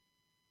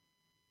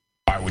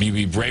Would you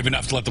be brave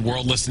enough to let the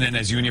world listen in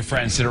as you and your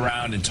friends sit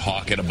around and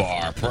talk at a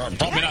bar?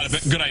 Probably not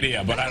a good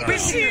idea, but I don't know. We're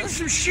seeing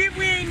some shit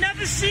we ain't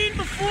never seen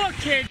before,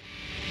 kid.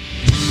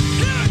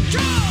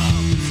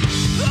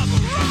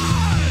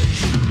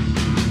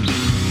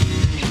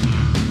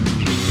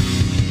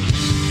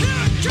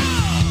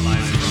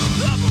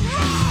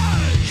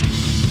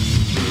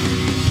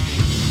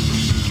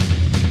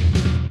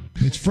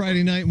 It's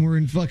Friday night and we're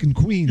in fucking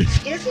Queens.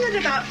 Isn't it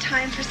about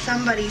time for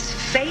somebody's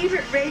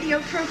favorite radio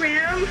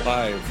program?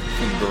 Live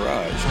from the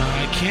garage.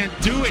 I can't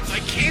do it. I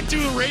can't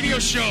do a radio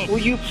show. Will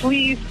you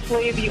please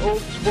play the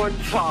old sport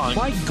song?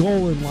 My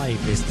goal in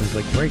life is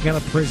to break out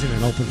of prison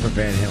and open for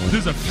Van Halen.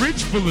 There's a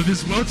fridge full of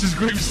this Welch's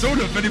grape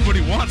soda if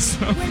anybody wants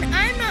some. When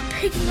I'm not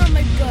picking on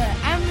my gut,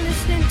 I'm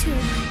listening to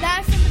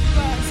Live from the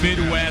Garage.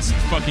 Midwest,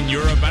 fucking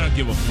Europe. I don't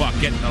give a fuck.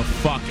 Get the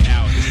fuck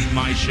out. This is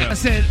my show. I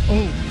said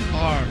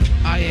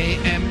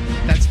O-R-I-A-M.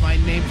 That's my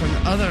name from the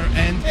other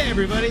end. Hey,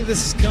 everybody,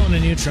 this is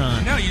Conan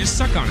Neutron. No, you just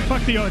suck on it.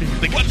 Fuck the audience.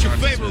 What's your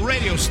favorite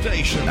radio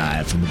station?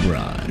 Live from the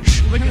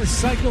Garage. Look at the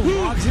cycle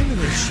logs into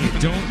this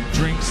shit. Don't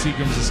drink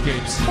Seagram's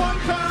Escapes. 1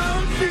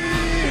 pound fish.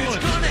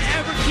 It's gonna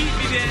ever keep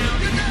me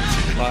down.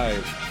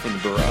 Live from the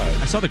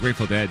barrage. I saw the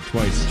Grateful Dead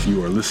twice.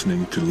 You are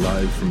listening to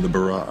Live from the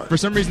Barrage. For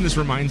some reason, this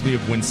reminds me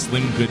of when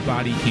Slim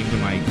Goodbody came to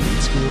my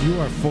grade school. You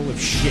are full of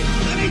shit.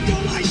 Let me do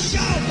my show,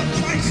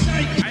 for Christ's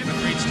sake. I have a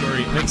great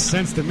story. Makes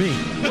sense to me.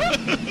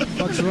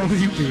 What's wrong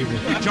with you people?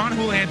 John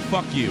Houlihan,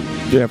 fuck you.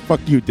 Yeah, fuck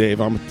you, Dave.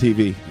 I'm with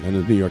TV and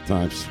the New York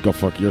Times. Go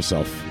fuck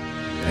yourself,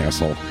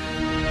 asshole.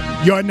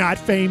 You're not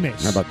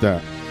famous. How about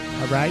that?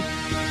 All right?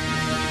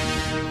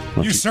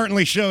 You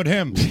certainly showed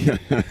him.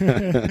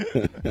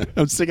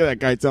 I'm sick of that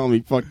guy telling me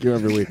fuck you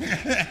every week.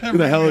 Who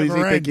the hell does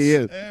he think he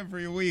is?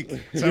 Every week.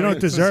 You don't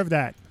deserve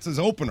that. It's his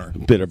opener.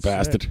 Bitter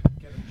bastard.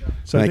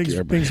 So Thank you,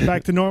 everybody. things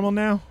back to normal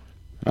now?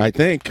 I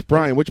think.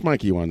 Brian, which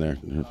mic are you on there?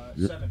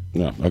 7.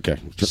 No, okay.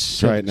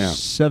 Try it now.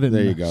 7.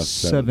 There you go.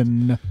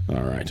 7. All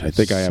right. I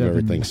think I have 7.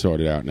 everything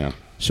sorted out now.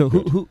 So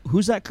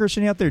who's that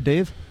cursing out there,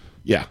 Dave?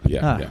 Yeah.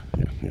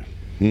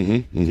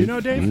 Mm-hmm. You know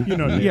Dave? You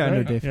know Dave. Yeah, I know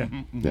right? Dave. Yeah.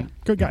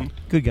 Good guy.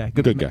 Good guy.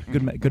 Good guy.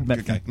 Good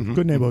Met fan.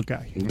 Good neighborhood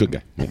guy. Good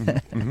guy. Yeah.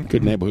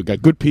 Good neighborhood guy.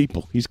 Good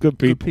people. He's good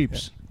people. Good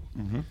peeps.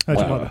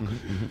 That's Wow. mother.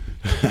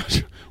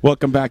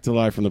 Welcome back to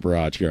Live from the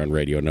Barrage here on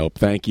Radio Nope.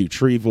 Thank you,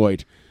 Tree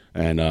Void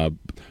and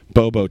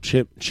Bobo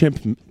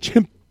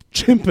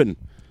Chimpin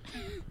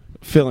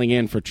filling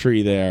in for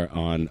Tree there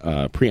on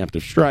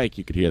Preemptive Strike.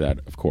 You could hear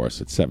that, of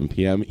course, at 7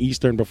 p.m.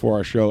 Eastern before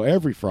our show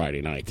every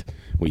Friday night.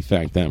 We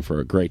thank them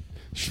for a great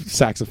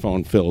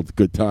saxophone-filled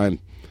good time.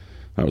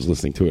 I was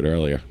listening to it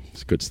earlier.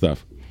 It's good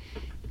stuff.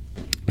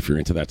 If you're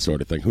into that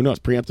sort of thing. Who knows?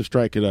 Preemptive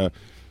Strike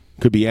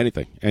could be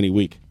anything, any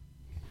week.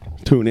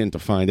 Tune in to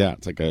find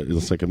out.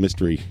 It's like a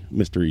mystery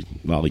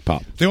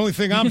lollipop. The only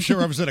thing I'm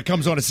sure of is that it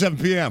comes on at 7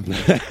 p.m.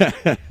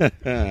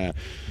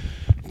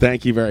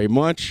 Thank you very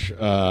much.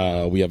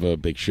 We have a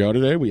big show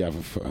today. We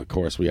have, of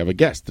course, we have a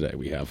guest today.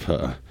 We have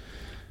a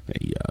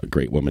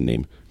great woman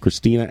named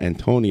Christina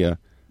Antonia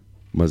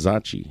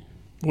Mazzacci.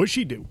 What'd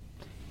she do?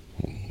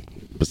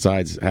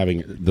 Besides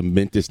having the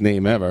mintest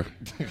name ever.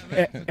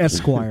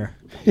 Esquire.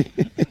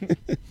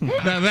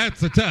 Now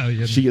that's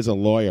Italian. She is a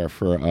lawyer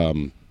for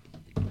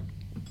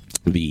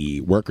the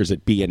workers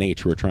at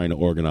B&H who are trying to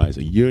organize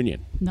a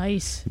union.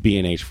 Nice.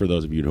 B&H, for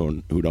those of you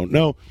who don't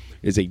know,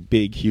 is a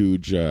big,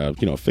 huge,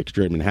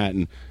 fixture in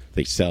Manhattan.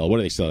 They sell, what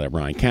do they sell there,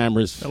 Brian?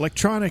 Cameras.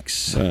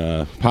 Electronics.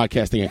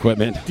 Podcasting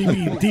equipment.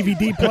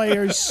 DVD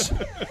players.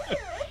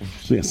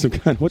 Yeah, some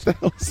kind of, what the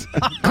hell is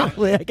that?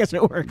 I guess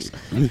it works.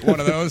 One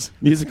of those.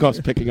 Music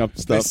Off's picking up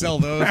stuff. They sell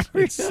those.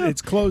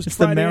 It's closed It's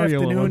the Friday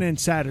Mario afternoon one. and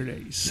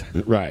Saturdays.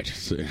 Right.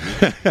 So,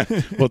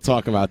 we'll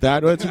talk about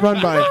that. It's run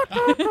by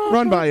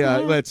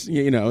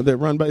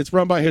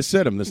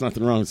Hasidim. There's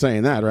nothing wrong with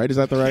saying that, right? Is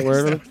that the right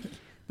word?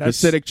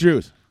 Hasidic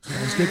Jews.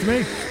 Sounds good to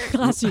me.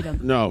 Hasidim.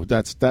 No,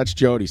 that's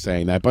Jody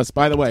saying that. But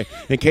by the way,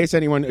 in case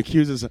anyone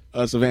accuses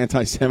us of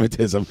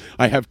anti-Semitism,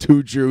 I have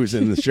 2 Jews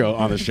on the show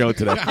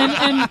today.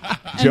 And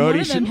Jody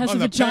one of them has a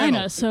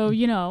vagina, so,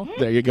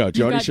 There you go.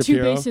 Jody got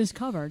Shapiro 2 bases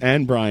covered.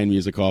 and Brian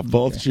Musikoff,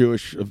 both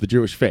Jewish of the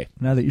Jewish faith.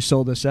 Now that you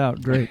sold us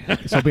out, great.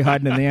 So I'll be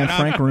hiding in the Anne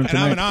Frank room And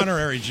I'm tonight. an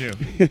honorary Jew.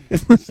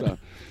 So,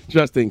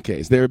 just in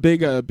case. They're a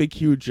big,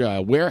 huge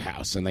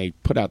warehouse, and they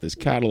put out this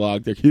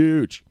catalog. They're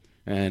huge.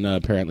 And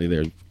apparently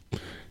they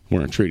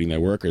weren't treating their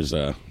workers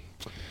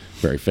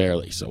very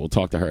fairly. So we'll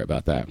talk to her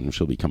about that, and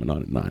she'll be coming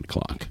on at 9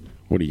 o'clock.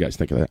 What do you guys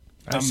think of that?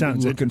 That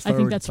sounds looking it. I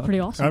think that's pretty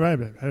awesome. All right.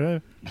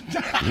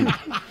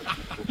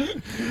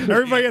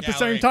 Everybody at the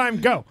same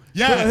time, go.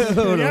 Yeah.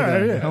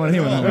 I want to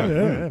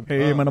hear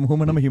Hey, man,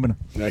 I'm a human.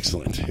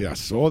 Excellent.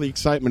 Yes. All the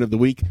excitement of the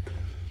week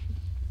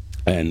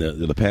and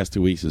the past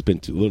 2 weeks has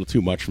been a little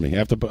too much for me.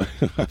 I feel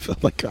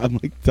like I'm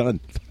done.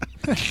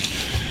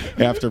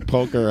 After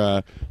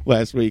poker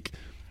last week,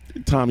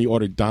 Tommy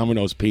ordered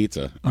Domino's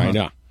Pizza. I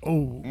know.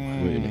 Oh.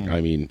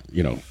 I mean,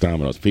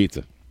 Domino's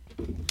Pizza.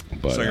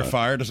 But, So you're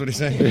fired, is what he's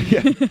saying?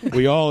 Yeah,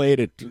 we all ate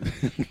it.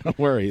 Don't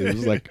worry. It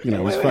was like, it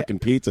was fucking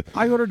pizza.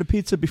 I ordered a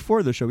pizza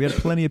before the show. We had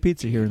plenty of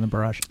pizza here in the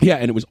barrage. Yeah,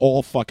 and it was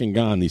all fucking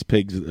gone. These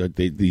pigs,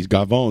 these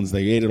gavones,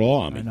 they ate it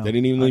all on me. They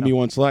didn't even leave me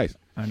one slice.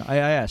 I know. I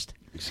asked.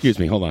 Excuse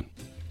me, hold on.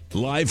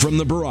 Live from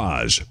the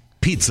barrage,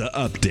 pizza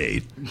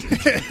update.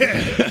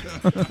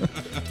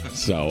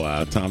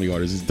 So Tommy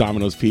orders his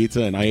Domino's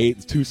pizza, and I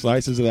ate 2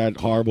 slices of that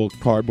horrible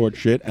cardboard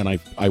shit, and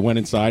I went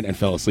inside and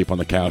fell asleep on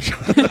the couch.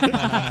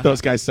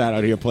 Those guys sat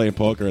out here playing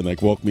poker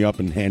and woke me up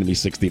and handed me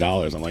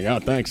 $60. I'm like, oh,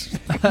 thanks.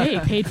 Hey,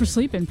 paid for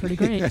sleeping. Pretty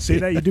great. See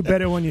that? You do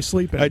better when you're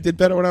sleeping. I did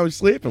better when I was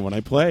sleeping. When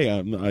I play,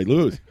 I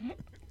lose.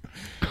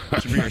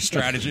 Should be your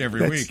strategy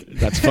every week.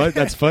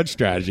 That's Fud's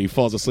strategy. He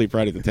falls asleep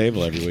right at the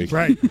table every week.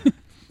 Right.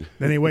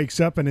 Then he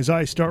wakes up and his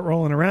eyes start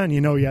rolling around.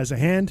 You know he has a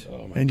hand,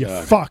 and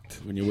you're fucked.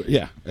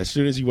 As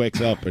soon as he wakes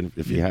up, and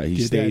if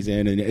he stays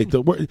in, and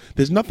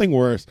there's nothing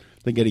worse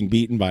than getting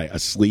beaten by a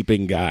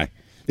sleeping guy.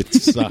 It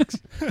sucks.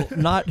 Well,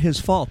 not his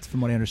fault,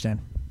 from what I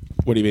understand.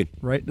 What do you mean?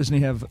 Right? Doesn't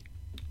he have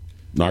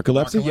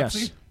narcolepsy?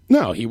 Yes.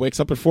 No, he wakes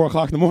up at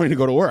 4:00 in the morning to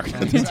go to work.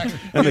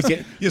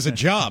 Exactly. He has a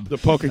job. The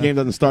poker game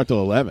doesn't start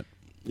till 11.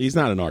 He's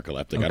not a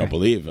narcoleptic. Okay. I don't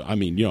believe. I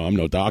mean, I'm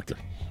no doctor.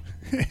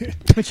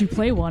 But you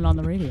play one on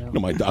the radio. No,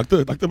 my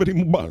doctor. I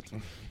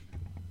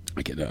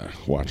get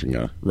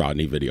watching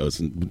Rodney videos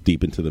and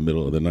deep into the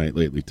middle of the night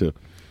lately too.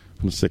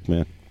 I'm a sick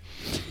man.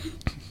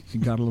 You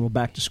got a little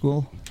back to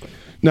school?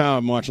 No,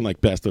 I'm watching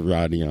Best of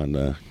Rodney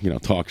on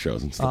talk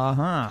shows and stuff.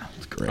 Uh-huh.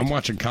 It's great. I'm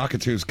watching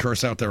cockatoos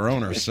curse out their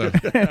owners. So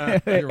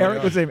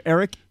Eric, what's his name?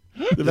 Eric?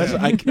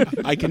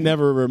 I can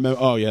never remember.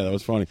 Oh yeah, that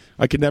was funny.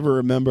 I can never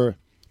remember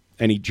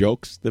any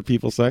jokes that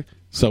people say.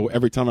 So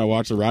every time I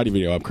watch the Rodney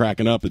video, I'm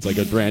cracking up. It's like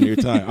a brand new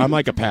time. I'm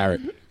like a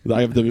parrot.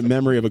 I have the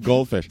memory of a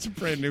goldfish. It's a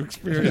brand new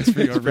experience for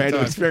you. It's a brand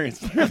new experience.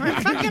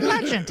 Fucking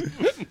legend.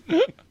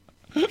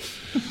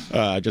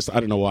 I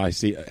don't know why I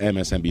see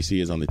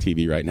MSNBC is on the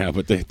TV right now,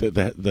 but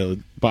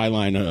the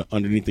byline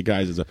underneath the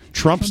guys is a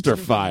Trumpster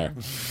fire.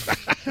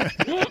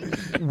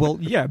 Well,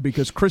 yeah,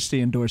 because Christie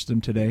endorsed him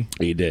today.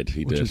 He did.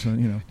 Is,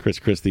 Chris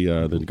Christie,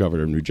 the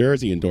governor of New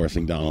Jersey,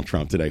 endorsing Donald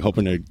Trump today,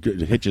 hoping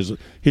to hitch his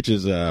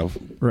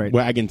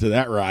wagon to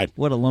that ride.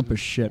 What a lump of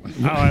shit.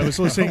 Oh, I was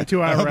listening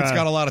to our... I hope it's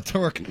got a lot of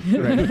torque.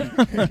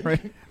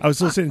 Right. I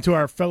was listening to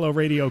our fellow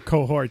radio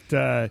cohort,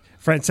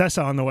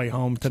 Francesa, on the way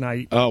home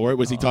tonight. Oh,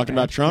 was he talking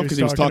about Trump? Because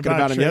he was talking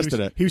about him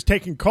yesterday. He was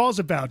taking calls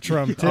about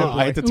Trump, too.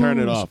 I had to turn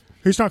it off.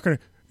 He's not going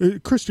to...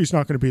 Christie's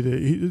not going to be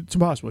it's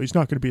impossible. He's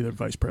not going to be the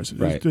vice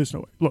president. Right. There's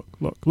no way.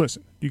 Look,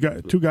 listen. You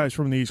got 2 guys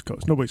from the East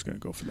Coast. Nobody's going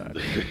to go for that.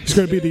 He's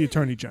going to be the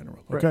attorney general.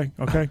 Okay?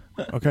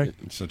 Okay?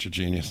 Such a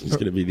genius. He's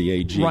going to be the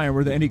AG. Ryan,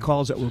 were there any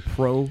calls that were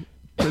pro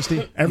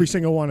Christie? Every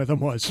single one of them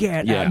was.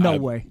 No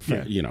way.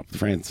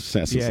 Francis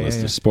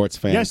list of sports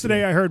fans.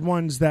 Yesterday I heard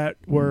ones that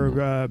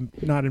were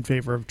not in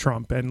favor of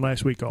Trump, and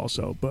last week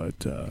also.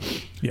 But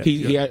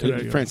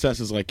Francis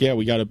is like,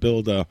 we got to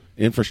build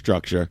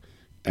infrastructure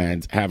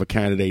and have a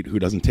candidate who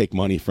doesn't take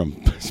money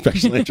from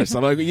special interests.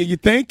 I'm like, you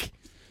think?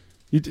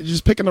 You're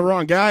just picking the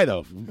wrong guy,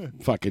 though.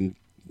 Fucking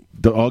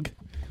dog.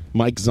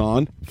 Mike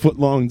Zahn.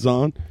 Footlong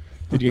Zahn.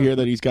 Did you hear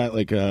that he's got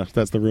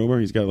that's the rumor,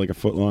 he's got a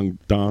footlong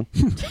dong?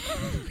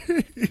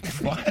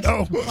 What?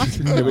 Oh.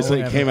 It was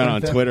came out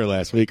on Twitter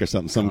last week or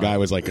something. Some guy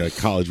was a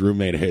college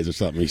roommate of his or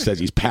something. He says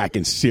he's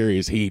packing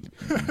serious heat.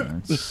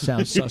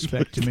 Sounds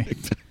suspect to me.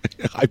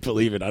 I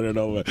believe it. I don't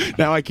know.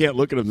 Now I can't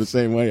look at him the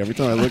same way. Every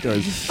time I look at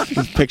him,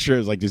 his picture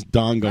is this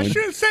dong going. I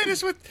shouldn't say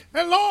this with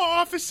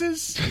law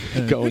officers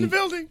in the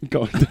building.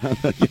 Going down.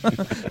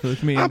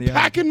 I'm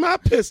packing my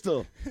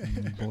pistol.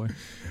 Boy.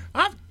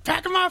 I'm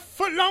packing my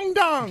foot-long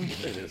dong.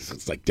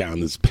 It's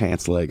down this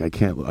pants leg. I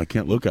can't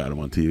look at him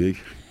on TV.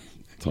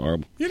 It's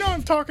horrible. You know what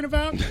I'm talking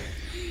about?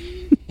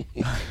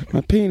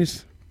 My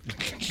penis. I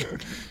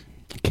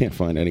can't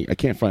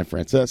find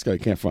Francesca. I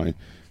can't find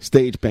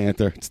stage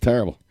banter. It's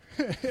terrible.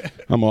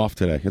 I'm off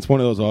today. It's one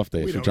of those off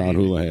days for John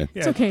Houlihan.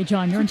 It's okay,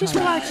 John. You're in Just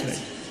charge.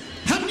 relax.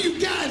 How do you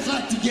guys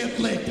like to get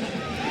licked?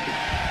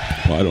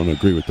 Well, I don't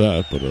agree with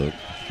that, but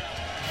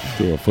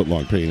do a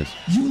foot-long penis.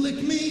 You lick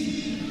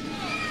me,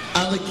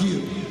 I lick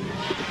you.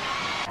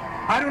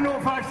 I don't know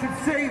if I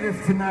should say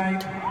this tonight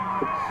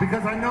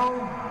because I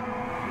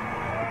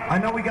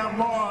know we got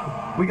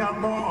law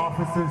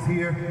officers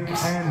here,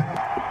 and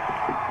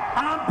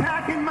I'm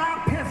packing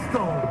my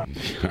pistol.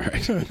 All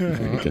right.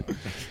 Okay.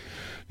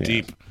 Yeah.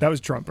 Deep. That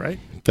was Trump, right?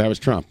 That was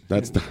Trump.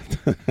 That's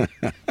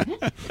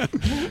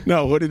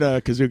no. What did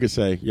Kazuka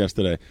say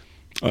yesterday?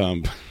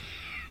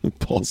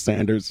 Paul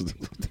Sanders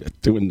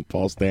doing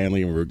Paul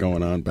Stanley, and we were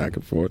going on back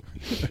and forth.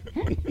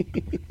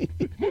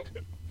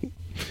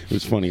 It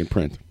was funny in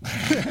print.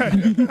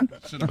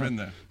 Should have been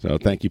there. So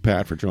thank you,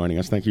 Pat, for joining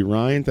us. Thank you,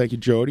 Ryan. Thank you,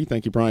 Jody.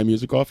 Thank you, Brian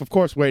Musikoff. Of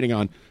course, waiting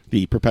on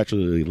the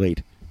perpetually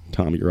late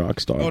Tommy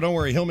Rockstar. Oh, don't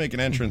worry. He'll make an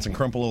entrance and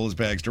crumple all his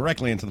bags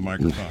directly into the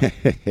microphone.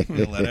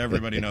 He'll let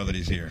everybody know that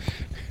he's here.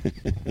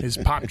 His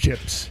pop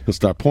chips. He'll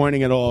start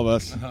pointing at all of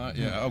us.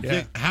 Yeah.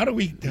 Okay. Yeah. How did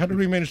we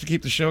manage to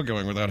keep the show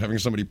going without having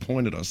somebody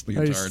point at us the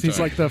entire time? He's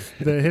like the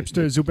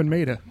hipster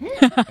Zubenmader.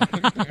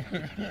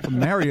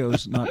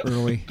 Mario's not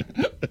early.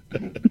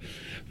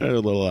 A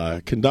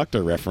little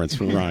conductor reference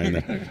from Ryan.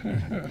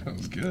 That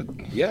was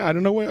good. Yeah, I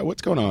don't know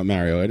what's going on with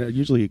Mario.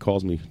 Usually he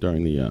calls me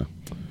during the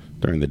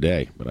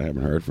day, but I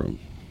haven't heard from him.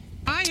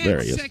 I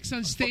had sex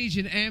on stage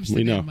in Amsterdam,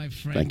 we know. my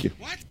friend. Thank you.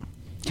 What?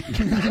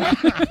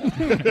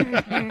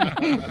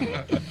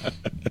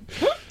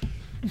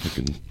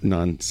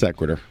 Non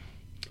sequitur.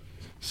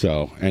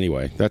 So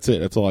anyway, that's it.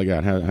 That's all I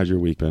got. How's your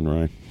week been,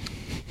 Ryan?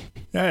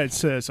 Yeah, it's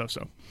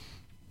so-so.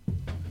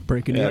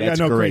 Breaking Yeah, I got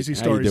no great. crazy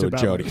stories How you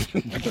about doing, it.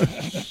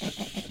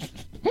 Jody?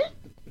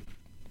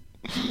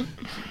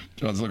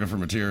 John's looking for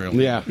material.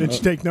 Yeah. Did you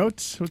take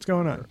notes? What's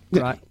going on?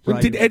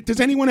 Does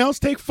anyone else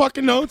take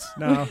fucking notes?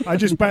 No, I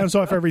just bounce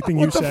off everything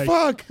you say.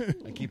 What the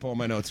fuck? I keep all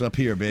my notes up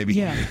here, baby.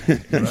 Yeah.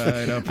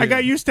 Right up here. I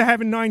got used to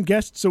having 9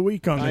 guests a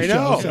week on the I show.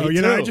 know, So, me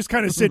I too. just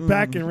kind of sit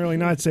back and really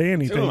not say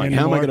anything Like, anymore.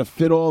 how am I going to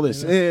fit all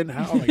this in?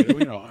 How am I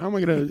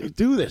going to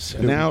do this?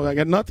 And now I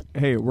got nothing.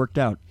 Hey, it worked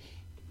out.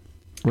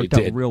 It Worked out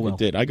did. real well. It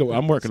did.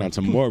 I'm working on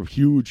some more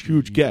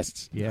huge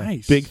guests. Yeah.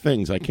 Nice. Big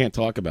things I can't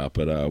talk about,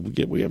 but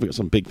we have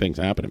some big things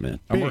happening, man.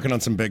 I'm working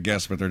on some big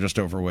guests, but they're just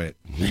overweight.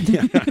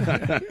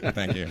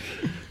 Thank you.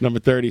 Number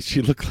 30,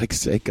 she looked like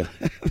Seika.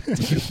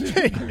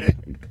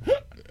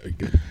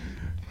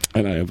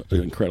 And I have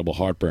an incredible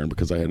heartburn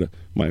because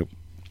my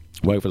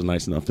wife was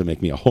nice enough to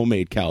make me a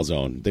homemade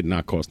calzone. Did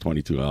not cost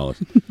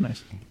 $22.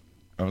 Nice.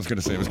 I was going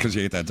to say it was because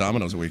you ate that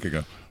Domino's a week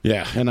ago.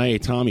 Yeah, and I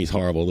ate Tommy's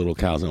horrible little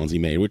calzones he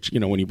made, which,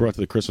 when he brought to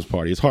the Christmas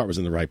party, his heart was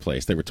in the right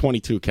place. They were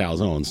 22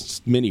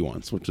 calzones, mini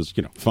ones, which was,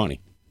 funny.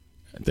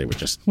 They were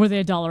just... Were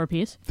they $1 a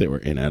piece? They were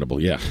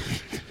inedible, yeah.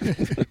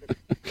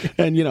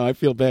 And, I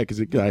feel bad because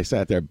the guy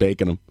sat there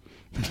baking them.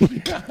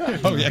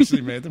 Oh, he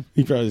actually made them?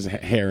 He brought his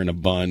hair in a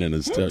bun and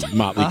his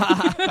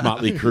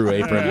Motley Crue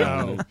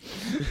apron.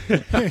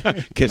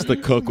 Kissed the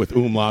cook with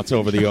umlauts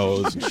over the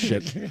O's and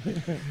shit.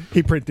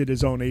 He printed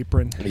his own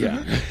apron.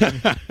 Yeah.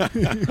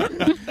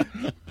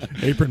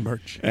 Apron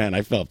merch. And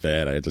I felt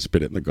bad. I had to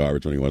spit it in the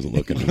garbage when he wasn't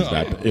looking. It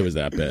was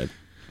that bad.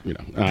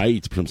 I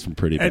eat from some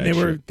pretty bad And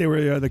shit. they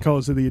were the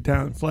colors of the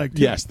Italian flag,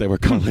 too. Yes, they were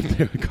colored.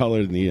 They were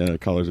colored in the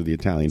colors of the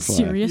Italian flag.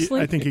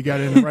 Seriously? I think you got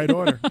it in the right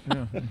order.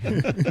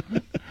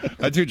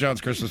 I do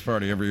John's Christmas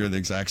party every year the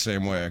exact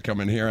same way. I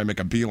come in here, I make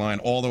a beeline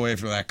all the way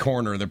from that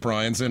corner that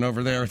Brian's in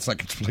over there. It's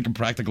like I'm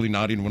practically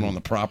not even on the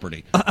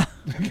property. I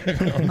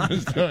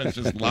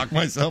just lock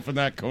myself in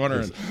that corner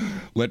and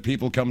let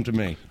people come to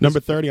me. Number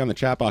 30 on the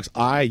chat box.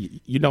 I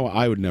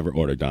would never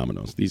order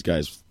Domino's. These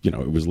guys,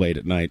 it was late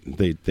at night.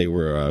 They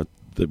were.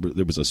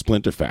 There was a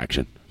splinter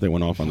faction. They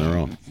went off on their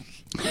own.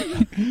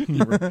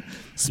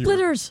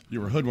 Splitters.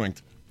 You were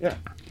hoodwinked. Yeah.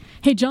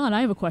 Hey, John,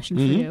 I have a question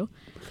for you.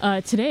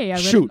 Today, I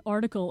read an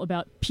article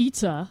about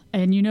pizza,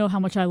 and you know how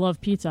much I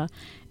love pizza.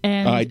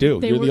 And I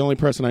do. You're the only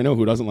person I know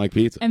who doesn't like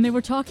pizza. And they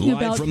were talking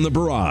Live from the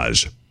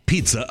Barrage.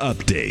 Pizza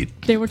update.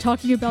 They were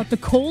talking about the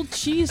cold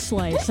cheese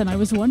slice, and I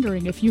was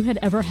wondering if you had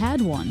ever had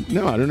one.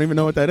 No, I don't even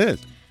know what that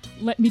is.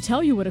 Let me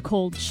tell you what a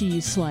cold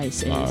cheese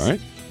slice is. All right.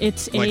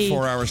 It's like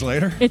 4 hours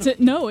later? It's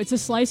a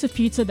slice of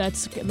pizza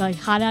that's like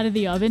hot out of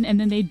the oven, and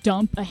then they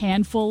dump a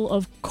handful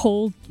of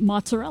cold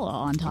mozzarella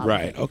on top.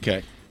 Right.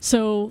 Okay.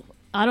 So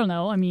I don't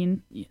know. I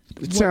mean,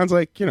 it sounds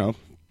like something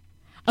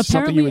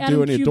apparently you would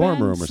do Adam in your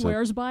dorm room or something.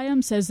 Swears by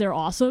them, says they're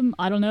awesome.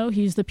 I don't know.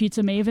 He's the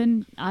pizza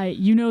maven.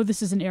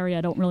 This is an area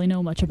I don't really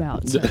know much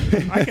about. So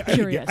I'm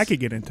curious. I could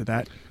get into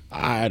that.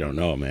 I don't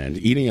know, man.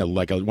 Eating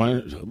like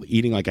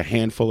a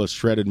handful of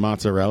shredded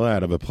mozzarella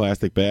out of a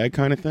plastic bag,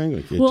 kind of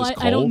thing.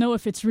 I don't know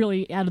if it's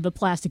really out of the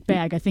plastic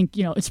bag. I think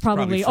it's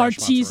probably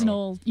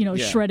artisanal,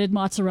 shredded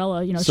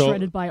mozzarella,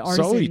 shredded by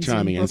artisans. Soli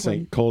chiming in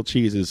saying cold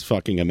cheese is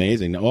fucking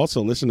amazing.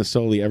 Also, listen to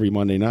Soli every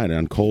Monday night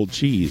on Cold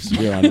Cheese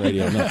here on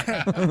Radio Net.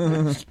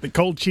 The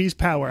Cold Cheese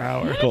Power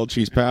Hour. Cold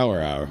Cheese Power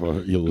Hour.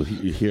 Well, you'll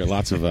hear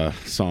lots of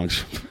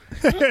songs.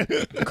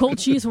 Cold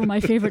Cheese were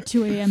my favorite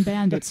 2 a.m.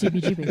 band at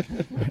CBGB.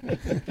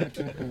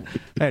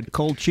 I had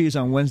cold cheese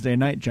on Wednesday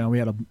night, John. We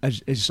had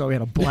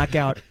a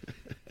blackout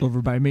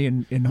over by me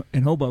in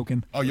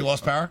Hoboken. Oh, you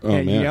lost power? Oh,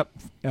 man. Yep.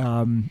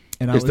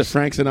 Is the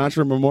Frank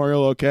Sinatra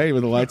Memorial okay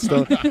with the lights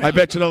still? I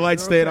bet you the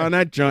lights stayed on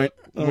that joint.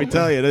 Let me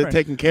tell you, they're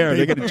taking care of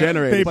it. They got a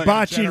generator. They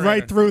botched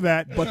right through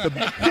that. But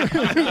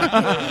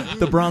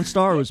the Bronze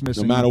Star was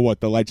missing. No matter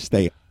what, the lights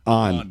stay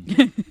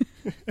on.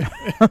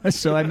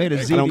 So I made a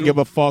ZB. I don't give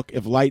a fuck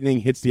if lightning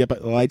hits the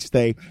lights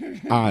stay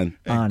on.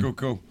 Hey,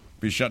 cuckoo.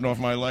 Be shutting off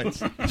my lights.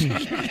 Talk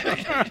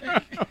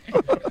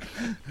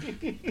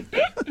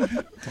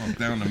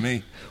down to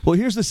me. Well,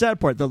 here's the sad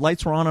part. The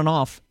lights were on and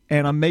off,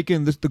 and I'm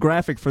making the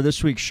graphic for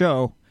this week's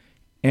show,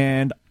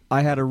 and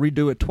I had to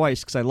redo it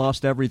twice because I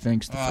lost everything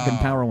because the fucking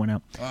power went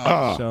out.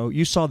 So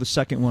you saw the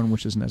second one,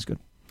 which isn't as good.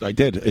 I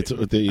did. It's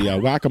the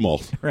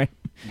whack-a-mole. Right.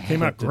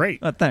 Came out great.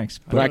 Thanks.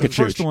 But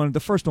the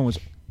first one was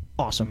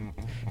awesome.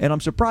 And I'm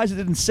surprised it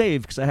didn't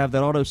save because I have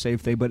that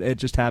autosave thing, but it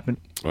just happened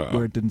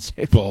where it didn't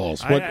save.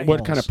 Balls.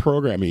 What kind of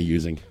program are you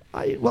using?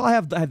 I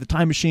have the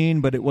Time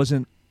Machine, but it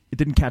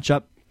didn't catch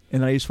up,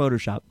 and I use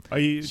Photoshop.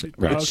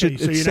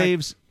 It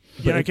saves.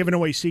 You're not giving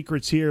away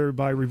secrets here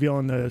by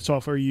revealing the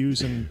software you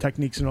use and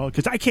techniques and all,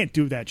 because I can't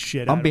do that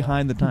shit. I'm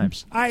behind the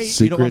times. Secrets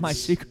you don't want my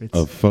secrets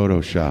of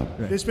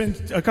Photoshop. There's been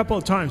a couple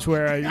of times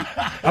where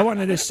I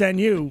wanted to send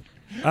you.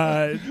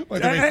 I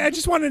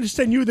just wanted to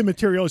send you the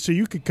material so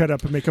you could cut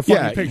up and make a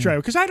funny picture out,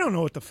 because I don't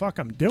know what the fuck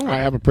I'm doing. I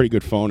have a pretty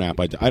good phone app.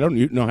 I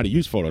don't know how to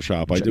use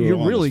Photoshop. I do it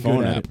on this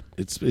phone app.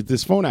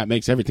 This phone app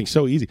makes everything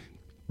so easy.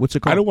 What's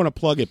it called? I don't want to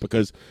plug it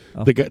because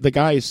the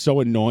guy is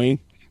so annoying.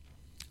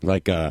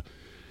 Like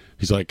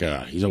he's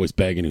always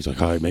begging. He's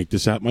like, I make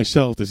this app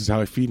myself. This is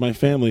how I feed my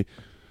family.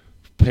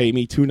 Pay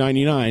me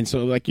 $2.99.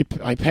 So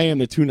I pay him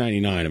the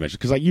 $2.99 eventually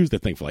because I used the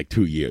thing for like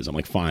 2 years. I'm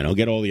like, fine, I'll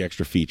get all the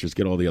extra features,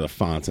 get all the other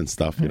fonts and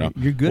stuff. You know,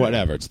 you're good.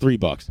 Whatever. It's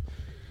 $3.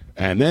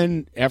 And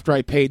then after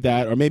I paid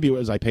that, or maybe it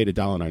was I paid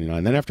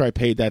 $1.99. Then after I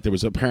paid that, there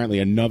was apparently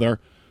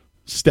another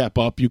step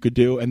up you could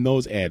do, and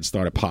those ads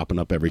started popping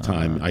up every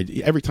time.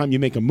 Every time you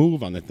make a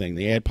move on the thing,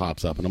 the ad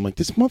pops up, and I'm like,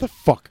 this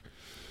motherfucker.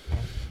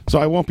 So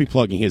I won't be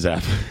plugging his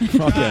app.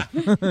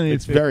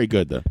 It's very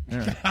good, though.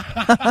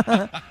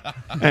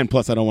 And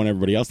plus, I don't want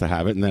everybody else to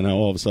have it, and then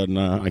all of a sudden,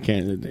 I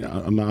can't.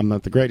 I'm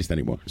not the greatest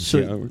anymore.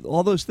 So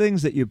all those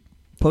things that you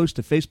post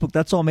to Facebook,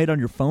 that's all made on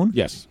your phone?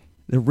 Yes.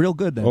 They're real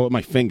good, then. Oh,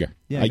 my finger.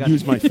 Yeah, I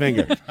use my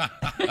finger.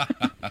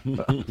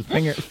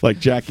 Finger. Like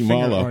Jackie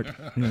Marlowe.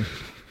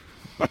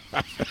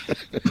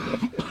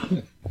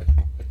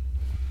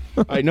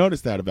 I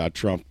noticed that about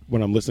Trump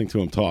when I'm listening to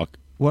him talk.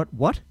 What?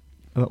 What?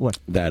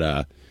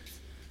 That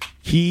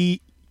he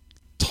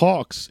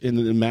talks in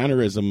the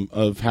mannerism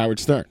of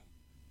Howard Stern.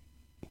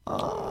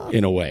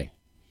 In a way.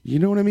 You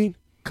know what I mean?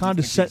 I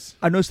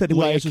noticed that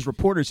when he answers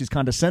reporters, he's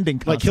condescending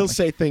constantly. Like he'll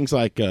say things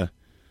like,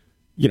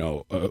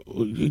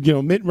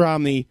 Mitt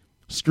Romney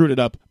screwed it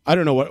up. I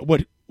don't know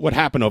what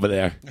happened over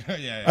there.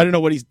 I don't know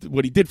what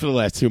he did for the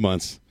last 2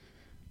 months.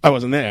 I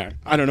wasn't there.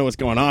 I don't know what's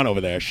going on over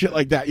there. Shit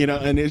like that,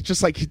 and it's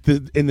just like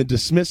in the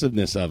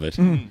dismissiveness of it.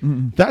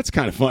 That's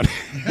kind of funny.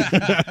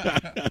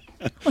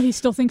 Well, he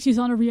still thinks he's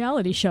on a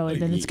reality show, and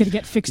then it's going to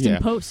get fixed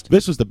in post.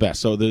 This was the best.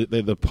 So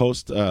the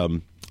post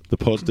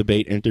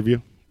debate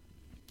interview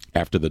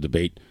after the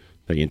debate,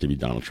 they interviewed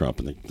Donald Trump,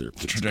 and they're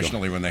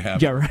traditionally when they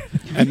have, right.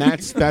 And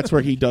that's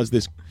where he does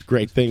this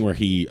great thing where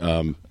he.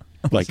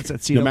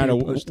 No matter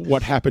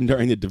what happened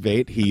during the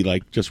debate, he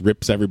just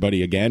rips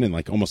everybody again and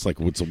almost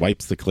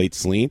wipes the slate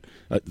clean.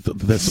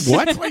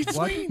 What?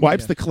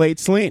 Wipes the slate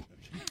clean.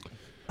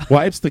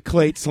 Wipes the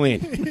slate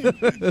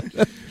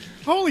clean.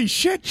 Holy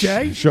shit,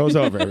 Jay! Show's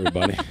over,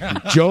 everybody.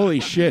 Jolly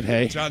shit,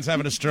 hey. John's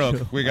having a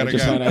stroke. We gotta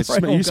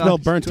go. You smell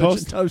burnt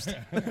toast?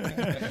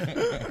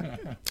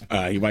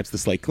 He wipes the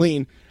slate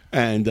clean,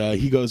 and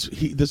he goes.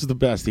 This is the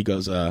best. He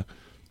goes.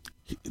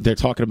 They're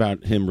talking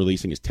about him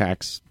releasing his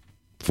tax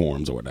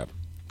forms or whatever,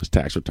 his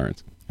tax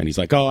returns. And he's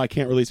like, I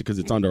can't release it because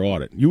it's under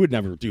audit. You would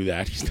never do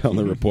that. He's telling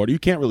the reporter, you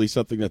can't release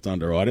something that's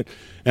under audit.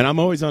 And I'm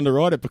always under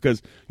audit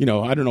because, I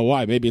don't know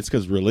why. Maybe it's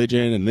because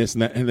religion and this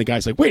and that. And the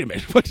guy's like, wait a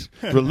minute, what?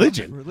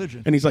 Religion?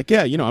 Religion. And he's like,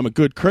 yeah, I'm a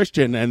good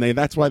Christian, and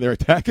that's why they're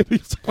attacking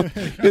me.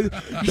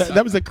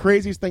 That was the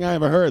craziest thing I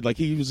ever heard.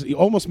 He was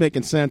almost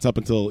making sense up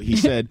until he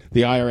said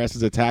the IRS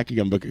is attacking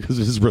him because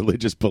of his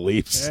religious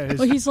beliefs.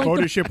 Yeah, his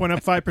votership went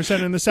up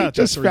 5% in the South.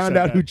 Just found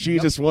out who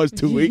Jesus was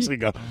 2 weeks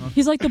ago.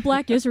 He's like the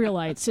black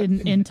Israelites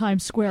in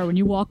Times Square when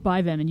you walk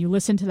by them and you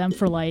listen to them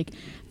for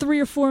 3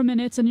 or 4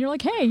 minutes and you're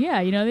like, hey,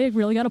 yeah, they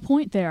really got a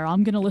point there.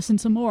 I'm going to listen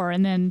some more.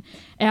 And then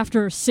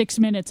after 6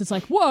 minutes, it's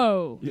like,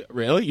 whoa. Yeah,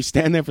 really? You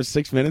stand there for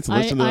 6 minutes and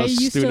listen to those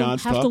students I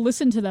used to have to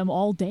listen to them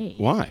all day.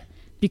 Why?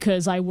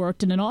 Because I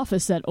worked in an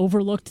office that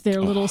overlooked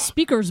their little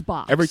speakers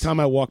box. Every time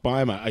I walk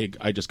by them,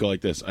 I just go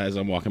like this as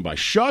I'm walking by.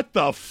 Shut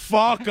the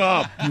fuck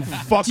up, you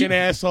fucking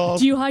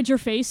assholes. Do you hide your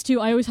face,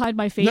 too? I always hide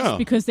my face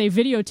because they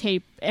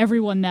videotape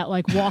everyone that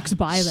walks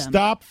by them.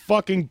 Stop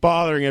fucking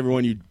bothering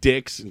everyone, you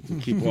dicks,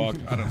 and keep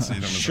walking. I don't see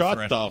them as Shut a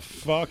threat. the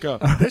fuck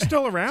up. They're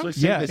still around?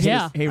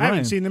 Yeah. Hey, I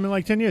haven't seen them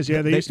in 10 years.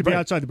 Yeah, they used to be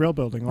outside the Brill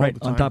Building all the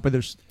time. On top of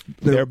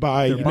they're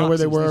by, you know where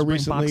they were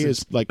recently? Boxes.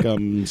 Is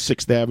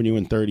 6th Avenue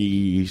and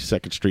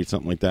 32nd Street,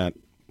 something like that.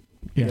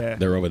 Yeah.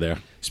 They're over there.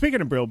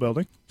 Speaking of Brill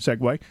Building,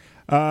 segue,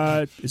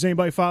 is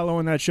anybody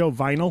following that show,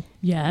 Vinyl?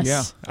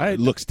 Yes. Yeah. It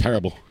looks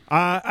terrible.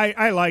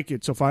 I like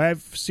it so far.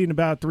 I've seen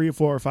about 3 or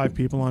 4 or 5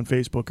 people on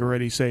Facebook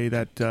already say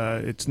that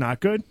it's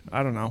not good.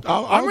 I don't know.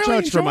 I'll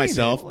really judge for enjoying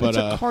myself, but it's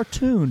a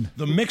cartoon.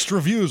 The mixed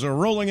reviews are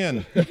rolling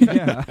in.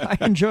 Yeah, I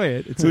enjoy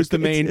it. Who's the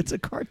main? It's a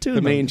cartoon.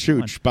 The main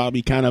chooch,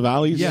 Bobby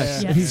Cannavale.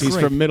 Yes. He's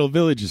great. from Middle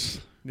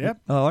Villages.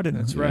 Yep. Oh, I didn't.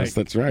 That's know. right. Yes,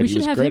 that's right. We he should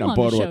was have great him on on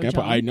the Boardwalk show,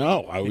 Empire. John. I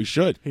know. We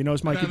should. He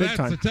knows Mikey Big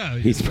Time.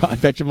 I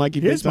bet you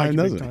Mikey Big is Time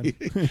Mikey knows Big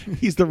it.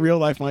 He's the real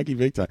life Mikey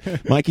Big Time.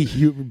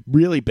 Mikey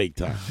really big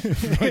time.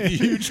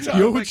 Huge time.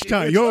 Huge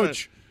time.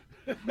 Huge.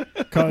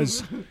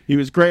 Because he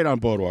was great on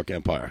Boardwalk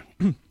Empire.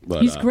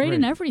 But, He's great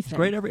in everything.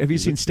 Have you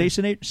seen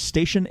Station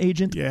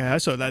Agent? Yeah, I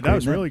saw that. That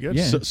was really good.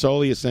 Yeah.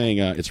 Soli is saying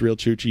it's real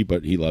choochie,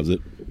 but he loves it.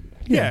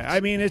 Yeah, I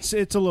mean, it's a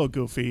little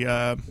goofy.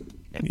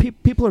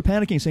 People are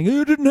panicking, saying,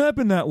 it didn't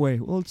happen that way.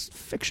 Well, it's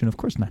fiction. Of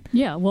course not.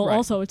 Yeah, well,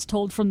 also it's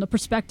told from the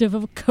perspective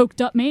of a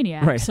coked-up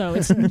maniac. Right. So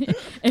it's,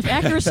 if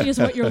accuracy is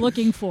what you're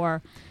looking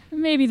for,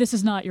 maybe this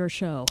is not your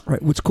show.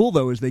 Right. What's cool,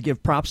 though, is they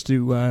give props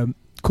to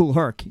Kool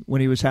Herc when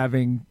he was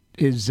having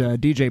his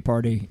DJ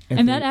party.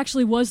 And that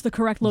actually was the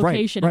correct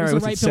location. It was the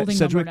right building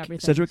number and everything.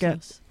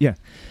 Sedgwick, yeah.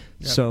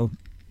 So,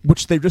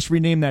 which they just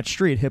renamed that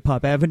street Hip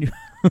Hop Avenue.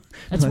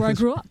 That's where I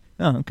grew up.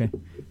 Oh, okay.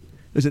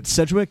 Is it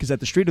Sedgwick? Is that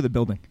the street or the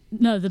building?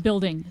 No, the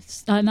building.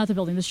 Not the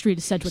building. The street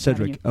is Sedgwick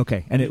Avenue.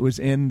 Okay. And it was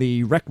in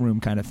the rec room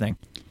kind of thing.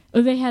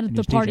 They had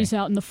the parties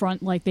out in the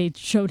front, like they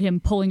showed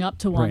him pulling up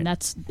to one. Right.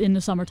 That's in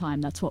the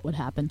summertime. That's what would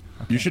happen.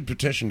 You should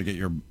petition to get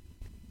your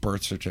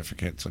birth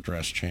certificate's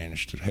address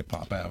changed to Hip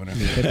Hop Avenue.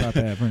 Hip Hop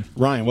Avenue.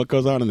 Ryan, what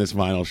goes on in this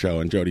vinyl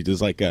show? And Jody,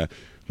 does like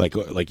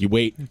you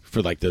wait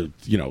for like the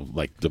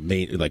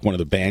main one of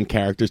the band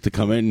characters to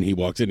come in, and he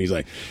walks in, and he's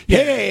like,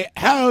 "Hey,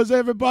 how's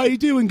everybody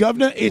doing,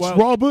 Governor? It's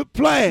Robert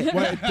Plant,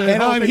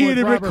 and I'm here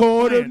to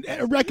record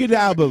a record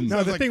album."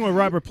 No, the thing with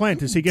Robert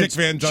Plant is he gets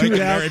Dick Van Dyke chewed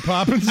and out. Mary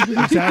Poppins.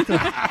 Exactly.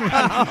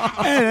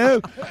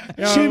 Hello,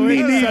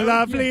 Chimney needs a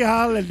lovely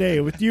holiday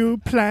with you,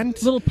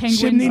 Plant. Little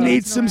penguins. Chimney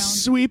needs dancing some around.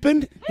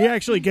 sweeping. He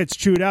actually gets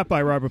chewed out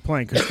by Robert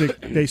Plant because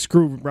they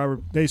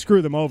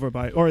screw them over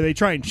or they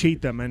try and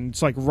cheat them, and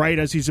it's like right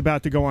as he's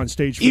about to go on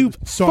stage. For You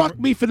the song, fucked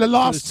me for the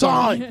last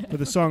time. But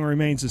the song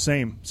remains the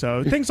same.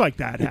 So things like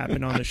that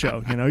happen on the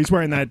show. You know, he's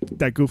wearing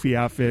that goofy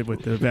outfit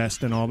with the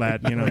vest and all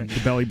that. You know,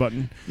 the belly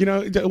button. You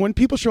know, when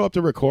people show up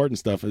to record and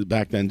stuff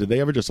back then, did they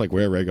ever just like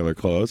wear regular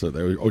clothes, or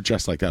they were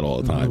dressed like that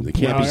all the time? They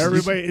can't No, be.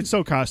 everybody. It's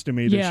so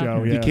costumey. The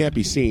show. Yeah. You can't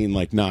be seen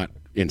like not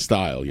in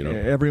style. You know,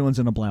 Everyone's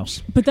in a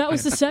blouse. But that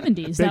was the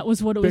 70s. That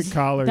was what it was. Big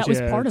collars. That was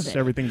yeah, part of it's it.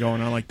 Everything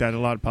going on like that. A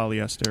lot of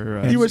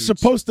polyester. you were suits.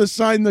 supposed to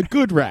sign the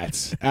Good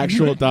Rats.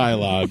 Actual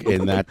dialogue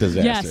in that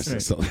disaster.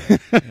 Yes. So-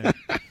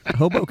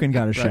 Hoboken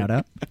got a shout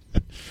out.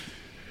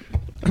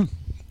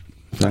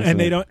 And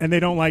they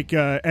don't like.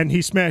 And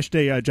he smashed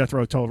a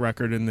Jethro Tull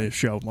record in the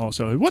show.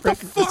 Also, what the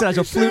fuck? Has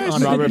a flute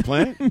on Robert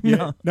Plant?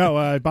 Yeah.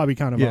 No, Bobby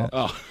Cannavale. Yeah.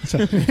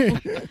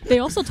 Oh. They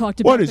also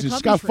talked about What is the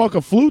this? Got Coventry.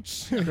 fucking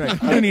flutes?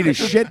 I need a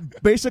shit.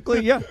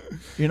 Basically, yeah,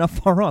 you're not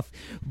far off.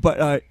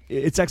 But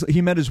it's actually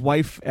he met his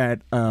wife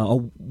at a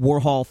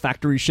Warhol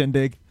factory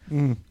shindig.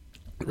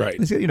 Right.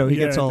 You know, he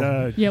gets all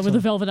with the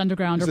Velvet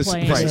Underground are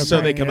playing. Right, so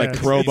they can like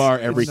crowbar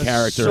every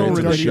character so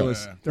into the show.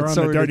 ridiculous. They're on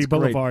So the Dirty it's great.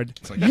 Boulevard.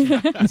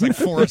 It's like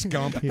Forrest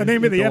Gump. The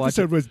name of the Go watch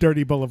episode was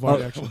Dirty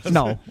Boulevard. Actually,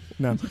 No,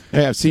 no.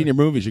 Hey, I've seen your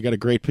movies. You got a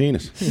great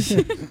penis.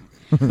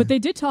 But they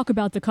did talk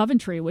about the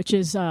Coventry, which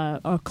is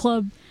a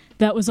club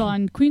that was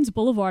on Queens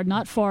Boulevard,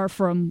 not far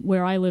from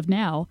where I live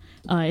now.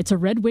 It's a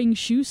Red Wing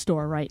shoe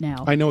store right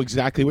now. I know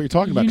exactly what you're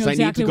talking about You because know I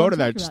need exactly to go what to I'm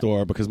that talking about.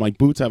 store because my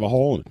boots have a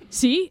hole in it.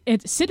 See,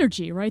 it's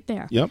synergy right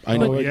there. Yep, I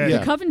know. But Yeah.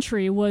 the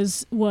Coventry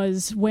was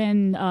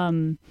when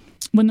the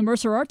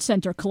Mercer Arts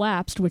Center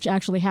collapsed, which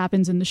actually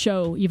happens in the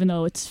show, even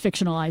though it's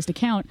fictionalized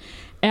account.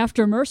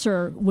 After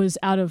Mercer was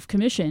out of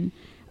commission,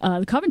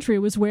 the Coventry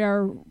was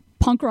where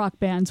punk rock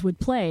bands would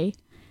play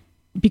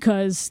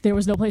because there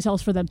was no place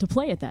else for them to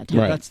play at that time.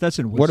 Right. that's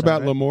in. What Woodside,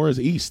 about right? Lemoore's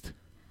East?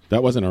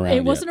 That wasn't around.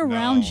 It wasn't yet.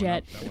 around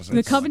yet.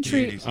 The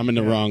Coventry. I'm in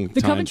the wrong.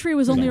 The time. Coventry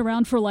was only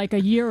around for like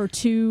a year or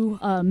two,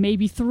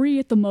 maybe 3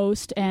 at the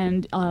most,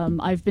 and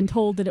I've been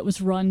told that it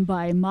was run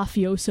by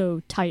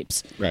mafioso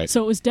types. Right.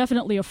 So it was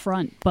definitely a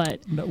front, but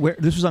No, where,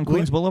 this was on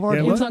Queens Boulevard.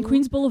 Yeah, it was on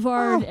Queens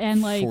Boulevard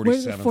and like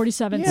where's 47th.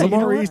 47th. Yeah,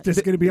 Lamar East is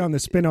going to be on the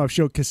spin-off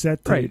show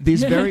cassette tape. Right,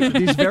 these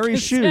very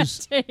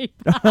shoes.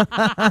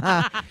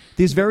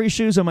 These very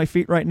shoes on my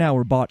feet right now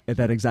were bought at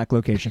that exact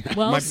location.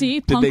 Well, see,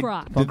 Did punk they,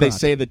 rock. Did they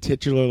say the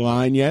titular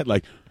line yet?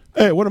 Like,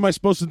 hey, what am I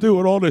supposed to do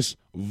with all this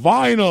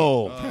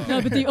vinyl?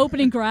 No, but the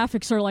opening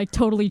graphics are like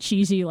totally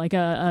cheesy, like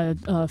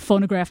a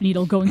phonograph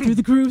needle going through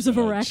the grooves of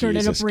a record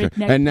at a Jesus breakneck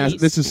Christ. And now pace.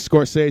 this is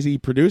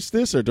Scorsese produced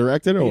this or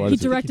directed it? Or He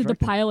directed the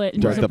pilot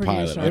and was a Directed the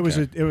pilot,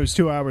 producer. okay. It was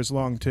 2 hours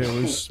long too.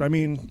 It was, I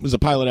mean, Was the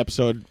pilot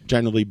episode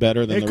generally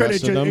better than the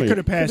rest of them? it could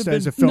have passed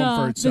as a film No,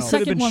 for the itself.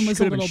 second one was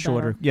a Could have been little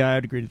shorter. better. Yeah,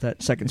 I'd agree with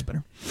that. Second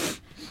spinner.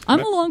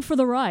 I'm along for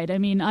the ride. I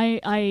mean, I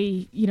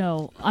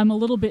I'm a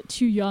little bit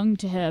too young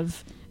to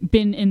have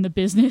been in the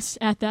business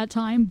at that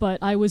time, but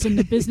I was in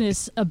the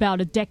business about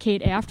a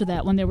decade after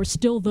that when there were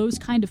still those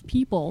kind of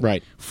people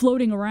Right.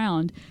 floating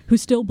around who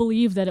still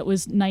believed that it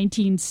was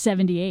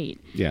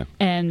 1978 Yeah.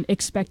 and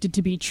expected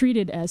to be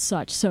treated as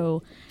such.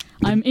 So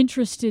I'm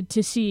interested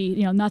to see,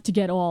 not to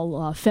get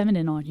all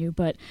feminine on you,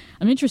 but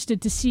I'm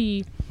interested to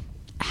see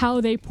how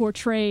they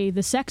portray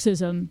the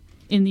sexism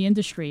in the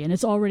industry. And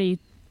it's already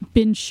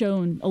been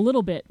shown a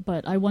little bit,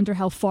 but I wonder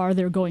how far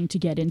they're going to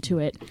get into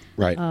it.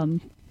 Right.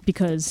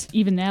 Because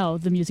even now,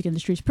 the music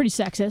industry is pretty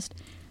sexist.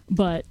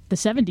 But the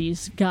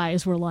 70s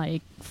guys were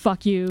like,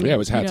 fuck you. Yeah, it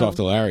was hats off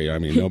to Larry. I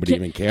mean, nobody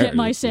even cared. Get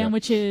my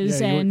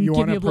sandwiches Yeah, and give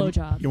want you a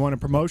blowjob. You want a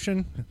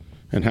promotion?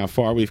 and how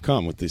far we've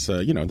come with this.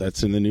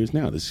 That's in the news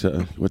now. This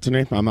what's her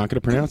name? I'm not going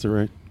to pronounce it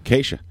right.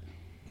 Kesha.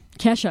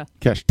 Kesha.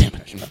 Damn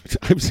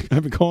it!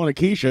 I've been calling it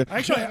Keisha.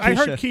 Actually, I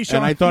heard Keisha,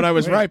 and I thought I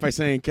was right by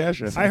saying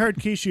Kesha. I heard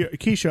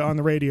Keisha on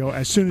the radio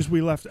as soon as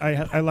we left.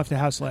 I left the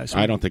house last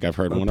week. I don't think I've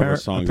heard one of her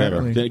songs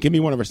ever. Give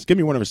me one of her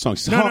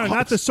songs. No,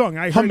 not the song.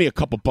 Hum me a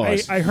couple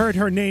bars. I heard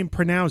her name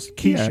pronounced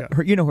Keisha.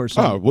 Yeah, you know her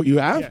song. Oh, what you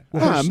have?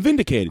 Yeah. I'm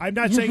vindicated. I'm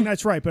not saying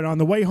that's right, but on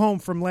the way home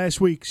from last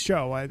week's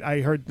show,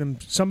 I heard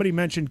somebody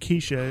mentioned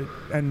Keisha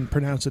and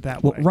pronounce it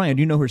that way. Ryan,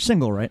 you know her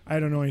single, right? I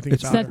don't know anything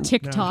about that her.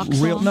 TikTok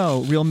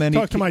No. Real Men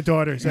Talk Eat to my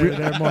daughters.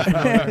 They're more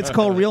It's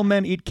called Real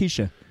Men Eat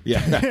Keisha.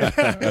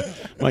 Yeah,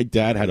 my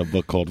dad had a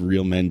book called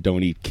 "Real Men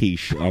Don't Eat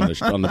Quiche" on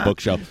the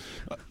bookshelf.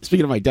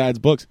 Speaking of my dad's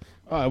books,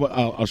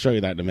 I'll show you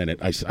that in a minute.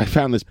 I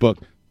found this book.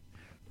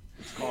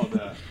 It's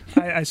called.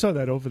 I saw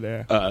that over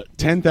there.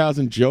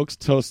 10,000 Jokes,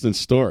 Toasts, and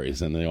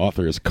Stories, and the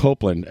author is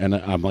Copeland. And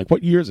I'm like,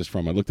 what year is this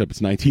from? I looked up. It's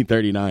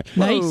 1939.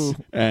 Nice.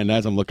 And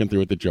as I'm looking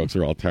through it, the jokes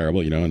are all terrible,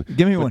 And,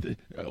 give me one.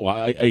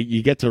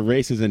 You get to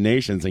Races and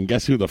Nations, and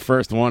guess who the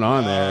first one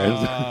on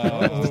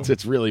there is?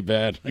 It's really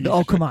bad.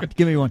 Oh, come on.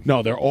 Give me one.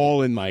 No, they're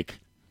all in like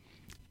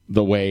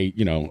the way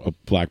a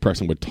black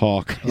person would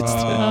talk. It's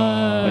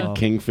like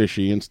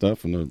kingfishy and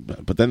stuff.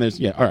 But then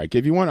there's all right.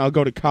 Give you one. I'll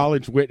go to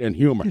College Wit and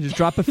Humor. You just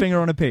drop a finger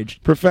on a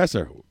page.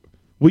 Professor,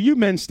 will you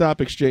men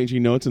stop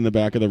exchanging notes in the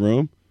back of the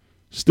room?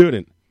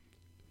 Student,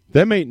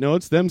 them ain't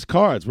notes, them's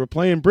cards. We're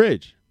playing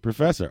bridge.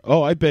 Professor,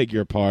 oh, I beg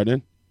your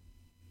pardon.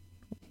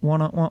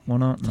 One on.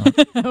 No.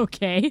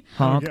 Okay.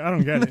 Honk. I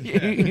don't get it.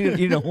 You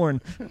need a horn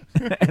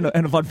and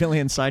a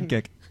vaudevillian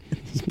sidekick.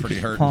 It's pretty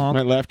hurt. Honk.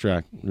 My laugh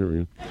track. Here we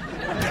go.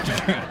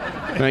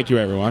 Thank you,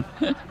 everyone.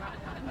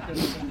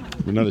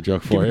 Another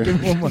joke for you.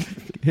 Give me one more.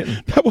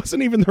 That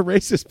wasn't even the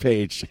racist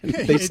page.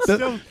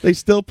 They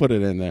still put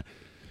it in there.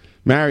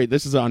 Married.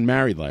 This is on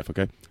Married Life.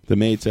 Okay. The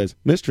maid says,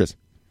 "Mistress."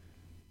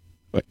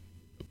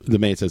 The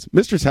maid says,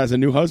 "Mistress has a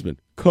new husband.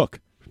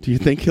 Cook. Do you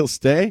think he'll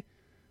stay?"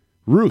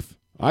 Ruth.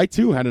 I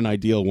too had an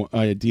ideal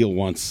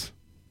once.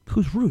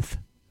 Who's Ruth?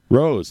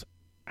 Rose.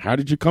 How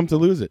did you come to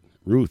lose it?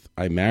 Ruth.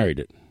 I married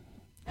it.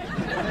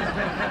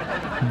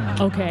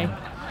 Okay.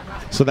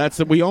 So that's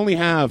it. We only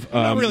have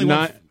not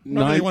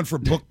really one for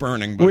book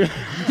burning, but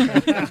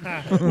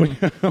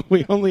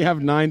we only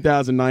have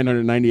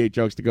 9,998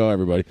 jokes to go,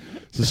 everybody.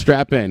 So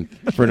strap in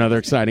for another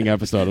exciting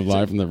episode of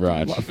Live from the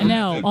Barrage. And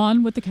now,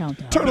 on with the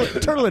countdown.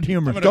 Turtlet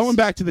humor. Going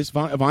back to this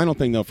vinyl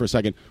thing, though, for a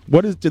second.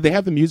 Did they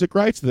have the music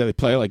rights? Did they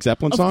play like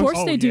Zeppelin songs? Of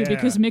course they do,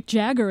 because Mick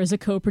Jagger is a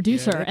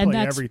co-producer, and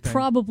that's everything.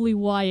 Probably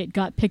why it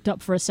got picked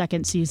up for a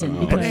second season.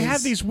 Because And they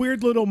have these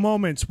weird little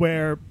moments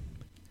where,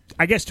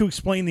 I guess to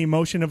explain the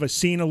emotion of a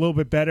scene a little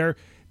bit better,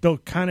 they'll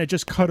kind of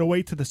just cut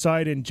away to the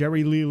side, and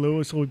Jerry Lee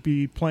Lewis will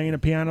be playing a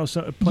piano,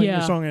 playing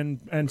a song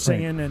and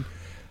singing, and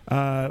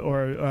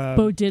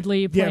Bo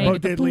Diddley playing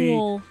at the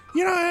pool.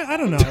 I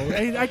don't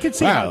know. I could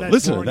see how that's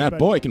listen, boring, that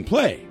boy can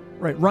play.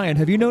 Right, Ryan.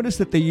 Have you noticed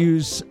that they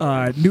use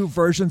new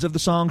versions of the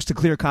songs to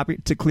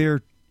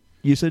clear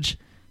usage?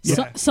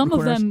 Yeah. Some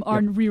of them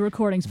are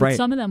re-recordings, but Right.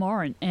 some of them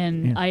aren't,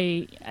 and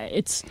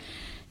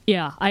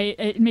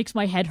it makes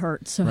my head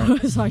hurt. So,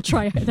 so I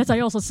try. I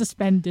also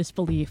suspend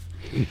disbelief.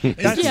 He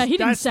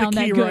didn't sound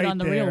that good on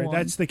the real one.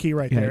 That's the key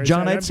right there.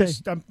 John, I'd say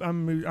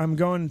I'm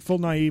going full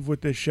naive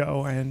with this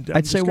show, and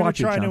I'd say watch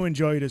it, try John. to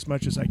enjoy it as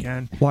much as I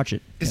can. Watch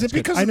it. Is it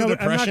because I of know- the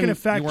I'm not depression gonna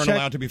fact you weren't check-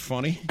 allowed to be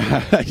funny?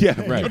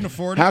 Yeah, right. Couldn't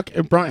afford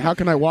it? Brian, how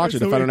can I watch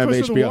it if I don't have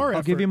because of the HBO? war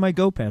I'll give you my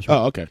Go Pass.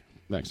 Oh, okay.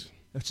 Thanks.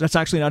 That's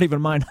actually not even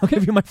mine. I'll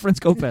give you my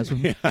friend's Go Pass.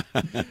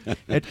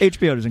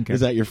 HBO doesn't care. Is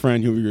that your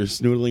friend who you were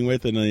snoodling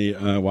with in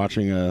the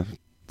watching?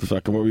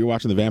 What were you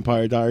watching? The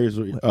Vampire Diaries?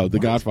 Oh, The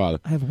Godfather.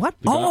 I have what?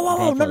 The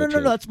Godfather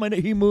No. That's my.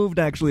 He moved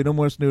actually. No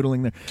more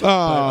snoodling there.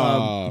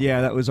 Oh, yeah,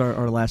 that was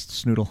our last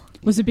snoodle.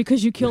 Was it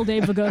because you killed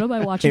Abe Vigoda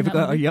by watching that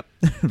movie? Yep.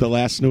 The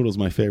Last Snoodle's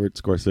my favorite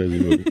Scorsese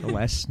movie. The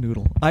Last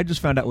Snoodle. I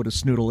just found out what a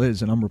snoodle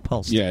is, and I'm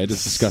repulsed. Yeah, it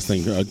is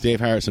disgusting. Dave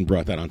Harrison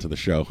brought that onto the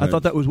show. I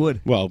thought that was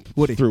Wood. Well,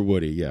 Woody. through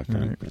Woody, yeah.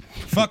 Right.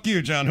 Fuck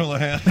you, John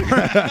Houlihan.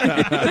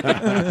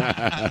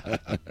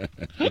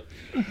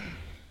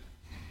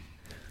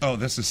 Oh,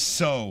 this is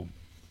so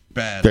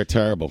bad. They're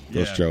terrible,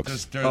 those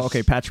jokes. Oh,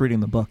 okay, Pat's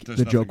reading the book,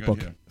 the joke good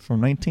book here. from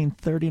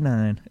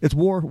 1939. It's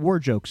war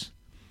jokes.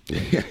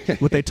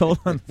 What they told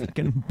on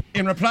fucking.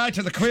 In reply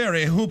to the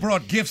query, who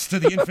brought gifts to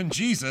the infant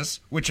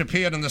Jesus, which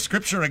appeared in the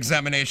scripture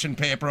examination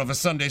paper of a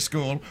Sunday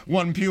school,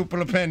 one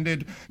pupil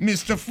appended,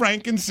 Mr.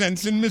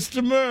 Frankincense and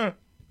Mr. Myrrh.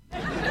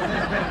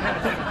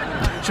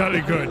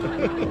 Charlie Good.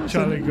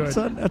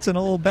 That's an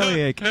old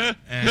bellyache.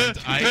 And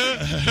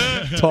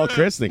Tall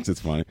Chris thinks it's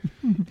funny.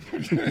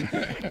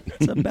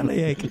 It's a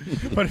bellyache.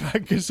 What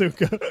about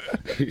Kazuka?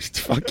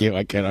 Fuck you,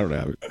 I don't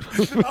have it.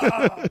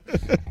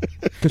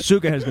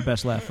 Kazuka has the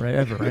best laugh, right?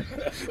 Ever,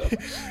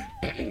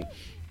 right?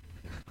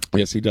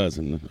 Yes, he does.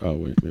 Oh,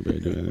 wait, maybe I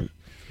do.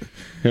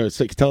 Here,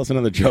 tell us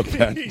another joke,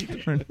 Pat.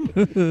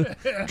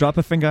 Drop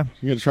a finger.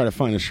 You're going to try to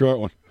find a short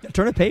one.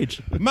 Turn a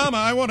page. Mama,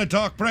 I want a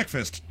dark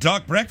breakfast.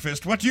 Dark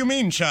breakfast? What do you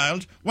mean,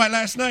 child? Why,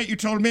 last night you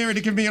told Mary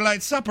to give me a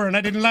light supper and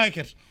I didn't like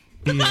it.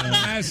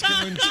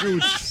 Masculine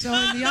truth. So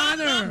in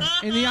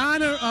the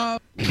honor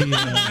of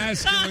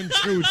masculine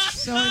truth.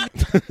 So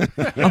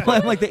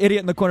I'm like the idiot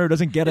in the corner who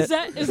doesn't get it.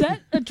 Is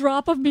that a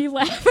drop of me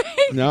laughing?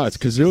 No, it's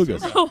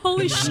Kazoogas. Oh,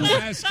 holy shit.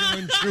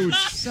 Masculine truth.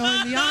 So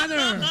in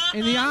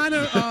the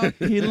honor of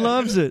He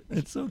loves it.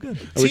 It's so good.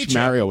 I wish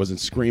Mario wasn't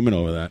screaming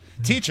over that.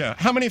 Teacher,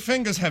 how many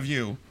fingers have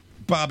you?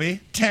 Bobby,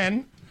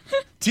 10.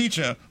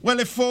 Teacher, well,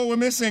 if 4 were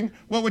missing,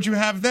 what would you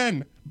have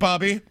then?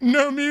 Bobby,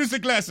 no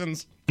music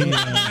lessons.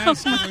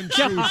 masculine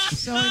truth.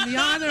 So in the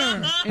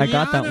honor. I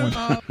got that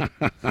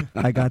one.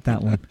 I got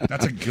that one.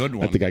 That's a good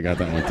one. I think I got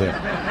that one too.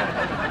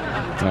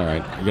 All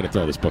right, I got to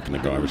throw this book in the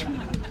garbage.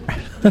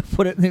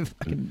 Put it in the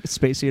fucking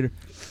space heater.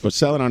 But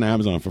sell it on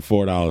Amazon for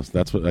 $4.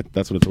 That's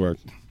what it's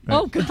worth.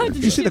 Oh God!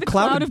 Did you see the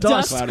cloud of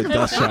dust? Cloud of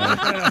dust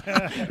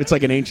shining. It's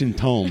like an ancient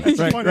tome. That's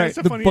funny. That's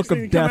the funniest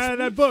thing to come out of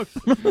that book.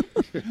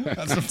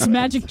 It's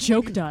magic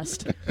joke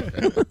dust.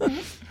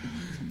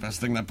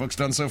 Best thing that book's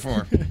done so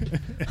far.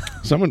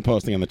 Someone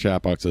posting in the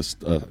chat box says,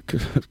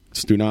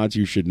 Stu Nods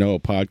You Should Know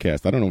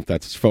podcast. I don't know if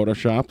that's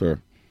photoshopped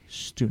or...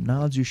 Stu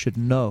Nods You Should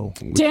Know.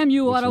 Damn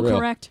you,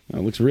 autocorrect. Oh,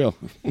 it looks real.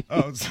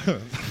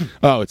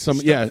 Oh, it's some...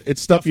 Yeah,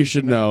 it's stuff you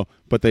should know,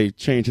 but they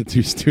changed it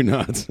to Stu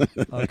Nods.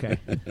 Okay.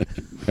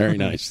 Very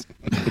nice.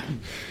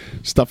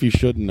 Stuff You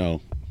Shouldn't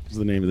Know is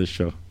the name of this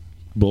show.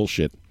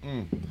 Bullshit.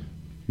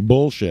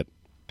 Bullshit.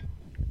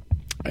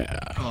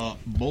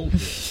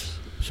 Bullshit.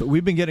 So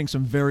we've been getting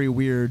some very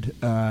weird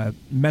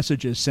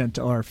messages sent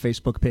to our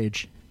Facebook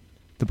page,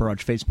 the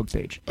Barrage Facebook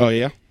page. Oh,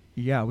 yeah?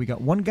 Yeah, we got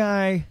one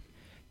guy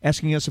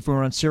asking us if we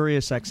were on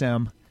Sirius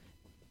XM,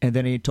 and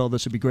then he told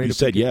us it'd be great You if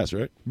said we could... yes,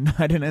 right? No,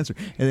 I didn't answer.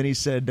 And then he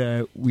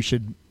said we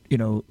should,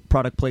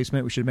 product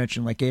placement, we should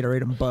mention like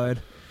Gatorade and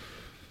Bud.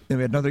 Then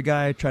we had another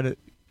guy try to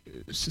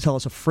sell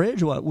us a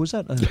fridge. What was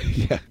that?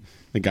 Yeah.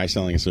 The guy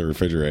selling us a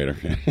refrigerator.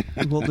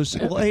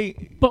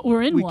 But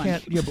we're in one.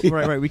 Can't, yeah, but,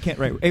 right. We can't.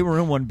 Right. A, we're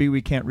in one. B,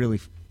 we can't really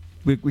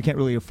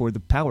afford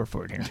the power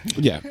for it here.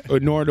 Yeah.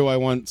 Nor do I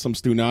want some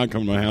Stu Nod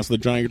coming to my house with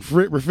a giant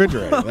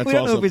refrigerator. That's we don't know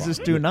also if he's a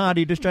Stu Nod.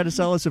 He just tried to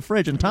sell us a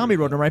fridge, and Tommy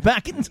wrote him right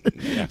back.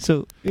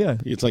 So yeah,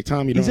 it's like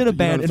Tom. You he's don't in a have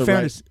to- you band. don't have In to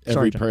fairness, write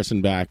every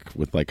person back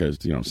with like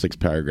a 6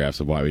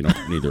 paragraphs of why we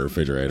don't need the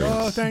refrigerator.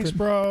 Oh, thanks,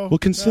 bro. We'll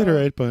consider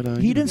it, but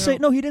he didn't say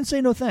no. He didn't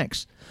say no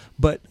thanks.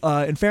 But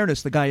in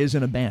fairness, the guy is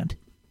in a band,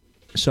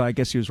 so I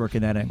guess he was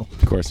working that angle.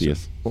 Of course he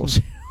is. We'll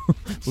see.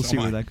 We'll see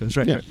where that goes.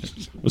 Right. Yeah.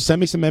 Well, send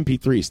me some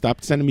MP3s.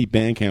 Stop sending me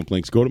Bandcamp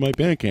links. Go to my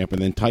Bandcamp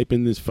and then type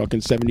in this fucking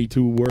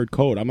 72-word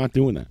code. I'm not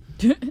doing that.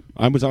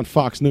 I was on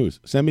Fox News.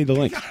 Send me the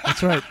link.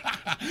 That's right.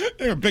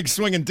 You're a big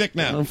swinging dick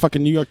now.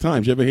 Fucking New York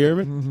Times. You ever hear of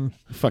it? Mm-hmm.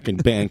 Fucking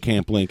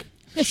Bandcamp link.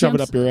 Yeah, Shove see,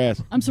 it up your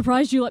ass. I'm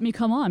surprised you let me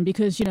come on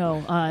because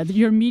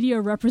your media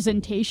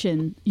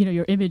representation,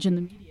 your image in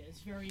the media is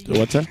very.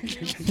 What's that?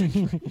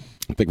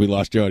 I think we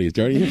lost Jody. Is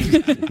Jody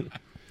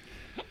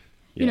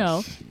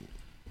here?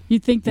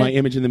 You'd think that my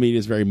image in the media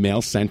is very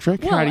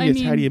male-centric? Well, how do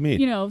you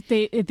mean?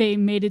 They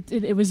made it.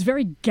 It was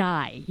very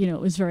guy. It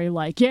was very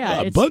like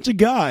a bunch of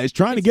guys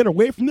trying to get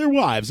away from their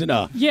wives, and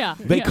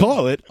they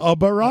call it a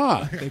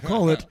barrage. They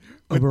call it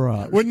a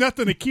barrage with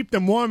nothing to keep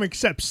them warm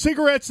except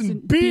cigarettes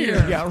and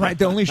beer. Yeah, right.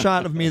 The only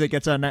shot of me that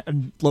gets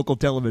on local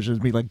television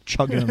is me like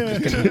chugging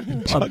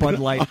a Bud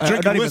Light,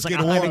 drinking whiskey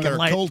to warm their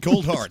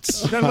cold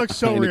hearts. That looks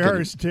so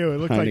rehearsed too. It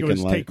looked like it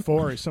was Light. take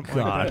 4 or something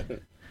like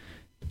that.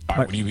 All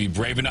right, would you be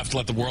brave enough to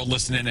let the world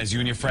listen in as you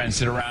and your friends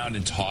sit around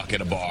and talk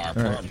at a bar?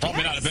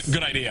 Probably not a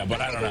good idea,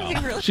 but I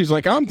don't know. She's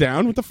like, I'm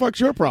down. What the fuck's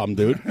your problem,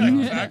 dude?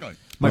 Exactly.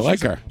 I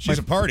like her. She's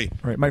a party.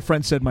 Right. My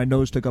friend said my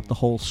nose took up the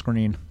whole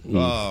screen.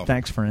 Oh.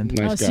 Thanks, friend.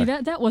 Nice guy. See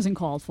that wasn't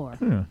called for.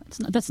 Yeah.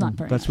 That's not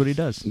very. That's what he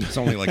does. It's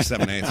only like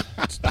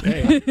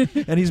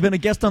 7/8. And he's been a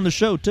guest on the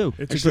show too.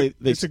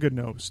 It's a good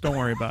nose. Don't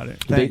worry about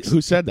it.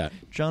 Who said that?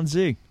 John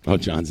Z. Oh,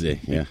 John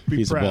Z. Yeah,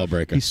 he's proud. a ball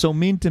breaker. He's so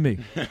mean to me.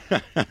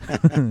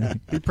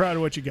 Be proud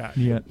of what you got.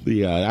 Yeah.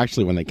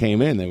 Actually, when they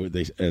came in,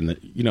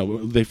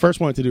 they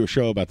first wanted to do a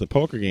show about the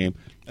poker game,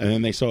 and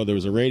then they saw there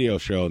was a radio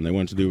show, and they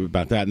wanted to do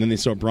about that, and then they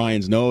saw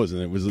Brian's nose,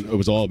 and it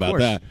was all about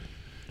that.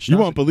 You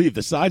won't believe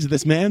the size of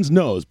this man's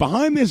nose.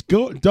 Behind this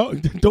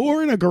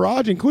door in a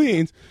garage in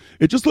Queens,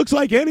 it just looks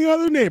like any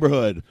other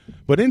neighborhood.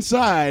 But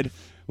inside,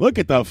 look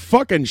at the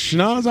fucking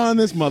schnoz on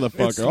this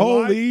motherfucker.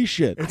 Holy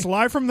shit. It's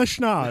live from the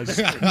schnoz.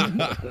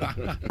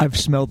 I've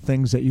smelled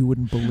things that you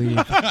wouldn't believe.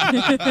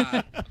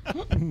 I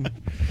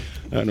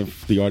don't know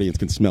if the audience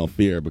can smell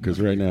fear,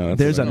 because right now...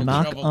 There's a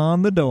knock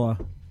on the door.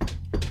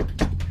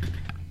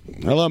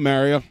 Hello,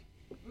 Mario.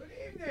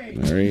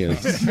 There he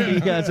is.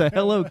 He has a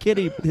Hello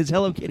Kitty, his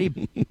Hello Kitty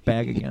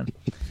bag again.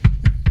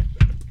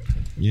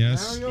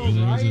 Yes.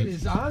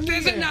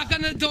 There's a knock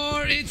on the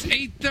door. It's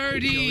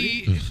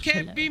 8:30. It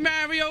can't be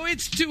Mario.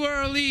 It's too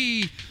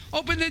early.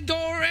 Open the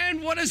door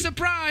and what a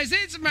surprise.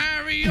 It's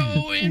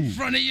Mario in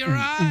front of your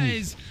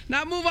eyes.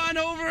 Now move on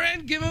over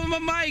and give him a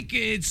mic.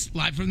 It's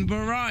live from the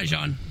barrage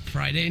on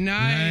Friday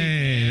night.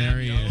 Hey, there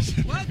he is.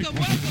 Welcome.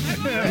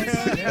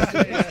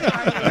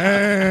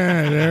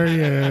 There he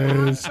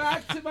is.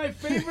 Back to my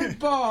favorite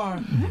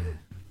bar.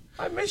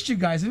 I missed you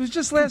guys. It was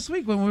just last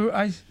week when we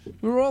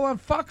were all on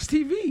Fox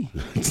TV.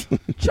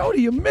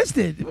 Jody, you missed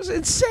it. It was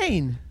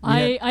insane.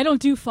 I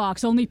don't do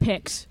Fox, only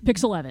Pix.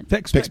 Pix 11.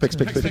 Pix. Let's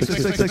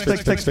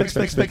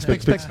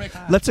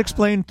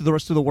explain to the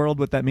rest of the world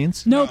what that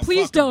means. No,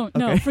 please don't.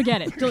 No,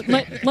 forget it.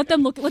 Let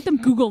them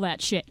Google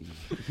that shit.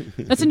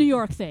 That's a New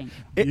York thing.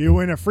 You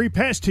win a free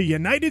pass to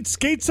United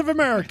Skates of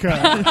America.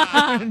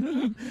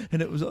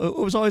 And it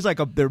was always like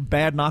their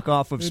bad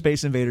knockoff of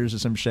Space Invaders or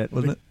some shit,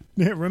 wasn't it?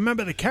 Yeah,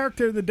 remember, the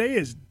character of the day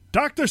is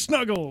Dr.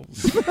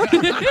 Snuggles.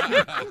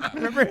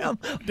 Remember him?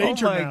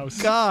 Danger oh my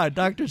Mouse. God,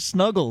 Dr.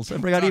 Snuggles. I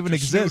forgot he even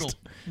exists.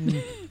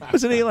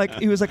 Wasn't he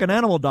he was like an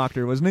animal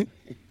doctor, wasn't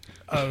he?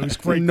 Oh, it was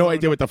I have no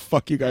idea what the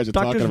fuck you guys are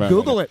talking about.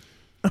 Google it.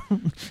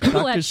 Google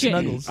Dr. that shit.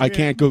 Snuggles. I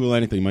can't Google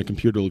anything. My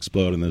computer will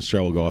explode and the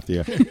show will go off the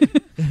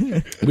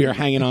air. We are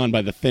hanging on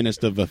by the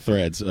thinnest of the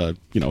threads,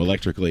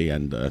 electrically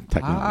and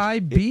technically. I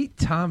beat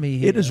Tommy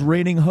here. It is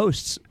raining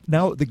hosts.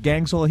 Now the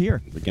gang's all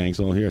here. The gang's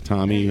all here.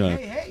 Tommy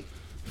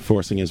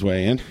forcing his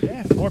way in.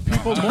 Yeah, more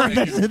people, more.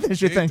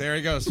 There's your thing. There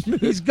he goes.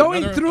 He's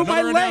going through my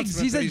another legs.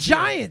 announcement He's that a he's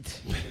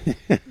giant.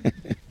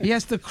 He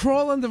has to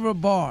crawl under a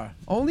bar.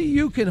 Only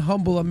you can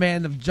humble a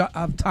man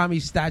of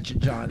Tommy's stature,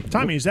 John.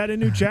 Tommy, is that a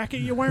new jacket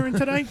you're wearing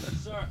today?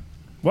 Yes, sir.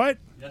 What?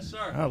 Yes,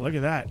 sir. Oh, look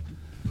at that.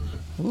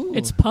 Ooh.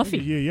 It's puffy.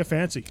 You're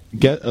fancy.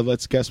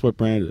 Let's guess what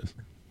brand it is.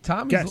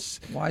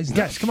 Tommy's wise.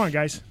 Guess. Come on,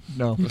 guys.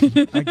 No,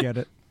 I get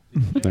it.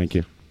 Thank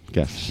you.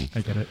 Guess.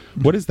 I get it.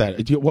 What is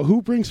that?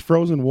 Who brings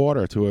frozen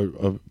water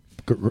to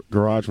a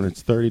garage when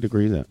it's 30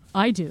 degrees out?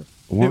 I do.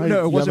 Why?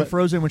 No, it wasn't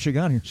frozen when she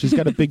got here. She's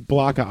got a big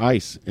block of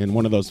ice in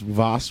one of those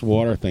Voss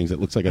water things that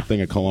looks like a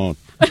thing of cologne.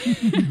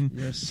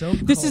 You're so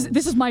cold. This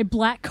is my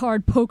black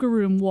card poker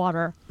room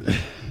water.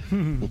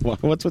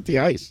 What's with the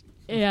ice?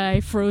 I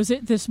froze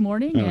it this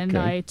morning and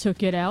Okay. I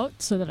took it out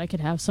so that I could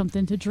have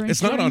something to drink.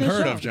 It's not during the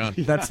unheard show. of, John.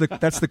 That's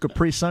the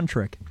Capri Sun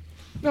trick.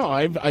 No,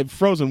 I've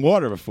frozen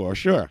water before,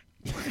 sure.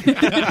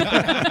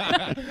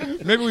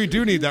 Maybe we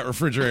do need that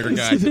refrigerator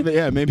guy.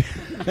 Yeah, maybe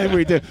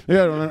we do. Maybe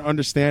I don't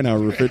understand how a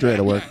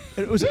refrigerator works.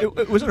 It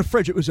wasn't a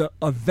fridge. It was a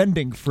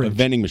vending A fridge.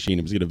 vending machine.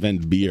 It was going to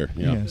vend beer.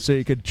 Yeah, so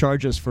you could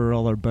charge us for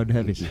all our Bud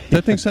Heavies.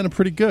 That thing sounded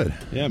pretty good.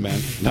 Yeah,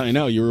 man. I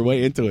know. You were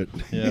way into it.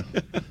 Yeah.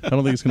 I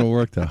don't think it's going to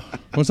work, though.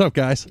 What's up,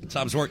 guys?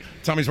 Tommy's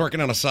working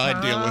on a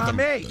side deal with him.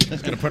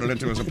 He's going to put it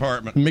into his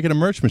apartment. I'm making a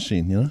merch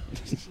machine, you know?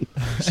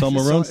 Sell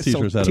Maroon's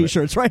t-shirts out of it.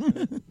 T-shirts, right?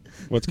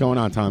 What's going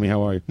on, Tommy?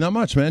 How are you? Not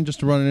much, man.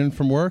 Just running in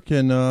from work,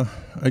 and a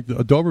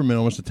Doberman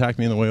almost attacked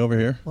me on the way over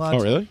here. Oh,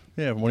 really?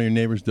 Yeah, one of your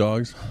neighbor's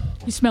dogs.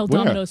 You smell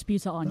Where? Domino's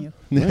pizza on you.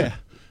 Yeah.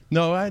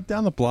 No,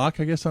 down the block.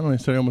 I guess I don't know.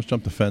 So I almost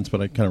jumped the fence,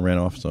 but I kind of ran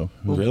off. So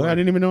Really? I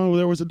didn't even know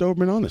there was a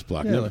Doberman on this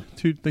block. Yeah, Never.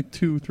 like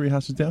 2-3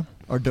 houses down.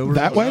 Our Doberman.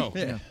 That way? Oh.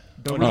 Yeah.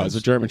 Oh, it's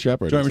a German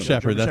Shepherd. German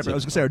Shepherd. That's I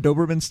was it. gonna say, are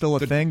Dobermans still a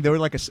thing? They were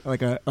like a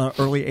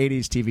early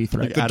 '80s TV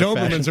threat. The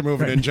Dobermans are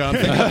moving in, John.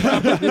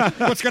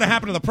 What's going to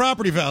happen to the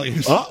property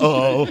values?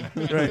 Uh-oh.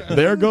 Right.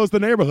 There goes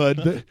the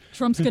neighborhood.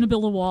 Trump's going to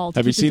build a wall. To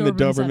Have you keep seen the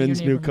Dobermans out of your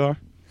Doberman's new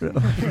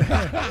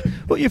neighborhood. car?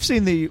 Well, you've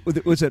seen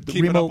was it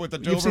Keeping Remo? up with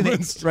the you've seen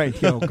Dobermans.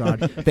 right? Oh God,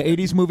 the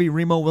 '80s movie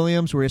Remo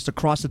Williams, where he has to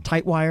cross a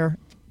tight wire.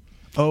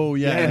 Oh,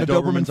 yeah. And the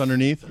Doberman's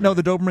underneath? No,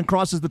 the Doberman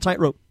crosses the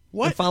tightrope.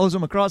 What? And follows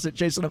him across it,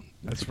 chasing him.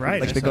 That's right.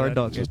 Like the guard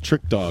dogs. Those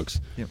trick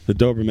dogs. Yep. The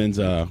Dobermans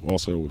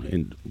also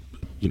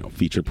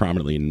featured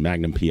prominently in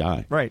Magnum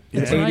PI. Right.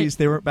 In the Yeah. 80s,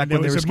 they were back There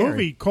when they was were a scary.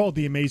 movie called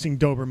The Amazing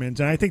Dobermans,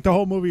 and I think the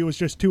whole movie was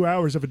just 2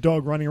 hours of a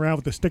dog running around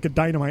with a stick of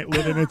dynamite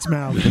lit in its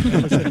mouth.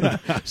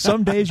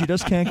 Some days you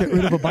just can't get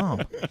rid of a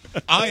bomb.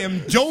 I am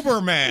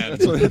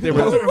Doberman. They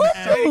were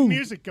Adding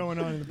music going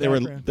on in the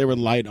background. they were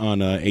light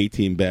on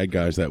A-Team bad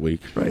guys that week.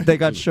 Right. They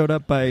got showed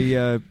up by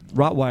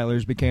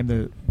Rottweilers, became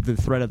the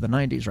threat of the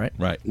 90s, right?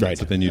 Right. Right.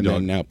 But then you and don't.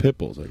 then now pit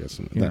bulls, I guess.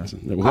 Yeah. That's,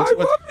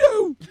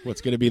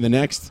 what's going to be the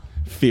next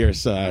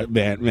fierce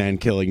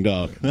man-killing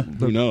dog?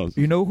 Who knows?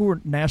 You know who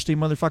are nasty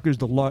motherfuckers?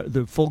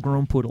 The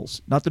full-grown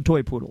poodles, not the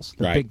toy poodles.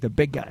 Right. The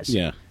big guys.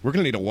 Yeah. We're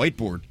going to need a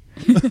whiteboard.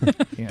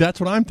 That's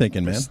what I'm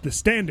thinking, man. The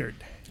standard.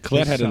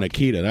 Colette had an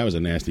Akita. That was a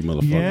nasty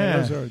motherfucker. Yeah.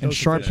 Those are And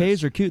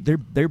Shar-Peis are cute.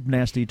 They're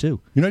nasty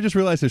too. You know, I just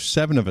realized there's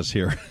 7 of us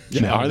here.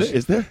 Yeah, are there?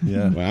 Is there?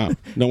 Yeah. Wow.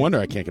 No wonder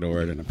I can't get a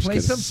word in. I'm just Play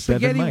kidding. some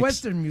spaghetti mics.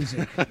 western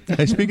music.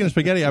 Hey, speaking of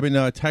spaghetti, I've been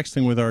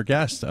texting with our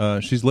guest.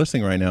 She's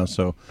listening right now,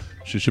 so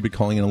she should be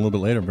calling in a little bit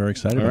later. I'm very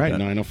excited All about right, that.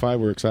 905.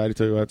 We're excited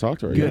to talk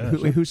to her. Good.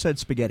 Yeah. Who said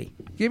spaghetti?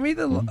 Give me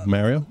the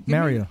Mario?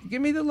 Mario.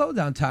 Give me the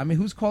lowdown, Tommy.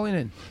 Who's calling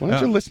in? Why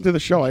don't you listen to the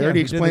show? I already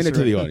we did explained this it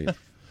to the already. audience.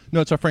 No,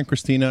 it's our friend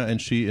Christina,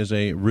 and she is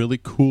a really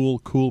cool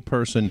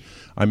person.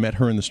 I met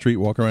her in the street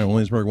walking around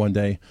Williamsburg one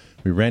day.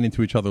 We ran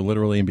into each other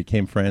literally and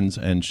became friends,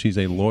 and she's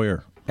a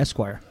lawyer.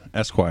 Esquire.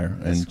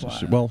 And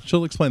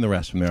she'll explain the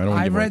rest from there. I don't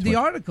want I to give away read too the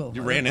much. article.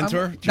 You ran into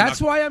her? Did you That's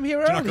knock- why I'm here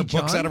Did you knock early, her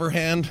books John. out of her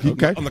hand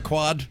Okay. on the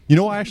quad? You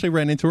know, I actually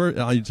ran into her.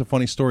 It's a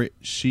funny story.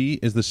 She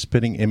is the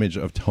spitting image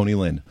of Tony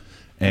Lynn.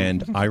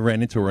 And I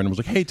ran into her and was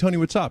like, "Hey, Tony,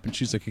 what's up?" And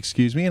she's like,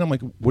 "Excuse me?" And I'm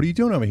like, "What are you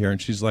doing over here?" And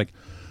she's like,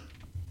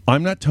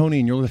 I'm not Tony,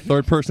 and you're the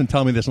third person to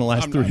tell me this in the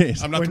last 3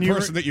 days. I'm not the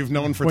person that you've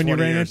known for when 20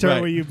 you ran years. into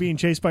her, were you being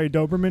chased by a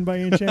Doberman by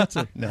any chance?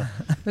 No.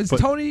 Is But-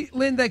 Tony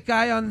Lynn that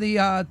guy on the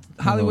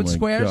Hollywood Oh, my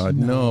Squares? God,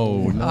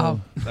 no.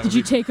 Did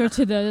you take her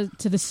to the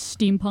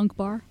steampunk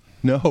bar?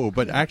 No,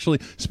 but actually,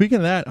 speaking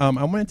of that, I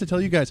wanted to tell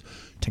you guys,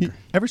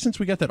 ever since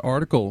we got that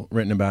article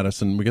written about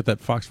us and we got that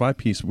Fox 5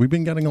 piece, we've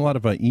been getting a lot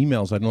of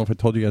emails. I don't know if I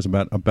told you guys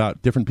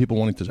about different people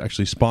wanting to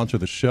actually sponsor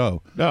the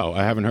show. No,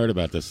 I haven't heard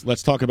about this.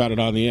 Let's talk about it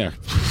on the air.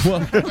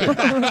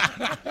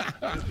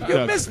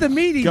 You missed the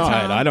meeting, Go Tom.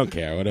 ahead. I don't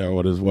care. What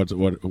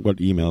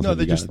emails? No, have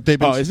they you just- got? they've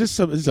been- Oh, is this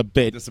a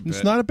bit?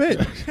 It's not a bit.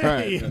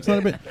 Right. It's not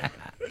a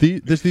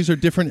bit. These are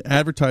different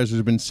advertisers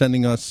who've been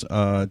sending us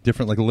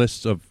different like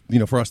lists of,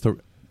 for us to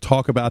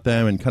talk about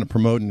them and kind of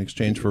promote in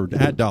exchange for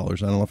ad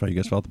dollars. I don't know how you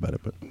guys felt about it,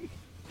 but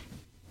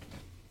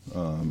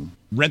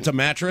Rent a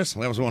mattress.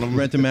 That was one of them.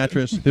 Rent a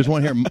mattress. There's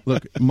one here.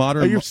 Look,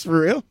 modern. Are you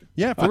for real?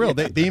 Yeah, for real.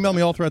 They email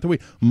me all throughout the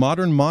week.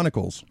 Modern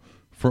monocles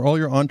for all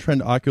your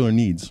on-trend ocular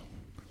needs.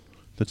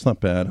 That's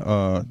not bad.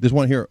 There's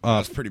one here.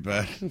 That's pretty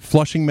bad.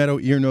 Flushing Meadow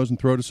Ear, Nose, and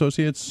Throat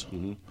Associates.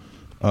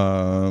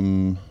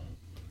 Corona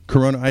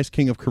Ice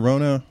King of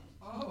Corona.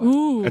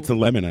 Ooh. That's the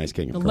lemon ice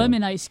king. Of The Corona.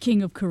 lemon ice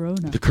king of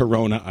Corona. The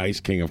Corona ice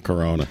king of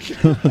Corona.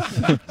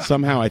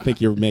 Somehow I think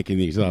you're making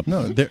these up.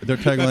 No, their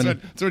tagline.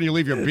 That's when you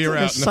leave your beer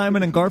It's out. a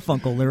Simon and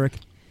Garfunkel lyric.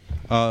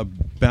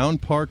 Bound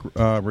Park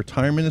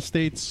Retirement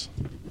Estates.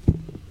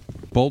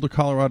 Boulder,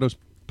 Colorado's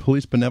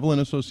Police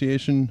Benevolent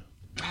Association.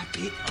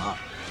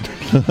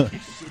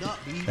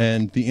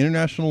 And the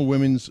International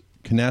Women's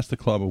Canasta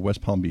Club of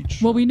West Palm Beach.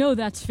 Well, we know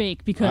that's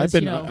fake because,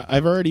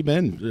 I've already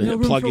been no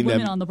room plugging for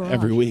women them on the barrage.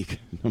 every week,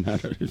 no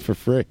matter for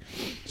free.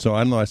 So I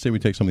don't know. I say we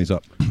take some of these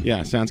up.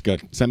 Yeah, sounds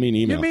good. Send me an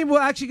email. You mean we're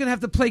actually going to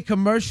have to play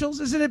commercials?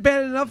 Isn't it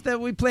bad enough that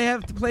we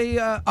have to play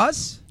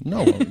us?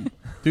 No,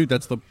 dude,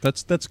 that's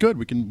good.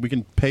 We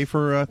can pay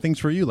for things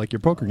for you, like your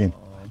poker game.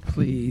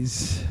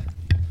 Please.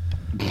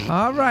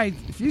 All right,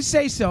 if you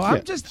say so. I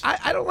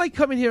don't like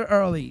coming here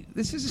early.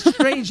 This is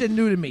strange and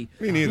new to me.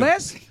 Me neither.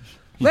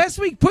 Last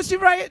week, Pussy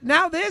Riot.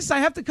 Now this. I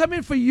have to come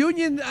in for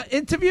union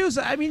interviews.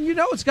 I mean,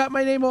 it's got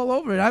my name all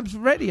over it. I'm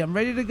ready. I'm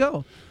ready to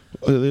go.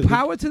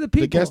 Power to the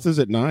people. The guest is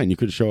at 9. You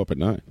could show up at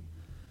 9.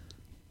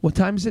 What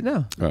time is it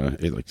now?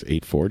 It's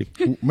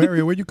 8:40.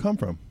 Mario, where'd you come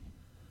from?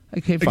 I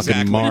came from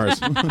Fucking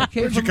Mars.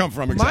 Where'd you come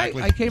from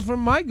exactly? I came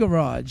from my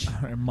garage.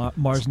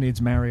 Mars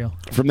needs Mario.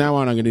 From now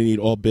on, I'm going to need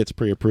all bits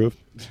pre-approved.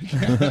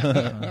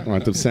 I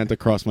want them sent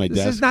across my desk.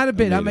 This is not a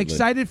bit. I'm immediately.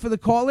 excited for the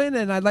call-in,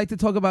 and I'd like to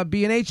talk about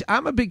B&H.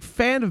 I'm a big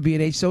fan of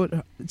B&H, so it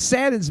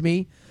saddens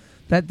me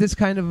that this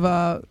kind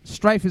of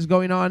strife is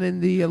going on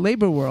in the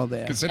labor world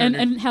there.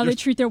 And how they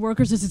treat their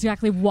workers is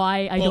exactly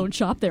why I don't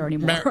shop there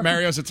anymore.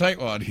 Mario's a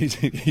tightwad.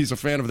 He's a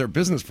fan of their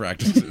business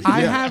practices.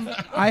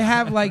 I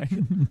have like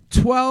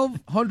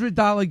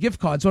 $1,200 gift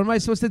cards. What am I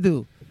supposed to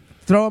do?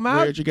 Throw them out?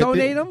 Where'd you get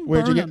Donate them?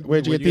 Where'd you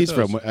get these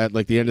those? from? At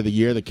like the end of the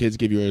year, the kids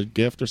give you a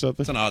gift or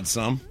something? It's an odd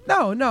sum.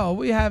 No.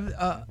 We have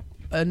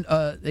an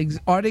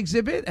art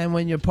exhibit, and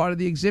when you're part of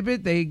the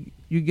exhibit,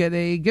 you get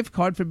a gift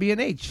card for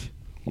B&H.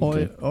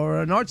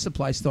 Or an art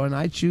supply store, and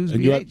I choose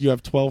And B&H. you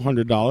have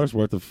 $1,200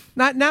 worth of.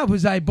 Not now,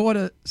 because I bought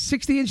a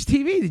 60-inch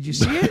TV. Did you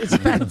see it? It's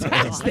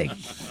fantastic.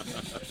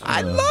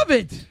 I love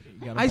it.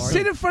 I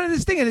sit in front of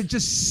this thing, and it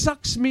just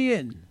sucks me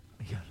in.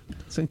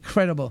 It's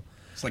incredible.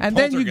 It's like And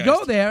then you Poltergeist.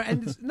 go there,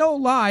 and it's no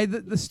lie,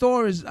 the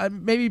store is,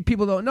 maybe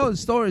people don't know, the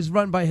store is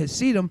run by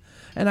Hasidim,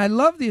 and I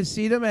love the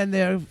Hasidim and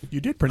their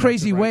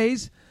crazy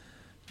ways.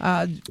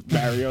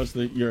 Mario's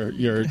your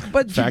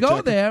But you fact go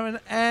checker?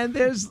 there, and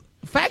there's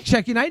fact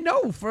checking. I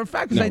know for a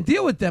fact because I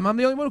deal with them. I'm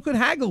the only one who could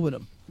haggle with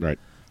them. Right.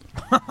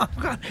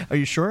 Are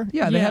you sure?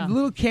 Yeah, they have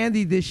little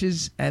candy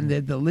dishes, and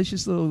they're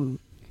delicious little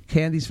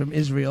candies from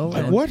Israel.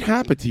 Like, and what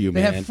happened to you,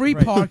 They man? have free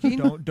parking.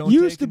 Don't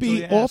used to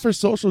be all for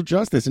social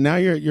justice, and now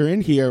you're in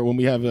here when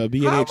we have a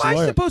B&H How am I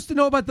lawyer. supposed to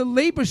know about the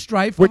labor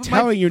strife? We're of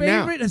telling my you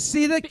now. favorite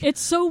Hasidic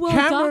It's so well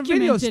camera and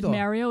video documented, store.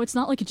 Mario. It's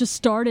not like it just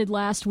started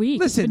last week.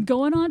 Listen, it's been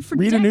going on for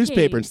Read decades. a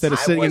newspaper instead of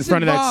I sitting in was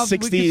front of that involved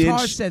with Guitar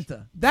 60-inch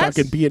Center. That's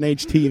fucking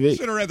B&H TV.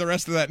 Should have read the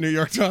rest of that New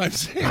York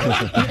Times.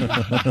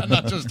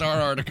 Not just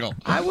our article.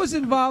 I was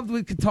involved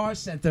with Guitar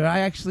Center. I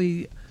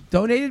actually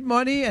donated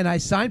money and I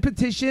signed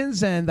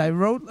petitions and I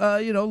wrote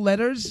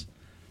letters.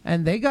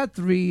 And they got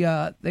three.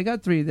 They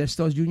got three of their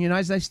stores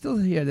unionized. I still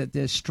hear that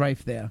there's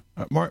strife there.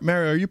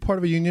 Mario, are you part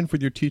of a union for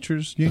your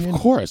teachers union?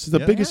 Of course. It's the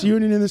Yeah. biggest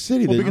union in the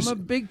city. Well, The- because- I'm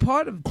a big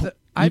part of.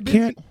 you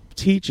can't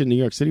teach in New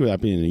York City without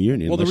being in a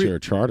union Well, the unless re- you're a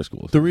charter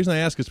school. The reason I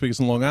ask is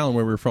because in Long Island,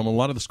 where we were from, a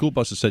lot of the school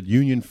buses said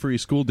union-free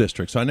school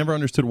districts. So I never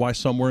understood why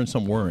some were and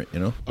some weren't.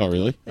 Oh,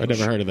 really? I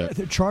never heard of that.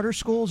 The charter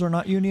schools are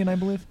not union, I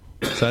believe.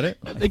 Is that it?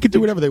 They can do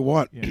whatever they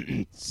want.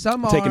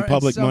 Some are Taking and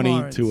public some money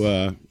aren't.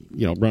 to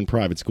run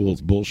private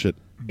schools. Bullshit.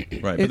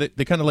 Right, but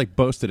they kind of like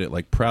boasted it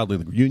like proudly,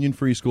 the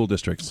union-free school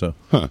districts. So,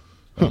 I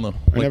don't know.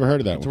 I never heard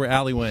of that That's one. where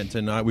Allie went,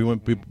 and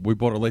we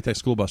bought a latex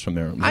school bus from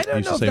there. I don't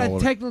used to know if save all that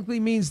over. technically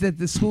means that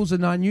the schools are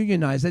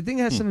non-unionized. I think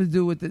it has something to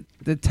do with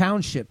the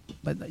township,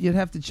 but you'd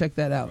have to check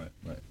that out.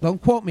 Don't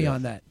quote me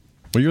on that.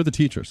 Well, you're the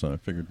teacher, so I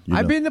figured.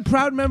 I've been the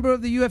proud member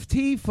of the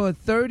UFT for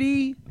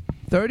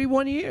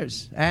 31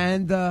 years,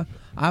 and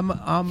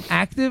I'm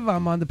active.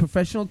 I'm on the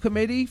professional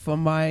committee for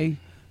my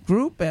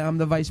group, and I'm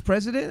the vice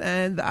president,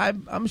 and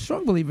I'm a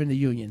strong believer in the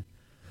union.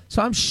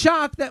 So I'm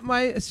shocked that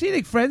my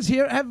Hasidic friends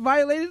here have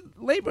violated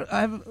labor,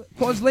 have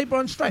caused labor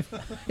on strife.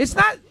 It's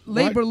not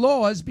labor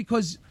laws,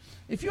 because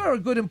if you're a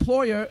good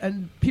employer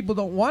and people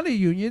don't want a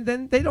union,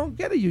 then they don't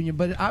get a union.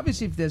 But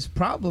obviously, if there's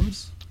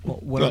problems,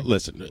 Well,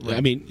 listen,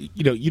 I mean,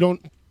 you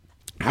don't.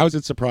 How is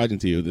it surprising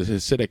to you the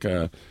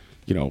Hasidic,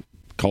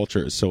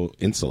 culture is so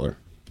insular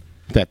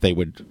that they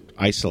would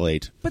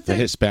isolate the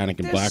Hispanic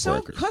and black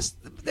workers?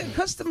 Their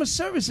customer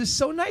service is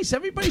so nice.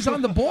 Everybody's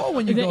on the ball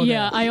when you go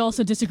Yeah, there. I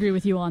also disagree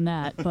with you on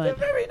that. But They're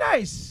very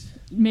nice.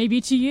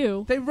 Maybe to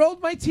you. They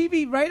rolled my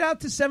TV right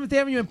out to 7th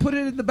Avenue and put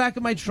it in the back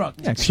of my truck.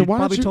 Yeah, so why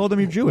probably told them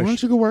you're Jewish. Why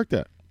don't you go work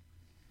there?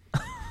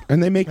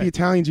 And they make the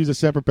Italians use a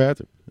separate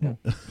bathroom.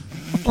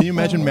 Can you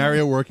imagine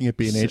Mario working at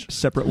B&H?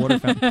 Separate water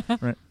fountain.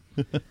 Right.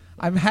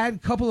 I've had a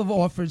couple of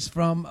offers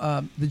from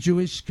the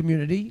Jewish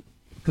community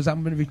because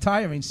I'm going to be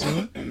retiring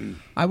soon.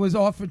 I was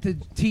offered to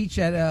teach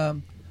at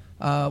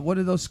what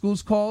are those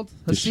schools called?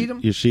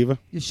 Hasidim? Yeshiva.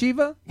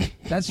 Yeshiva?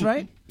 That's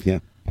right. Yeah.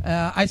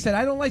 I said,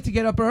 I don't like to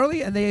get up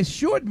early, and they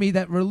assured me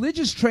that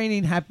religious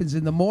training happens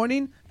in the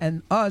morning,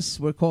 and us,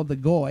 we're called the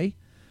Goy,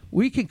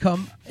 we can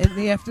come in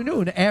the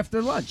afternoon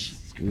after lunch.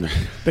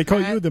 They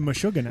call you the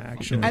Meshuggah,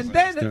 actually. And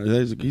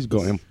then he's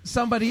going.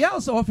 Somebody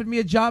else offered me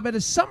a job at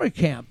a summer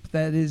camp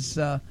that is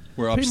We're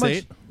pretty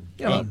upstate?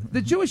 much,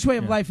 the Jewish way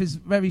of life is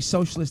very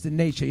socialist in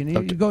nature. You know,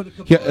 you go to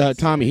Yeah,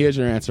 Tommy, here's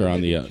your answer on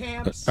the.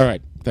 All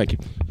right, thank you.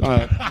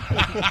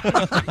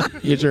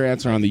 Here's your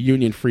answer on the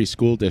Union Free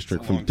School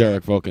District from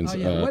Derek Vokins. Oh,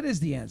 yeah. What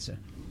is the answer?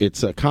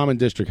 It's a common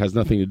district, has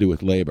nothing to do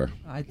with labor.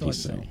 I thought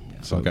so.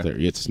 Yeah. So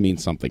it just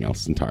means something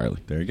else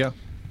entirely. There you go.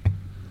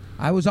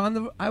 I was on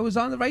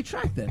the right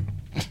track then.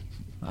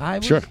 I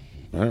was, Sure.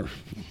 I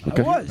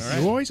was.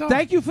 You always are.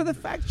 Thank you for the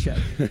fact check.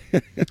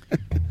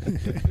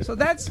 So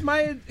that's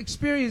my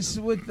experience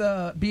with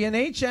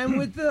B&H and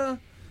with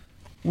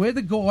we're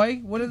the Goy.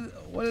 What are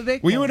they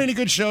called? Were you at any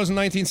good shows in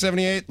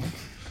 1978? Hey,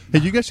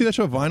 did you guys see that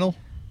show Vinyl?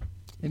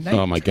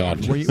 Oh my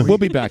God! We'll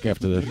be back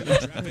after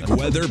this.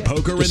 Weather,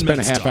 poker, and spend a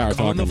men's half hour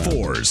talk on talking the about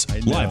it.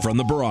 fours, live from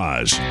the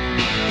Barrage.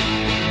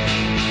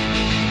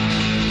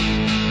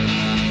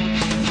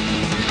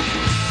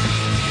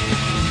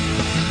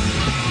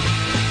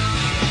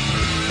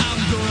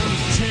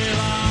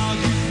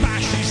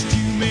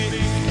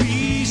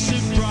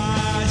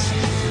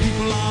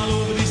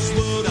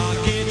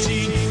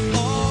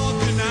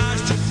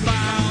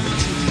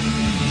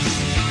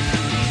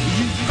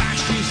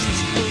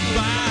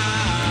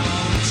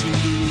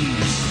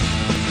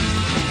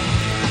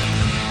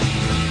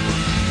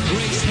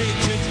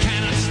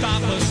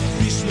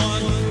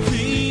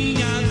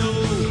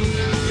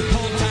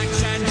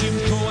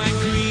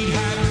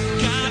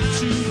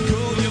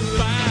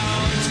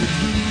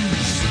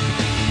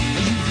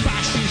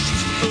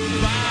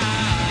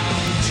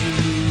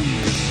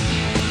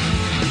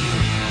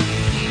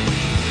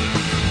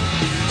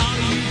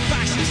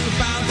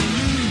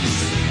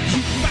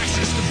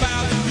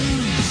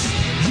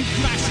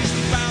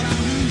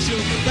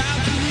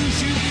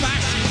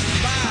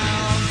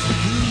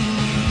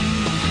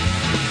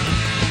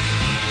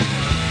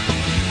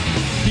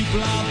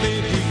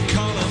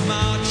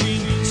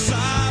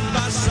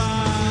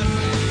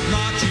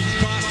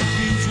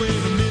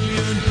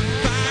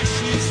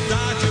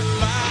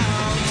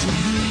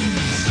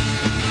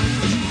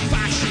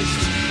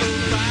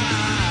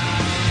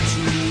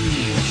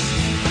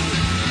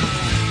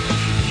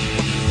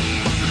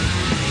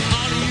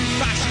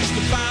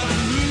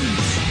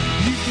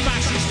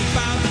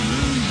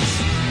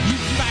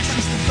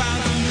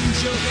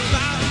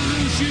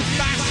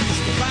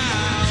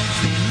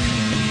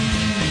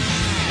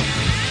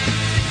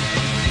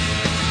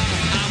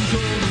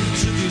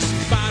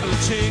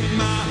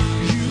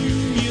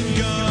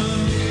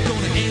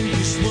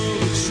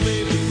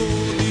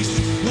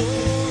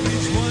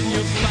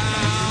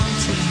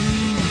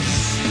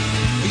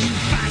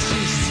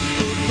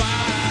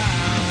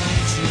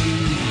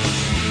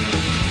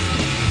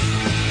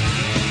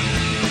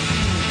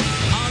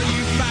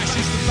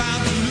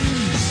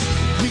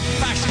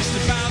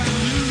 Fascist about to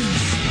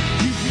lose.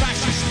 You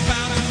fascist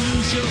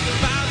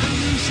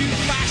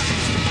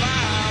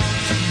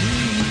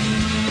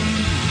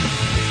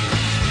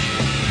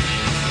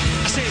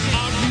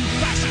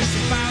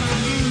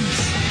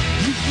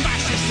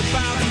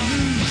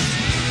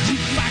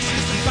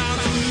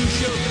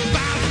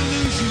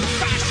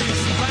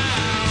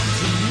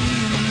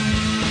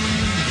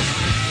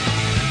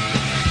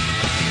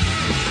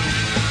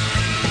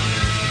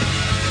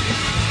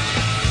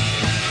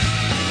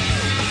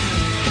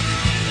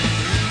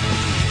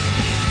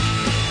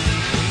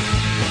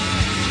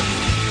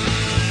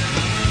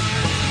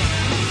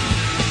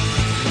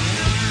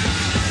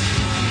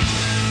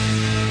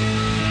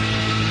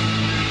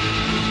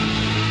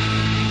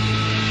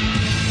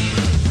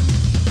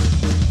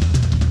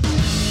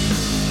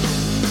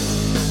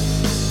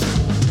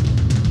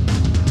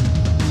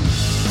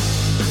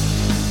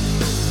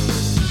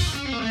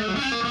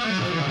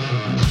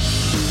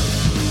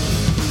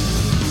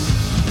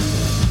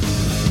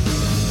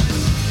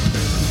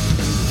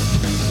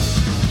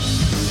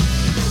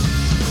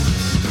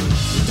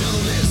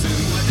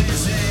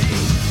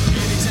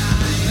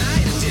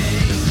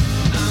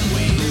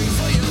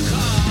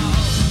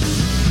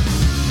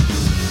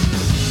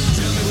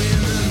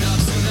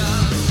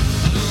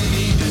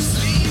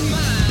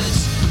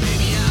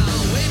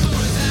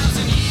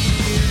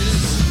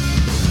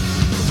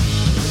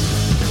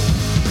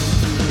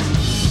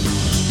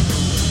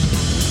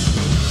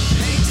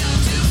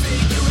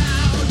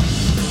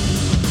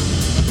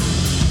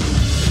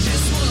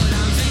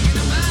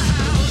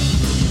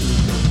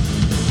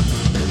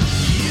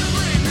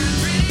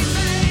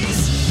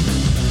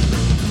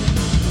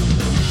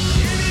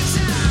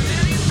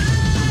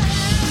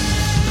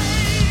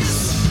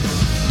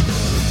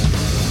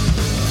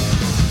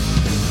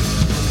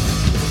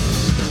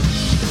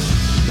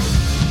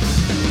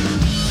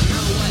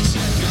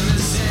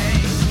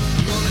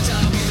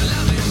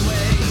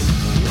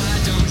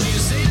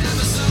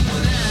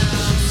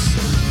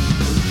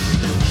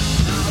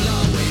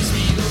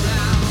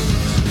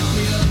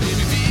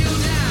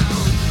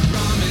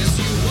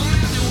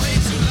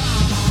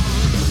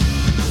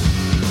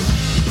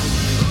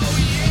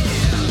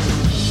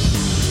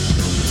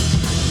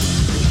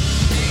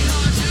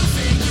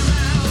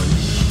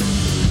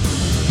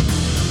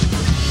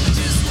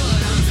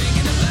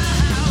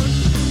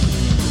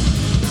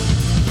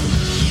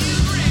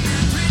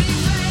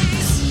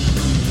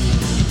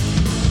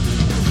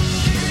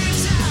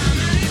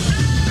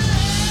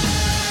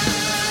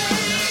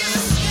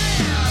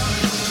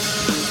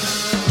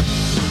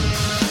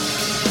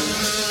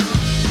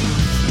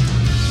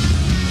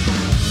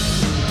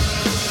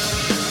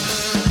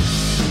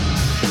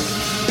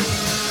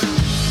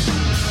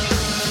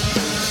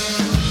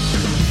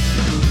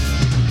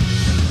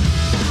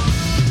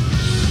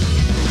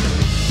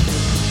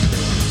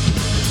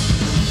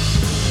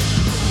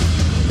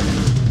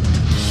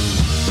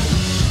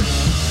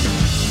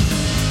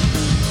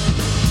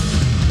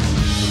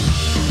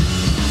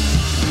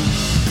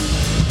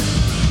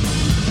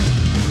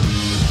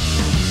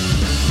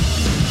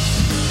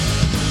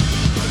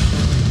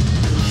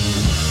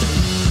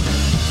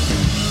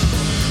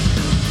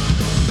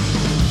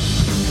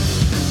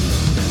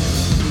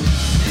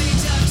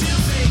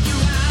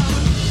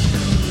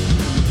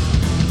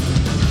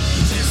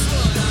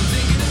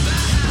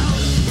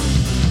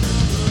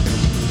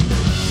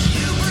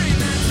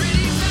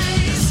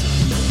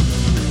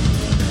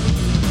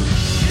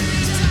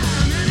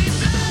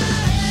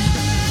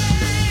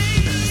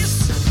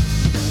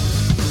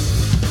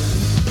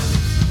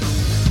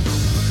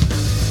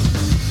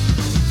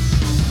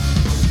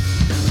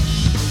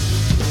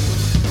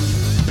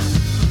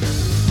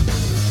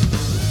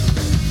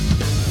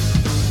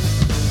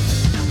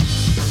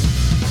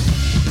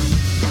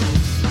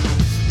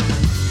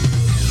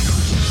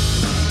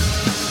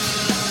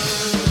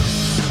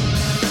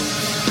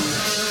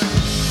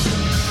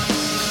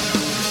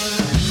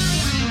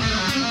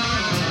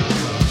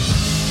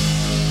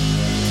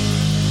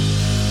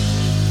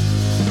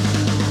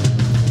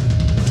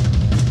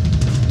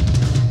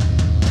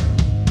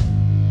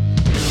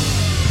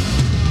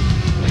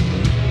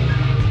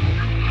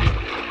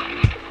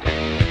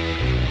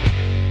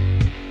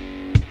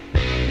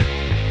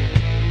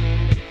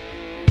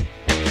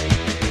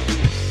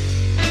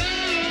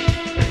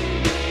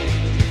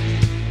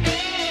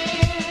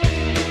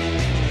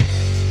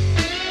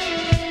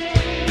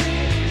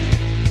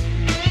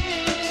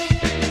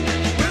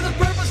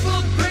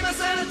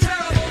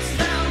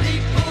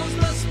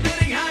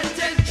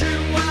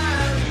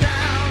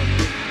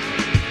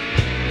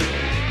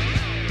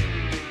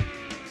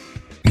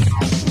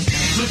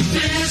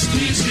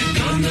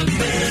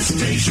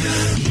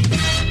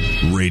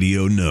station.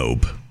 Radio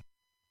Nope.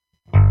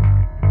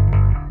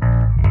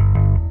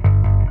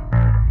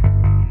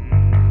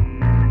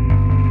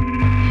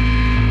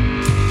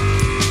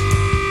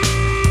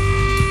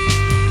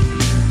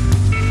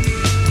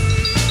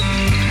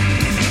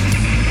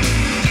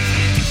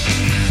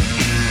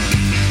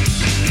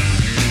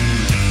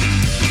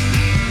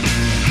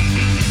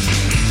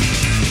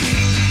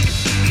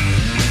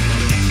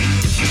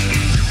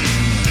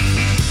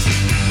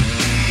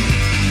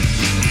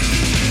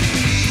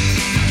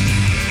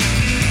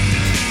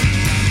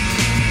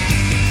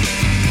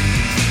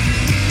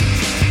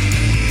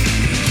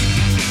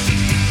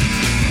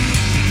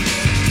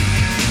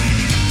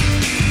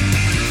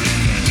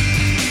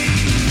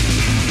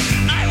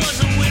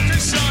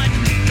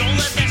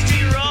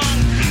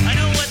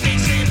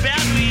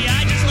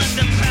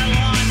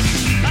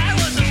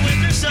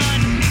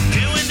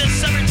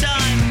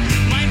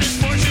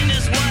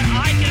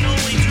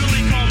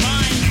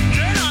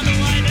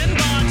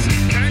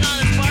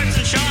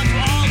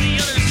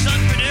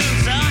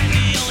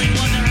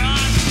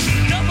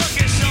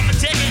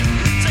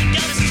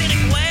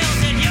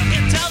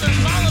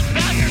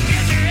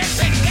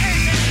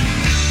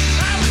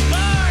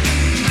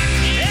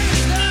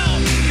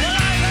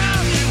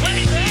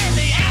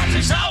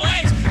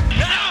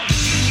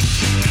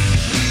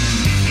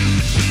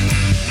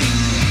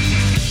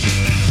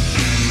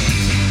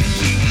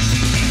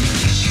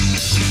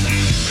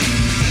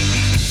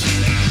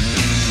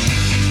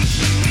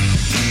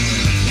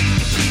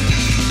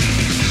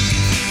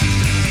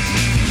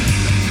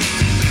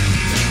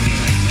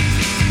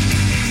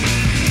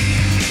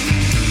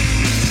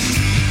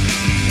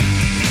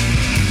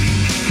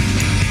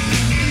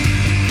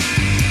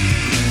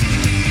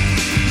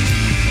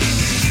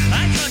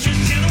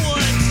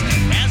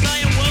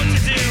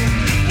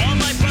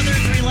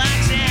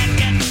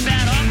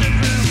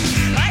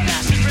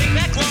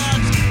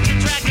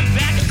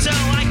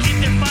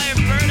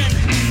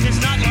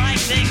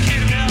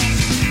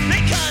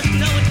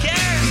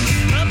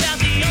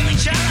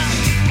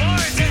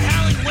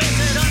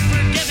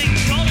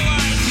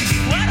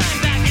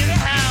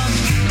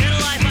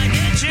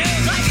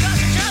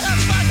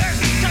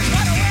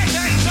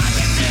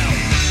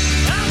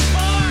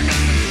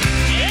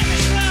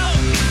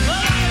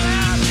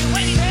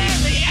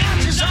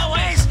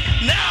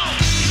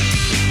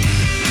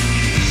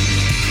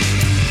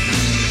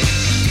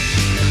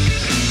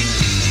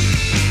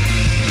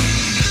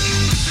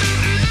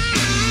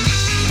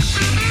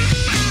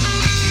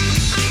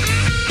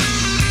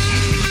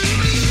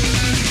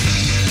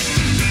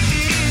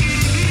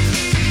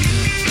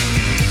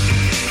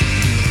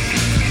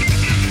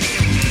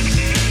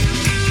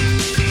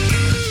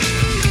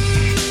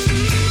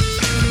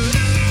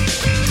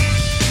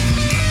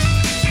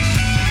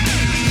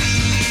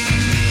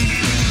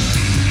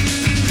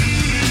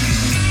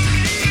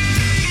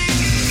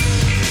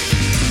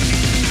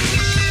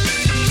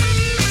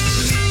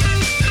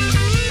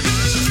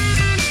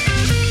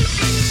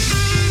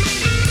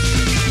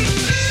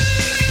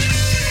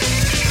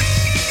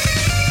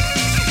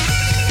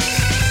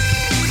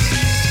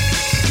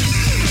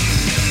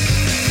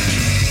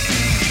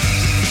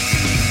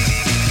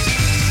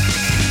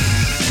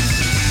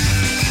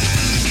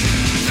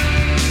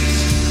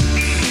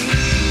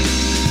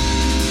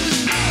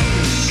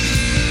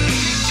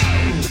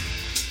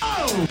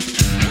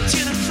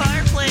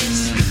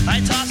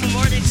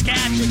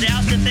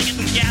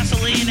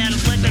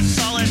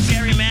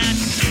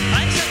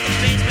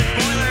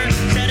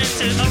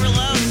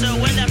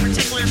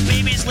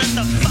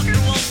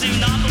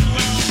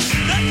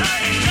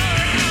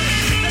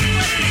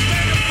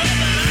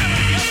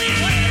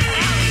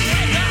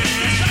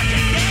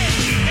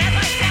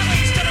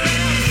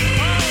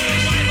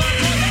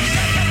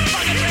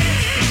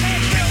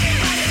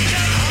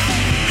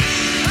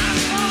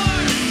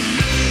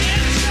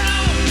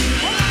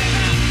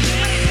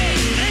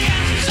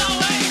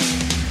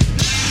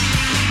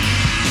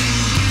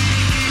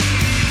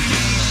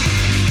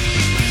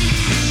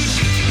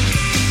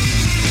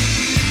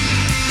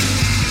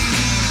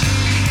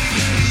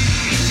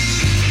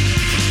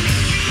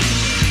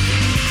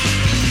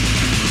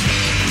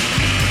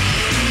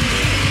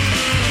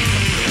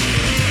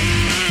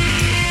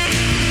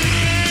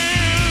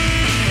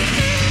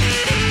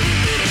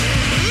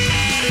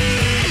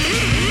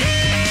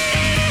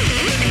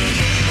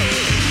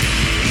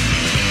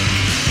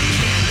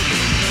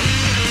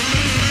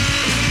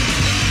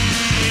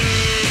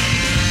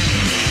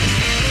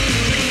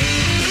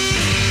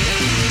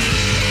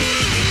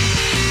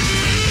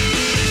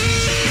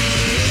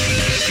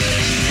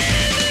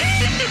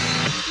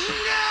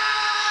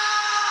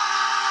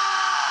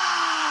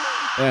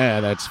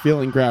 Yeah, that's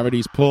Feeling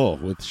Gravity's Pull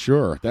with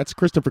Sure. That's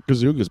Christopher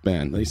Kazuga's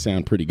band. They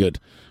sound pretty good.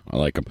 I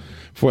like them.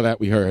 Before that,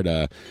 we heard,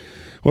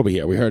 what we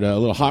hear? We heard A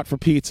Little Hot for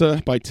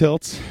Pizza by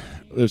Tilts.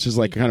 This is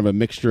like kind of a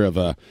mixture of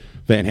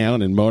Van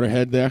Halen and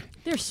Motorhead there.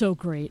 They're so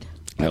great.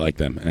 I like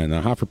them. And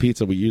Hot for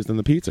Pizza we used in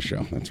the pizza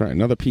show. That's right.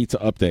 Another pizza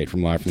update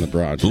from Live from the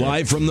Barrage.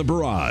 Live from the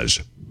Barrage.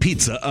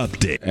 Pizza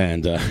update.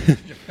 And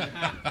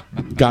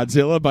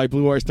Godzilla by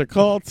Blue Oyster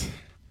Cult.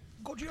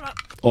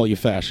 All You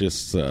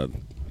Fascists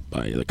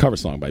by the cover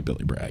song by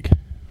Billy Bragg.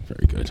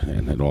 Very good.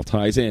 And it all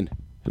ties in.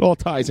 It all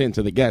ties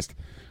into the guest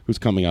who's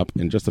coming up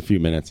in just a few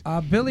minutes.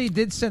 Billy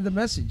did send a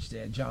message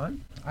there,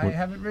 John. I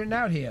have it written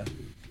out here.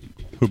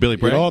 Who, Billy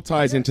Bragg? It all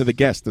ties into the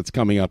guest that's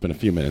coming up in a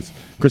few minutes.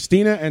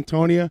 Christina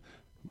Antonia,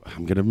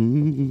 I'm going to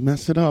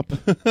mess it up.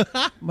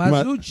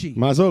 Mazzucci.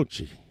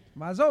 Mazzocchi.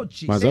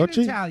 Mazzocchi. Mazzocchi? Say it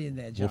in Italian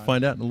there, John. We'll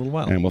find out in a little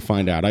while. And we'll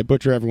find out. I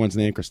butcher everyone's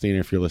name. Christina,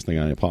 if you're listening,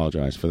 I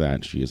apologize for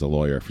that. She is a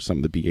lawyer for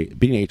some of the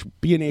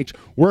B&H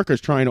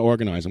workers trying to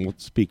organize, and we'll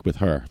speak with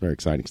her. Very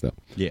exciting stuff.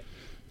 Yeah.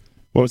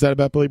 What was that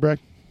about, Billy Bragg?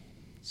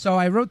 So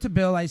I wrote to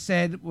Bill. I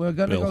said, we're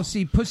going to Bill. go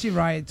see Pussy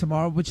Riot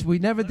tomorrow, which we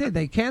never did.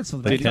 They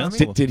canceled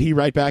it. Did he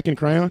write back in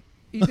crayon?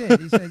 He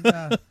did. He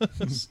said,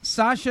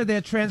 Sasha,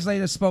 their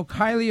translator, spoke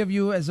highly of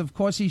you, as of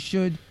course he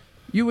should.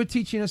 You were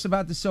teaching us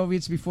about the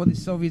Soviets before the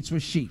Soviets were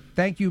sheep.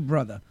 Thank you,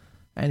 brother.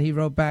 And he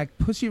wrote back,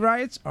 Pussy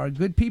Riots are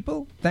good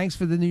people. Thanks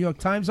for the New York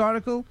Times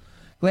article.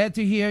 Glad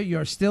to hear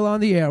you're still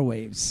on the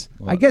airwaves.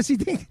 I guess he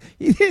didn't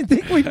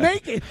think we'd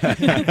make it.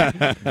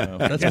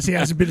 I guess he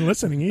hasn't been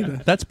listening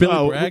either. That's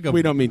Billy Bragg.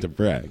 We don't mean to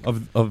brag.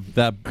 Of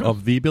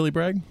the Billy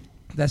Bragg?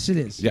 Yes, it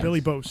is. Yes. Billy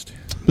Boast.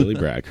 Billy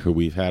Bragg, who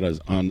we've had as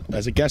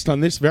a guest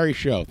on this very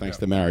show, thanks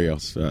to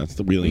Mario's. It's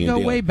the Wheeling We and go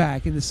Dealing. way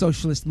back in the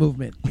socialist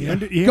movement. Go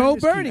Go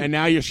Bernie. And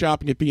now you're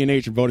shopping at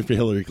B&H and voting for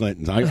Hillary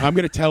Clinton. I'm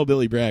going to tell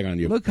Billy Bragg on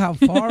you. Look how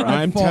far I've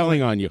I'm fallen.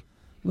 telling on you.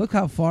 Look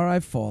how far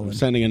I've fallen. I'm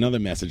sending another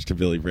message to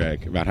Billy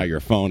Bragg about how you're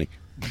a phony.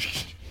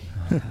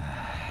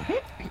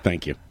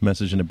 Thank you.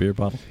 Message in a beer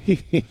bottle?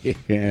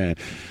 Yeah.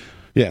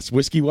 Yes,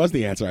 whiskey was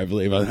the answer, I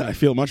believe. I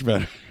feel much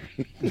better.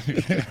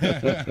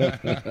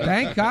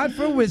 Thank God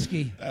for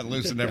whiskey. That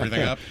loosened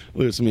everything up.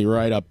 Loosen me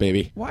right up,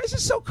 baby. Why is it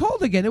so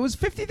cold again? It was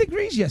 50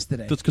 degrees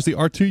yesterday. That's because the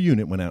R2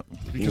 unit went out.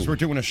 Because we're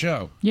doing a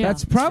show. Yeah.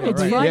 That's probably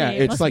It's right. Friday. Yeah,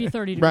 It it's must like be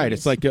 30 right. degrees.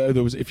 It's like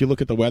there was. If you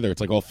look at the weather, it's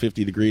like all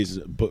 50 degrees,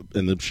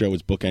 and the show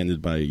is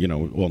bookended by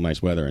all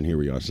nice weather, and here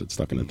we are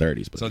stuck in the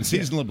 30s. But So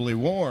unseasonably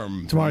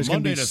warm. Tomorrow's gonna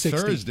Monday be to 60.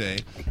 Thursday.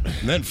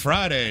 And then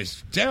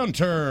Fridays,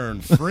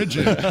 downturn,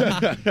 frigid.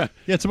 Yeah,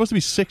 it's supposed to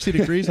be 60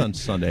 degrees on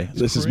Sunday. It's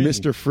this crazy. is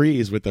Mr.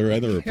 Freeze with the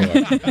weather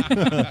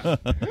report.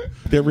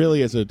 There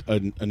really is a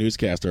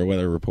newscaster, a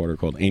weather reporter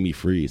called Amy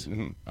Freeze.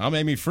 I'm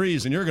Amy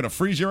Freeze, and you're going to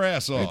freeze your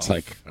ass off. It's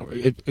like,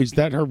 is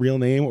that her real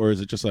name, or is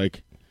it just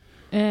like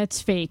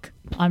It's fake,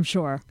 I'm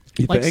sure.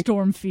 You Like think?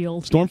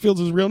 Stormfield. Stormfield's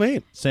his real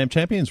name? Sam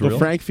Champion's Well, real.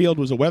 Frank Field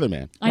was a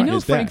weatherman. I know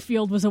His Frank dad.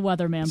 Field was a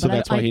weatherman, So but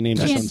that's why I he named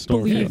his can't son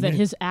Stormfield. believe that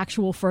his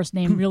actual first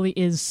name really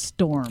is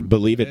Storm.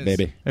 Believe it,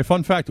 baby. Hey,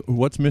 fun fact,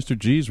 what's Mr.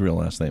 G's real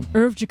last name?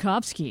 Irv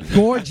Jakovsky.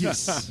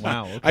 Gorgeous.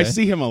 Wow. Okay. I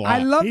see him a lot.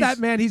 I love that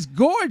man. He's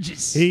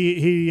gorgeous.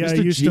 He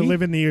Mr. used G? to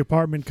live in the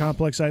apartment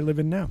complex I live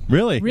in now.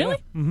 Really? Really?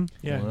 Mm-hmm.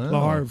 Yeah, Wow. La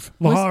Harve.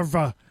 La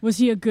Harve. Was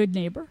he a good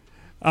neighbor?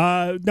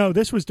 No,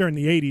 this was during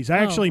the 80s. I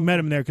actually Oh. met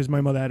him there because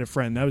my mother had a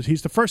friend.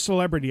 He's the first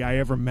celebrity I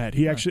ever met.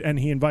 He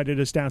invited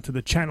us down to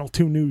the Channel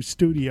 2 News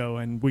studio,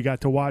 and we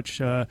got to watch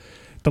the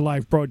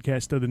live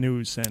broadcast of the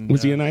news. And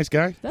Was he a nice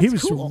guy? That's he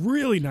was cool. a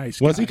really nice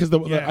Was guy. he?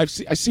 Because Yeah.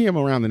 I see him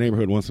around the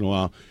neighborhood once in a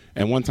while.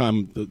 And one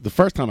time, the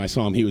first time I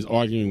saw him, he was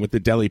arguing with the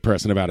deli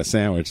person about a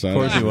sandwich. So Of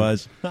course he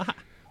was.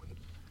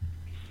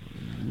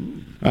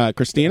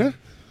 Christina?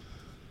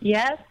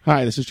 Yes,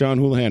 Hi, this is John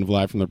Houlihan of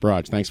Live from the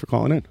Barrage. Thanks for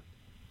calling in.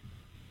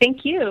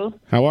 thank you.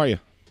 How are you?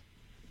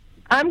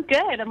 I'm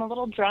good. I'm a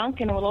little drunk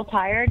and a little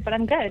tired, but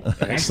I'm good.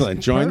 Excellent.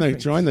 Join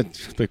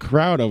the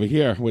crowd over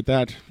here with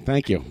that.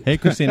 Thank you. Hey,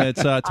 Christina,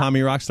 it's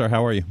Tommy Rockstar.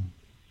 How are you?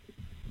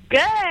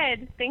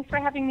 Good. Thanks for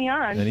having me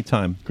on.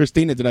 Anytime.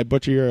 Christina, did I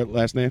butcher your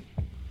last name?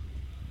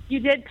 You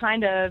did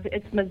kind of.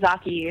 It's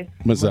Mazaki.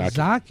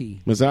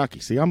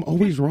 Mazaki. See, I'm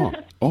always wrong.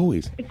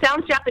 Always. It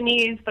sounds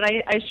Japanese, but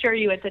I assure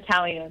you it's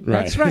Italian.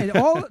 That's right.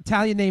 All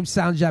Italian names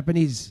sound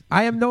Japanese.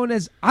 I am known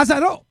as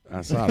Azaro.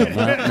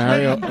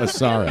 Mario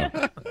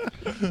Asaro.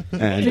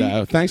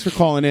 And thanks for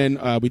calling in.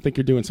 We think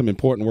you're doing some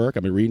important work.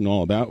 I've been reading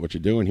all about what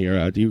you're doing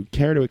here. Do you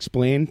care to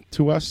explain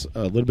to us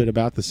a little bit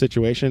about the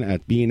situation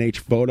at B&H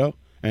Photo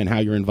and how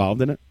you're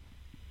involved in it?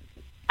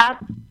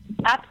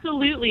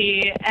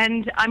 Absolutely.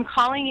 And I'm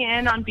calling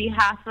in on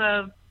behalf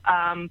of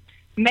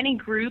many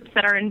groups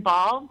that are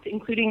involved,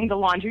 including the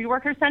Laundry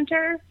Worker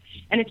Center.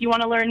 And if you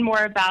want to learn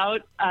more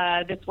about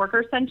this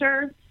worker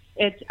center,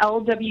 it's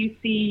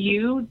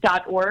lwcu.org.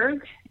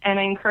 And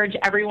I encourage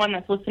everyone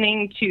that's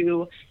listening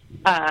to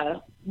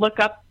look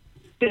up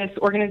this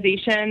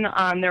organization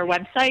on their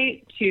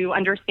website to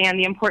understand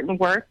the important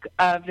work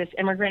of this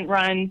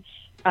immigrant-run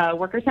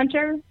worker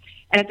center.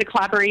 And it's a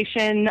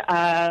collaboration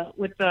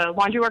with the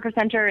Laundry Worker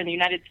Center and the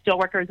United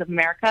Steelworkers of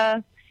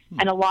America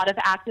and a lot of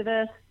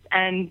activists.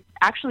 And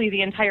actually,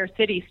 the entire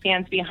city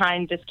stands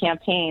behind this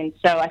campaign.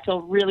 So I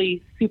feel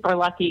really super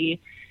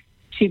lucky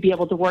to be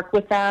able to work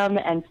with them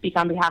and speak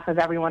on behalf of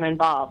everyone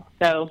involved.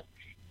 So,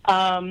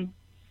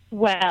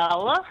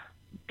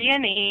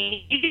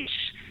 B&H,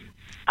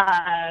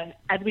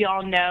 as we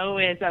all know,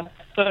 is a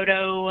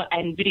photo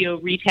and video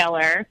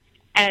retailer.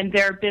 And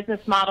their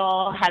business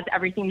model has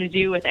everything to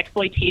do with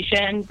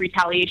exploitation,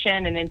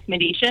 retaliation, and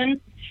intimidation.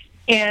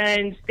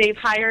 And they've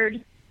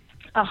hired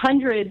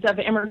hundreds of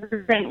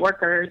immigrant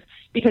workers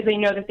because they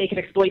know that they could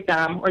exploit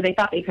them, or they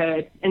thought they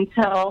could,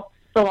 until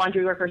the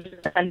Laundry Workers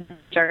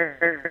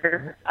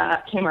Center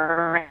came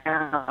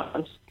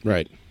around.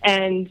 Right.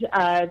 And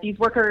these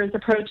workers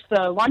approached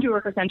the Laundry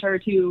Worker Center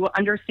to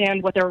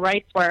understand what their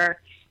rights were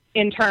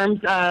in terms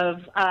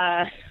of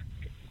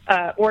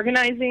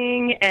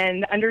organizing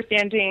and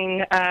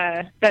understanding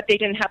that they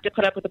didn't have to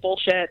put up with the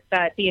bullshit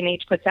that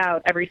B&H puts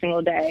out every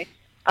single day,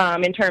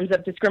 in terms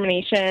of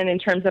discrimination, in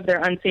terms of their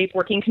unsafe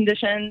working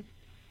conditions,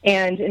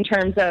 and in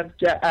terms of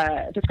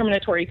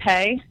discriminatory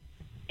pay.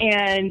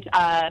 And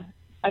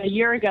a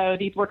year ago,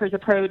 these workers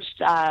approached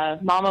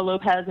Mama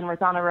Lopez and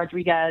Rosanna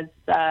Rodriguez,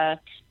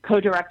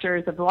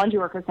 co-directors of the Laundry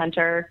Worker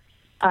Center,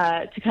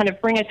 to kind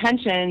of bring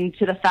attention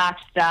to the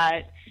fact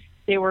that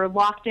they were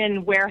locked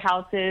in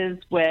warehouses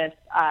with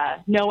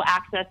no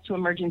access to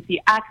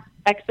emergency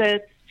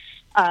exits.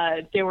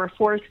 They were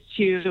forced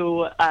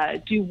to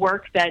do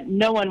work that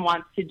no one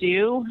wants to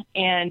do,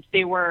 and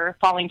they were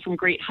falling from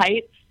great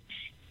heights.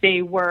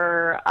 They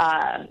were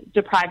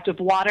deprived of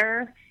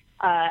water.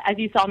 As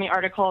you saw in the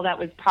article, that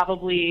was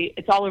probably,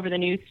 it's all over the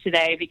news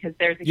today because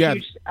there's a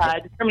huge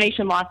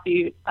discrimination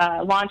lawsuit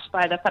launched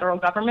by the federal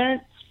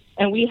government,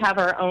 and we have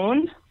our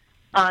own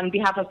on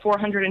behalf of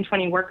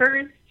 420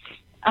 workers.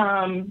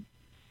 And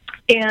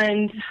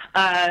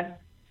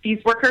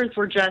these workers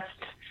were just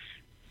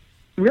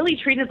really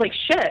treated like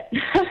shit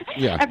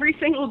every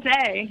single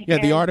day. Yeah,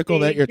 the And article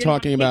they that you're didn't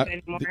want talking to about, keep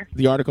it anymore.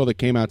 the article that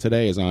came out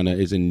today is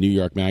in New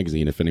York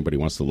Magazine. If anybody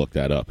wants to look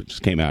that up, it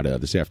just came out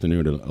this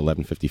afternoon at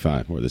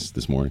 11:55 or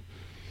this morning.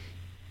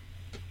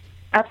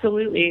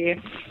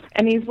 Absolutely.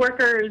 And these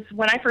workers,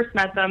 when I first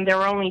met them, there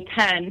were only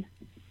 10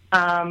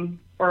 or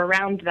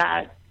around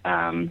that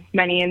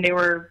many, and they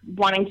were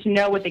wanting to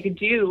know what they could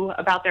do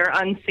about their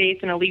unsafe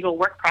and illegal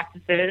work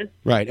practices.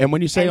 Right, and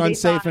when you say And they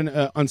unsafe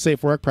thought-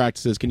 unsafe work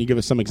practices, can you give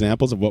us some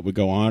examples of what would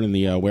go on in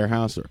the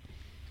warehouse? Or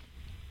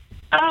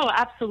Oh,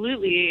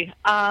 absolutely.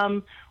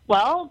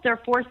 Well,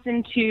 they're forced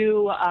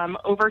into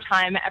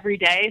overtime every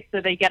day,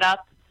 so they get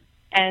up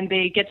and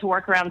they get to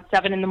work around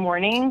 7 in the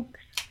morning.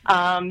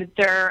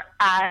 They're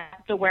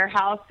at the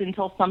warehouse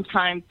until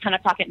sometime 10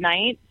 o'clock at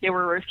night. They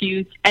were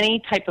refused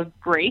any type of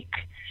break,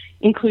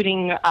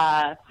 including,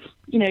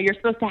 you're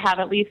supposed to have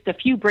at least a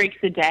few breaks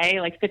a day,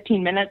 like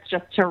 15 minutes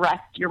just to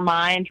rest your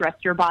mind,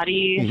 rest your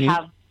body,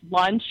 have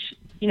lunch,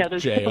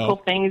 those J.O. typical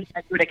things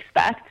that you would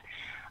expect.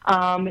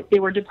 They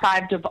were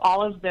deprived of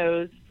all of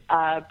those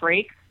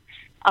breaks.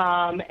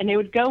 And they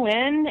would go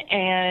in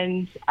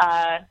and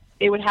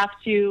they would have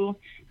to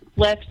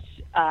lift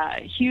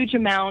huge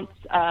amounts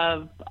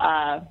of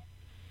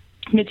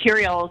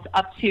materials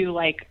up to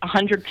like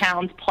 100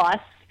 pounds plus,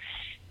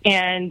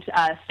 and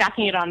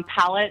stacking it on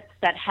pallets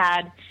that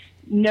had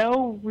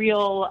no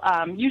real,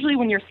 usually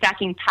when you're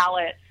stacking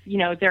pallets,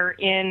 they're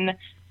in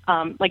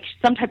like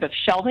some type of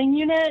shelving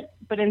unit,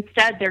 but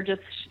instead they're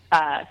just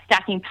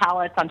stacking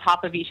pallets on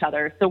top of each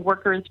other. So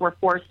workers were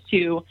forced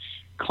to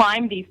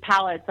climb these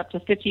pallets up to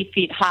 50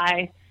 feet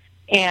high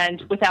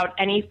and without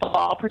any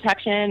fall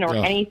protection or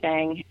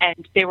anything.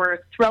 And they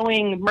were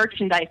throwing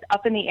merchandise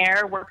up in the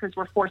air. Workers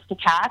were forced to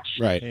catch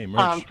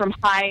from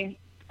high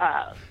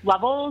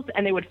levels,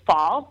 and they would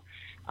fall.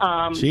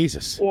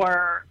 Jesus.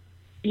 Or,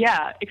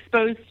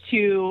 exposed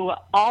to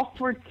all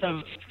sorts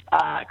of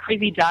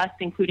crazy dust,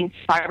 including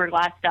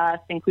fiberglass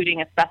dust,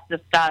 including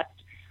asbestos dust,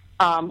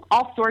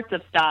 all sorts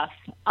of stuff.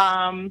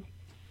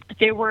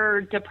 They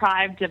were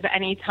deprived of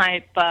any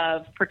type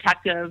of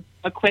protective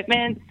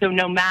equipment, so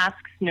no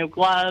masks, no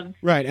gloves.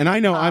 Right, and I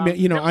know,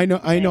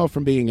 I know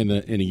from being in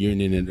a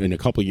union, in a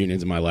couple of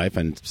unions in my life,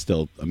 and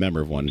still a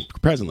member of one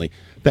presently,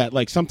 that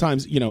like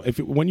sometimes,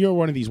 when you're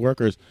one of these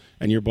workers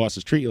and your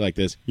bosses treat you like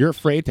this, you're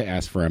afraid to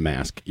ask for a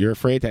mask, you're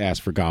afraid to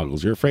ask for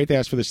goggles, you're afraid to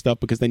ask for this stuff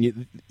because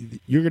then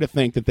you're going to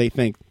think that they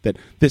think that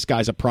this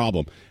guy's a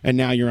problem, and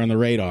now you're on the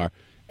radar,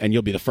 and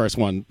you'll be the first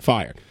one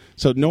fired.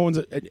 So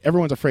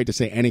everyone's afraid to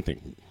say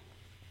anything.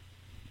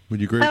 Would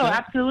you agree with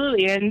that?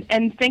 Absolutely.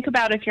 And think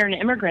about if you're an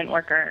immigrant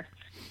worker,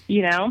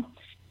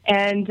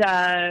 And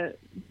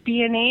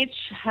B&H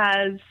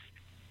has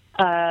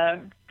a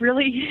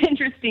really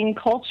interesting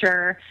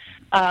culture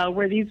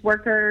where these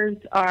workers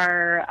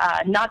are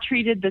not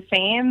treated the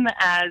same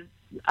as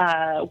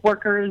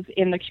workers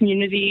in the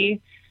community,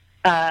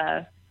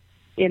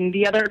 in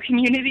the other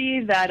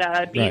community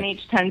that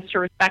B&H tends to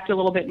respect a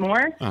little bit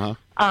more.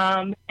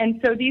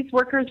 And so these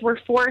workers were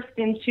forced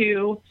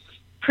into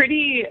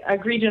pretty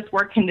egregious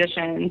work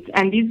conditions,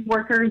 and these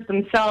workers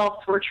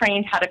themselves were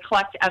trained how to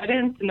collect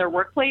evidence in their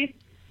workplace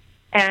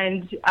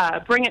and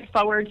bring it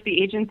forward to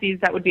the agencies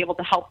that would be able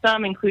to help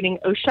them, including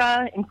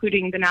OSHA,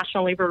 including the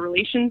National Labor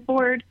Relations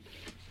Board.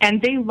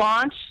 And they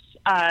launched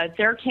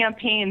their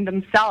campaign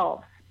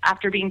themselves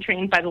after being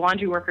trained by the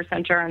Laundry Worker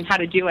Center on how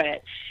to do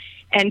it.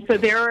 And so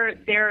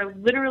they're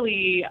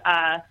literally,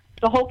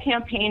 the whole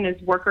campaign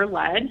is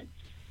worker-led.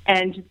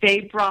 And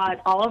they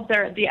brought all of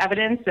the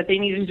evidence that they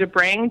needed to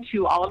bring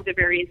to all of the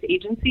various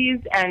agencies,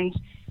 and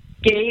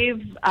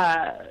gave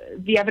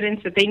the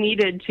evidence that they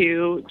needed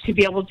to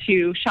be able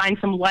to shine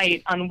some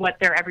light on what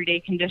their everyday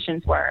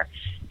conditions were.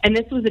 And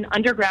this was an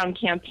underground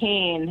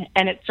campaign,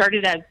 and it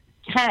started as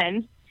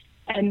 10,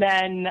 and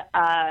then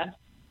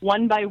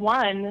one by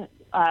one,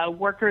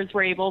 workers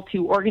were able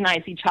to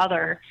organize each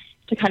other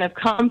to kind of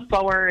come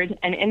forward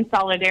and in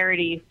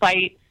solidarity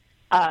fight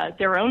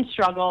their own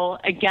struggle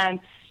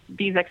against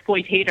these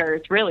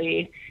exploitators,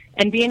 really.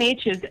 And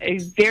B&H is a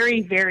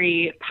very,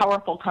 very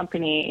powerful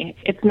company.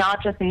 It's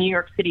not just a New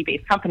York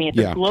City-based company. It's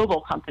a global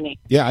company.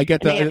 Yeah, I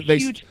get and that. They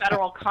have huge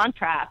federal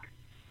contracts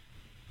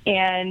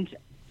and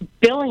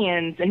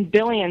billions and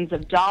billions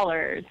of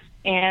dollars.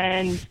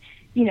 And,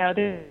 you know,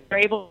 they're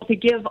able to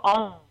give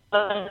all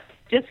the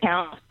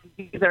discounts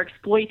because they're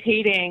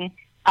exploiting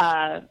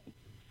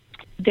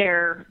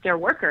their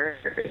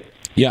workers.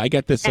 Yeah, I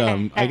get this.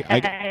 It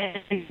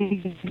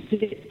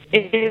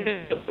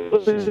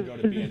was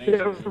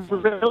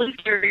really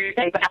scary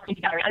thing, but happening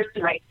together.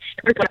 Right.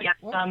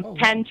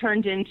 10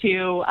 turned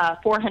into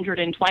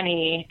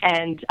 420,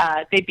 and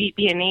they beat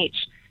B&H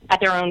at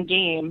their own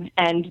game,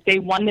 and they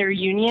won their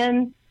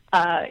union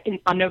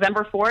on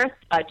November 4th,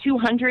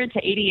 200 to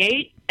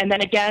 88, and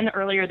then again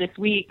earlier this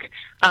week,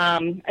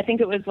 I think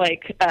it was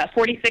like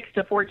 46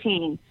 to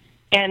 14.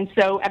 And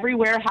so every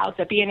warehouse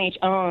that B&H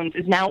owns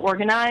is now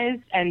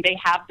organized, and they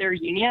have their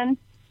union.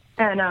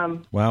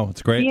 And wow,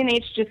 it's great.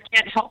 B&H just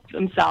can't help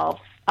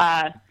themselves.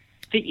 The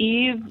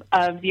eve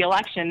of the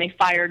election, they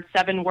fired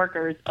 7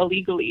 workers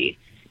illegally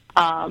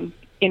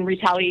in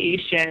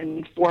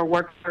retaliation for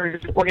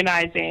workers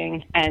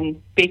organizing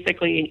and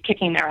basically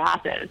kicking their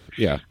asses.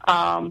 Yeah.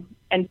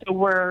 And so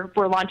we're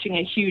launching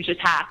a huge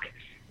attack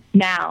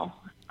now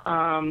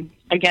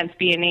against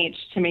B&H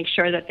to make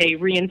sure that they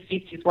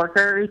reinstate these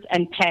workers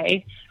and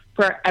pay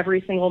for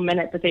every single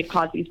minute that they've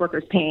caused these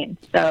workers pain.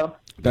 So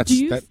go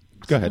ahead.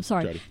 I'm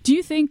sorry. Jody. Do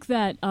you think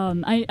that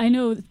I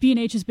know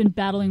B&H has been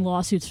battling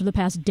lawsuits for the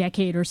past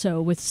decade or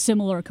so with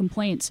similar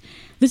complaints.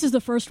 This is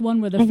the first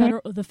one where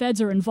the feds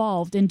are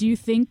involved, and do you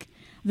think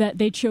that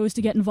they chose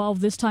to get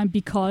involved this time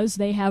because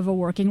they have a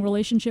working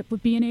relationship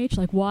with B&H?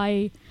 Like,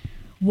 why,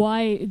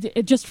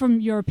 just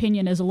from your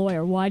opinion as a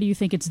lawyer, why do you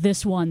think it's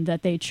this one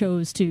that they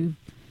chose to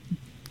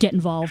get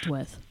involved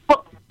with?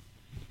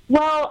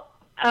 Well,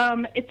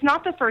 it's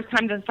not the first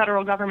time the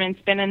federal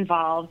government's been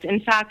involved. In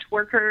fact,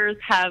 workers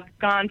have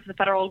gone to the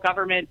federal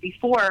government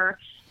before,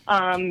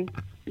 the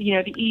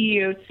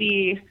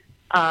EEOC,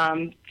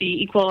 the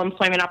Equal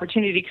Employment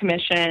Opportunity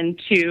Commission,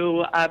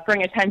 to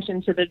bring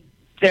attention to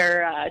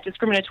their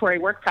discriminatory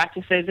work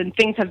practices, and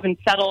things have been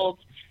settled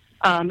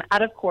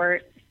out of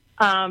court.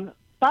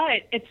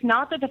 But it's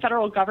not that the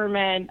federal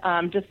government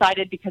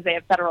decided because they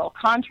have federal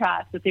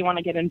contracts that they want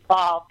to get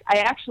involved. I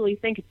actually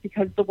think it's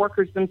because the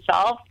workers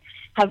themselves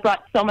have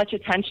brought so much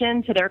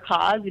attention to their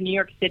cause in New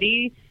York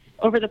City.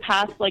 Over the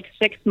past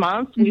 6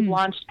 months, we've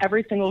launched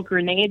every single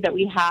grenade that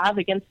we have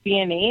against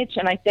B&H,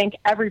 and I think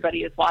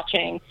everybody is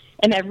watching,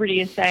 and everybody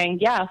is saying,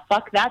 "Yeah,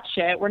 fuck that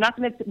shit. We're not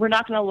going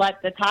to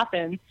let this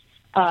happen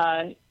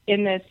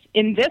in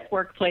this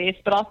workplace."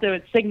 But also,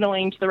 it's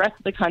signaling to the rest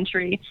of the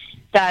country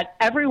that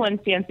everyone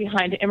stands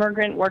behind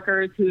immigrant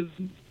workers who've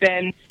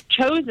been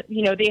chosen.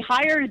 They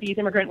hire these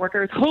immigrant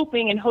workers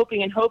hoping and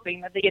hoping and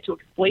hoping that they get to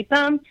exploit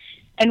them.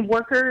 And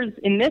workers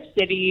in this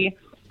city,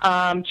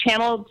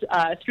 channeled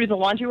through the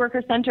Laundry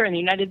Worker Center and the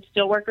United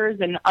Steelworkers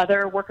and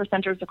other worker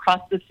centers across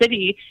the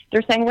city,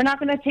 they're saying, we're not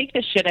going to take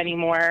this shit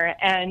anymore.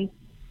 And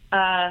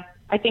I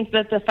think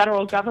that the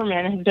federal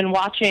government has been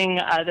watching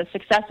the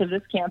success of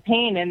this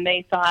campaign, and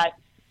they thought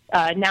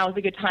now is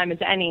a good time as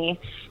any.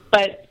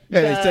 But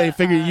they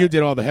figure you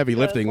did all the heavy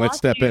lifting. Let's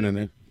step in and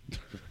then.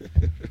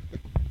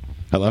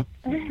 Hello?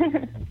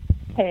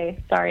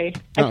 Hey, sorry.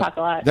 I talk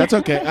a lot. That's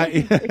okay.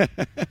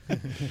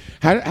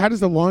 How does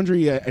the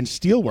laundry and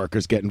steel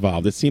workers get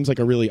involved? It seems like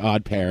a really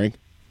odd pairing.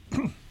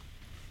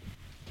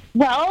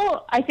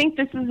 Well, I think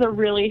this is a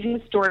really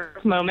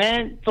historic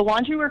moment. The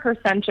Laundry Worker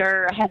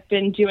Center has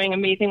been doing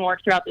amazing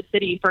work throughout the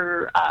city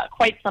for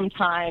quite some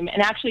time.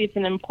 And actually, it's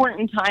an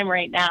important time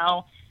right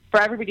now for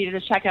everybody to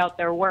check out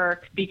their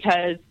work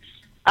because,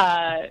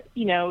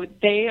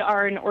 they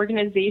are an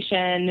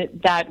organization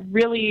that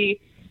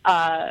really...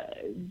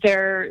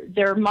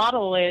 their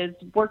model is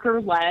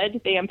worker-led.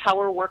 They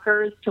empower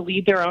workers to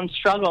lead their own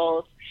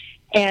struggles.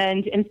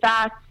 And in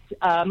fact,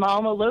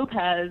 Malma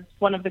Lopez,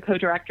 one of the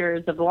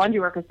co-directors of the Laundry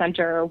Worker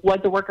Center, was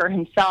a worker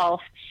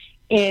himself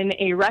in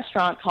a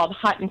restaurant called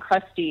Hot and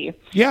Crusty.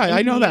 Yeah,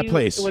 I know that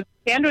place. He was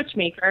a sandwich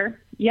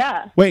maker.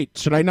 Yeah. Wait,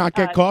 should I not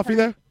get coffee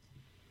there?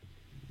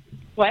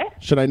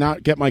 What? Should I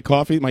not get my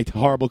coffee, my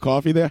horrible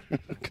coffee there?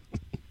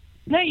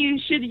 No, you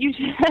should.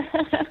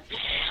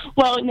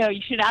 Well, no,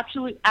 you should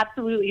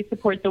absolutely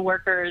support the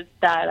workers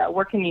that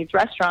work in these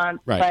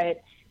restaurants. Right.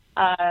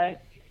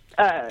 But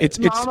it's.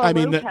 I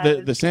mean,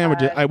 the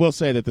sandwiches. I will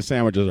say that the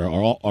sandwiches are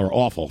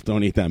awful.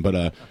 Don't eat them.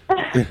 But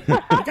they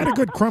got a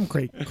good crumb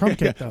cake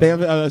though. They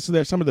have.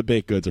 So some of the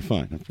baked goods are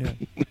fine. Yeah.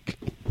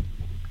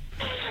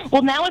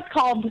 Well, now it's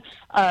called.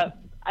 I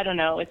don't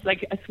know. It's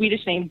like a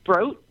Swedish name,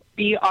 Brot.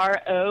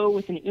 BRO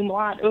with an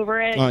umlaut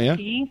over it. Oh, yeah?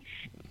 T.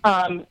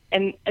 And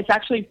it's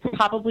actually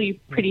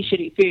probably pretty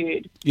shitty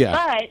food.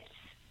 Yeah.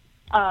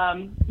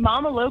 But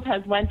Mama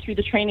Lopez went through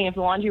the training of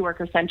the Laundry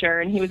Worker Center,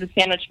 and he was a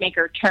sandwich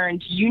maker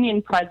turned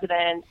union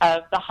president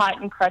of the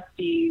Hot and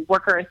Crusty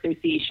Worker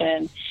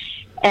Association.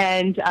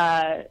 And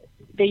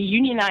they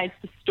unionized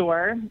the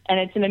store, and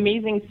it's an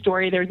amazing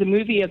story. There's a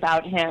movie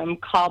about him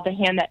called The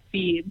Hand That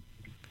Feeds,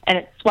 and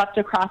it swept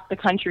across the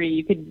country.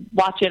 You could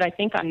watch it, I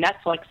think, on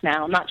Netflix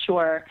now. I'm not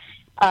sure.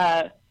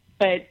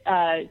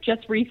 But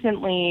just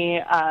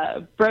recently,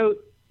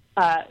 Brote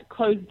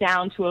closed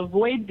down to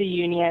avoid the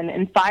union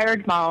and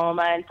fired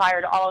Mahoma and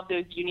fired all of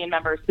those union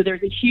members. So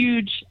there's a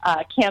huge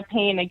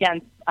campaign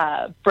against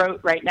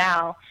Brote right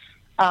now.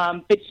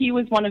 But he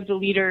was one of the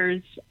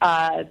leaders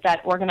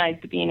that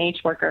organized the B&H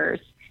workers.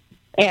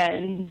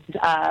 And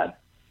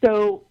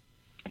so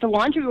the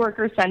Laundry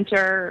Worker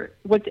Center,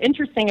 what's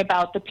interesting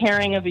about the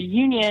pairing of a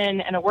union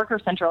and a worker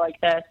center like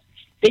this,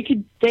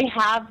 they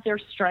have their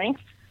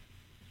strengths,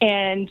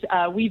 and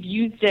we've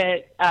used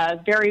it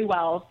very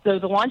well. So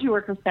the Laundry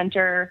Worker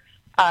Center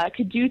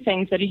could do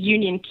things that a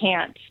union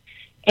can't,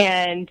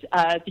 and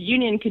the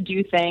union could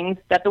do things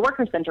that the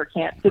Worker Center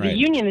can't. So the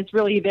union is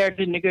really there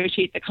to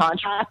negotiate the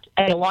contract,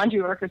 and the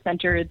Laundry Worker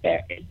Center is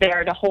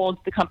there to hold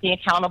the company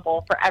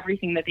accountable for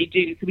everything that they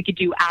do. So we could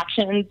do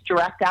actions,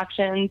 direct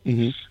actions.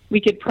 Mm-hmm. We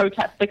could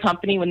protest the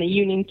company when the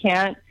union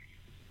can't.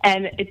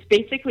 And it's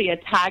basically a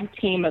tag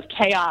team of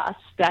chaos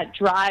that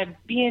drives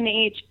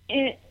B&H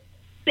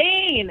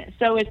insane.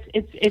 So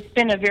it's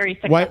been a very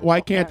successful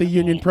Why can't the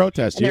union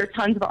protest? And there are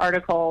tons of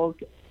articles.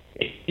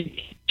 It's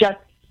just,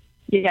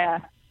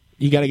 yeah.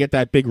 You got to get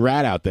that big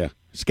rat out there,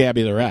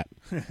 Scabby the Rat.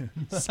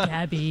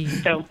 Scabby.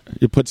 So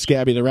You put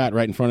Scabby the Rat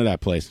right in front of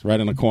that place, right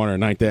on the corner of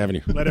 9th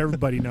Avenue. Let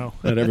everybody know.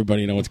 Let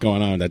everybody know what's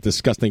going on, that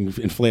disgusting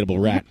inflatable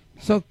rat.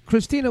 So,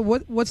 Christina,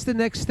 what's the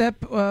next step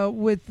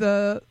with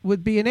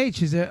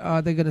B&H?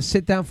 Are they going to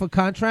sit down for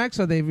contracts?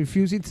 Are they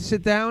refusing to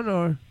sit down,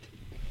 or?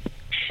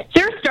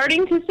 They're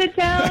starting to sit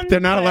down. They're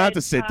not allowed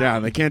to sit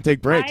down. They can't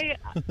take breaks.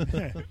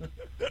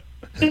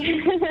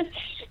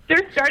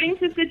 They're starting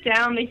to sit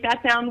down. They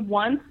sat down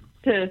once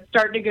to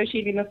start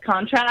negotiating this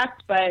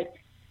contract, but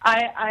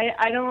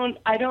I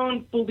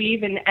don't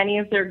believe in any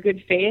of their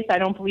good faith. I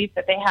don't believe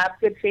that they have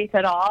good faith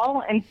at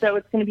all, and so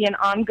it's going to be an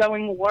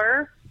ongoing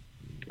war.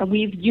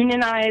 We've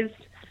unionized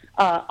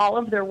all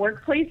of their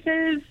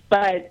workplaces,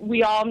 but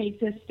we all need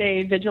to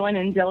stay vigilant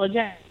and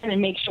diligent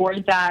and make sure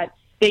that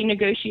they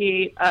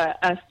negotiate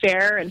a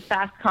fair and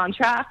fast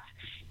contract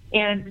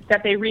and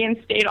that they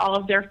reinstate all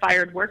of their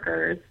fired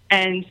workers.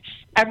 And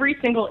every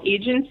single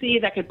agency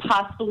that could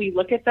possibly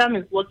look at them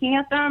is looking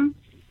at them.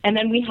 And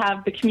then we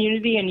have the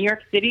community in New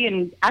York City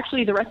and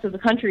actually the rest of the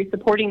country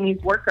supporting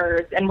these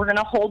workers. And we're going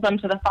to hold them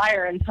to the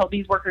fire until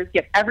these workers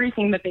get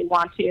everything that they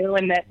want to,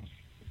 and that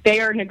they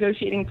are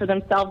negotiating for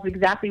themselves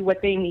exactly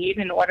what they need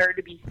in order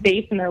to be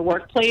safe in their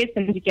workplace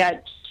and to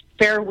get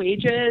fair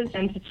wages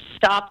and to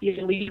stop the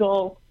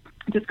illegal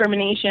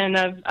discrimination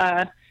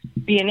of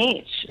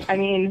B&H. I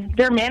mean,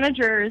 their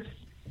managers,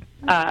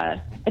 a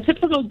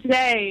typical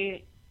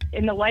day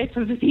in the life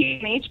of a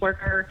B&H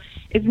worker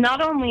is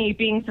not only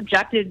being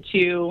subjected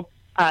to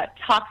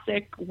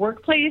toxic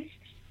workplace,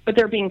 but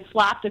they're being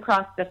slapped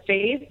across the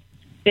face.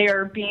 They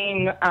are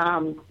being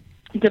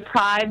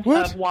deprived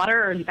of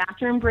water and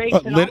bathroom breaks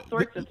and all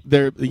sorts of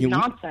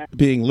nonsense.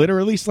 Being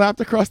literally slapped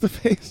across the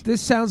face?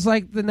 This sounds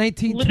like the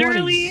 1920s.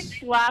 Literally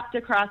slapped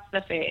across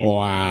the face.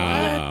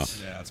 Wow.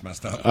 Yeah, it's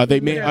messed up.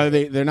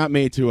 They're not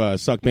made to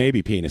suck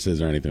baby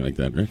penises or anything like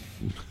that,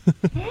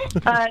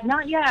 right?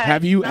 Not yet.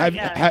 Have you? Not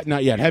yet.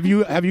 Not yet. Have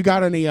you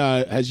got any?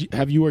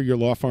 Have you or your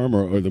law firm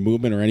or the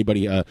movement or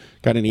anybody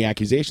got any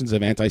accusations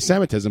of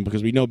anti-Semitism?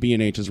 Because we know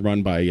B&H is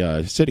run by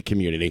Hasidic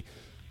community,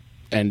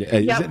 and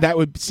that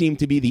would seem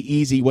to be the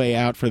easy way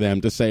out for them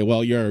to say,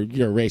 well, you're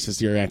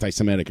racist, you're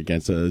anti-Semitic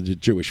against the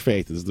Jewish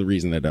faith is the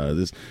reason that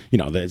this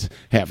that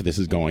half of this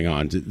is going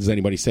on. Does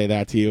anybody say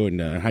that to you?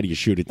 And how do you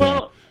shoot it down?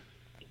 Well,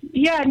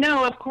 yeah,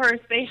 no, of course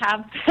they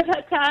have said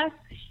that to us.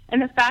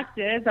 And the fact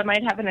is, I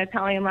might have an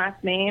Italian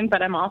last name,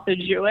 but I'm also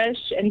Jewish,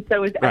 and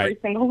so is every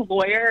single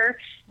lawyer,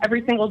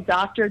 every single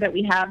doctor that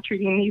we have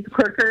treating these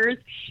workers,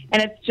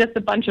 and it's just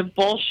a bunch of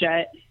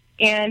bullshit.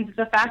 And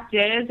the fact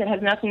is, it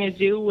has nothing to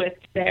do with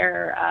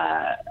their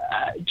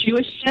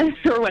Jewishness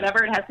or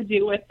whatever. It has to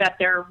do with that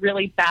they're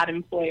really bad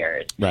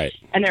employers. Right.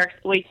 And they're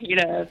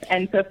exploitative.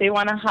 And so if they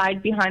want to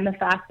hide behind the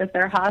fact that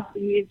they're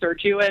Hasidis or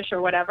Jewish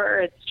or whatever,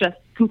 it's just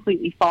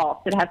completely false.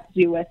 It has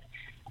to do with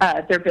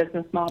their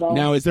business model.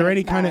 Now, is there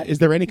any kind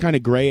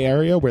of gray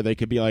area where they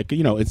could be like,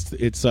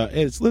 it's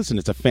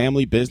a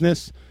family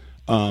business,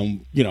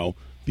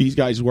 these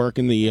guys work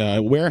in the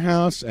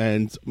warehouse,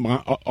 and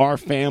our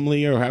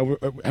family, or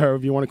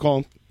however you want to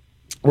call them,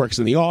 works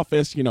in the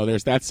office.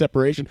 There's that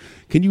separation.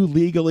 Can you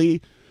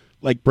legally,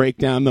 break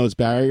down those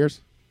barriers?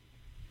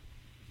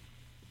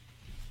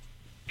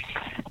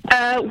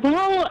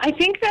 Well, I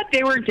think that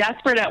they were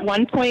desperate at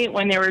one point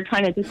when they were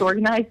trying to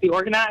disorganize the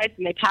organized,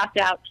 and they passed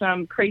out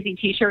some crazy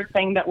T-shirts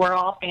saying that we're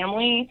all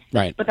family.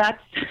 Right. But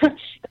that's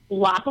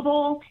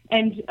laughable.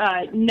 And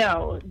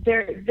no,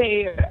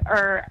 they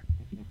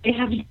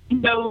have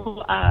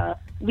no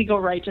legal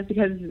right just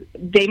because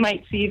they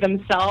might see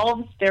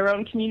themselves, their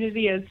own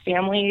community as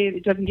family.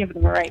 It doesn't give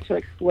them a right to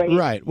exploit.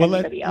 Right. Well,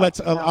 anybody else. let's.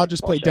 I'll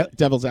just play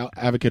devil's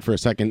advocate for a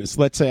second. So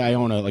let's say I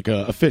own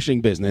a fishing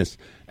business,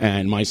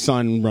 and my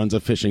son runs a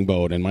fishing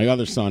boat, and my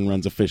other son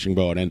runs a fishing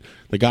boat, and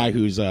the guy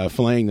who's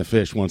filleting the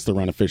fish wants to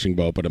run a fishing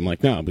boat, but I'm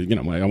like, no, but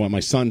I want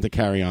my son to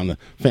carry on the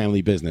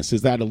family business.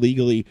 Is that a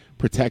legally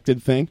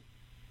protected thing?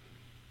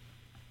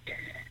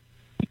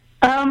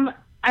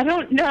 I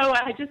don't know.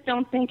 I just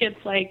don't think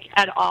it's like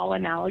at all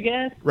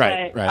analogous.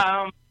 Right. But,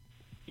 right.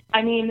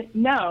 I mean,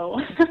 no.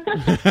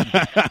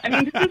 I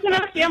mean, this isn't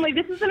a family.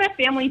 This isn't a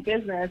family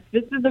business.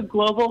 This is a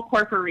global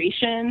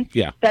corporation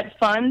that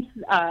funds.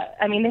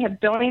 I mean, they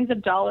have billions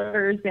of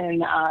dollars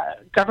in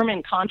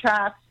government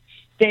contracts.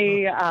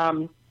 They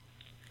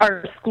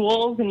our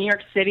schools in New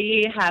York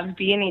City have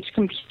B&H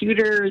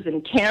computers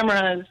and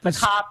cameras. The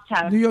cops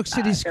have New York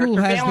City School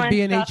has the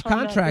B&H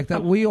contract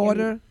that we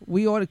order.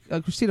 We order,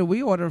 Christina.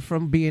 We order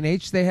from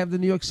B&H. They have the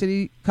New York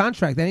City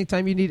contract.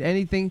 Anytime you need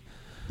anything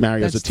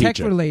Mario's that's a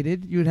teacher. tech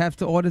related, you'd have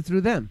to order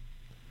through them.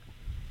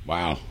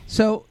 Wow.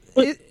 So,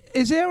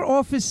 is their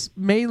office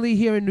mainly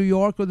here in New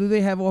York, or do they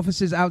have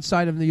offices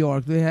outside of New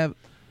York? Do they have,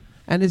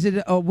 and is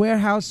it a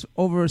warehouse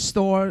over a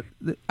store?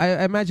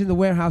 I imagine the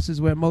warehouse is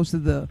where most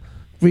of the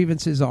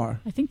grievances are.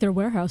 I think their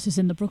warehouse is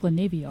in the Brooklyn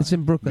Navy Yard. It's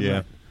in Brooklyn.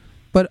 Yeah.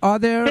 But are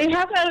there? They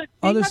have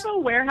a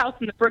warehouse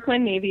in the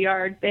Brooklyn Navy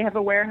Yard. They have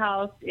a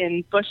warehouse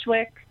in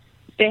Bushwick.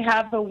 They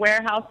have a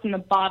warehouse in the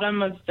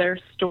bottom of their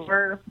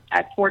store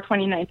at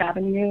 429th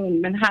Avenue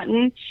in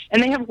Manhattan.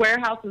 And they have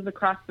warehouses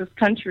across this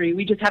country.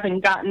 We just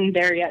haven't gotten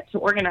there yet to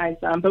organize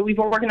them. But we've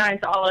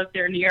organized all of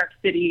their New York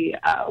City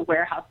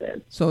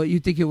warehouses. So you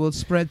think it will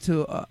spread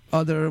to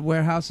other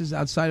warehouses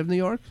outside of New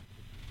York?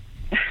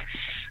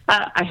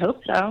 I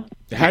hope so.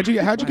 How'd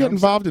you get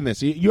involved in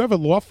this? You have a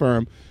law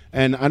firm,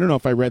 and I don't know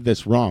if I read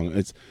this wrong.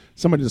 It's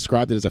somebody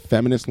described it as a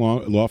feminist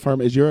law firm.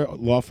 Is your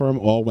law firm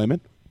all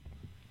women?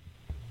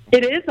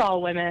 It is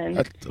all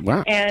women.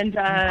 Wow. And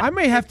I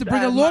may have to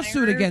bring a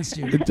lawsuit against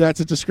you. That's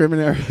a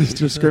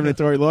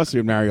discriminatory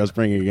lawsuit Mario's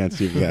bringing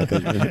against you for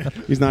that.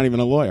 He's not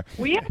even a lawyer.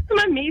 We have some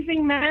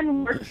amazing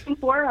men working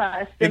for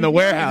us. In the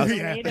warehouse.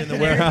 In the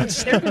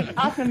warehouse. There's an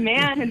awesome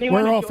man, and they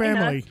We're want to all join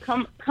family.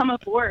 us. Come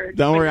aboard.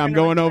 Don't worry, I'm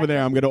going over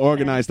there. I'm going to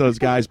organize those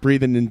guys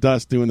breathing in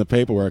dust doing the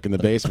paperwork in the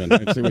basement.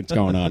 Let's see what's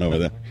going on over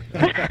there.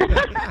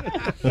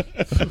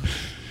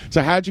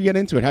 So how'd you get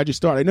into it? How'd you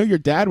start? I know your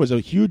dad was a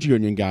huge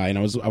union guy, and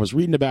I was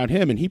reading about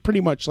him, and he pretty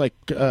much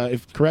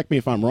correct me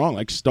if I'm wrong,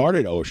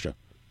 started OSHA,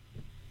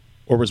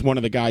 or was one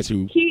of the guys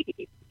who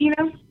He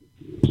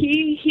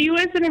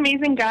was an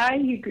amazing guy.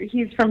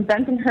 He's from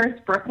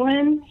Bensonhurst,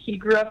 Brooklyn. He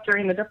grew up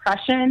during the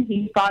Depression.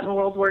 He fought in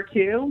World War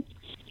II.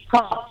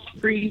 Paul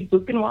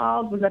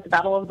Buchenwald was at the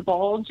Battle of the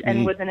Bulge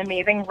and was an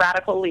amazing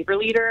radical labor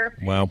leader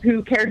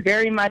who cared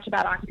very much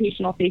about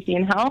occupational safety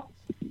and health.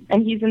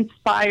 And he's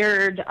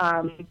inspired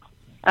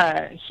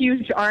a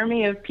huge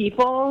army of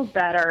people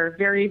that are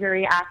very,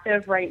 very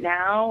active right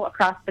now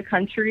across the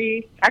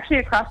country, actually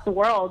across the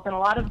world, and a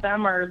lot of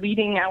them are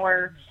leading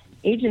our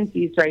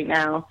agencies right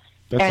now.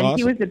 That's and awesome.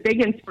 He was a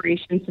big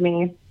inspiration to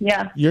me.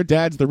 Yeah. Your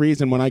dad's the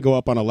reason when I go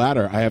up on a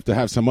ladder, I have to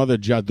have some other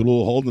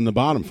jadrul holding the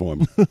bottom for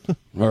me,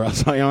 or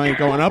else I ain't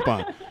going up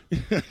on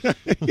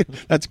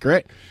it. That's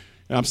great.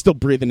 I'm still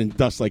breathing in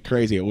dust like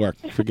crazy at work.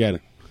 Forget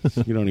it.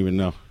 You don't even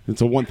know. It's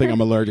the one thing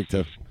I'm allergic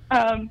to.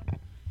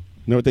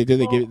 You know what they do?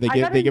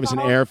 They give us an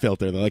air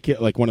filter. They're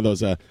like one of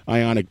those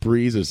ionic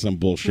breezes, some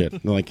bullshit.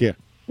 They're like, here,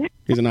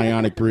 here's an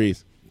ionic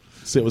breeze.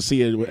 So we'll see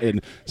you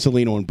in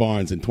Salino and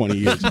Barnes in 20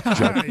 years.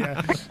 That's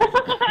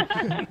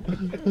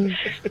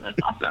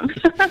awesome.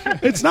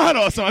 It's not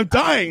awesome. I'm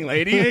dying,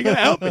 lady. You ain't gonna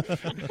help me.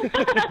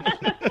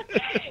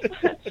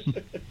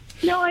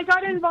 No, I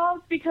got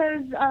involved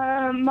because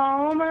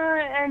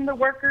Mama and the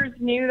workers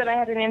knew that I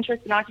had an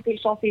interest in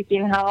occupational safety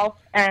and health,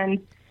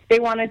 and they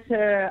wanted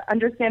to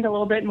understand a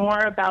little bit more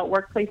about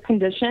workplace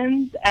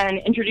conditions and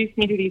introduce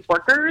me to these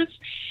workers.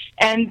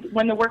 And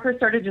when the workers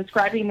started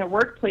describing their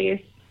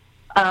workplace,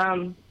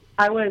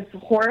 I was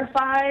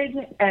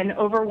horrified and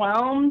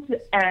overwhelmed,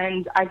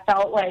 and I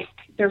felt like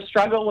their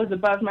struggle was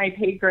above my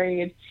pay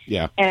grade.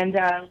 Yeah. And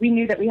we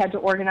knew that we had to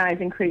organize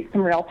and create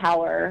some real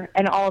power,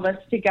 and all of us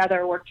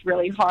together worked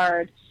really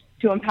hard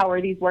to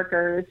empower these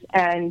workers,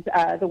 and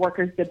the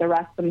workers did the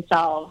rest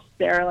themselves.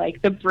 They're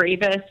like the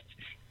bravest,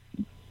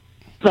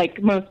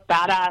 most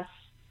badass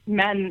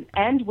men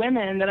and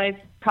women that I've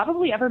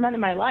probably ever met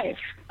in my life.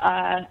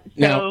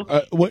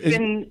 It's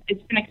been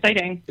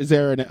exciting. Is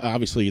there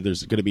obviously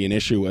there's going to be an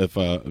issue if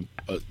so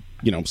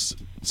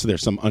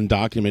there's some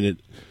undocumented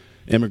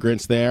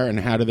immigrants there, and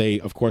how do they?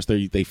 Of course,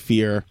 they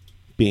fear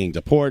being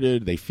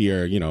deported. They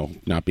fear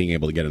not being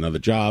able to get another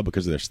job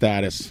because of their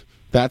status.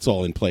 That's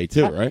all in play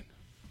too, right?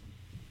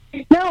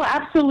 No,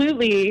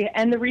 absolutely.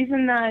 And the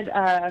reason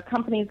that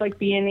companies like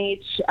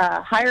B&H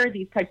hire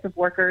these types of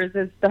workers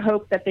is the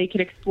hope that they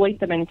could exploit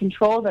them and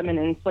control them and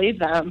enslave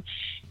them.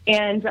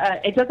 And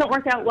it doesn't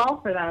work out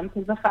well for them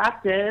because the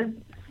fact is,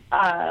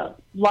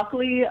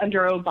 luckily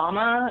under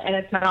Obama, and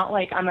it's not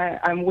like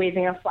I'm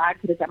waving a flag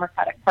to the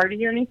Democratic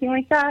Party or anything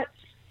like that,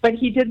 but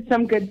he did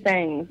some good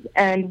things.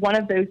 And one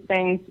of those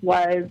things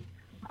was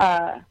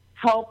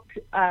helped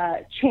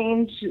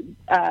change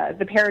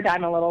the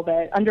paradigm a little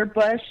bit. Under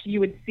Bush, you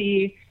would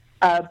see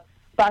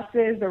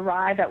buses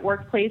arrive at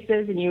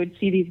workplaces, and you would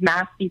see these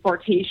mass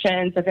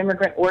deportations of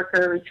immigrant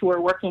workers who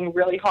are working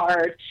really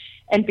hard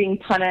and being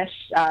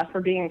punished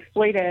for being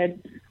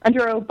exploited.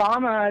 Under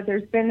Obama,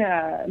 there's been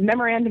a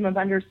memorandum of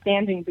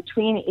understanding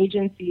between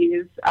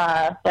agencies,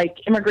 like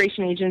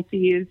immigration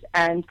agencies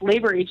and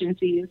labor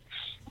agencies.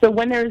 So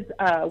when there's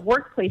a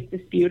workplace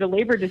dispute, a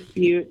labor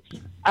dispute,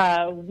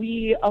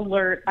 we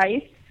alert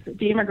ICE,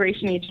 the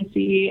immigration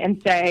agency,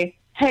 and say,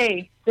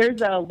 hey,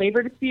 there's a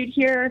labor dispute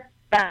here,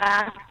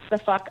 back the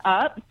fuck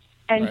up.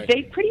 And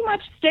they pretty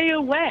much stay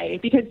away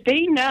because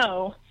they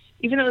know,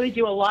 even though they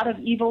do a lot of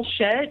evil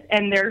shit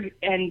and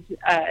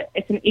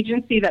it's an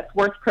agency that's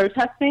worth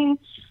protesting,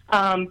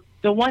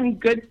 the one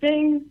good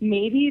thing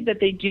maybe that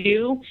they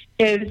do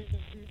is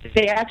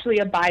they actually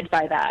abide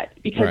by that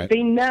because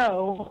they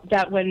know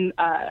that when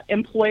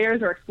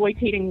employers are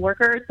exploiting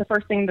workers, the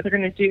first thing that they're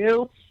going to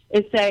do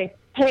is say,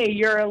 hey,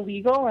 you're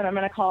illegal and I'm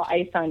going to call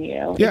ICE on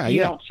you if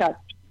you don't shut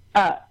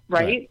up,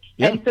 right?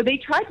 Yeah. And so they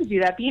tried to do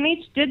that.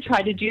 B&H did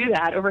try to do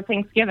that over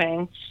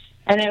Thanksgiving,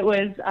 and it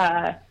was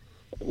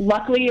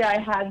luckily I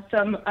had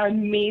some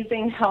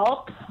amazing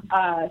help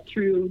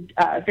through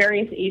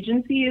various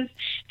agencies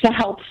to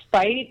help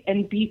fight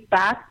and beat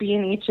back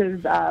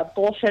B&H's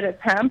bullshit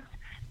attempt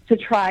to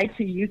try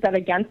to use that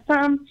against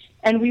them,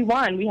 and we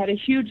won. We had a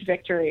huge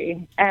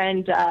victory,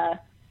 and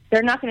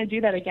they're not going to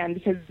do that again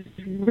because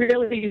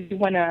really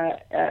when an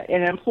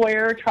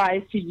employer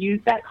tries to use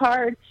that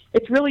card,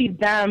 it's really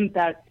them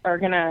that are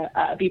going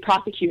to be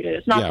prosecuted.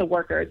 It's not the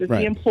workers. It's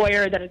the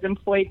employer that has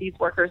employed these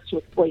workers to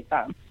exploit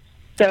them.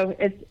 So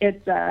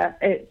it's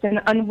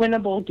an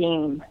unwinnable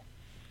game.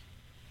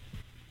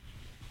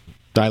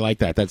 I like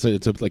that.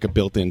 It's like a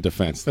built-in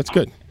defense. That's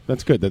good.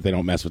 That's good that they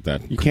don't mess with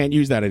that. You can't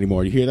use that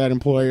anymore. You hear that,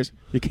 employers?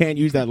 You can't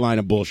use that line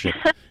of bullshit.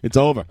 It's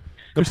over.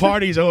 The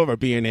party's over,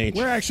 B&H.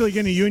 We're actually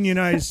going to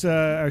unionize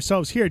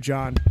ourselves here,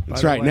 John.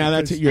 That's right. Now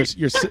that's you're.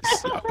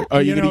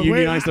 Are you going to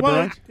unionize the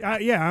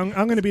barrage? Yeah, I'm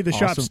going to be the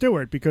shop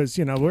steward because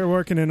we're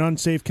working in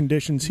unsafe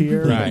conditions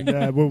here. Right.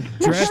 And, we're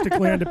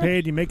drastically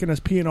underpaid. You're making us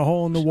pee in a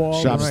hole in the wall.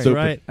 Shop stupid.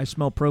 Right. I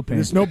smell propane.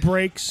 There's no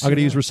breaks. I'm going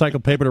to use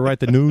recycled paper to write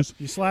the news.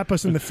 You slap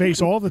us in the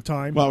face all the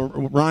time. Well,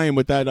 Ryan,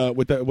 with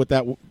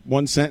that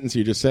one sentence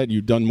you just said,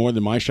 you've done more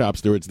than my shop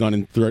steward's done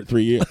in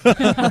 3 years.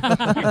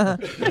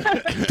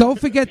 Don't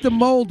forget the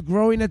mold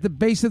growing at the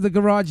base of the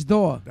garage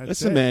door.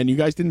 Listen, man, you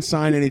guys didn't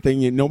sign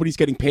anything. Nobody's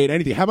getting paid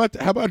anything. How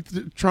about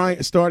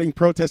starting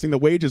protesting the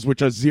wages,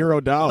 which are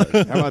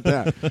 $0? How about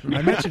that?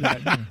 I mentioned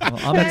that.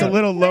 That's a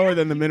little lower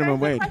than the minimum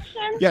wage.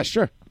 Yeah,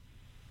 sure.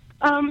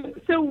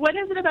 So what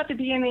is it about the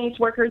B&H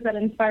workers that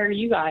inspire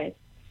you guys?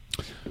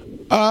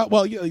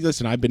 Well,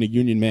 listen, I've been a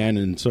union man,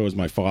 and so has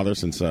my father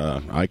since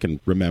I can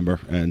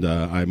remember, and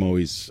I'm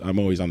always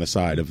on the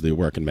side of the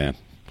working man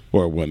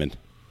or woman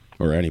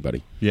or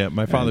anybody. Yeah,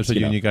 my father's a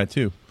union guy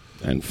too.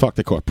 And fuck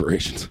the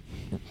corporations.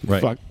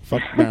 Right.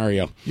 Fuck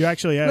Mario. You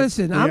actually have,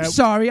 listen. I'm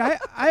sorry.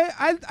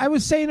 I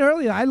was saying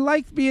earlier. I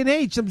like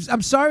B&H.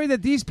 I'm sorry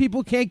that these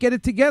people can't get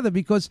it together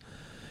because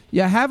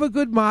you have a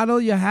good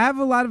model. You have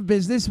a lot of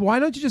business. Why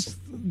don't you just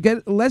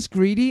get less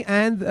greedy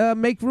and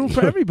make room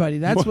for everybody?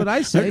 That's what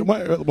I say. Why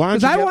don't you I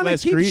get want to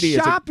less keep greedy?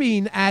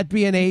 shopping at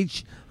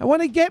B&H. I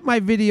want to get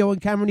my video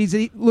and camera needs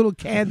little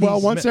candies.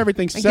 Well, once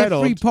everything's and get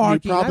settled, free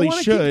parking. you probably I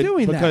wanna should keep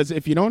doing because that.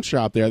 if you don't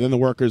shop there, then the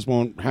workers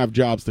won't have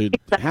jobs to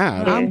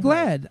have. I'm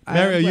glad.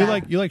 Mario, I'm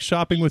glad. you like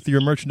shopping with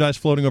your merchandise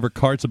floating over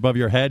carts above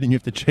your head, and you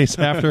have to chase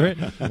after it.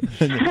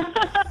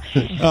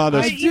 Oh,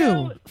 those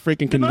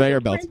freaking conveyor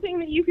The belts. most important thing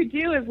that you could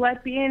do is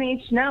let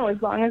B&H know as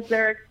long as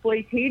they're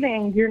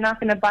exploiting, you're not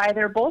going to buy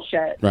their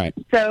bullshit. Right.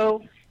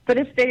 So, but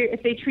if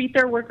they treat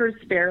their workers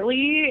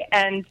fairly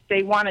and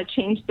they want to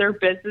change their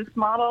business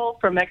model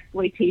from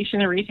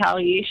exploitation and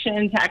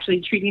retaliation to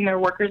actually treating their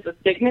workers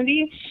with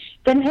dignity,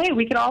 then hey,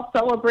 we could all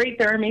celebrate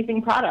their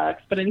amazing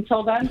products. But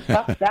until then,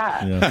 fuck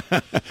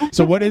that.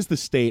 So, what is the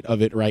state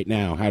of it right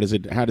now? How does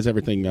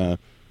everything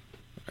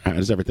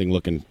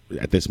looking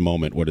at this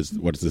moment? What is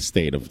the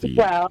state of the?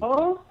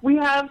 Well, we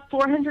have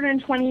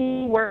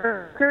 420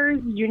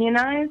 workers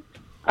unionized.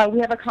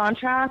 We have a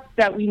contract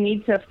that we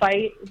need to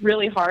fight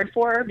really hard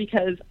for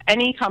because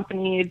any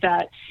company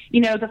that,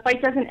 the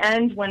fight doesn't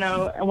end when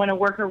a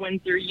worker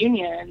wins their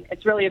union.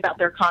 It's really about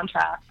their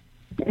contract.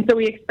 And so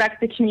we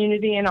expect the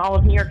community in all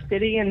of New York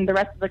City and the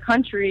rest of the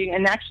country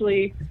and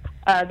actually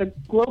the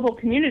global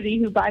community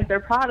who buys their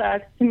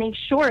products to make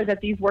sure that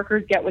these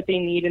workers get what they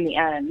need in the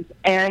end.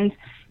 And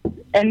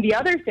the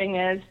other thing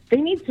is they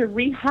need to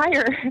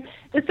rehire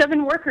the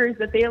 7 workers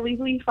that they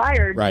illegally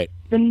fired right.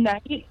 the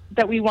night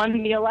that we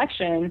won the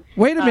election.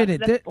 Wait a minute.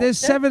 That's There's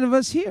bullshit. 7 of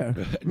us here.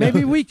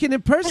 Maybe we can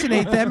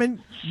impersonate them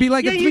and be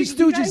like a Three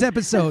Stooges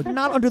episode.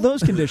 Not under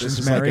those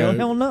conditions, Mario.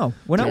 Hell no.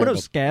 We're not no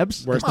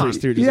scabs. Worst Come on.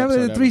 Three Stooges Yeah,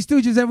 episode the Three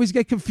Stooges always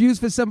get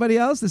confused for somebody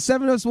else. The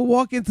 7 of us will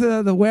walk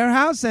into the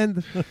warehouse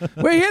and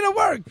we're here to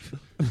work.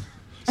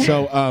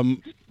 So,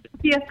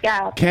 Be a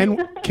scab. can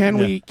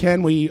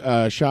we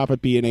shop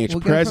at B&H We'll get it from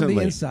the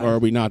presently, inside. or are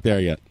we not there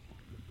yet?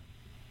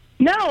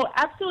 No,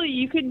 absolutely.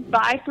 You could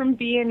buy from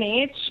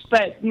B&H,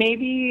 but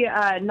maybe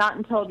not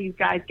until these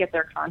guys get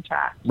their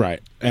contract. Right.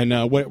 And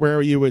where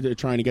are you with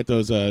trying to get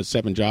those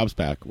 7 jobs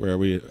back? Where are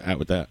we at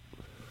with that?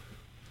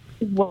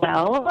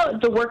 Well,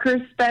 the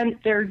workers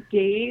spent their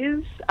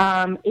days,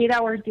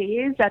 8-hour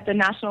days, at the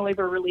National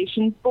Labor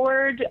Relations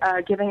Board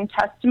giving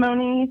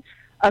testimony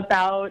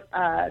about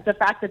the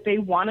fact that they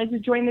wanted to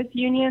join this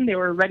union, they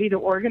were ready to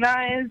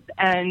organize,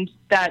 and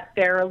that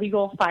their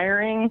illegal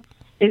firing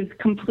is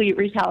complete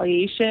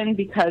retaliation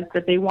because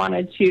that they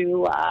wanted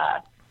to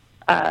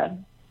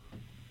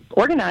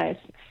organize.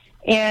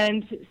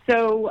 And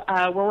so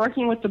we're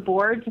working with the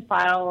board to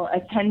file a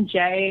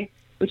 10J,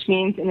 which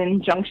means an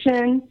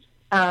injunction,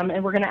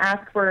 and we're going to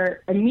ask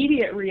for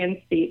immediate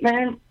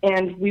reinstatement,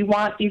 and we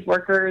want these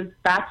workers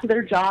back to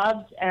their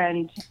jobs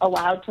and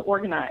allowed to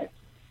organize.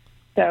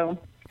 So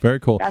Very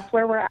cool. that's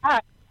where we're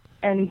at.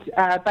 And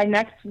by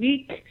next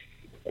week,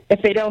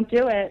 if they don't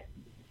do it,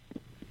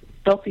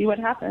 they'll see what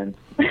happens.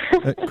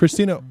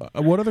 Christina,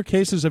 what other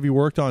cases have you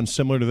worked on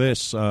similar to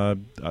this?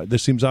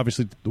 This seems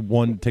obviously the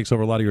one that takes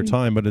over a lot of your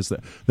time, but there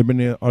been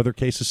any other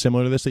cases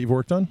similar to this that you've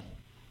worked on?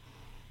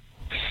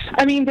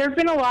 I mean, there have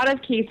been a lot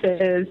of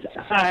cases.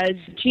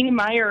 Jeannie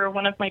Meyer,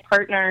 one of my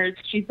partners,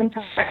 she's been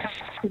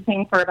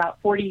practicing for about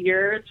 40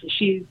 years.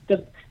 She's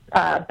the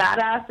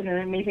badass and an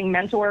amazing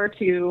mentor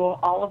to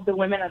all of the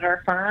women at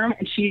our firm,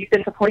 and she's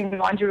been supporting the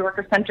Laundry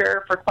Worker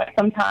Center for quite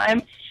some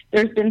time.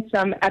 There's been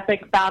some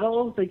epic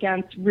battles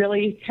against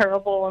really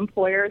terrible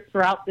employers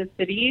throughout the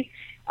city,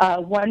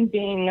 one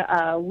being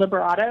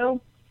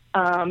Liberato,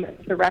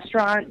 the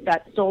restaurant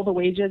that stole the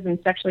wages and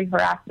sexually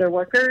harassed their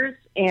workers,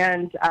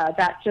 and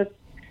that just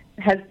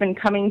has been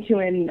coming to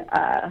an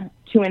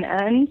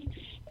end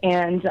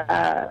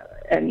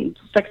and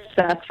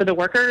success for the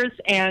workers,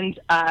 and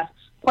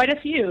quite a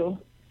few.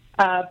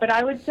 But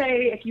I would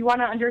say if you want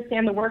to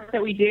understand the work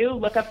that we do,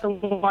 look up the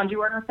Laundry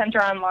Worker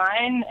Center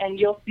online, and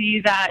you'll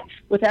see that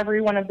with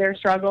every one of their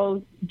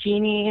struggles,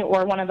 Jeannie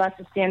or one of us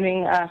is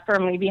standing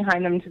firmly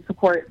behind them to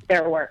support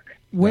their work.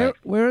 Where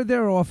are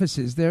their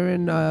offices? They're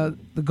in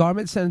the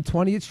Garment Center,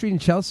 20th Street in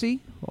Chelsea?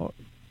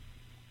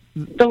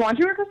 The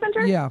Laundry Worker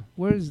Center? Yeah.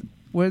 Where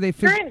are they?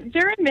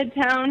 They're in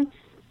Midtown,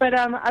 but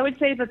I would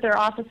say that their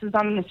office is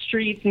on the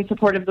streets in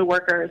support of the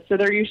workers. So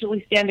they're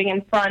usually standing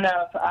in front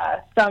of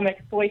some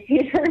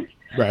exploitator's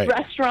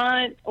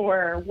restaurant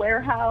or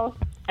warehouse,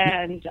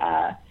 and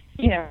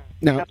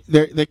Now,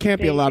 there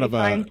can't be a lot of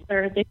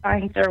they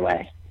find their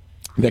way.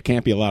 there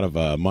can't be a lot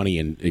of money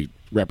in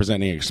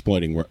representing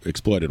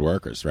exploited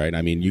workers, right?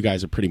 I mean, you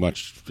guys are pretty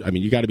much. I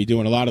mean, you got to be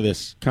doing a lot of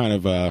this kind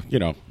of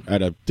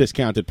at a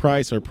discounted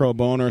price or pro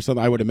bono or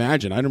something. I would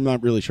imagine. I'm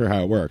not really sure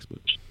how it works, but.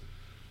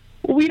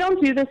 We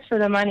don't do this for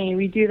the money.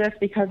 We do this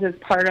because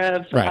it's part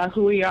of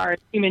who we are as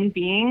human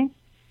beings.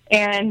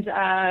 And,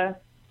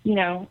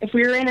 if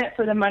we were in it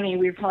for the money,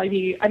 we'd probably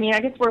be, I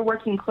guess we're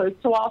working close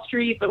to Wall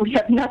Street, but we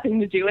have nothing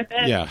to do with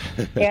it. Yeah.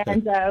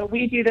 And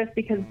we do this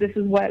because this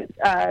is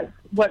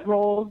what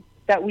roles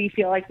that we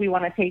feel like we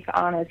want to take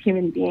on as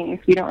human beings.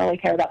 We don't really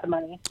care about the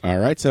money. All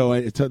right. So,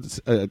 in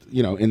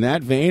that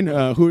vein,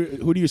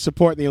 who do you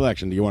support in the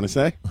election? Do you want to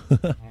say?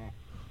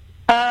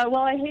 Well,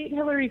 I hate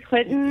Hillary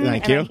Clinton,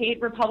 Thank and you. I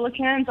hate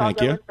Republicans. I'll Thank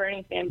go you. with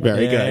Bernie Sanders.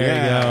 Very good.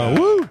 There you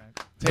go. Woo!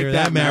 Take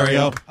that,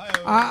 Mario.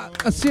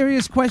 A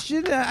serious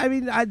question.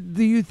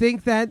 Do you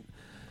think that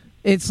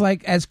it's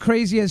like as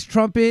crazy as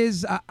Trump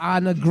is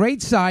on a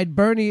great side,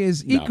 Bernie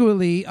is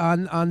equally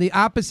on the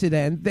opposite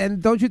end? Then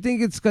don't you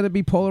think it's going to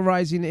be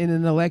polarizing in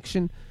an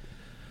election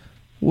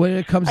when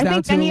it comes I down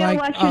think to any like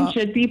election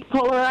should be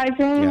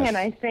polarizing, Yes. and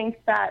I think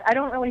that I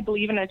don't really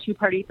believe in a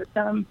two-party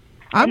system.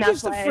 I'm and that's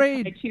just why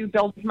afraid- I try to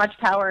build as much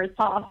power as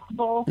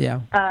possible.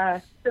 Yeah.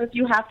 So if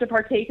you have to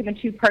partake in the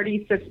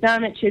two-party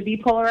system, it should be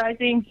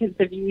polarizing because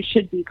the views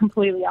should be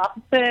completely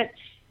opposite,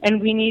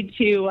 and we need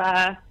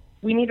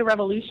a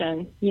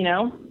revolution,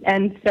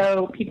 and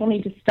so people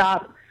need to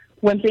stop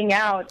wimping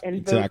out and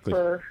Exactly. vote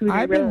for who they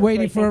I've really been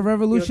waiting think for a will do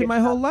revolution good my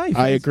job. whole life.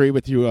 I agree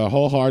with you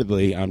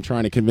wholeheartedly. I'm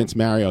trying to convince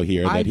Mario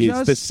here I that the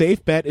just-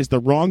 safe bet is the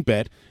wrong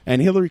bet,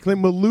 and Hillary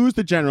Clinton will lose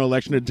the general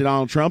election to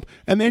Donald Trump,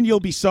 and then you'll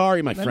be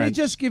sorry, my Let friend. me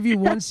just give you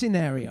one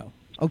scenario,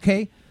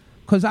 okay?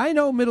 Because I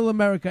know middle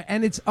America,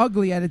 and it's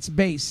ugly at its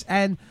base.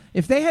 And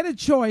if they had a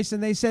choice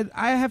and they said,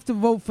 I have to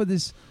vote for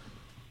this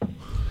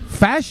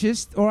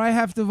fascist or I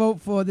have to vote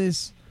for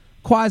this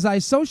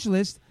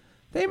quasi-socialist,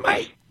 they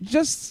might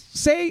just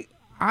say,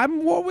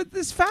 I'm more with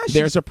this fascist.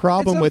 There's a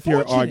problem It's with your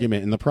unfortunate.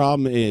 argument, and the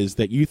problem is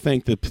that you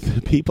think that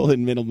the people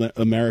in middle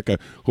America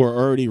who are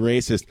already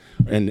racist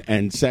and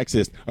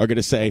sexist are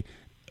going to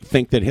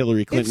think that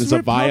Hillary Clinton It's is a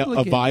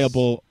Republicans.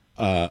 viable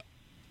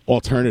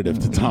alternative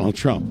to Donald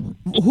Trump.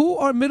 Who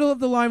are middle of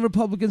the line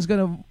Republicans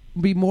going to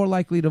be more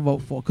likely to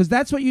vote for? Because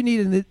that's what you need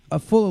in a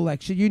full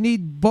election. You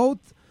need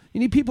both. You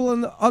need people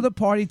in the other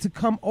party to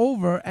come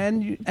over,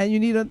 and you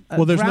need a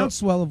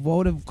groundswell of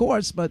vote, of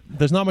course. But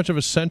there's not much of a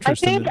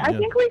centrist. I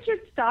think we should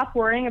stop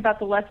worrying about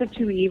the less of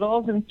two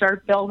evils and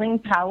start building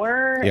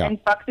power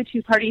and fuck the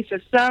two-party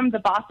system. The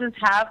bosses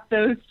have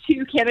those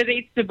two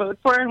candidates to vote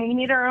for, and we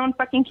need our own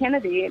fucking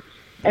candidate.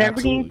 And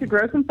everybody needs to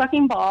grow some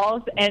fucking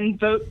balls and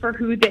vote for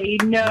who they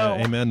know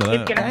is going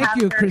to have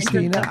Thank you, their interest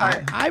Christina. at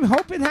heart. I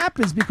hope it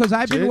happens because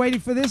I've been waiting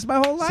for this my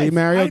whole life. See,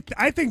 Mario?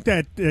 I think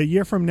that a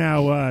year from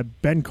now,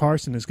 Ben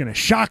Carson is going to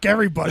shock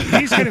everybody.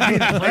 He's going to be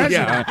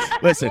the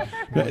president.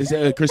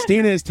 Listen,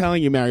 Christina is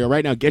telling you, Mario,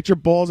 right now, get your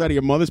balls out of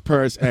your mother's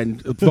purse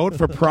and vote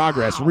for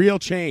progress, real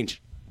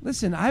change.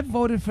 Listen, I've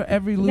voted for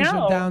every loser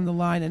No. down the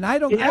line, and I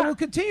will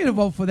continue to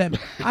vote for them.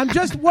 I'm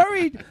just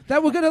worried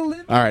that we're going to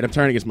live. All right, I'm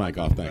turning his mic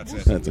off. Thanks.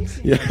 That's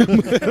it. Yeah.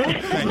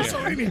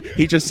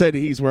 He just said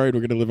he's worried we're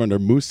going to live under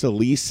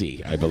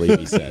Mussolini, I believe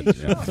he said.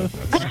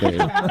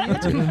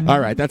 Yeah. All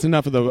right, that's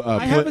enough of the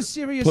I have a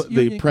serious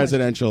the union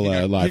presidential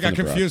live. He got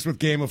confused with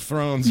Game of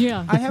Thrones.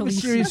 Yeah, I have a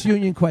serious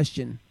union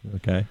question.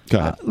 Okay. Go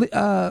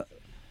ahead.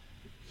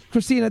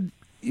 Christina,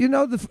 you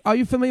know, are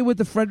you familiar with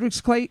the Fredericks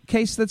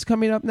case that's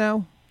coming up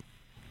now?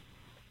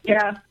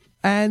 Yeah.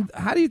 And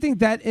how do you think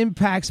that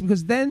impacts?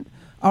 Because then,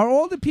 are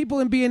all the people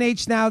in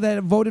B&H now that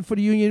have voted for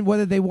the union,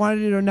 whether they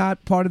wanted it or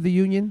not, part of the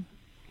union?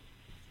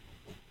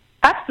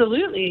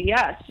 Absolutely,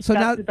 yes. So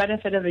That's now- the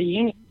benefit of a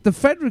union. The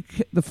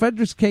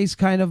Fredericks case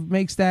kind of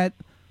makes that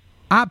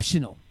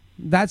optional.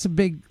 That's a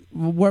big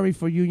worry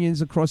for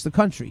unions across the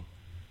country.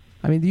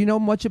 I mean, do you know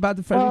much about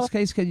the Fredericks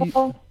case? Can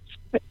you?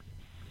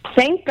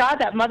 Thank God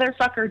that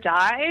motherfucker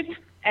died,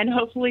 and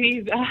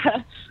hopefully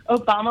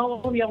Obama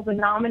will be able to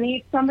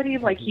nominate somebody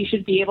like he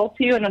should be able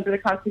to, and under the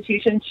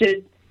Constitution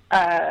should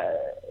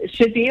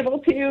be able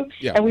to,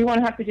 and we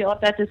won't have to deal with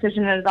that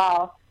decision at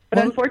all. But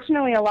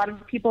unfortunately, a lot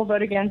of people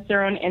vote against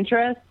their own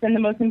interests, and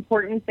the most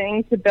important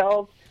thing to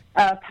build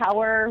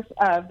power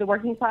of the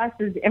working class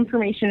is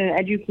information and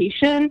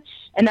education,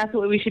 and that's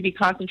what we should be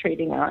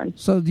concentrating on.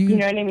 So do you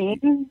know what I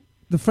mean?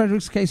 The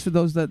Fredericks case, for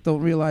those that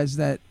don't realize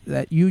that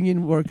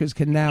union workers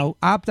can now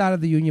opt out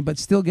of the union but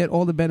still get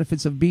all the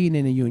benefits of being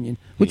in a union,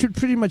 which would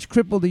pretty much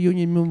cripple the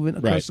union movement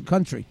across the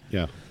country.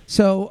 Yeah.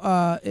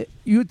 So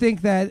you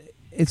think that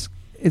it's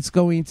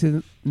going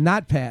to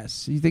not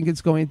pass? You think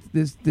it's going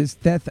this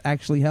death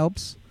actually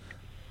helps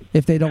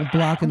if they don't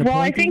block an Well,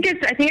 I appointee?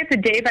 think it's a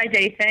day by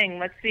day thing.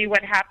 Let's see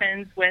what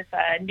happens with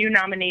a new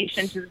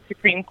nomination to the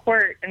Supreme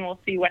Court, and we'll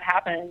see what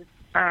happens.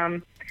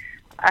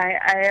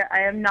 I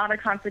am not a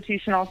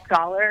constitutional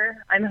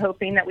scholar. I'm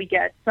hoping that we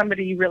get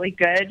somebody really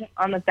good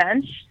on the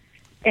bench,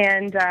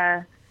 and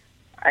I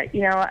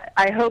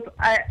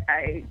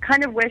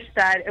kind of wish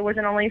that it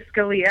wasn't only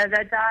Scalia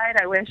that died.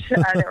 I wish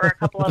there were a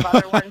couple of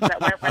other ones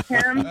that went with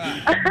him,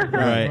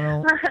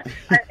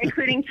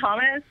 including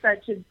Thomas.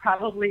 That should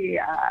probably.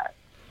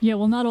 Yeah,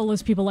 well, not all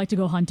those people like to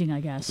go hunting, I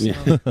guess.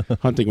 Yeah.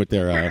 Hunting with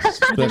their Their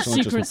special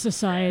secret interest.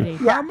 society.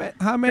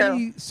 How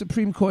many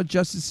Supreme Court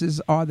justices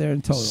are there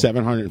in total?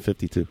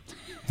 752.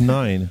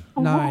 9.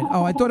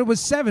 Oh, I thought it was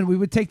 7. We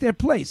would take their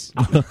place.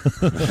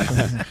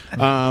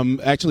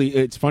 Actually,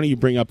 it's funny you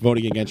bring up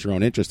voting against your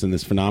own interest in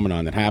this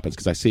phenomenon that happens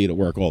because I see it at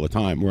work all the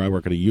time. Where I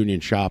work at a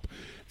union shop,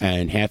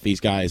 and half these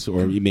guys,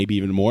 or maybe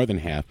even more than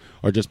half,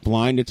 are just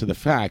blinded to the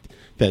fact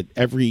that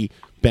every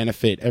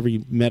benefit,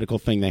 every medical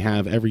thing they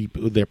have,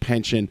 their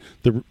pension,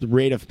 the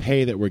rate of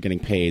pay that we're getting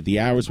paid, the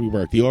hours we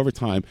work, the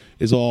overtime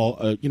is all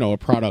a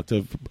product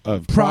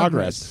of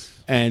progress.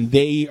 And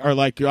they are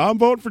like, I'm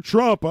voting for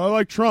Trump. I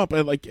like Trump.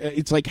 And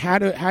it's like, how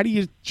do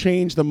you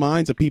change the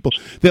minds of people?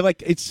 They're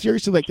like, it's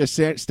seriously like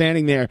they're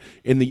standing there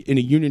in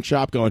a union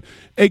shop going,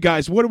 hey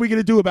guys, what are we going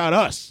to do about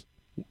us?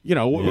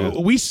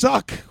 We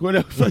suck.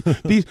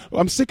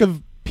 I'm sick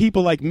of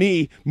people like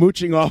me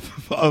mooching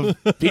off of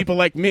people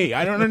like me.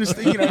 I don't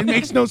understand. It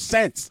makes no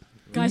sense.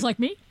 Guys like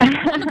me?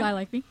 I'm a guy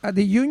like me.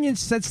 The union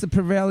sets the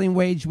prevailing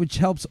wage, which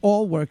helps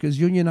all workers,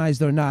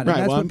 unionized or not. And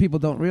that's what people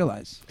don't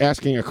realize.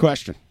 Asking a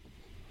question.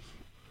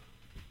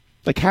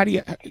 Like, how do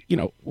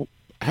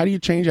you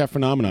change that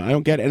phenomenon? I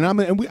don't get it. And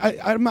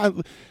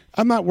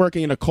I'm not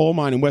working in a coal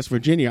mine in West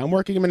Virginia. I'm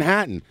working in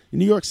Manhattan, in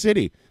New York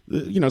City.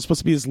 It's supposed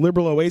to be this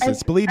liberal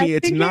oasis. Believe me,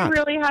 it's not. I think it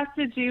really has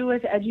to do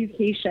with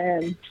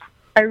education.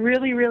 I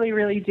really, really,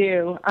 really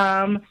do.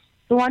 The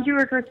Laundry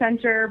Worker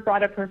Center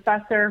brought a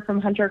professor from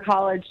Hunter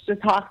College to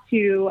talk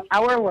to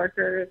our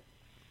workers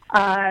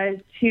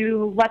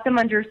to let them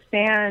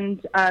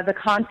understand the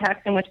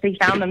context in which they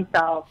found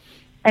themselves.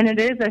 And it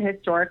is a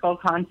historical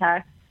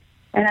context.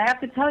 And I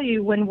have to tell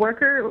you, when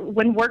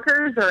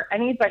workers or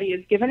anybody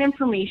is given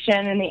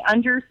information and they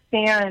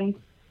understand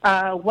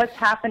what's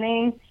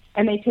happening,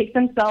 and they take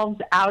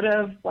themselves out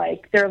of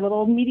their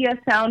little media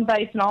sound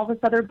bites and all this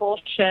other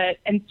bullshit,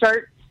 and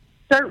start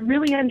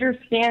really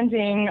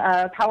understanding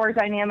power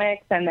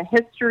dynamics and the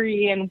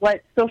history and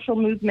what social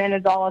movement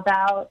is all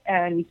about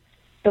and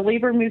the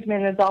labor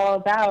movement is all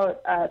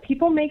about,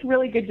 people make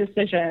really good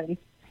decisions.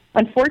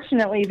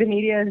 unfortunately, the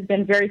media has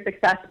been very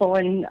successful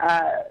in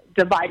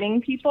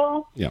dividing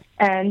people. Yeah.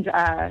 And,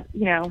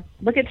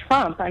 look at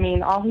Trump. I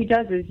mean, all he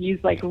does is use,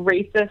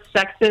 racist,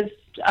 sexist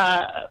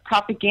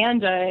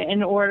propaganda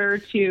in order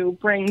to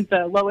bring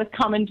the lowest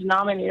common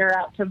denominator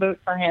out to vote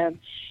for him.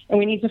 And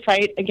we need to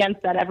fight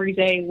against that every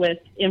day with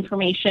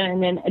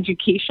information and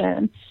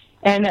education.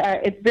 And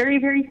it's very,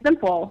 very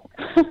simple.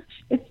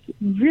 It's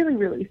really,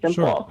 really simple.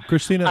 Sure.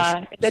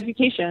 Christina, it's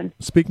education.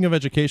 Speaking of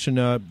education,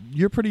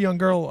 you're a pretty young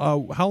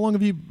girl. How long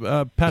have you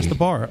passed the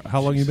bar?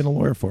 How long have you been a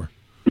lawyer for?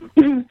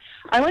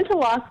 I went to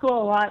law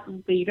school a lot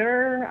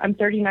later. I'm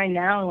 39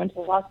 now. I went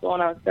to law school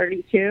when I was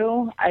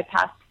 32. I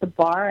passed the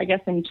bar, I guess,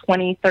 in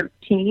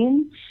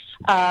 2013.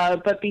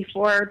 But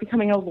before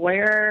becoming a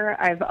lawyer,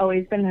 I've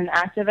always been an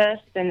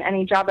activist, and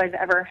any job I've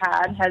ever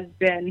had has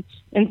been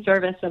in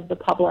service of the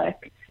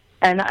public.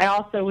 And I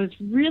also was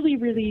really,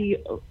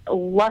 really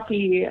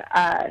lucky.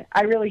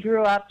 I really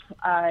grew up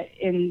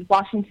in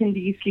Washington,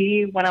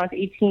 D.C. when I was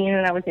 18,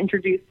 and I was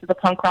introduced to the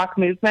punk rock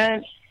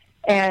movement.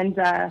 And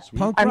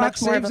punk I'm rock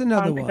much more of saves a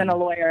another punk one. than a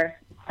lawyer.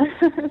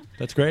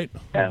 That's great.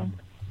 So,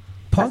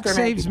 Punk that's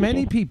where my saves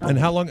many people. And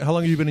how long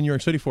have you been in New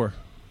York City for?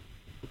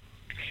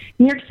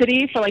 New York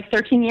City for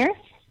 13 years.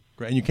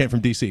 Great. And you came from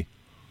D.C.?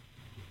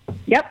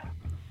 Yep.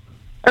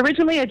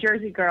 Originally a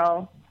Jersey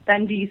girl,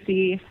 then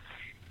D.C.,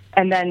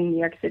 and then New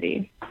York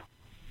City.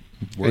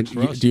 And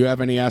do you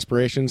have any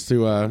aspirations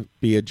to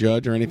be a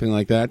judge or anything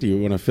like that? Do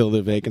you want to fill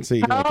the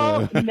vacancy?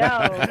 Oh, no.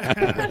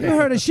 You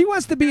heard her. She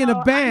wants to be in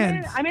a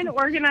band. I'm an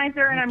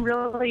organizer, and I'm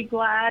really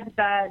glad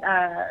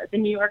that the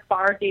New York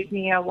Bar gave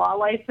me a law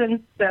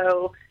license,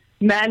 so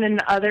men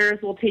and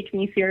others will take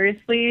me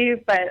seriously.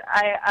 But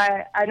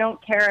I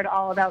don't care at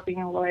all about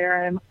being a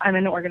lawyer. I'm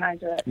an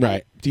organizer.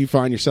 Right. Do you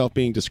find yourself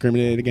being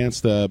discriminated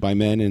against by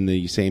men in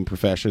the same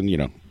profession?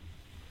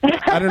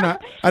 I don't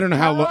know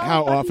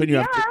how often you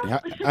have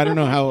to. I don't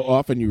know how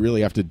often you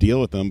really have to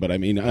deal with them, but I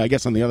mean, I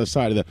guess on the other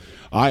side of the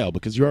aisle,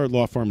 because your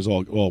law firm is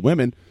all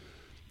women.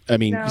 I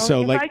mean, No,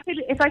 so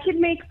if I could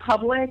make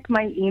public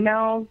my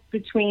emails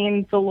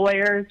between the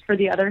lawyers for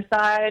the other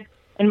side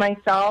and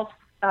myself,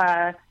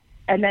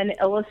 and then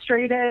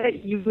illustrate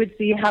it, you would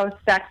see how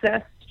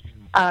sexist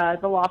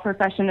the law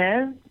profession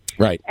is.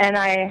 Right. And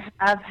I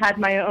have had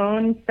my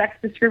own sex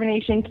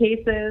discrimination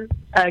cases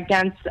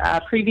against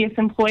previous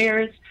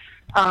employers.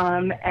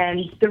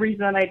 And the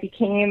reason that I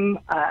became,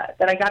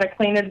 that I got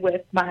acquainted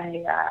with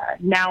my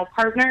now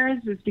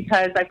partners is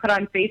because I put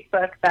on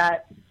Facebook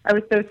that I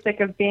was so sick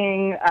of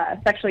being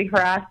sexually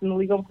harassed in the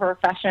legal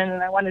profession,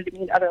 and I wanted to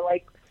meet other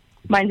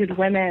like-minded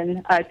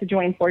women to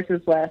join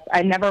forces with.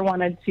 I never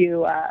wanted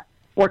to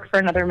work for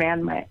another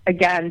man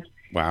again.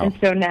 Wow. And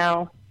so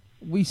now,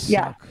 we suck.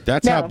 Yeah.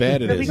 That's how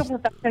bad it the is. legal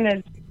profession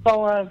is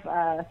full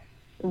of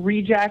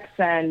rejects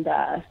and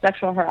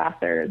sexual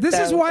harassers. This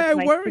So is why it's I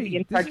nice to worry. be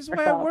in This charge is of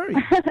why I yourself. worry.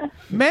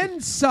 Men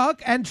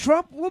suck, and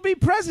Trump will be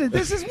president.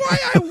 This is why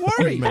I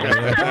worry.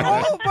 They're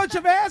all a bunch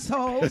of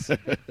assholes.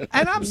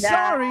 And I'm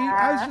sorry.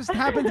 I just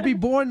happen to be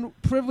born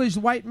privileged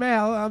white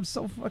male. I'm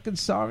so fucking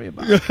sorry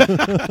about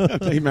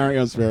it. Hey,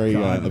 Mario's very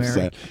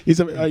upset. He's.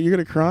 Are you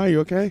going to cry? You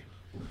okay?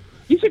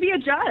 You should be a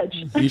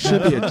judge. You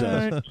should be a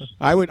judge.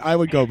 I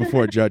would go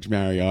before Judge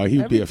Mario. He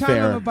would be a Every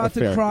fair. time I'm about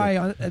to cry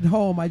at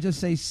home, I just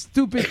say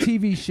stupid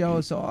TV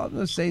show. So I'll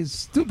just say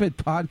stupid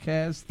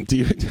podcast. Do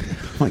you?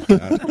 Oh my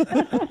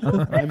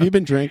God. Have you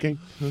been drinking?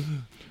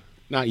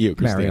 Not you,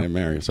 Christina.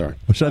 Mario. Sorry.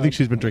 Which I think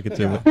she's been drinking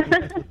too.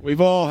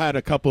 We've all had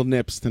a couple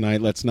nips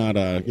tonight. Let's not.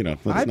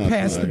 Let's I not.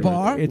 passed the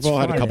bar. We've all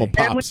had a couple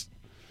pops.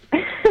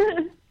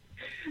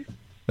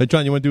 Hey,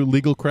 John, you want to do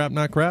legal crap,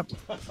 not crap?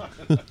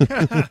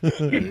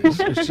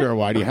 Sure.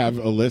 Why do you have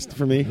a list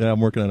for me? Yeah, I'm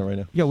working on it right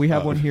now. Yeah, we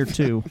have one here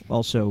too.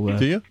 Also,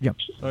 do you? Yeah.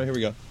 All right, here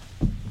we go.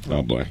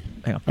 Oh boy.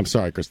 Hang on. I'm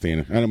sorry,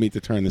 Christina. I don't mean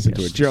to turn this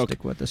into a Yes, joke.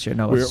 stick with us here.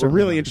 No, it's we're certainly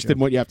really not a interested joke.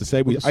 in what you have to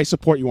say. I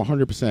support you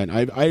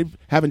 100%. I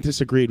haven't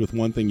disagreed with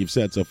one thing you've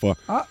said so far.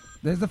 Oh,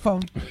 there's the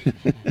phone.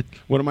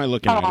 What am I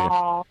looking at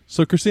here?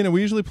 So, Christina,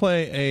 we usually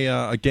play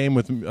a game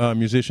with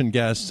musician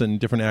guests and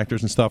different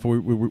actors and stuff.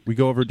 We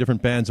go over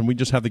different bands, and we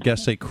just have the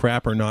guests say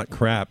crap or not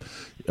crap,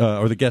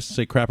 or the guests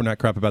say crap or not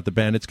crap about the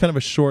band. It's kind of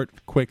a short,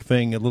 quick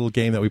thing, a little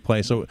game that we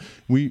play. So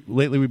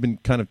lately we've been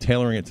kind of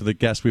tailoring it to the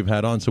guests we've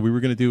had on. So we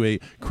were going to do a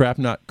crap,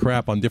 not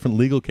crap on different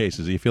legal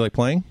cases. Do you feel like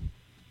playing?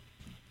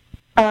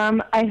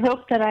 I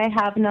hope that I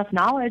have enough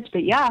knowledge,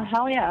 but yeah,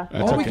 hell yeah.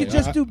 That's Or we okay. could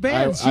just do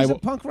bands. She's a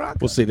punk rocker.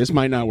 We'll see. This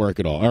might not work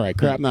at all. All right,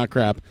 crap, not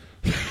crap.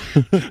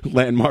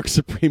 Landmark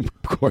Supreme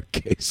Court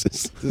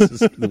cases. This is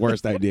the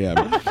worst idea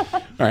ever.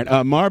 All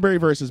right, Marbury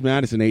versus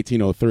Madison,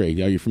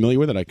 1803. Are you familiar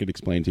with it? I could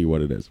explain to you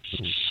what it is.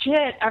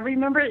 Shit, I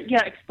remember.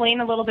 Yeah, explain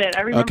a little bit.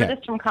 I remember Okay.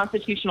 this from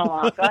constitutional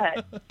law. Go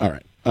ahead. All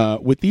right.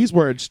 With these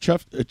words,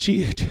 Chief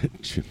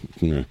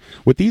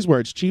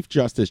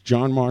Justice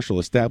John Marshall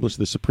established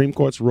the Supreme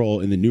Court's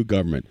role in the new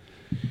government.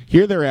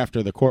 Here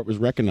thereafter, the court was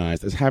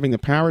recognized as having the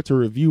power to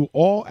review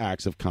all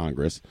acts of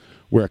Congress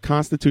where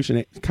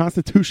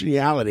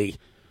constitutionality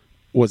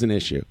was an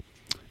issue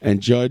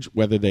and judge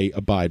whether they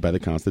abide by the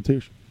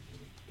Constitution.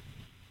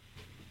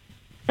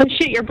 Oh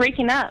shit, you're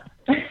breaking up.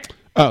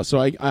 Oh, so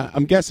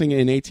I'm guessing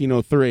in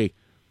 1803,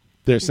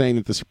 they're saying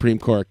that the Supreme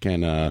Court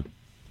can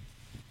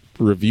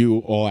review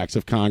all acts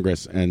of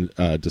Congress and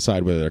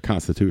decide whether they're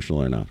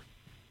constitutional or not.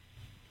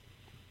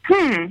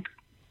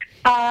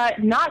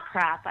 Not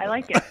crap. I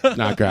like it.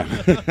 Not crap.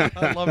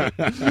 I love it.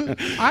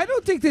 I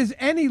don't think there's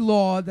any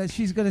law that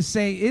she's going to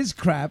say is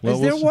crap. Well,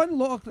 is there we'll one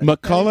law?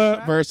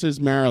 McCullough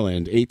versus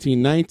Maryland,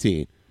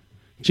 1819.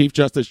 Chief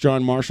Justice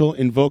John Marshall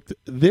invoked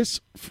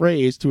this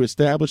phrase to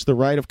establish the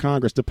right of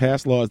Congress to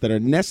pass laws that are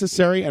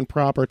necessary and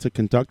proper to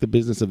conduct the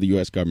business of the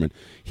U.S. government.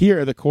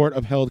 Here, the court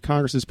upheld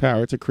Congress's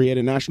power to create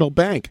a national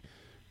bank.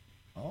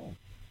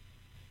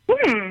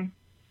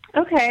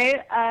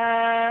 Okay.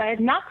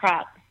 Not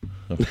crap.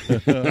 All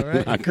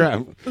right. Not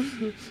crap.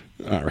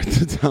 All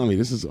right. Tell me,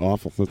 this is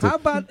awful. How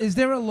about, is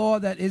there a law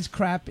that is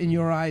crap in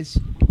your eyes?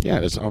 Yeah,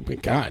 there's, oh my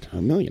God,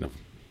 a million of them.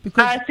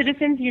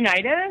 Citizens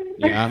United?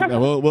 Yeah,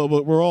 well,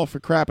 we're all for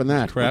crapping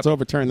that. Let's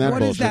overturn that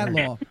What is bullshit. that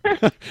law?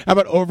 How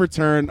about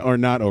overturn or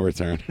not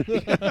overturn?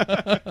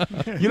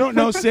 You don't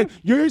know.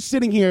 You're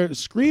sitting here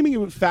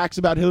screaming facts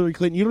about Hillary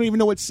Clinton. You don't even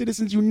know what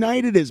Citizens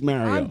United is,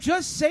 Mario. I'm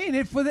just saying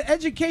it for the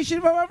education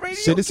of our radio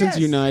Citizens guests.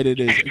 United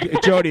is...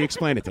 Jody,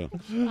 explain it to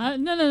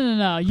him.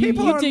 No. You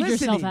People are dig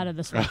listening. yourself out of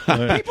this one.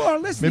 People are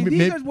listening.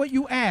 These are what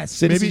you ask.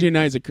 Citizens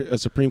United is a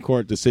Supreme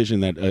Court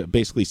decision that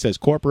basically says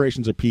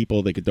corporations are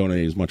people. They could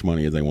donate as much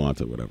money as they want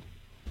to, whatever.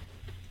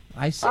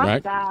 I see.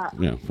 Right? That.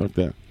 Yeah, fuck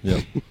that.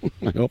 Yeah.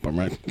 I hope I'm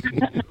right.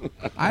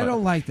 I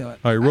don't like that.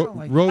 All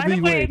right, Roe By the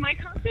v. way, Wade. my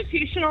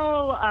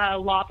constitutional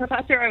law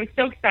professor, I was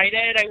so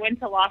excited. I went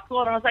to law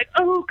school and I was like,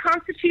 oh,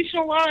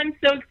 constitutional law, I'm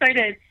so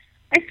excited.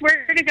 I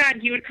swear to God,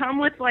 he would come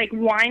with like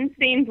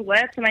wine-stained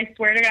lips, and I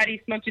swear to God,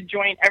 he smoked a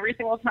joint every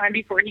single time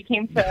before he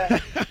came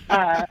to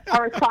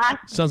our class.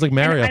 Sounds like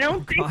Mario. And I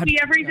don't think he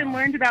ever even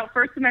learned about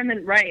First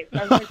Amendment rights.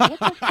 I was like, what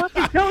the fuck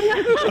is going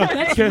on?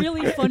 That's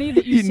really funny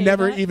that you say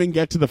never that. even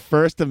get to the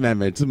First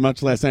Amendment,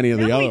 much less any of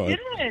the other ones.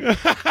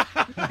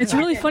 It's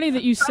really funny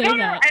that you say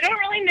that. I don't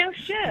really know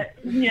shit,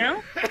 you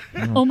know?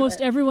 Almost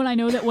everyone I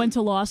know that went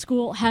to law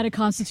school had a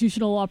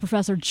constitutional law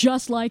professor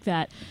just like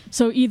that.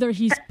 So either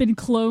he's been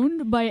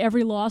cloned by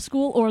every law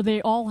school, or they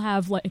all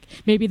have, like,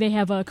 maybe they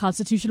have a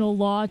constitutional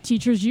law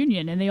teachers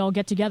union and they all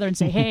get together and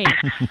say, hey,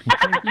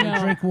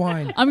 drink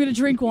wine. I'm going to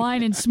drink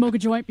wine and smoke a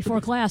joint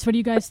before class. What do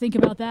you guys think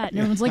about that? And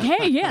everyone's like,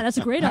 hey, yeah, that's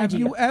a great Have idea.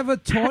 you ever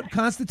taught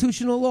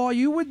constitutional law?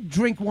 You would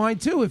drink wine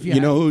too if you.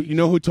 You know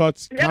who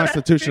taught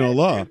constitutional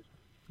law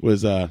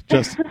was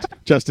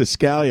Justice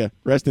Scalia.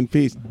 Rest in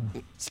peace.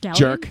 Scalia?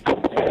 Jerk.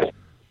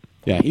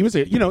 Yeah, he was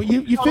a.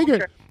 You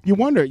figure. You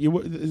wonder.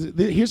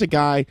 Here's a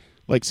guy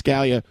like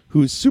Scalia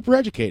who's super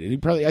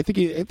educated. I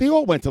think they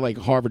all went to like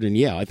Harvard and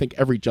Yale. I think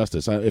every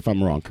justice. If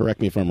I'm wrong,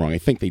 correct me if I'm wrong. I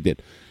think they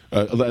did.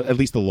 At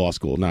least the law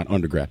school, not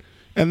undergrad.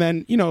 And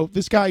then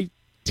this guy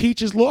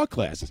teaches law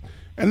classes.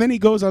 And then he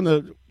goes on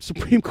the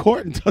Supreme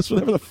Court and does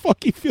whatever the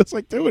fuck he feels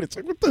like doing. It's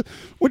like, what the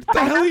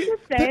hell? I have to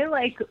say,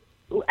 like,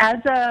 as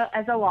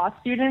a law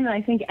student, and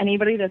I think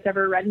anybody that's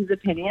ever read his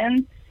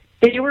opinions,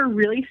 they were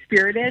really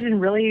spirited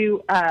and really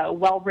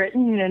well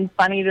written and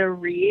funny to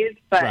read,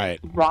 but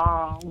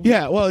wrong.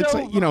 Yeah, well, it's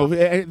So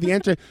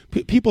like,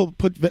 people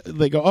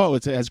they go, oh,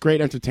 it has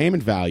great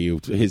entertainment value.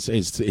 His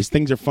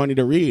things are funny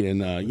to read,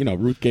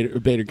 and Ruth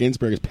Bader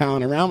Ginsburg is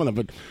palling around with them.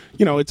 But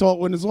it's all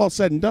when it's all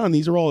said and done,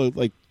 these are all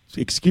like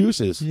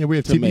excuses. Yeah, we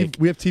have to TV. make.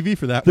 We have TV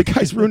for that. The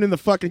guy's ruining the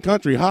fucking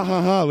country. Ha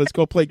ha ha! Let's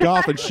go play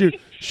golf and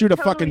shoot a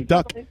fucking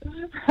duck.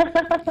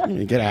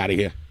 Get out of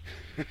here.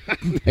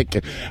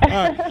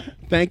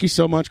 Thank you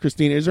so much,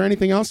 Christina. Is there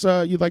anything else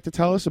you'd like to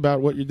tell us about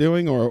what you're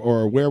doing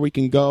or where we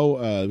can go?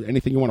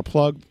 Anything you want to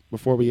plug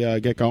before we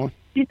get going?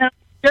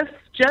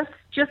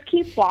 Just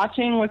keep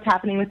watching what's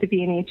happening with the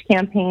B&H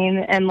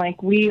campaign, and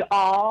like we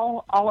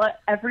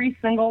every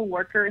single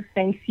worker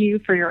thanks you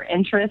for your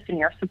interest and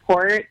your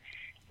support.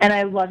 And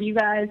I love you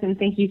guys, and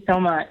thank you so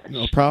much.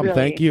 No problem.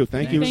 Really. Thank you.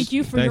 Thank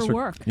you for your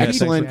work.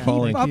 Excellent.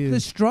 Keep up the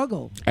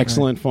struggle.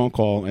 Excellent phone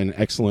call and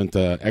excellent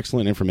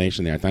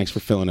information there. Thanks for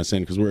filling us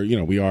in because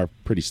we are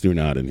pretty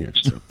stew-nod in here,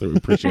 so we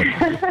appreciate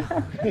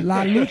it.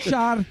 La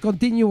lucha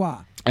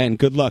continua. And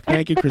good luck.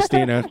 Thank you,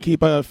 Christina. Keep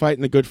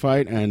fighting the good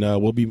fight, and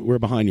we're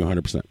behind you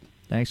 100%.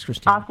 Thanks,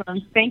 Christina.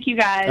 Awesome. Thank you,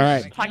 guys. All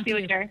right. Talk to you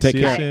later. Take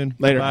care. you soon.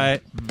 Later.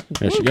 Bye.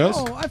 There she goes.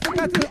 Oh, I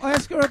forgot to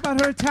ask her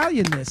about her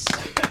Italianness.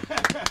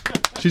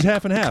 She's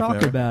half and half.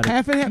 Talk now. about it.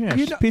 Half and half.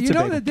 Yeah, You pizza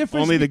know bagel. the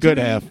difference. Only the good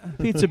between- half.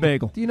 Pizza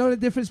bagel. Do you know the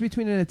difference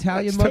between an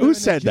Italian Who mother and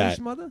said a Jewish that?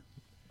 mother?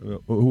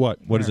 What?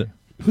 What is it?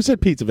 Who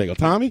said pizza bagel?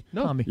 Tommy?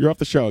 No. Tommy. You're off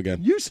the show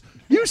again. You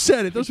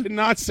said it. You did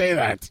not say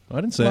that.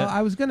 I didn't say Well, it.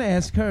 I was going to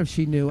ask her if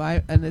she knew.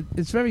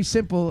 It's very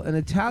simple. An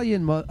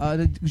Italian,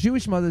 a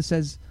Jewish mother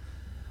says,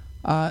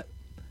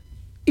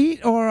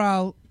 "Eat or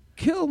I'll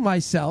kill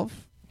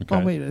myself." Okay.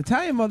 Oh wait, an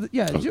Italian mother.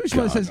 Yeah, a Jewish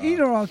mother says, "Eat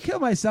or I'll kill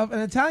myself,"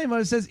 and an Italian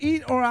mother says,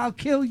 "Eat or I'll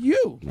kill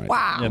you." Right.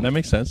 Wow. Yeah, that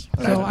makes sense.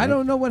 So I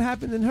don't know what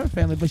happened in her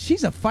family, but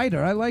she's a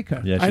fighter. I like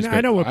her. Yeah, I she's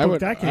know great. what I book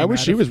would. that came I wish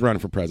out she of. was running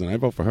for president. I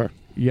vote for her.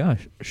 Yeah,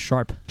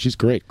 sharp. She's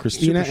great.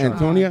 Christina Super sharp.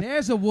 Antonia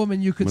There's a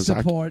woman you could Mazaki.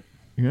 support.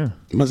 Yeah.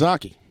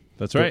 Mazzocchi.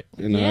 That's right.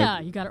 And, Yeah,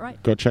 you got it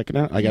right. Go check it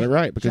out. I got it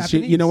right because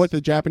Japanese. you know what,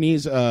 the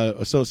Japanese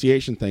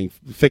association thing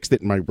fixed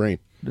it in my brain.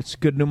 It's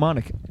good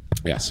mnemonic.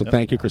 Yeah, so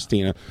thank you,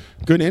 Christina.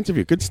 Good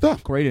interview. Good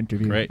stuff. Great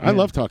interview. Great. I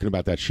love talking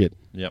about that shit.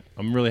 Yep.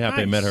 I'm really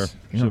happy I met her.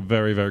 She's a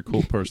very, very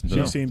cool person to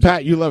know.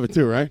 Pat, you love it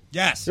too, right?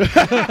 Yes.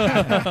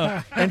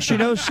 And she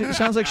knows. She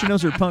sounds like she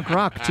knows her punk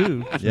rock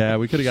too. Yeah,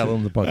 we could have got a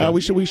little punk rock.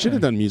 We should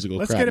have done musical.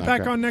 Let's crap, get it not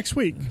back crap. on next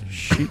week.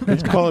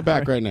 Let's call it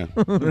back right now.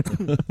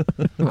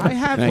 I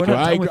have. Thank what you.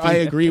 I'm done with I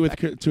the- agree with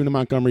Tuna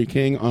Montgomery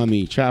King on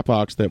the chat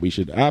box that we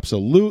should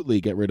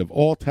absolutely get rid of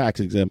all tax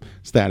exempt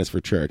status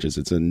for churches.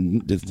 It's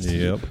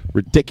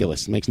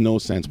ridiculous. It makes no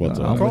sense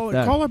whatsoever.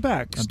 Call it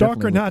back.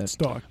 Stalk or not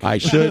stalk. I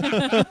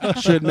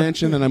should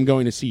mention that I'm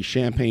going to see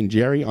Champagne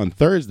Jerry on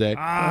Thursday.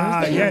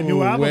 Yeah,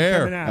 new album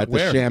coming out. At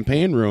the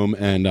Champagne Room,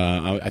 and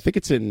I think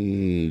it's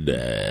in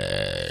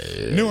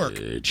Newark,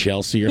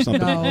 Chelsea or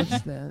something. No,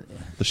 it's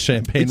the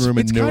Champagne Room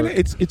in Newark.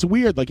 It's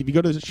weird. Like if you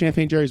go to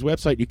Champagne Jerry's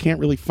website, you can't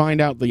really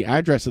find out the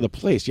address of the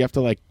place. You have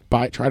to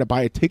try to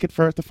buy a ticket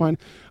first to find.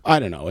 I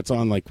don't know. It's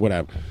on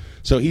whatever.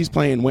 So he's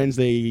playing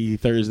Wednesday,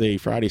 Thursday,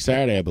 Friday,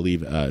 Saturday, I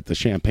believe, at the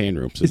Champagne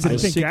Room. So I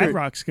think Ad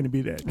Rock's going to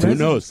be there. who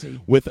knows?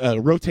 With a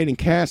rotating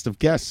cast of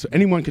guests,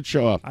 anyone could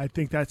show up. I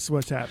think that's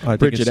what's happening. I think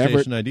Bridget it's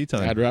Everett, station ID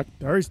time. Ad Rock.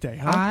 Thursday,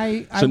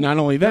 huh? So not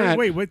only that,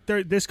 Wait,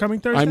 this coming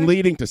Thursday? I'm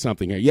leading to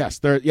something here. Yes,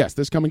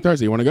 this coming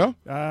Thursday. You want to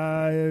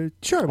go?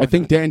 Sure. I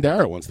think Dan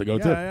Darrow wants to go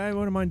too. Yeah, I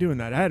wouldn't mind doing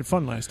that. I had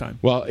fun last time.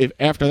 Well, if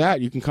after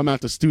that you can come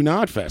out to Stu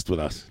Nod Fest with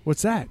us.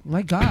 What's that?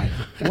 My God,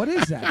 what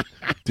is that?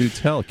 Do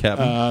tell,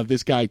 Captain.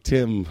 This guy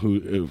Tim, who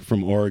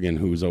from Oregon,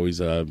 who's always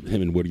him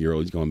and Woody are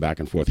always going back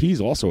and forth.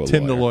 He's also a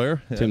Tim lawyer. the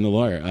lawyer? Yeah. Tim the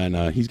lawyer, and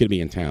he's going to be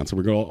in town. So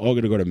we're all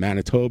going to go to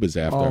Manitoba's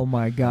after. Oh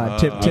my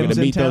God, I'm gonna Tim's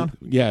in meet town.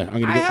 I'm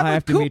going to. I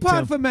have a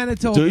coupon for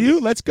Manitoba. Do you?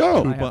 Let's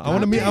go. I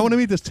want to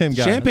meet this Tim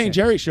guy. Champagne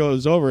Jerry show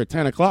is over at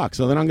 10 o'clock,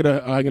 so then I'm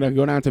gonna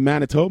go down to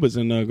Manitoba's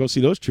and go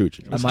see those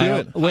chooches.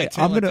 Wait,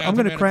 I'm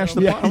gonna crash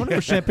the bar. I'm gonna go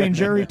Champagne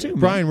Jerry too. Man.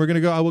 Brian, we're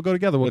gonna go. We'll go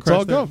together. Let's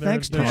all go.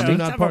 Thanks, Tommy. Tommy.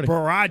 Not party.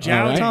 Barrage All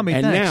out. right? Tommy,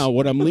 and thanks. now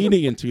what I'm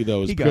leading into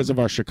those He got because me. of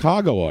our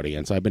Chicago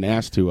audience, I've been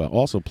asked to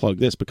also plug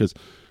this because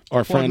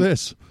our Plug friend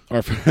this.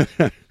 our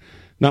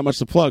not much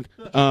to plug.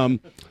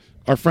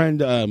 Our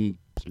friend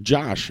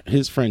Josh,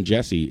 his friend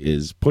Jesse,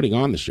 is putting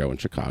on the show in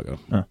Chicago.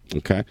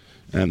 Okay,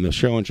 and the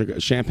show in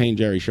Champagne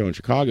Jerry show in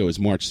Chicago is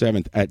March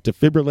 7th at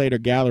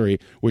Defibrillator Gallery,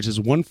 which is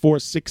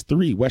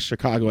 1463 West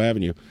Chicago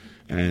Avenue,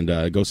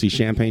 and go see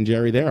Champagne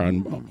Jerry there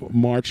on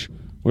March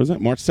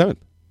 7th.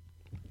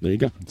 There you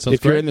go. Sounds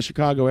if you're great. in the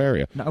Chicago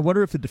area. Now, I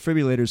wonder if the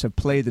defibrillators have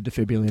played the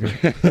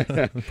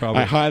defibrillator.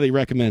 Probably. I highly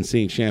recommend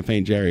seeing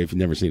Champagne Jerry if you've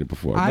never seen it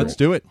before. Let's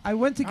do it. I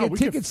went to get we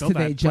could tickets fill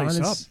today, that John, place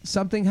and up.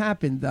 something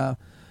happened.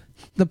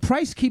 The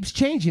price keeps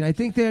changing. I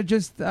think they're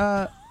just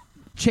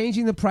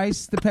changing the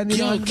price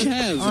depending on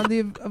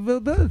the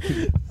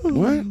availability.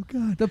 What?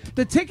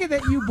 The ticket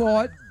that you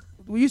bought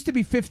used to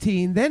be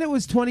 15, then it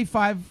was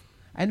 25,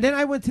 and then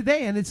I went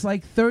today and it's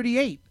like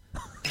 38.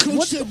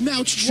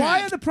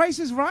 Why are the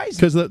prices rising?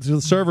 Because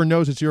the server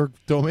knows it's your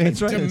domain.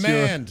 That's right. It's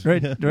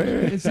your- Demand.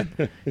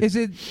 right. Is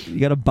it You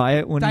got to buy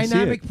it when you see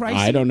dynamic it. pricing?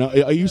 I don't know.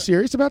 Are you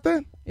serious about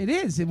that? It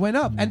is. It went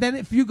up, and then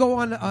if you go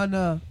on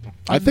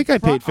I think I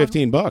paid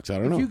 $15. I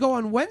don't If know. you go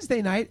on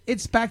Wednesday night,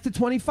 it's back to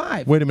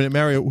 25. Wait a minute,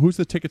 Mario. Who's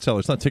the ticket seller?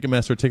 It's not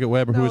Ticketmaster or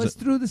TicketWeb, or who No, is it's it?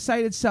 through the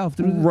site itself,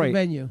 through the Right.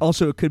 venue.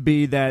 Also, it could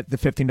be that the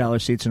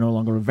 $15 seats are no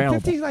longer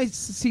available. 15 night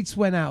seats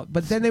went out,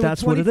 but then they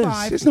That's were what it is.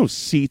 25. There's no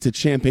seats at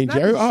Champagne Not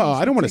Jerry. the seats, Oh,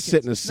 I don't want to tickets.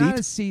 sit in a seat. Not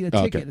a seat, a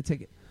Oh, ticket, okay. a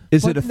ticket.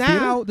 Is But it a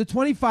now theater? the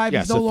 25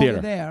 Yes, is no a longer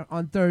theater. there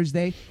on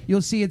Thursday.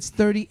 You'll see it's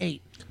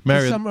 38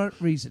 Mario, for some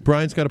reason.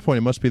 Brian's got a point.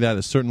 It must be that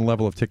a certain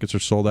level of tickets are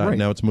sold out, Right. and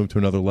now it's moved to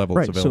another level.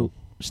 Right. It's available.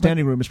 So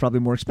standing room is probably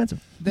more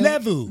expensive.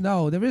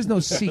 No, there is no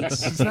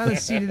seats. It's not a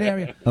seated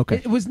area. Okay.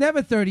 It was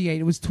never 38.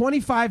 It was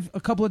 25 a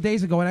couple of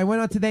days ago, and I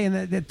went on today,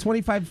 and the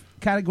 25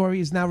 category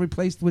is now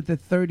replaced with the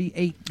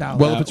 $38.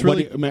 Well, if it's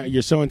really-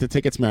 you're so into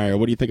tickets, Mario.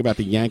 What do you think about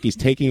the Yankees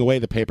taking away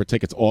the paper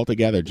tickets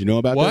altogether? Do you know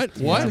about What?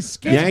 this? What? It's a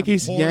scam.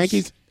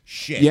 Yankees.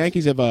 Shit.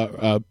 Yankees have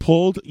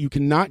pulled. You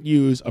cannot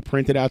use a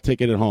printed out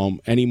ticket at home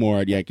anymore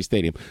at Yankee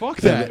Stadium. Fuck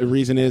And that. The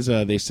reason is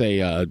they say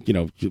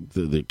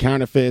the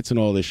counterfeits and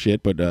all this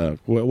shit. But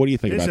what do you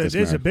think about this?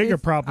 There's a Mario? bigger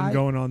problem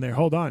going on there.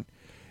 Hold on,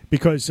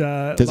 because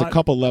There's a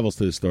couple levels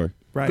to the story.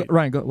 Right,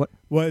 Ryan, go. What?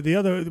 Well,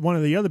 one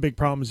of the other big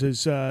problems is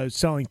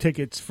selling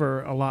tickets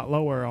for a lot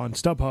lower on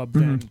StubHub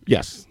than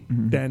Yes.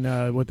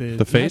 what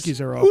the face?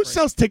 Yankees are offering. Who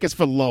sells tickets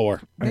for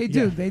lower? They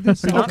do. They do.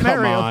 sell Oh, it.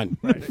 come on.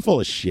 Full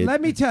of shit.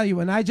 Let me tell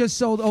you, and I just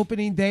sold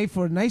opening day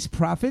for a nice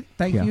profit.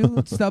 Thank you,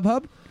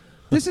 StubHub.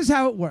 This is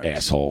how it works.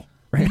 Asshole.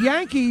 The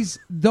Yankees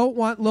don't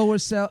want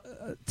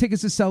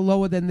tickets to sell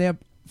lower than their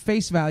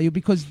face value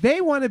because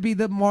they want to be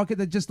the market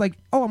that just like,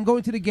 oh, I'm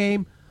going to the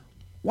game.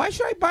 Why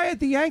should I buy at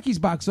the Yankees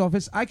box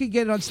office? I could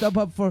get it on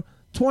StubHub for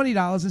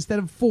 $20 instead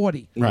of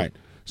 $40. Right.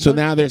 So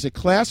now there's a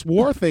class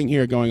war thing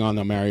here going on,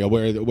 though, Mario,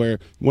 where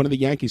one of the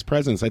Yankees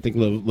presidents, I think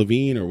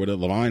Levine or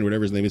Levine,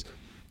 whatever his name is,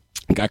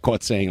 got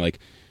caught saying like,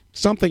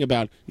 something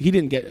about he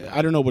didn't get.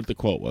 I don't know what the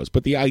quote was,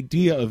 but the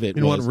idea of it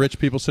You was want rich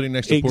people sitting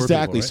next to poor people,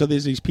 exactly. right? So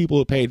there's these people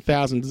who paid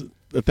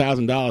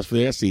 $1,000 for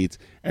their seats,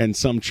 and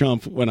some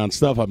chump went on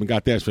StubHub and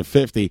got theirs for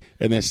 $50,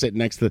 and they're sitting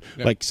next to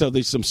like. So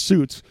there's some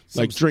suits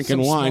like drinking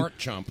some wine, smart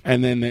chump.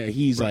 and then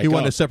he's like, he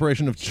wanted oh. a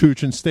separation of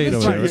chooch and state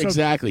over there.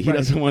 Exactly. He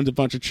doesn't want a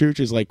bunch of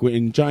chooches like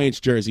in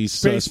Giants jerseys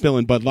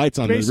spilling Bud Lights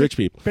on the rich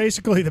people.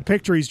 Basically, the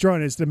picture he's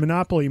drawn is the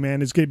Monopoly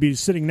man is going to be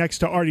sitting next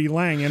to Artie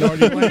Lang, and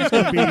Artie Lang's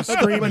going to be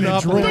screaming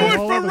and drooling. Do it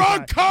all for over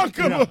Ron the guy.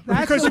 Conkema!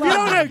 Because if you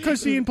don't have,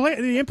 because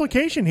the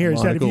implication here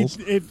is that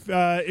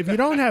if you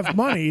don't have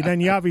money, then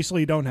you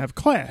obviously don't have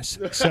class.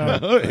 So,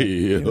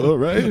 all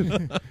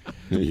right.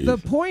 The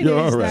point You're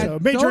is all right. that So,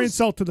 major those-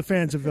 insult to the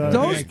fans of those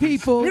Yankees.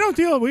 people. We don't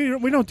deal with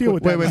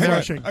Wait, that. wait,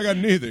 crushing. I got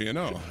neither, you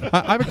know.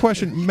 I have a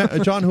question,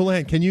 John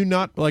Houlihan. Can you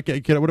not what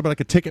about like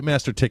a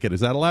Ticketmaster ticket? Is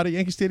that allowed at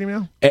Yankee Stadium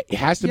now? It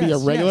has to be a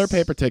Yes, regular yes.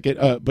 paper ticket,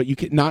 but you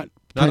can not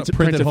Not a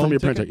print it home from your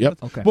ticket? printer. Yep.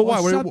 Okay. But why?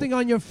 Or What- something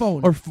on your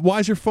phone. Or why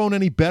is your phone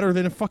any better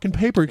than a fucking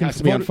paper? You can Has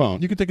to be on photo-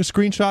 phone. You can take a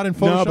screenshot and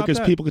Photoshop No, because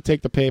that. people could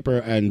take the paper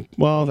and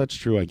that's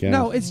true. I guess.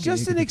 No, it's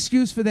just an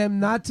excuse for them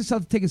not to sell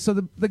the tickets. So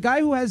the guy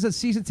who has a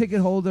season ticket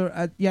holder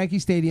at Yankee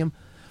Stadium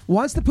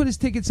wants to put his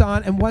tickets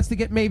on and wants to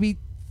get maybe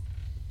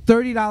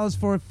 $30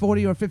 for a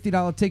 $40 or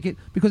 $50 ticket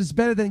because it's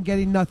better than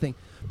getting nothing.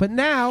 But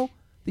now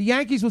the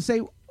Yankees will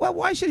say, well,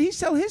 why should he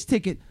sell his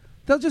ticket?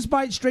 They'll just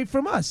buy it straight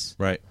from us.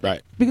 Right.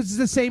 Because it's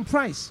the same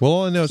price. Well,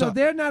 all I know is so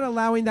they're not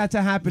allowing that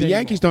to happen The anymore.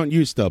 Yankees don't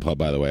use StubHub,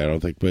 by the way. I don't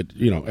think, but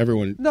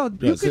everyone. No, you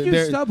does. could use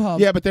They're- StubHub.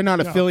 Yeah, but they're not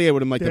No. affiliated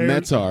with them like the They're-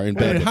 Mets are in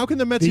Bend. How can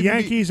the Mets The even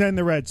be- Yankees and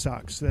the Red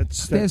Sox.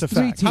 That's There's a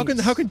three fact.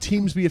 teams. How can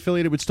teams be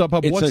affiliated with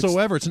StubHub It's a-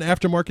 whatsoever? It's an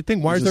aftermarket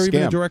thing. Why is It's there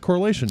even a scam. direct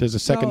correlation? There's a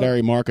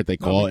secondary market they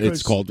call it.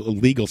 It's called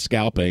illegal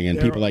scalping, and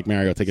people like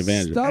Mario take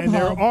advantage of it. And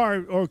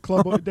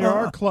there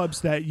are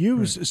clubs that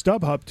use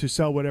StubHub to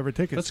sell whatever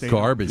tickets. That's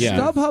garbage. Yeah.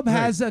 StubHub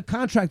has a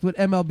contract with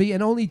MLB,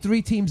 and only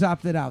 3 teams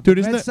opted out. Dude,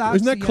 The isn't Red that, Sox,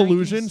 isn't that the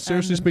collusion? Yankees,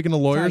 Seriously and speaking to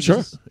lawyers?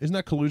 Tigers. Isn't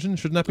that collusion?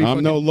 Shouldn't that be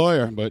I'm no fucking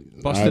lawyer,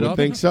 but busted I would up?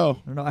 think so.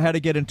 I don't know. I had to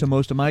get into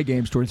most of my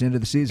games towards the end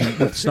of the season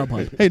with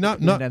StubHub. Hey, not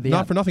Didn't have the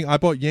app. for nothing. I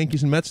bought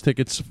Yankees and Mets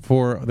tickets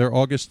for their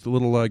August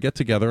little get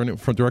together, and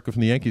directly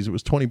from the Yankees, it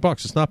was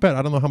 $20. It's not bad.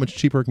 I don't know how much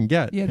cheaper it can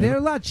get. Yeah, they're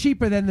a lot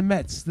cheaper than the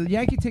Mets. The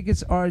Yankee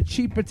tickets are a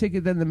cheaper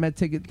ticket than the Met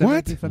ticket.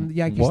 What? From the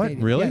Yankee What?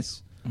 Stadium. Really?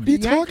 Yes. What are you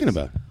The talking Yankees-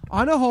 about?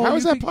 On a whole, How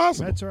is you that could-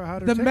 possible? Mets are a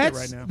hotter The ticket Mets,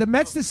 right now. the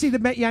Mets to see the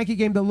Met Yankee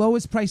game, the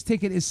lowest price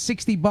ticket is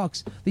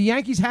 $60. The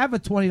Yankees have a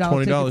 $20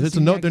 ticket. to It's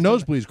see a the they're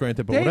Yankees nosebleeds,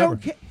 granted, but They whatever.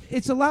 don't.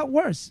 It's a lot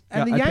worse,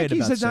 and Yeah, the I paid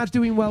Yankees about are not $60.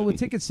 doing well with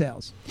ticket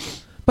sales.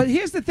 But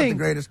here's the thing: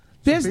 greatest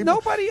there's people.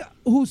 nobody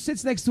who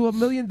sits next to $1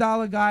 million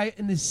guy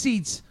in the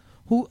seats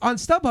who on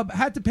StubHub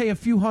had to pay a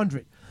few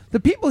hundred.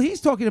 The people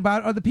he's talking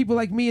about are the people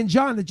like me and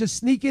John that just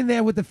sneak in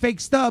there with the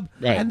fake stub,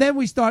 Right. and then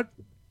we start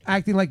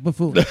acting like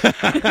buffoons.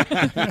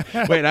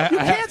 Wait, You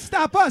can't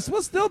stop us.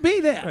 We'll still be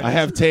there. I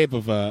have tape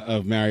of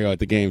Mario at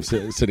the game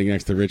sitting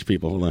next to rich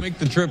people. Hold on. Make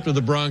the trip to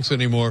the Bronx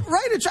anymore.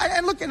 Right,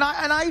 and look, and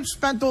I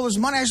spent all this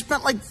money. I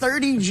spent like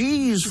 30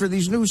 G's for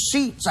these new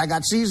seats. I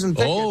got season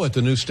tickets. Oh, at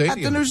the new stadium.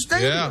 At the new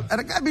stadium. Yeah.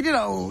 And I mean,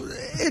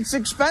 it's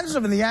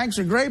expensive, and the Yanks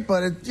are great,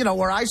 but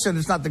where I sit,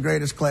 it's not the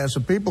greatest class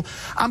of people.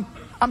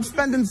 I'm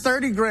spending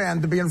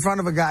 $30,000 to be in front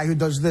of a guy who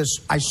does this.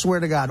 I swear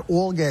to God,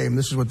 all game.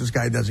 This is what this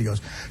guy does. He goes,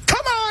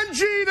 "Come on,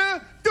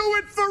 Gina, do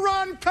it for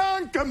Ron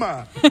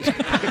Conkema."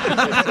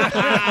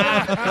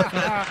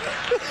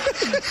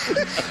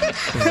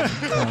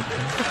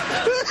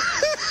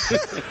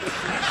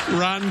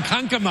 Ron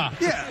Conkema.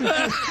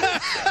 Yeah.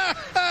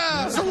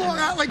 So long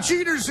out, like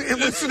Jeter's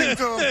listening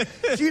to him.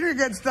 Jeter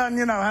gets done,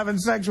 having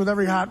sex with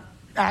every hot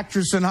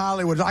actress in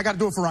Hollywood. I got to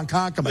do it for Ron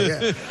Conkema,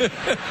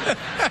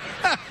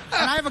 yeah.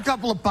 And I have a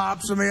couple of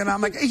pops of me, and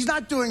I'm like, he's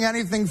not doing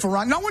anything for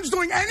Ron. No one's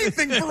doing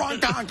anything for Ron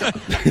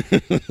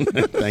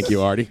Conkema. Thank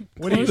you, Artie.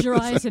 Close your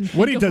eyes and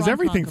Woody think of does Ron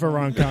everything Conkema. for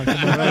Ron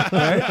Conkema,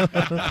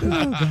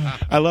 right?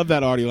 I love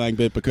that Artie Lang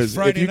bit because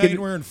Friday if you night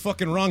can, we're in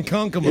fucking Ron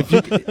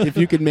Conkema. if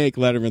you can make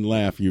Letterman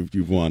laugh,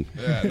 you've won.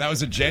 Yeah, that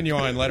was a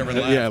genuine Letterman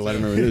laugh. Yeah,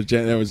 Letterman.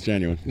 That was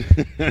genuine.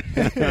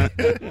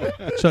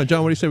 So,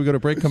 John, what do you say? We go to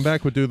break, come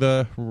back, we'll do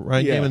the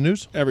Ryan game and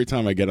news? Every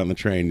time I get on the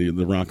train,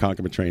 the Ron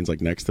Conkema train's like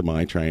next to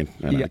my train,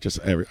 and I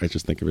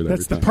just think of it.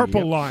 That's every the time.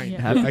 purple line.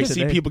 I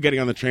see people getting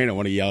on the train. I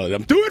want to yell at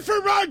them. Do it for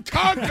Ron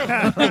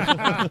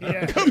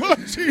Conkema. Come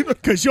on, Gina.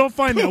 Because you'll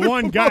find that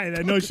one guy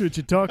that knows what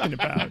you're talking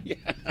about.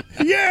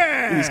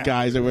 Yeah. These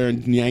guys are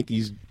wearing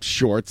Yankees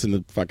shorts in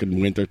the fucking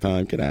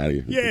wintertime. Get out of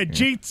here. Yeah,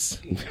 Jeets.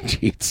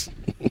 Jeets.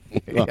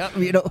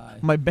 Yeah,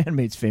 my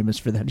bandmate's famous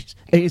for that.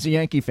 He's a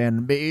Yankee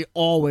fan. But he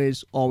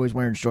always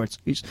wearing shorts.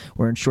 He's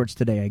wearing shorts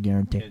today, I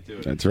guarantee.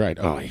 That's right.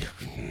 Oh,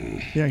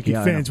 Yankee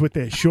Yeah, I fans know. with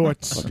their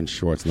shorts. fucking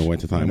shorts in the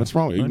wintertime. What's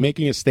wrong? Are you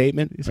making a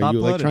statement? He's Are you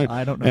like hot-blooded. trying?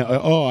 I don't know.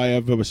 Oh, I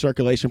have a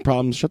circulation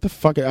problem. Shut the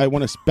fuck up. I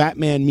want a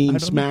Batman meme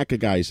smack a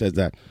guy who says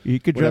that. You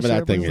could whatever dress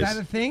that thing Is is.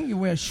 that a thing? You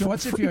wear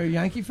shorts if you're a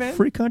Yankee fan?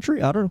 Free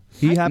country? I don't know.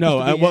 He happens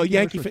No, to be well,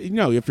 Yankee.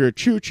 if you're a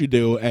chooch, you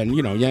do, and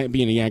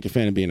being a Yankee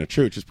fan and being a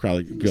chooch is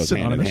probably goes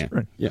hand in hand.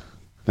 Right. Yeah.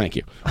 Thank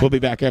you. We'll be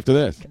back after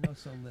this. I know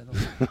so little.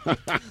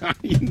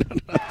 You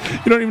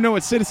don't even know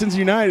what Citizens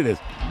United is.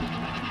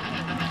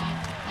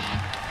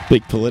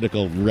 Big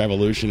political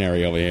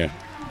revolutionary over here.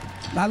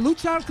 La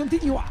lucha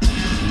continua.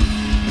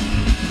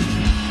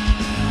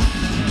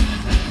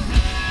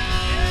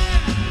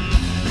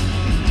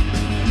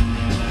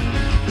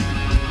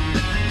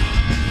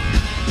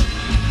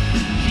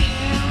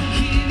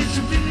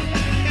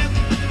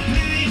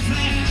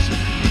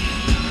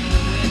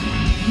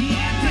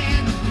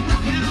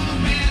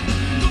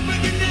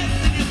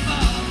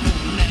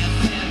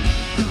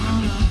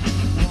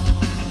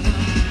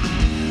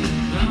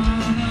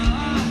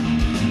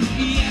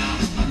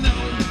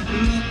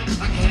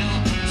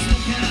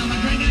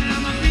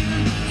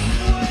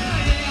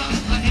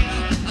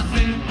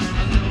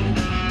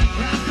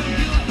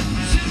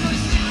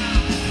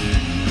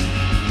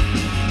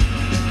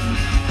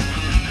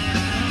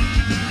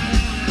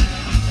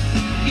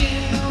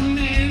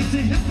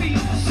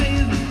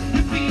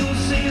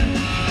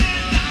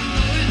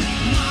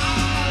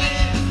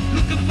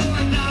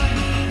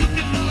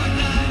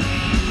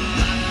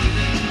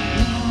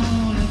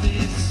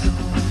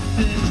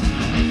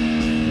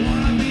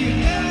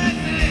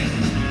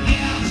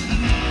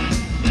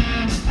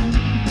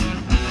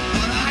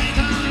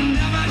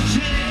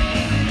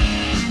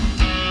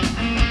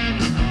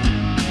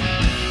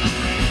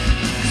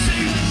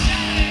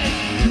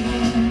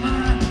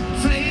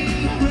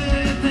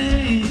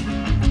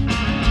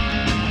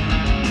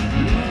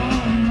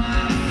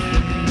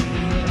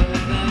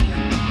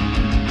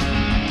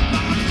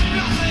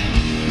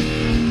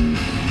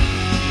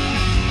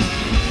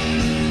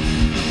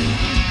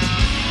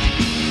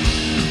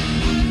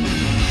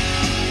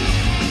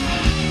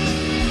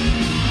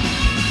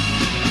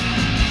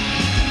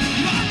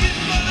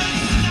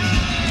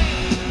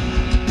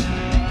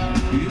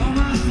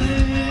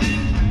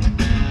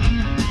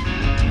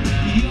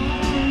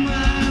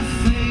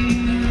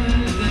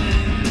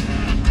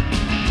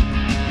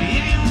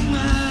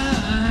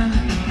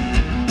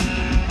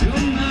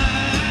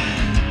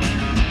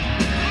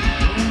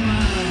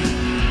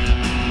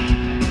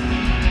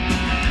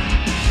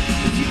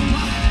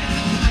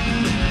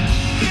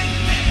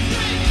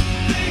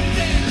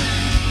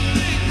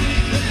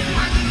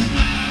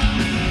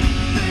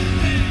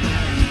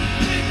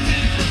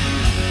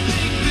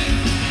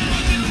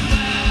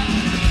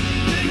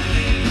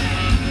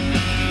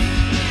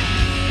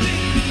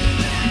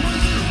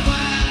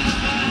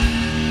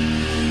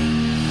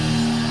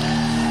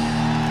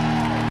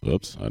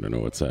 Oops, I don't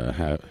know what's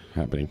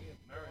happening.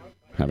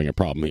 Having a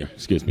problem here.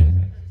 Excuse me.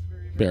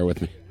 Bear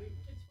with me.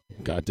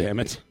 God damn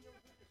it.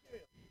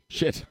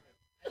 Shit.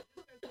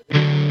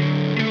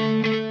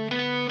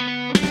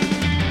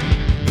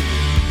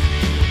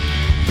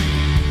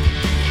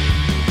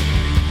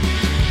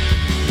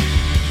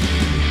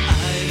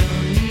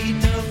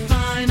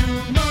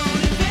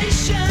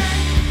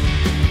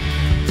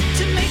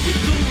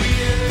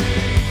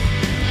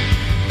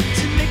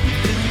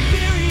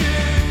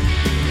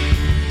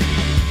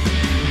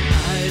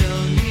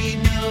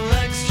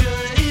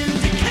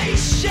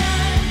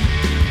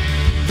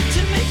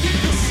 To make you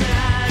feel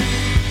sad.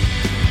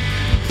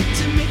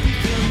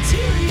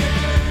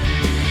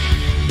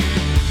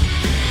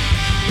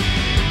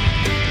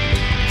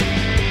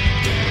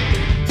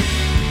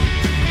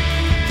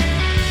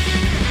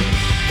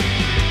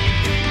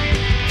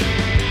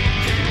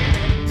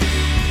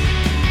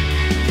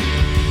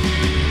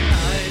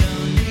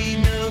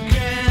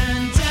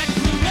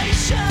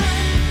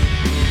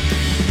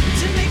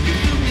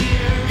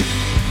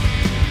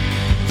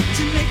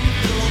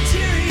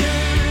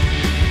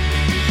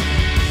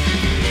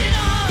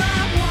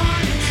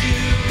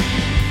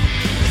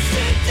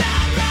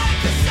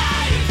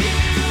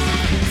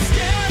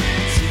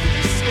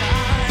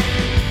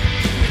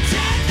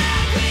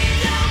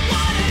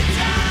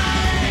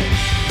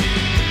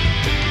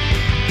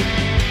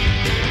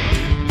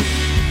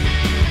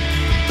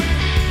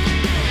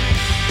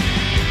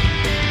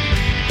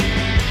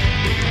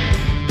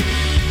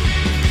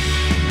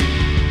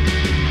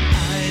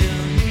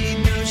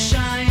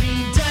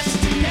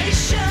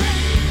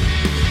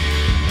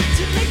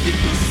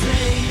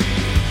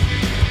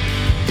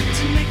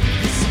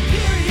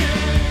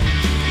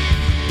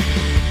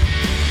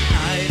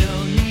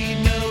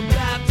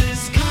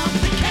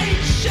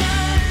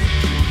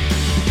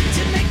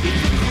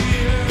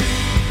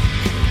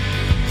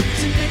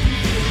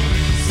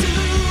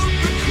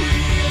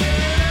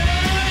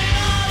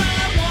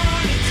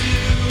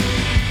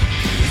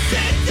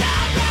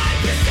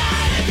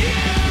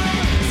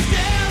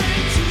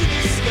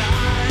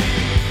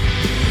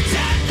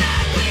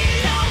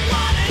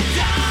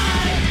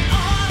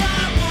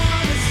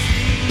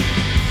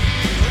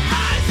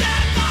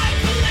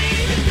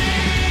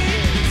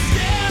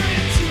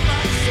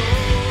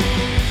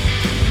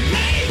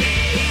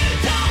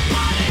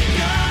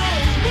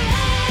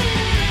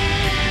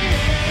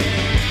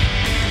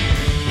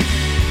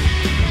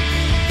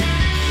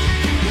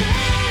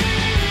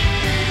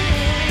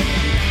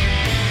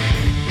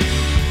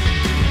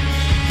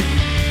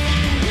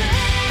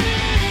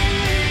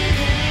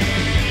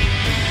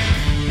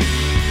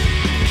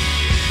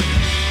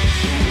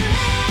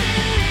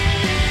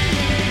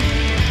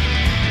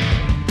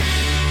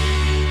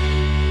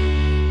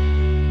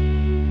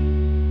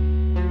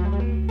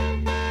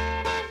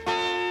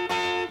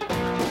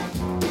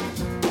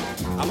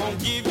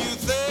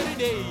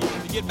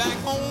 get back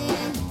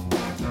home.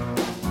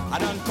 I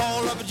done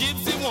called up a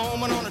gypsy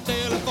woman on the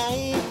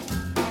telephone.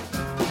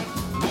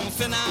 Gonna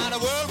send out a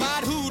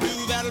worldwide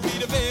hoodoo, that'll be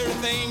the very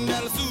thing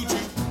that'll suit you.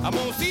 I'm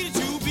gonna see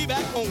that you be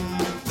back home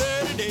in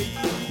 30 days.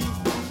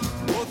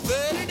 Oh,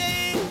 30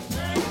 days.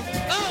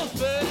 Oh,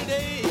 30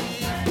 days.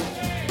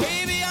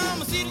 Baby, I'm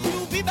gonna see that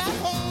you be back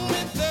home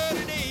in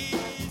 30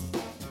 days.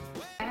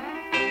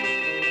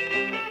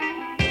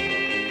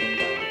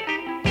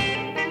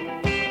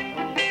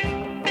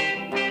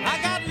 I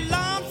got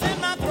lumps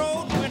in my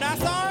throat when I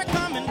saw her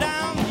coming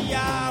down the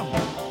aisle.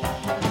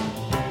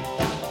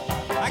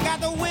 I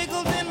got the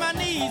wiggles in my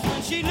knees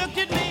when she looked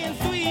at me and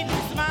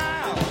sweetly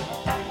smiled.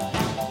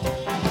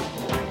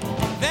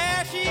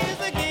 There she is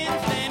again,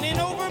 standing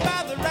over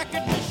by the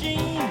record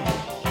machine,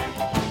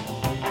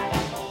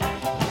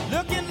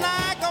 looking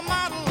like a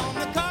model on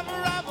the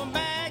cover of a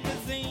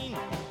magazine.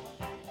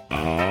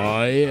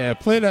 Oh, yeah.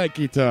 Play that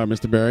guitar,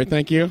 Mr. Berry.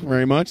 Thank you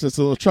very much. That's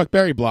a little Chuck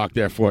Berry block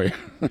there for you.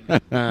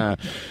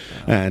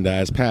 And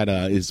as Pat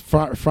is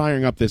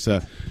firing up this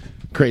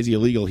crazy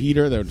illegal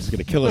heater, they're just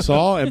going to kill us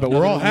all. But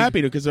we're all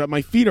happy because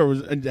my feet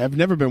have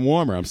never been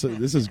warmer.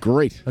 This is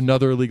great.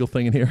 Another illegal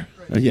thing in here.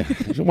 Yeah.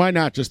 Why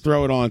not just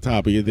throw it on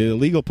top of you? The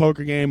illegal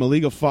poker game,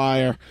 illegal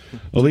fire,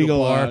 illegal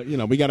bar.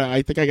 we got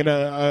I think I got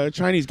a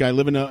Chinese guy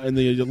living in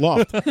the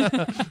loft.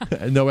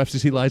 No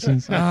FCC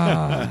license.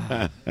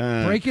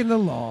 Breaking the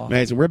law.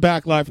 Amazing. We're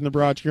back live from the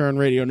Barrage here on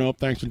Radio Nope.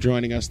 Thanks for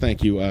joining us.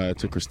 Thank you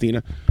to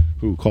Christina,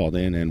 who called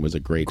in and was a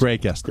great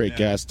guest. Great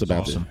guest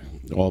about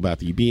all about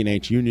the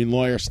B&H union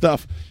lawyer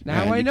stuff.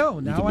 Now And I know.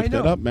 you Now can I lift know.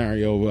 it up,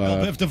 Mario.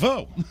 Live to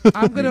vote.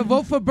 I'm going to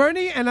vote for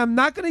Bernie, and I'm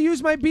not going to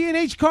use my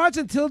B&H cards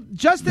until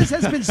justice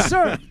has been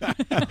served.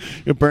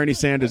 Bernie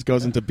Sanders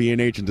goes into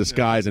B&H in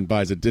disguise and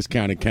buys a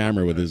discounted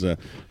camera with his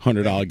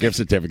 $100 gift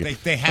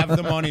certificate. They have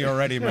the money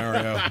already,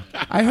 Mario.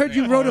 I heard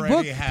you wrote a book,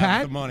 already have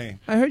Pat. the money.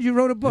 I heard you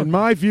wrote a book. In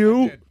my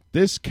view,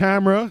 this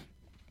camera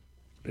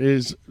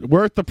is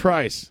worth the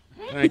price.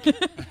 Thank you.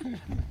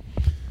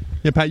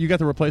 Yeah, Pat, you got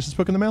the replacements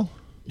book in the mail?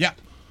 Yeah.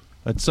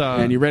 That's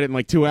and you read it in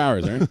like 2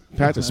 hours, right?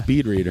 Pat's a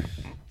speed reader.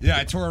 Yeah,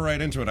 I tore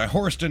right into it. I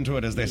horsed into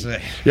it, as they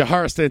say. You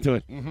horsed into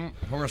it.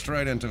 Horsed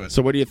right into it.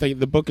 So what do you think?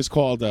 The book is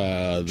called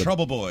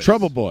Trouble Boys.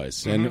 Trouble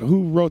Boys. And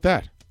who wrote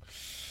that?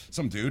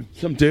 Some dude.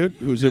 Some dude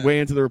who's way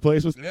into the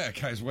replacements? Yeah,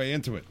 guy's way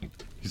into it.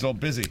 He's all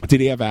busy. Did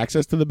he have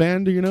access to the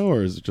band, do you know?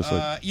 Or is it just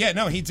like... Yeah,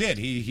 no, he did.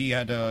 He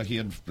had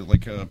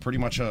like pretty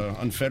much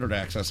unfettered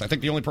access. I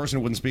think the only person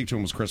who wouldn't speak to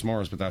him was Chris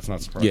Morris, but that's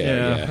not surprising.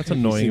 Yeah. That's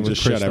annoying. He seems to with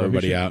shut Chris, though.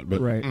 everybody He should- out.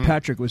 But Right.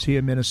 Patrick, was he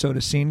a Minnesota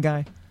scene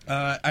guy?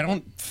 I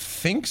don't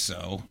think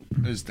so,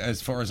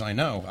 as far as I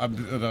know. I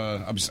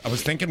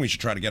was thinking we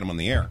should try to get him on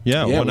the air.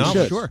 Yeah, we well, no,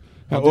 should. sure.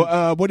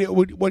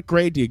 What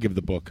grade do you give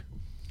the book?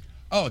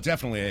 Oh,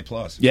 definitely A+.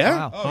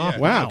 Yeah? Oh, yeah.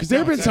 Wow, because there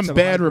have been That's some a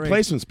bad high grade.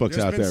 replacements books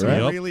There's out been there, some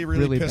right?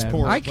 Really piss bad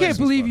poor. I can't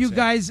believe you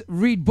guys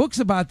read books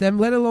about them,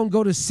 let alone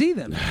go to see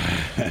them.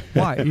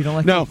 Why? You don't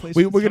like No,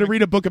 the we're going to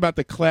read a book about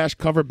the Clash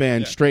cover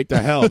band Straight to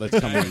Hell that's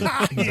coming.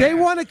 They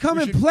want to come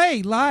and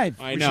play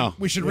live. I know.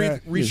 We should Yeah.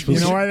 read.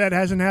 You know why that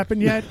hasn't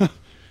happened yet?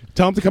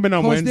 Tell them to come in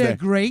on Because they're Wednesday.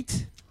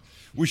 great.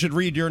 We should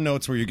read your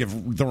notes where you give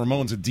the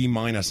Ramones a D-.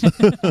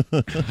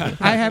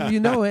 I have,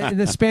 in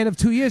the span of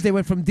 2 years, they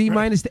went from D- to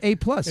A+.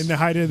 In the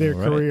height of their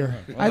career.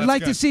 I'd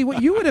like to see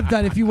what you would have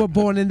done if you were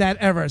born in that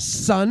era,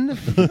 son.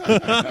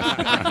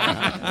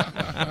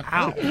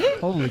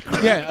 Holy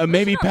crap. Yeah,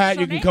 maybe, Pat,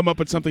 you can come up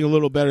with something a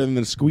little better than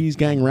the Squeeze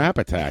Gang Rap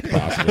Attack,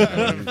 possibly.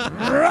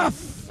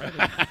 Rough.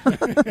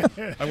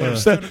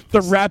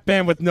 The rap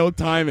band with no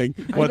timing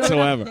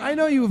whatsoever. I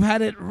know you've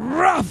had it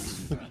rough.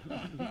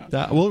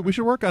 Well, we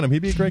should work on him.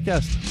 He'd be a great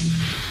guest.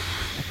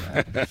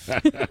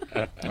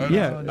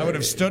 I would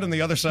have stood on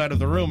the other side of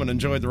the room and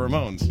enjoyed the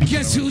Ramones.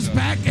 Guess who's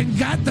back and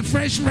got the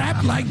fresh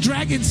rap like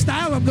Dragon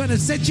style? I'm going to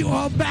set you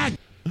all back.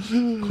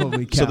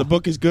 Holy cow. So the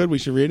book is good. We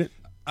should read it.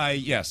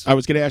 Yes. I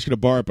was going to ask you to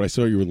borrow it, but I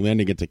saw you were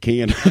lending it to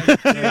Kian.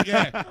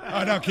 Yeah.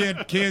 Oh no,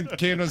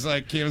 Kian was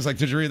like,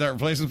 did you read that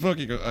replacements book?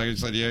 I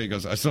said, yeah. He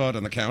goes, I saw it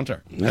on the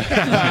counter.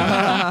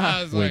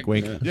 I was Wink,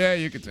 like, wink. Yeah,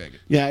 you can take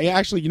it. Yeah.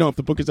 Actually, if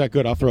the book is that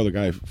good, I'll throw the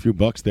guy a few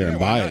bucks there and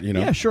why buy not? it.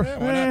 Yeah, sure.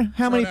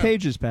 How many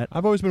pages, Pat?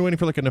 I've always been waiting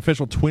for like an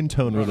official twin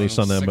tone release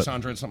on them.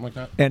 600, something like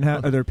that. And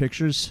are there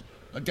pictures?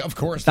 Of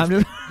course.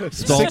 I'm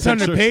just,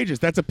 600 pages.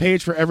 That's a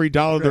page for every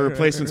dollar the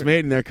replacements made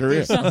in their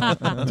career.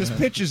 There's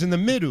pictures in the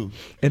middle.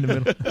 in the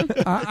middle.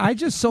 I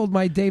just sold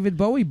my David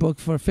Bowie book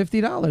for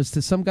 $50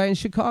 to some guy in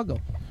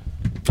Chicago.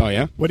 Oh,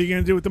 yeah? What are you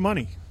going to do with the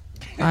money?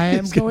 I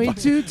am going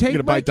to take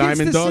gonna my buy kids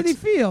Diamond to Dogs? City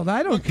Field.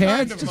 I don't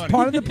care. It's just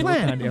part of the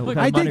plan.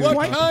 I did What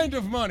quite. kind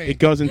of money? It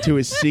goes into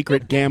his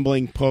secret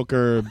gambling,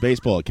 poker,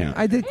 baseball account.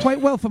 I did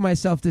quite well for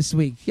myself this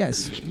week.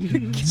 Yes.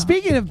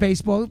 Speaking of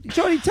baseball,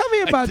 Jody, tell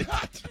me about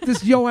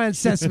this Yoenis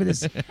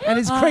Cespedes and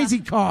his crazy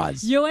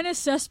cause. Yoenis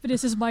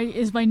Cespedes is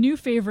my new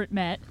favorite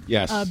Met.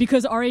 Yes.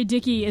 Because R.A.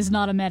 Dickey is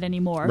not a Met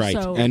anymore. Right.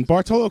 So And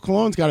Bartolo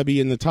Colon's got to be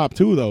in the top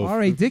two, though.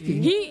 R.A.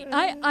 Dickey.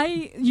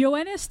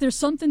 Yoenis, there's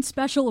something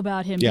special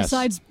about him Yes.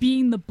 besides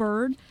being the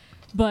bird,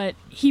 but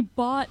he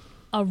bought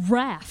a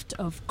raft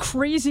of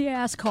crazy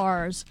ass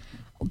cars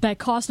that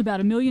cost about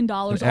 $1 million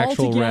An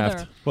actual altogether.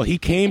 raft. Well, he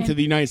came to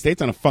the United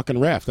States on a fucking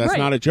raft. That's Right.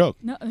 not a joke.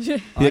 No.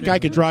 The guy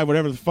could drive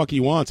whatever the fuck he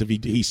wants if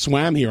he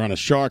swam here on a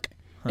shark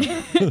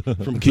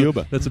from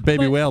Cuba. That's a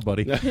baby whale,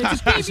 buddy.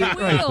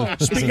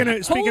 Speaking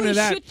of Holy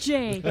that, shit,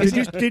 Jay.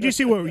 did you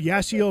see what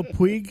Yasiel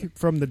Puig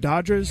from the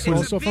Dodgers,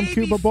 also from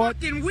Cuba, bought?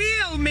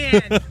 Wheel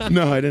man.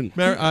 No, I didn't.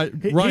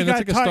 Ryan, that's got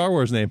like a Star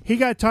Wars name. He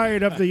got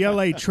tired of the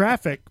L.A.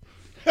 traffic.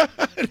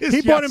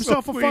 He bought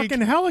himself a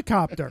fucking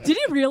helicopter. Did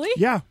he really?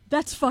 Yeah.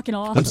 That's fucking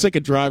awesome. I'm sick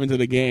of driving to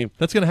the game.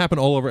 That's going to happen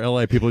all over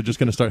L.A. People are just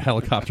going to start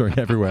helicoptering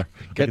everywhere.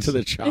 Get to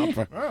the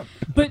chopper.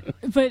 But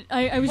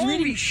I was reading.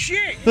 Holy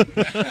shit!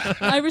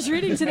 I was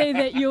reading today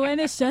that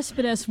Yoenis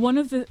Cespedes,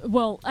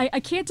 I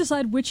can't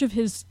decide which of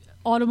his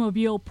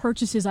automobile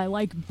purchases I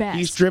like best.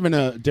 He's driven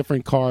a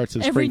different car to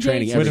Every spring day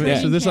training to every training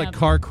day. So this is like camp.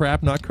 car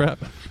crap, not crap?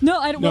 No,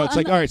 I don't. No, well, it's I'm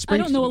like, not- all right,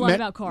 spring, I don't know a lot Met,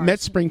 about cars.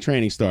 Mets spring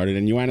training started,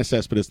 and Yoenis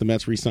Cespedes, the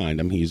Mets re-signed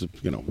him. He's a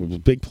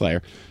big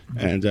player,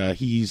 and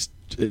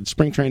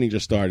spring training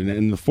just started. And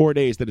in the 4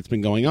 days that it's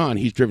been going on,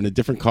 he's driven a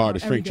different car to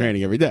spring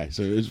training every day.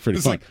 So it was pretty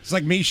fun. It's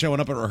like me showing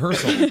up at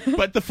rehearsal.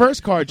 But the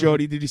first car,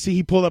 Jody, did you see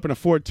he pulled up in a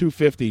Ford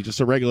 250, just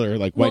a regular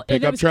white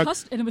pickup truck?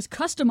 And it was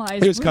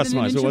customized. It was within an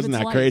customized. inch It of wasn't its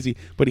that life. crazy.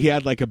 But he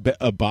had like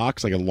a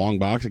box, like a long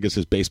box. I guess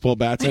his baseball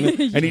bats in it,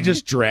 and he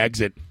just drags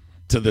it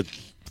to the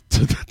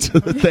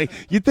thing.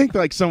 You'd think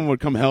like someone would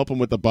come help him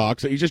with the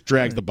box. He just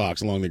drags the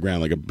box along the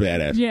ground like a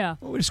badass. Yeah.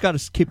 We just got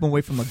to keep him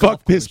away from the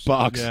Fuck this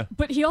box.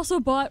 But he also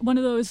bought one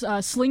of those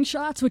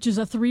slingshots, which is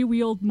a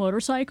 3-wheeled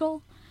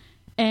motorcycle.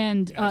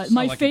 And my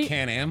like a favorite.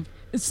 Can-Am?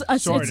 It's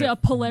a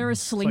Polaris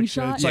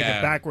slingshot. It's like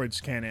a backwards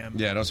Can-Am.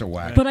 Yeah, those are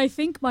whack. But I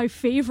think my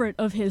favorite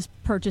of his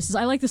purchases,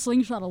 I like the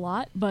slingshot a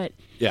lot, but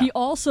Yeah. he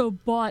also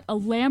bought a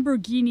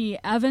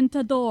Lamborghini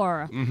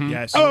Aventador.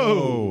 Yes.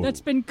 Oh. That's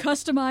been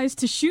customized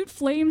to shoot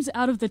flames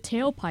out of the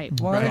tailpipe.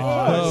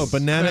 Oh,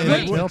 banana in the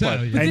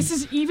tailpipe. But this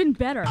is even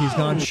better. He's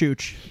gone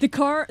chooch.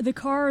 The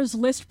car's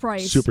list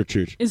price Super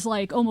chooch. is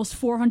like almost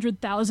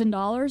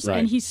 $400,000, Right.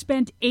 and he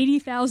spent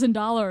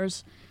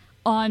 $80,000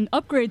 on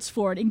upgrades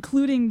for it,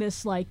 including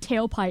this like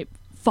tailpipe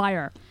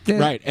fire.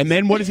 Right. And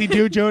then what does he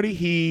do, Jody?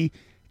 He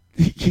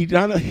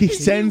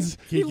sends.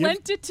 He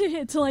lent it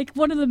to like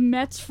one of the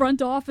Mets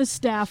front office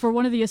staff or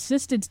one of the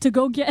assistants to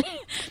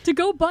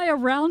go buy a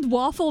round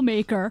waffle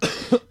maker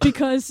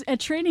because at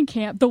training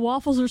camp the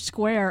waffles are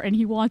square and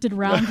he wanted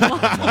round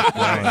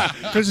waffles.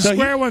 Because the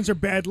square ones are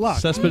bad luck.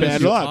 Cespedes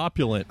Bad is luck.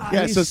 opulent.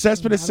 Yeah, so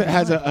Cespedes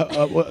has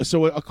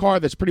a car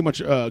that's pretty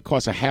much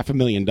costs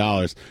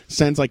 $500,000.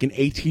 Sends like an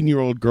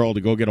 18-year-old girl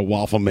to go get a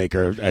waffle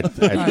maker at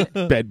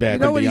Bed Bath You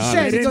know and what he Beyond.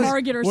 said? He goes,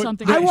 Target or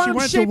something. Yeah, I want she him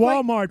went to shaped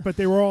like- Walmart, but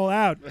they were all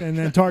out, and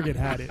then Target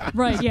had it.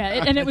 Right,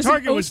 yeah, and it was an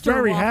Target was Oster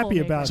very waffle happy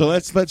maker. about So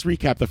it. let's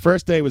recap. The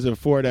first day was a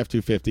Ford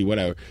F-250,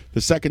 whatever.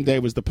 The second day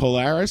was the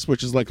Polaris,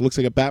 which is looks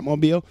like a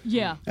Batmobile.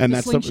 Yeah, and the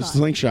that's slingshot. the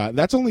slingshot.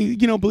 That's only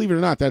believe it or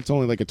not, that's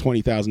only like a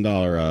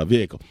 $20,000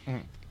 vehicle.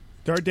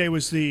 Third day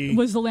was the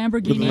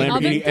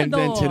Lamborghini. And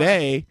then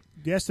today.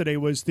 Yesterday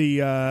was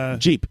the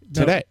Jeep.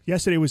 Today.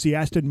 Yesterday was the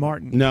Aston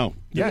Martin. No.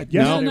 Yeah.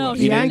 No,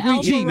 He he had didn't. an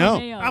Alfa He- no.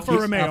 Romeo. Alfa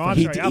Romeo. I'm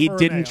He sorry, he Alfa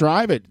didn't Romeo.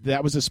 drive it.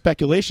 That was a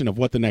speculation of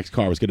what the next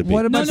car was going to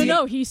be.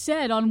 No. He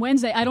said on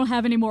Wednesday, I don't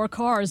have any more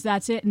cars.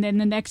 That's it. And then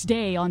the next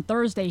day, on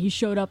Thursday, he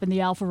showed up in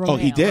the Alfa Romeo. Oh,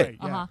 he did.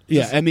 Uh-huh.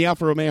 Yeah, and the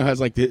Alfa Romeo has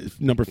like the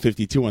number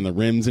 52 on the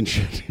rims and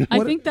shit. I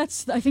think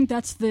that's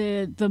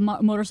the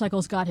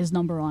motorcycle's got his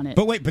number on it.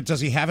 But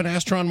does he have an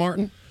Astron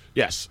Martin?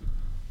 Yes.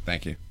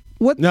 Thank you.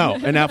 What? No,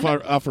 an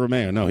Alfa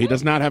Romeo. No, he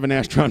does not have an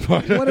Astron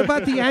Martin. What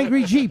about the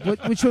Angry Jeep?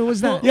 Which one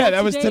was that? Yeah,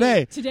 that was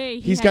today. Today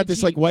He's had got a this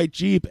Jeep. like white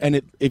Jeep,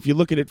 and if you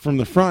look at it from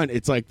the front,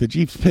 it's like the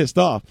Jeep's pissed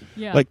off.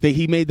 Yeah. Like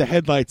he made the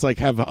headlights like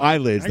have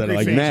eyelids that are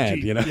like Angry mad.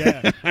 Face You know.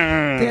 Jeep,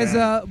 There's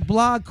a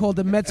blog called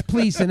the Mets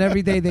Police, and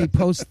every day they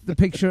post the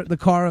picture, the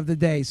car of the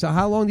day. So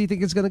how long do you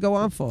think it's going to go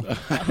on for?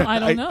 I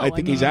don't know. I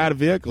think he's out of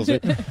vehicles.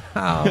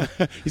 How?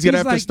 He's gonna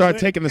have to like- start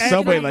taking the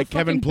subway Like like a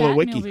Kevin fucking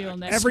Plawicki. Batmobile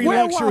next. Every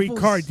Square luxury waffles.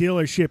 car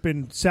dealership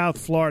in South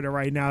Florida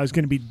right now is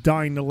going to be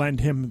dying to lend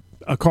him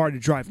a car to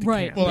drive to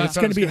Right. camp. Well, It's that's what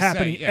I going to was be gonna say,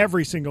 happening yeah.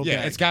 every single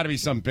Yeah, day. it's got to be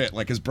some bit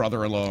like his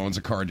brother-in-law owns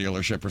a car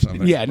dealership or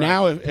something. Yeah,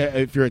 now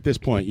if you're at this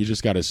point, you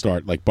just got to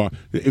start like.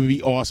 It would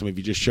be awesome if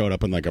you just showed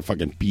up in like a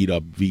fucking beat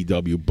up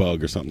VW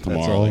Bug or something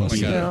tomorrow, like,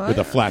 awesome. with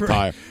a flat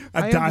tire. a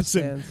I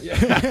Datsun.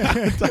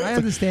 understand. I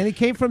understand. He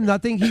came from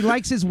nothing. He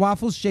likes his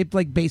waffles shaped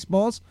like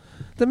baseballs.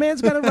 The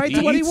man's got a right to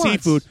He what he eats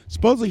wants. seafood.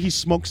 Supposedly, he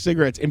smokes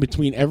cigarettes in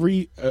between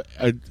every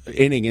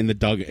inning in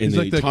the He's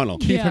like the tunnel.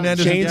 Keith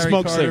Hernandez and Shane Gary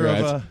smokes Carter of,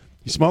 cigarettes.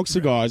 He smokes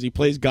cigars. He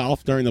plays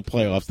golf during the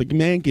playoffs. The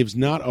man gives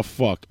not a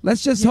fuck.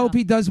 Let's just hope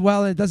he does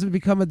well and it doesn't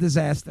become a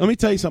disaster. Let me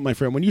tell you something, my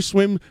friend. When you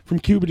swim from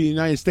Cuba to the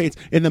United States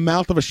in the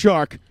mouth of a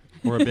shark,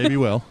 or a baby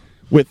whale,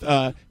 with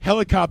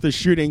helicopters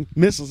shooting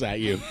missiles at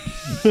you,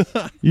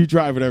 you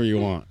drive whatever you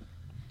want.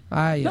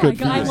 I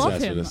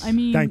love him. I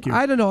mean, Thank you.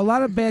 I don't know. A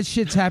lot of bad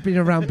shit's happening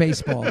around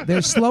baseball.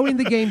 They're slowing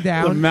the game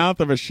down. The mouth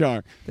of a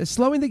shark. They're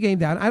slowing the game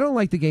down. I don't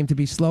like the game to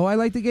be slow. I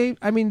like the game.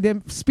 I mean,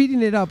 they're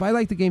speeding it up. I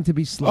like the game to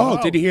be slow.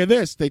 Oh, did you hear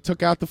this? They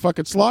took out the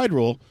fucking slide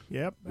rule.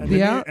 Yep.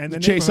 The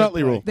Chase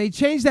Utley rule. They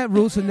changed that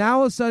rule, so now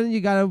all of a sudden you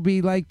got to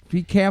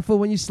be careful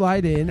when you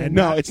slide in. And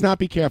No, it's not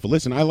be careful.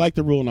 Listen, I like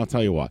the rule, and I'll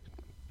tell you why.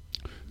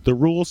 The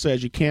rule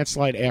says you can't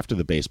slide after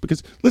the base.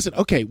 Because, listen,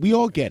 okay, we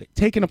all get it.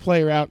 Taking a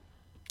player out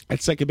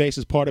at second base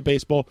is part of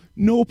baseball.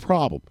 No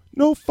problem.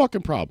 No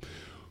fucking problem.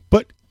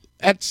 But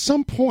at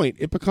some point,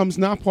 it becomes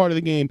not part of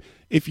the game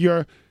if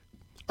you're...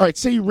 All right,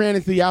 say you ran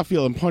into the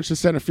outfield and punched the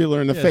center fielder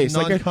in the face.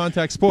 It's a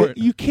non-contact sport.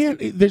 You can't...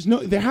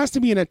 There has to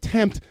be an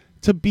attempt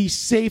to be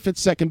safe at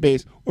second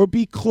base or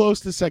be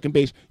close to second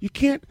base. You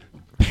can't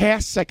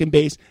pass second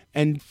base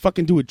and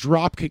fucking do a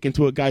drop kick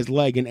into a guy's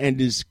leg and end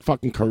his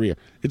fucking career.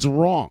 It's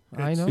wrong.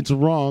 I know. It's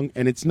wrong,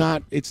 and it's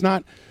not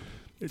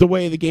the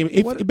way of the game.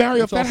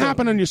 Mario, if that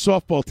happened on your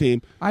softball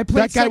team,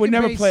 that guy would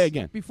never play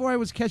again. Before I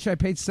was catcher, I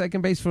played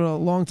second base for a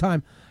long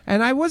time,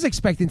 and I was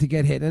expecting to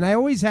get hit, and I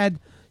always had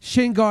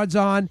shin guards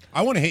on.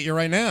 I want to hit you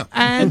right now.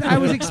 And I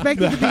was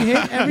expecting to be hit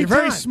every time. You're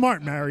very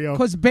smart, Mario.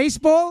 Because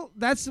baseball,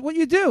 that's what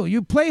you do.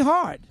 You play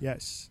hard.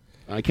 Yes.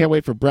 I can't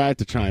wait for Brad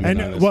to chime in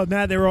on this. Well,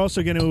 now they're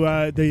also going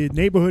to the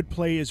neighborhood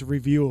play is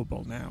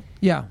reviewable now.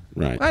 Yeah.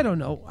 Right. I don't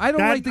know. I don't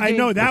like the game. I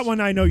know that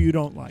one. I know you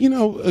don't like. You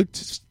know,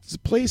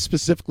 plays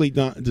specifically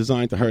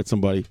designed to hurt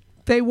somebody.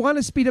 They want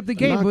to speed up the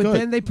game, Not but good.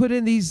 then they put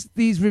in these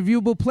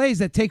reviewable plays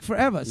that take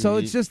forever. So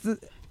it's just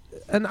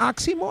an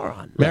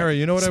oxymoron. Mary,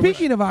 you know what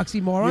Speaking of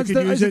oxymorons,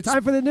 is it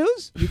time for the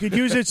news? You could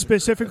use it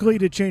specifically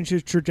to change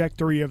the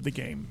trajectory of the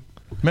game.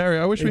 Mary,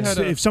 I wish we had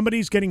if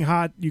somebody's getting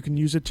hot, you can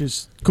use it to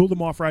just cool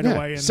them off right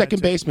away. And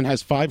Second baseman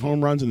has 5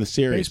 home runs in the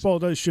series.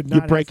 Baseball should You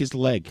not break have his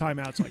leg.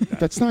 timeouts like that.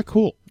 That's not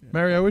cool.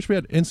 Mary, I wish we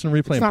had instant replay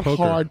It's in not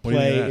poker. hard What do you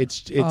play.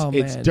 think of that?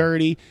 It's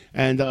dirty,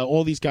 and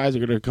all these guys are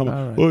going to come.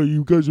 Oh,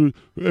 you guys are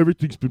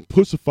everything's been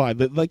pussified.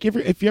 Like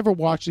if you ever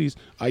watch these,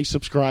 I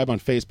subscribe on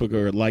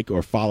Facebook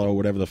or follow or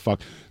whatever the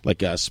fuck,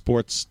 like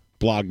Sports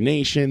Blog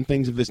Nation,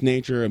 things of this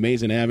nature,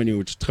 Amazing Avenue,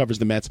 which covers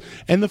the Mets.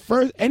 And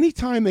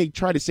anytime they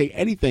try to say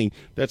anything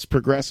that's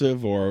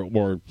progressive or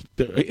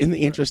in the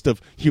interest of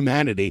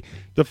humanity,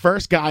 the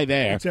first guy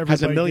there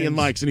has 1 million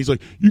likes, and he's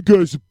like, "You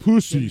guys are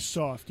pussies."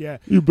 Soft, yeah.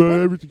 You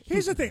bet everything.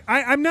 Here's the thing.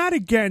 I'm not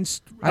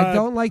against. I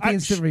don't like the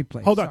instant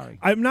replay. Hold on. Sorry.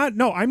 I'm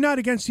not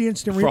against the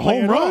instant For replay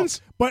home at all.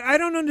 runs? But I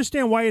don't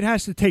understand why it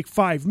has to take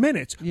 5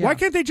 minutes. Yeah. Why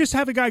can't they just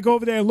have a guy go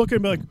over there and look at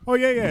him and be like, "Oh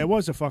yeah, it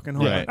was a fucking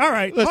home run." All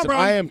right, Listen, home run.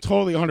 I am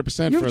totally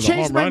 100% You've for the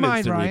changed home my run mind,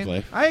 instant Ryan.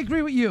 replay. I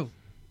agree with you.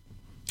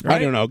 I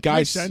don't know, Makes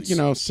guys.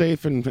 sense.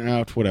 Safe and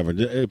out, whatever.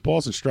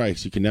 Balls and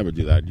strikes, you can never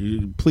do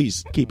that.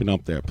 Please keep it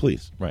up there,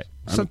 please. Right.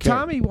 So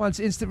Tommy wants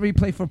instant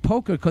replay for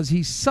poker because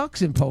he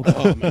sucks in poker.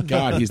 Oh my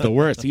God, he's the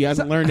worst. He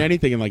hasn't learned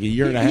anything in like a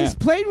year and a He's half.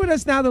 played with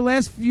us now the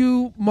last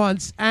few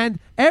months, and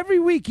every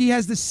week he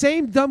has the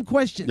same dumb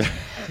question.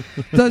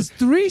 Does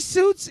 3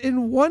 suits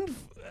in one,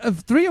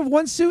 3 of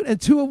one suit and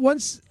 2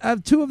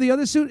 of the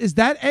other suit, is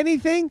that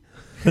anything?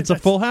 It's a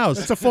full house.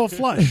 It's a full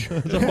flush.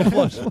 It's a full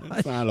flush.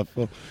 It's not a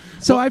full.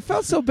 So I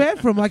felt so bad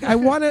for him. Like I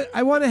want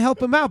to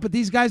help him out, but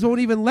these guys won't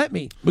even let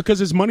me. Because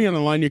there's money on the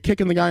line, you're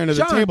kicking the guy under the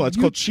John, table. It's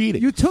you- called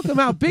cheating. You took him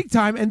out big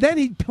time, and then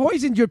he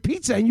poisoned your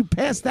pizza, and you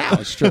passed out.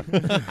 That's true.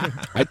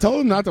 I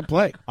told him not to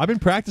play. I've been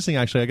practicing,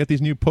 actually. I got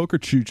these new Poker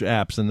Chooch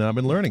apps, and I've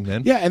been learning,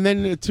 man. Yeah, and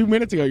then 2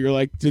 minutes ago, you're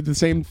like, did the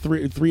same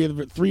three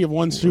of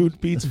one suit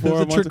beats 4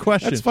 That's of a one trick suit?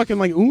 question. That's fucking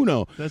like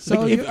Uno. That's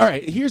Like, so all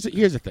right, here's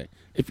the thing.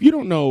 If you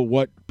don't know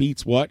what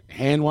beats what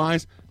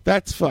hand-wise,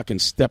 that's fucking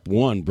step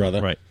 1,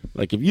 brother. Right.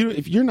 Like,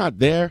 if you're not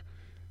there,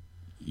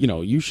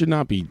 you should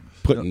not be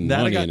putting That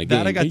I money got- in a that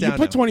game. I got you down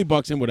put now.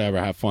 $20 in, whatever,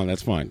 have fun.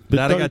 That's fine. But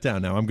That I don't- got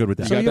down now. I'm good with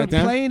that. So got you're that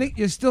down? playing it.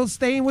 You're still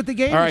staying with the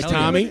game. All right, You're still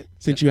Tommy, doing it?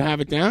 since you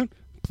have it down,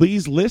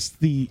 please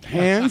list the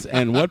hands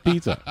and what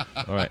pizza.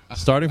 All right,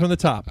 starting from the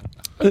top.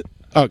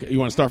 Okay, you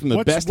want to start from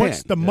the best What's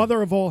hand? the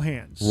mother of all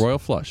hands? Royal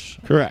flush.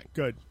 Correct.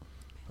 Good.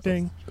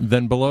 Ding.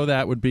 Then below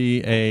that would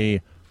be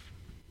a...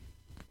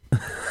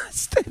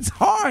 It's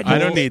hard. I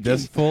don't need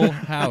this. Full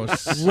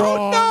house.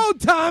 Oh no,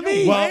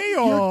 Tommy!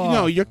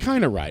 Well, you're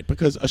kind of right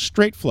because a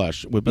straight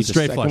flush would be A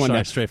straight the second flush, one, sorry,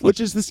 next, straight flush. which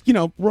is this.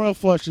 Royal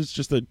flush is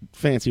just a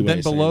fancy way. Then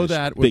of saying below this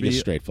that would biggest be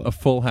straight flush. a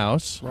full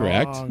house.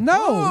 Correct.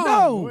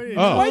 No. Wait.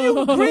 Oh. Why are you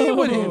agreeing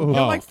with him?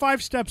 You're like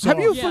 5 steps Have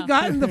off. you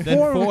forgotten the Then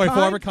four four of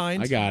a of a kind?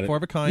 kind. I got it. 4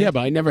 of a kind. Yeah,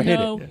 but I never hit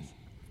No. it.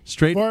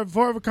 Straight.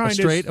 Four of a kind A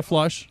straight, is a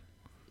flush.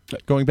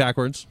 Going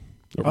backwards.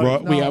 We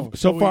no. have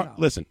so far. no.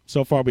 Listen,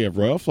 so far we have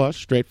royal flush,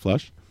 straight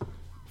flush,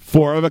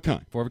 4 of a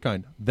kind. 4 of a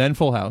kind. Then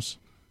full house.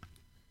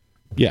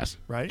 Yes,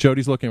 right.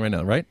 Jody's looking right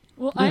now, right?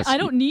 Well, Yes. I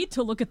don't need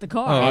to look at the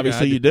card. Oh,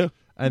 obviously you do.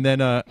 And then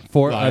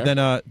four. Liar.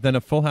 Then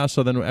a full house.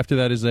 So then after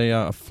that is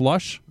a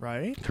flush.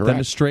 Right. Then a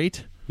Correct.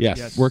 straight.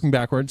 Yes. Working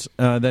backwards.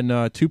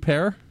 Then 2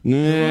 pair.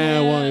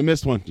 Yeah, well, I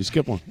missed one. You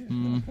skipped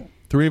one.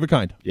 3 of a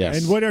kind.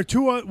 Yes. And what are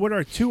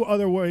two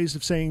other ways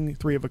of saying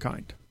 3 of a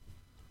kind?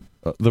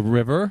 The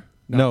river.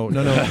 No.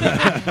 No.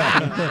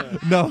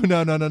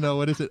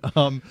 What is it?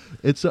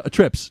 It's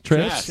trips.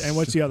 And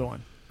what's the other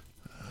one?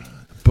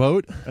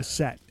 Boat. A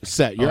set.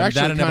 Set. You're that I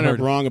actually never kind of heard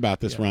of. wrong about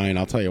this, Ryan.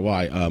 I'll tell you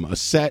why. A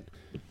set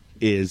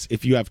is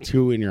if you have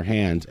two in your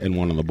hand and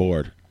one on the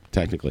board,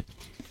 technically.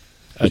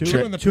 Two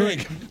in the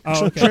pig.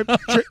 Oh, okay.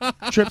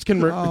 Trips can.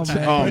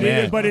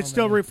 But it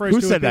still refers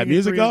Who to said it that?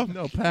 being Musicov?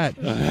 No, Pat.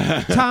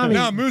 Tommy.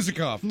 No,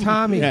 Musicov.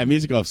 Tommy. Yeah,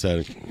 Musicov said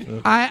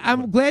it.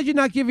 I'm glad you're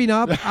not giving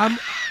up.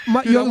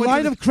 Your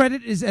line of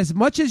credit is as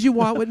much as you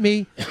want with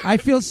me. I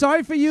feel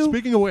sorry for you.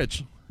 Speaking of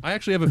which, I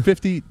actually have a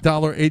 $50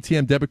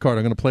 ATM debit card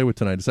I'm going to play with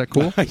tonight. Is that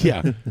cool?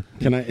 Yeah.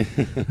 Can I?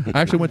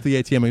 I actually went to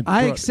the ATM. And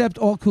I accept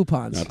all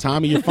coupons. Now,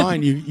 Tommy, you're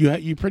fine.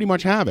 You pretty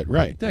much have it,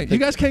 right? Dang, you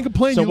guys can't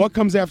complain. So what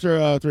comes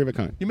after Three of a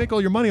Kind? You make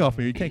all your money off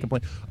me. You can't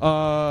complain.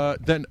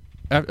 Then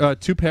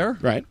two pair.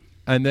 Right.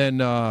 And then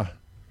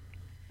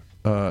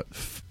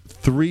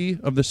three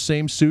of the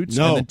same suits.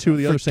 No, And then two of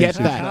the other same forget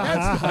suits.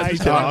 that.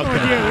 He's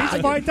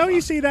fine. Don't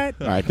you see that?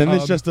 All right, then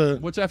there's just a...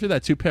 What's after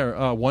that? Two pair?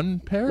 One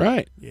pair?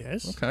 Right.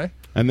 Yes. Okay.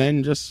 And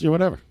then just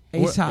whatever.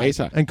 Ace high. Ace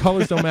high. And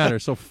colors don't matter.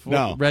 So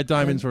No. red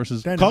diamonds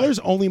versus... Colors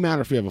only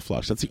matter if you have a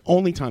flush. That's the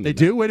only time They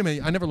do? Wait a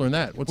minute. I never learned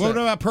that. What's What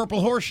that? about purple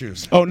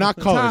horseshoes? Oh, not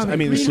colors. Tommy, I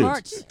mean the green suits.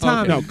 hearts.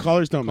 Tommy. No,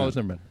 colors don't Colors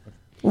matter. never matter.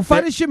 Well,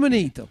 find a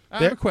shimonito. I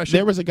have a question.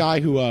 There was a guy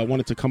who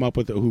wanted to come up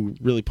with who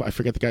really I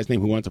forget the guy's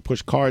name who wanted to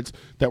push cards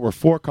that were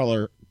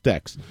 4-color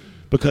decks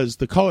because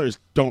the colors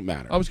don't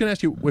matter. I was going to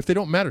ask you, if they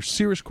don't matter,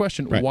 serious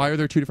question, Right. why are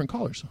there two different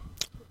colors?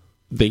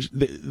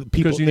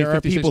 People you need there are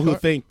 56 people who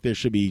cards? think there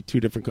should be 4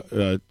 different But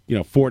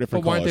why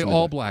aren't colors. they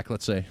all black,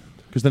 let's say?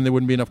 Because then there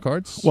wouldn't be enough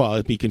cards? Well,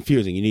 it'd be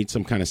confusing. You need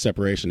some kind of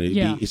separation.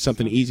 It's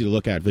something easy to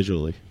look at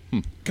visually.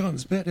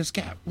 Guns, bet his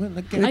cap. When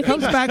the It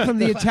comes back from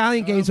the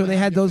Italian games when they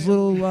had those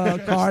little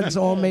cards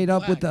all made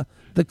up with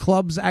the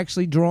clubs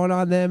actually drawn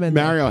on them. And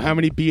Mario, how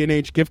many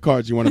B&H gift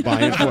cards you want to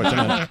buy in for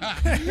tonight?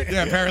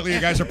 Yeah, apparently you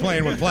guys are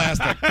playing with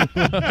plastic.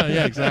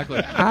 Yeah, exactly.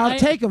 I'll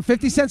take them,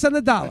 50 cents on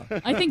the dollar.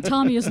 I think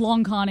Tommy is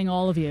long conning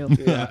all of you.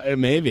 Yeah,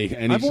 maybe.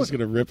 And he's just going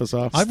to rip us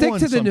off. Stick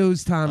to the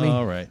news, Tommy.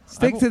 All right.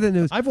 Stick to the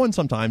news. I've won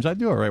sometimes. I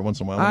do all right once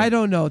in a while. I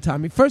don't know,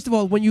 Tommy. First of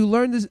all, when you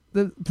learn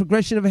the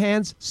progression of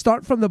hands,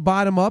 start from the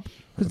bottom up,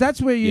 because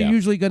that's where you're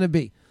usually going to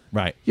be.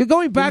 Right. You're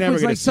going You're never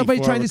backwards gonna like see somebody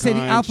four trying of to a say the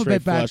kind, alphabet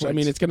straight flush. backwards. I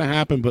mean, it's going to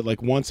happen, but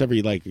like once every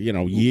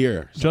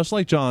year. Just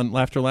like John,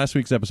 after last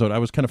week's episode, I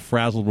was kind of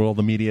frazzled with all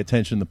the media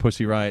attention, the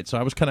Pussy Riot, so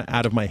I was kind of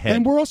out of my head.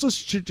 And we're also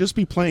should just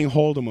be playing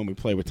Hold'em when we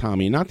play with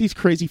Tommy, not these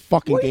crazy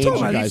fucking What are you games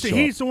talking you about? guys show.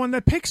 He's the one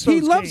that picks those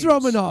He loves games.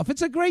 Romanoff.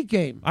 It's a great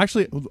game.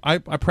 Actually, I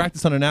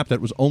practiced on an app that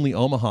was only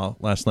Omaha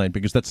last night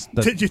because that's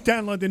Did you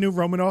download the new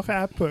Romanoff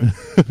app? no,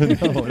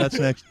 that's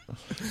next.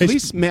 At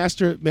least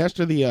master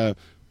the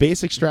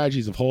basic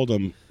strategies of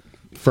Hold'em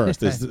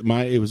first.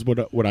 It was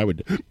what I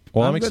would do.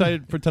 Well, I'm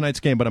excited for tonight's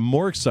game, but I'm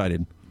more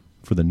excited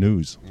for the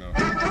news.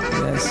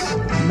 Yes.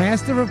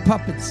 Master of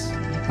puppets.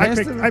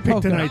 I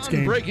picked tonight's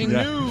game. Breaking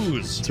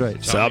news. That's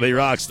right. Tommy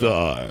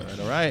Rockstar.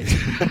 All right.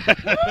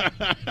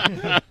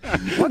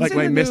 What's Like in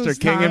my the Mr. news,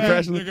 King Tommy?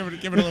 impression.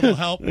 Give it a little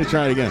help. Let me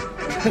try it again.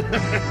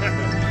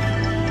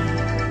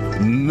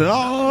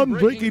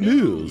 Non-breaking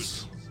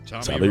news.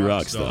 Tommy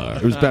Rockstar.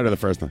 It was better the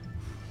first time.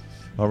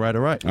 All right,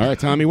 all right. All right,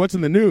 Tommy, what's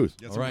in the news?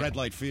 Get some red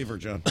light fever,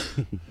 John.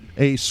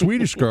 A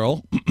Swedish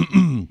girl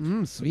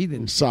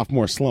Sweden.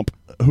 Sophomore slump.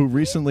 who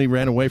recently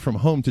ran away from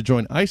home to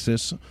join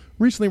ISIS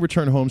recently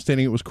returned home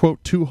stating it was,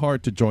 quote, too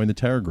hard to join the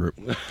terror group.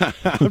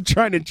 I'm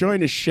trying to join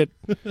this shit.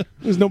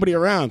 There's nobody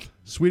around.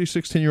 Swedish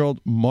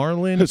 16-year-old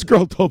Marlin. This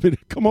girl told me to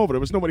come over. There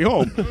was nobody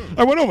home.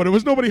 I went over. There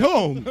was nobody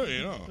home.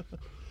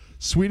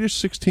 Swedish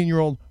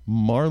 16-year-old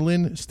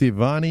Marlin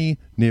Stevani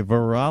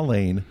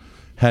Nivaralain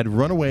had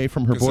run away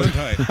from her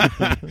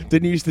boyfriend.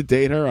 Didn't you used to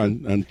date her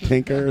on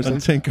Tinker or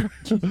something?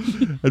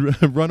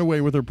 Had run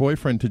away with her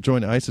boyfriend to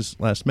join ISIS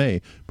last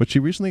May, but she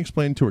recently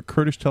explained to a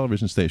Kurdish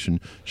television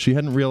station she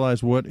hadn't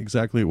realized what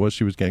exactly it was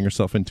she was getting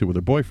herself into with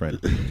her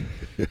boyfriend.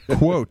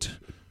 Quote,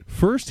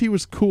 first he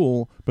was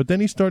cool, but then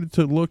he started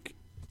to look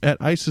at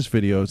ISIS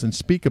videos and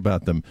speak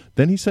about them.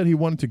 Then he said he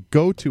wanted to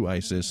go to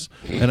ISIS,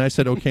 and I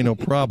said, okay, no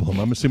problem.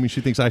 I'm assuming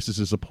she thinks ISIS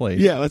is a place.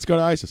 Yeah, let's go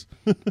to ISIS.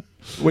 Where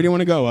do you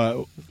want to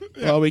go?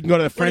 Well, we can go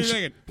to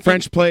the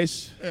French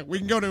place. Yeah, we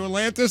can go to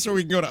Atlantis or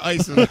we can go to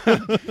ISIS.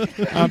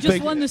 You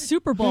just won the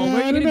Super Bowl.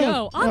 Where are you going to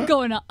go? I'm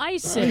going to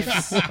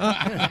ISIS.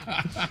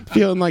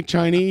 Feeling like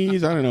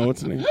Chinese. I don't know.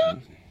 What's the name?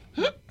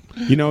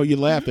 You know, you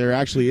laugh. There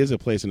actually is a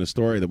place in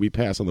Astoria that we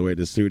pass on the way to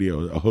the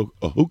studio,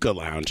 a hookah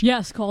lounge.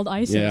 Yes, called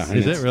ISIS. Yeah,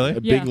 Is it really?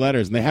 Big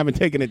letters, and they haven't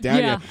taken it down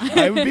Yeah. yet.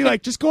 I would be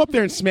like, just go up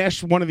there and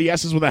smash one of the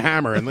S's with a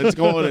hammer, and let's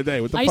go on a day.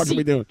 What the fuck are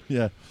we doing?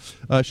 Yeah.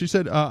 She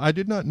said, I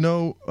did not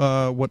know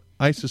what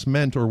ISIS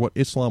meant or what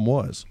Islam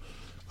was.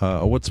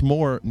 What's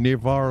more,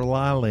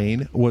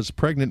 Nivaralain was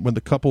pregnant when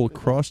the couple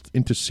crossed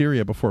into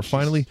Syria before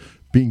finally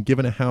being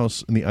given a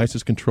house in the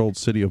ISIS-controlled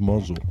city of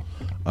Mosul.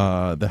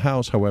 The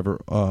house, however,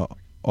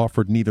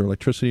 offered neither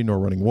electricity nor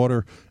running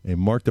water, a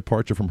marked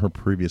departure from her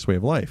previous way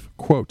of life.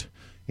 Quote,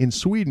 in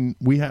Sweden,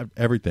 we have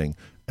everything,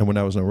 and when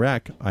I was in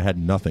Iraq, I had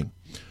nothing,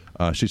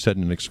 she said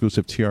in an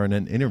exclusive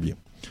TRNN interview.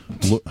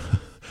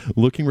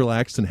 looking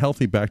relaxed and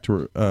healthy back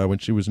to her, when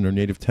she was in her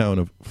native town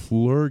of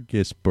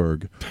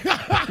Florgisburg.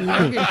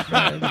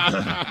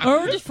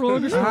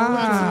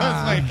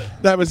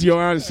 That was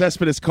your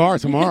Cespedes car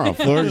tomorrow,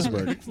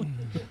 Florgisburg.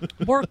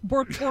 Bork.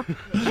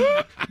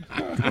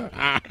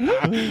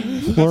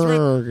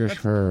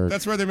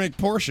 That's where they make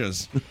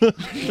Porsches.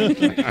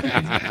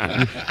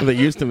 Well, they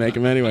used to make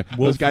them anyway.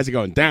 Those guys are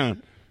going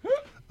down.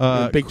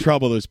 They're in big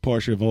trouble, those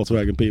Porsche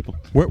Volkswagen people.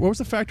 What was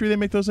the factory they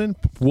make those in?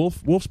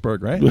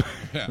 Wolfsburg, right?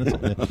 Yeah.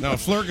 No,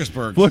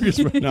 Flurgisburg.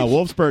 No,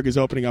 Wolfsburg is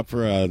opening up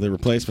for the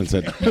replacements.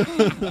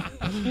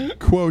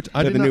 Quote,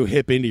 they're the new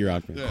hip indie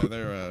rock.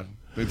 Yeah,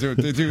 they do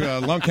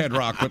lunkhead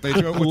rock, but they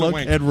do it with the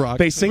wink. Lunkhead rock.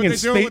 They sing but in they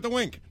do it with the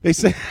wink. They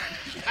sing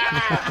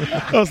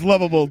those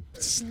lovable,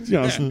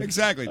 Yeah,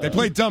 exactly. They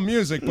play dumb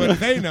music, but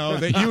they know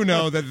that you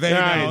know that they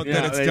know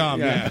that it's dumb.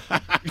 Yeah.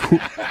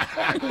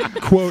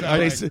 Quote,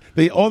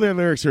 they all their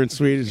lyrics are in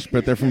Swedish,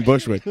 but they're from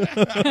Bushwick.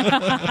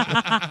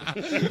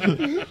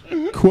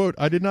 Quote,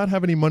 I did not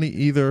have any money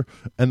either,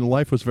 and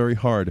life was very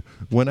hard.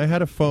 When I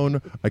had a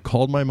phone, I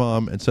called my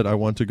mom and said I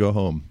want to go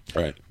home.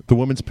 Right. The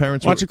woman's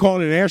parents Why don't you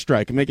call it an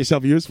airstrike and make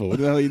yourself useful? What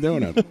the hell are you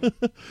doing up?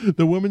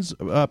 The woman's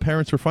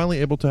parents were finally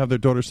able to have their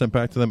daughter sent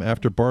back to them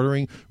after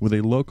bartering with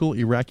a local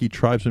Iraqi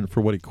tribesman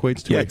for what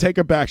equates to take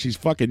her back. She's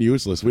fucking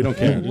useless. We don't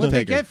care. What'd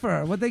they get for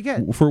her? What'd they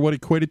get? for what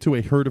equated to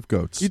a herd of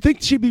goats. You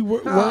think she'd be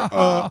worth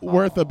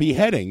a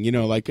beheading? You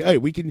know, like, hey,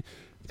 we can.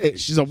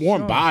 She's a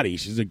warm body.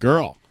 She's a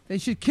girl. They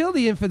should kill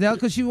the infidel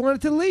because she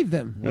wanted to leave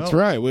them. That's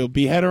right. We'll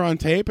behead her on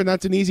tape, and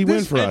that's an easy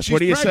win for us. What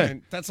do you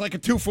say? That's like a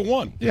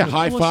 2-for-1. Yeah,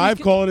 high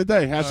five, call it a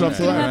day. Hats off to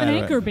Still her. have an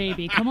anchor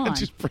baby. Come on.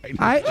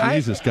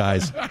 Jesus,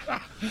 guys.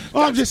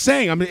 Well, I'm just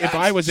saying. I mean, if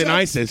I was in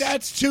ISIS,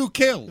 that's 2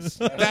 kills.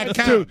 That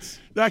counts.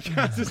 That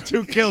counts as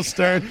 2 kills,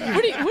 Stern.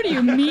 What do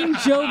you mean,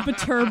 Joe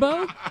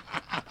Viterbo?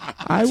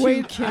 I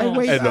wait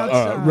And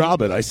outside.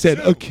 Robin, I said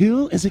a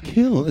kill is a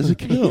kill is a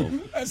kill.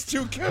 That's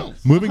 2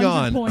 kills. Moving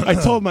on. I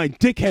told my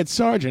dickhead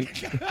sergeant.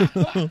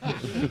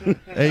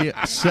 A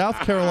South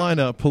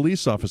Carolina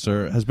police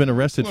officer has been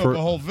arrested for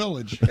the whole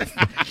village.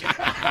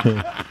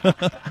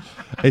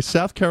 A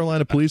South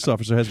Carolina police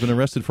officer has been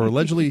arrested for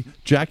allegedly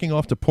jacking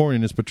off to porn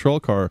in his patrol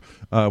car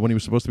when he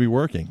was supposed to be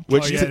working.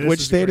 Which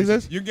state is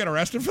this? You can get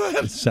arrested for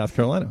that? South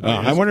Carolina.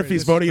 I wonder if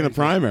he's voting in the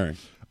primary.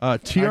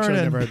 TRNN. Actually,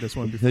 I never heard this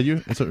one before. Did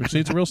you? It's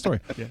a real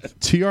story. Yes.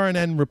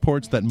 TRNN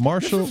reports that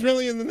Marshall. This is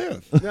really in the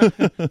news.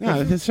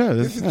 No, this is true.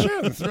 This is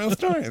true. This is a real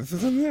story. This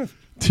is in the news.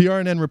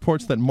 TRNN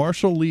reports that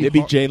Marshall Lee.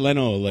 Maybe Jay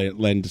Leno will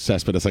lend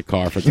Cespedes a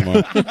car for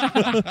tomorrow.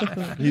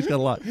 He's got a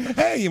lot.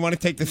 Hey, you want to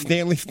take the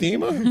Stanley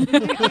steamer?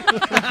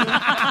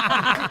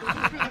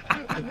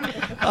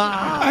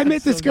 I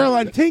met this girl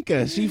on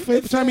Tinka. She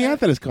signed me out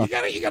for this car.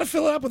 You gotta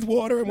fill it up with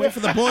water and wait for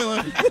the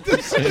boiler.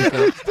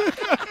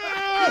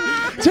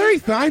 Jerry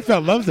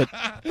Seinfeld loves it.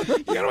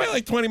 You gotta wait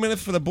like 20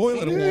 minutes for the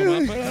boiler to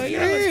warm up.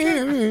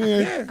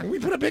 Yeah, we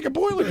put a bigger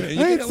boiler in it.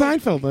 Hey, it's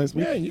Seinfeld last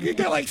week. Yeah, you can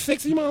get like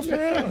 60 miles per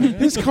hour.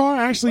 This car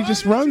actually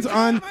just runs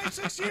on.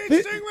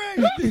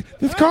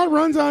 This car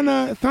runs on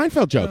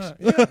Seinfeld jokes.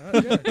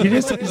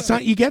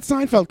 You get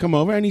Seinfeld come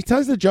over and he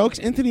tells the jokes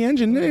into the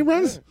engine and it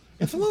runs.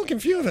 It's a little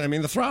confusing. I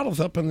mean, the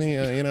throttle's up in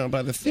the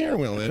by the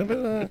steering wheel there,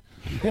 but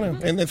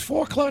and there's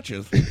 4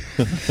 clutches.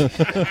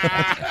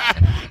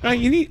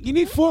 You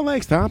need 4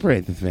 legs to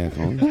operate this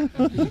vehicle.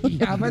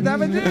 Yabba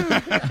dabba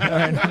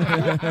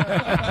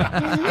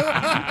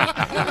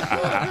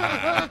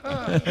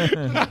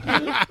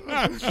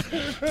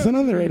It's an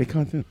underrated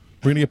cartoon.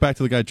 We're going to get back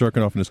to the guy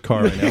jerking off in his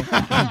car right now.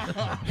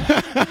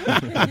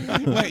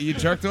 Wait, you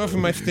jerked off in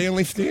my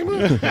Stanley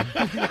steamer?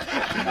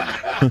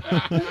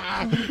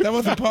 That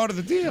wasn't part of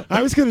the deal.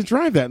 I was going to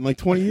drive that in like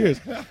 20 years.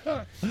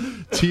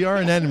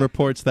 TRNN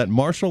reports that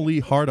Marshall Lee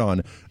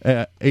Hardon,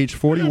 age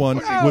 41,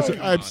 was.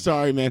 I'm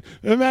sorry, man.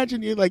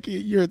 Imagine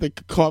you're at the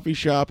coffee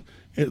shop.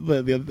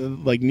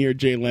 Like near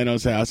Jay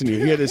Leno's house, and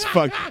you hear this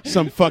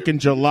some fucking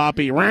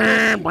jalopy,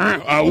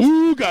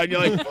 and you're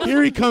like,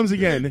 here he comes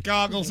again.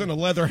 Goggles and a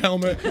leather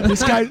helmet.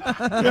 This guy's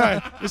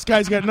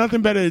got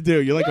nothing better to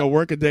do. You're like a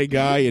workaday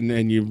guy,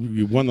 and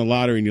you won the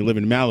lottery, and you live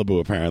in Malibu.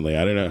 Apparently,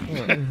 I don't know.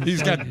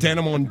 He's got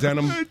denim on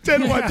denim.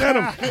 Denim on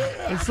denim.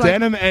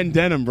 Denim and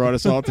denim brought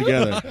us all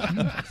together.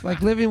 It's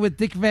like living with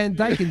Dick Van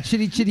Dyke and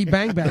Chitty Chitty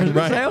Bang Bang.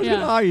 Right.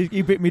 Yeah. Oh,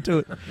 you beat me to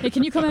it. Hey,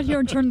 can you come out here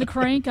and turn the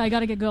crank? I got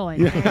to get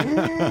going.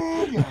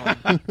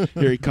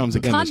 Here he comes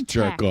again, this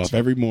jerk off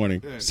every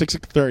morning,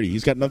 6:30.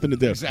 He's got nothing to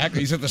do.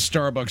 Exactly. He's at the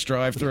Starbucks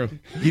drive-thru.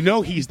 You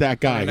know he's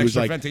that guy who's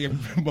like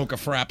mocha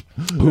frap,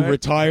 who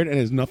retired and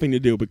has nothing to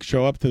do but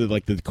show up to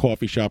the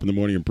coffee shop in the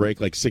morning and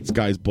break like 6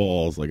 guys'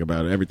 balls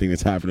about everything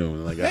that's happening to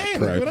him. Like, hey,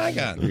 look what I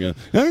got. I'm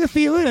gonna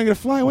see you later. I'm gonna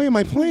fly away in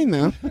my plane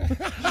now.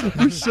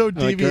 You're so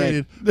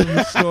deviated from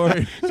the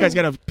story. This guy's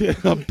got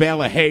a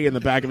bale of hay in the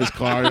back of his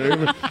car.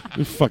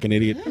 You fucking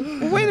idiot.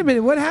 Wait a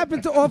minute. What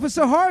happened to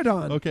Officer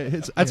Hardon? Okay,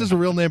 that's his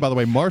real name, by the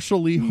way.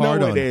 Marshall Lee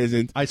Hardon. No, it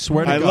isn't. I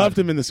swear to God. I loved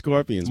him in the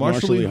Scorpions.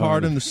 Marshall Lee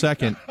Hardon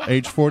II,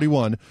 age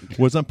 41,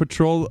 was on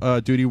patrol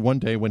duty one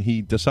day when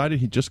he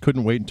decided he just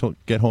couldn't wait until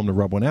get home to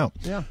rub one out.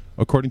 Yeah.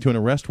 According to an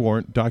arrest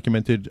warrant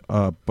documented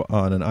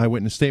on an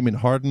eyewitness statement,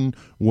 Harden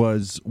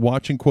was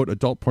watching, quote,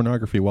 adult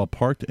pornography while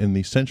parked in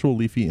the central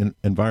leafy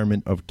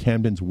environment of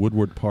Camden's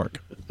Woodward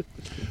Park.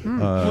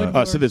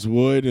 So there's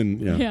wood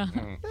and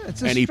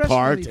It's a and he stress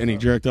parked reliever. and he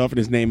jerked off, and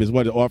his name is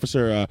what?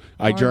 Officer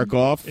I jerk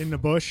off in the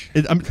bush.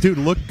 Dude,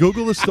 look,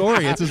 Google the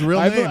story. It's his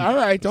real name. All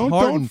right,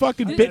 don't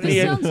fucking bit me.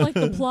 This sounds like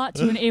the plot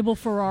to an Abel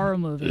Ferrara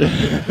movie.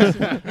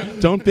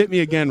 Don't bit me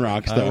again,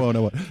 Rockstar. I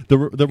won't.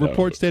 The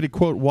report stated,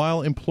 quote,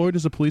 while employed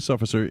as a police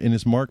officer in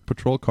his marked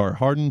patrol car,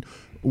 Harden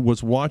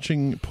was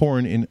watching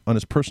porn on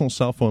his personal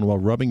cell phone while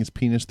rubbing his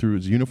penis through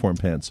his uniform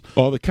pants.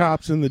 All the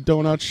cops in the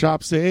donut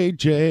shop say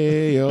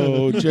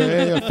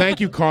J-O-J-O. Thank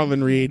you,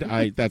 Carlin Reed.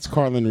 That's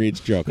Carlin Reed's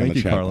joke. Thank on the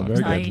you, chat Carlin.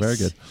 box. Very good. Very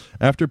good.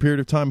 After a period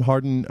of time,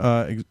 Harden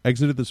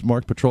exited this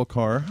marked patrol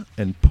car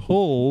and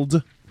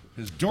pulled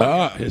his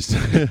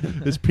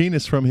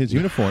penis from his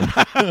uniform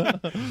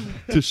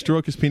to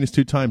stroke his penis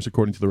 2 times,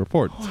 according to the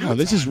report. Wow,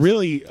 this is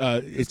really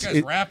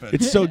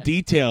it's so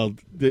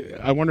detailed.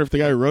 I wonder if the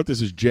guy who wrote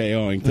this is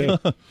J-O-ing too.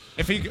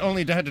 If he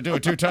only had to do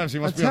it 2 times, he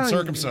must be I'm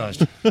telling you.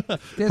 uncircumcised.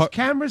 There's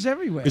cameras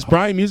everywhere. Is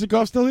Brian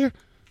Musikoff still here?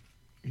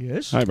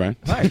 Yes. Hi, Brian.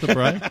 Hi.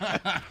 Brian.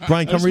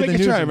 Brian, come read the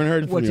news. I haven't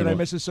heard from What, you did in a I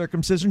while. miss a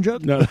circumcision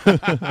joke? No.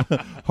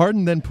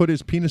 Harden then put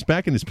his penis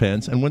back in his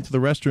pants and went to the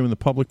restroom in the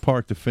public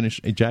park to finish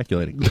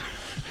ejaculating.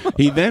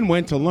 He then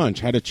went to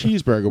lunch, had a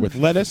cheeseburger with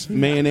lettuce,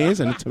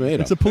 mayonnaise, and a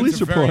tomato. It's a police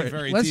report.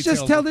 Let's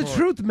just tell the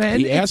truth, man.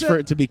 He It's asked for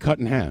it to be cut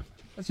in half.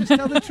 Let's just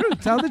tell the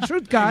truth. Tell the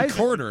truth, guys.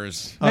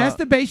 Quarters.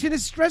 Masturbation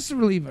is stress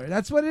reliever.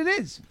 That's what it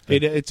is.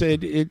 It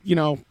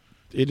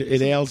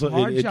ails.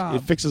 hard It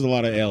job. fixes a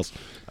lot of ails.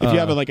 If you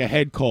have a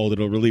head cold,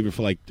 it'll relieve it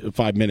for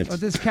 5 minutes. Oh,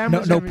 there's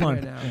cameras no everywhere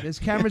pun. now. There's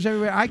cameras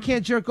everywhere. I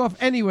can't jerk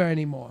off anywhere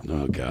anymore.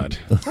 Oh God.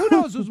 Who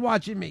knows who's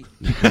watching me?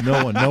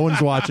 No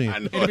one's watching.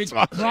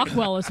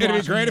 Rockwell is It'd be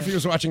watching great if this. he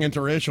was watching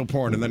interracial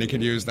porn, and then he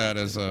could use that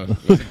as a.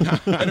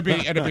 it'd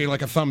be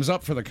like a thumbs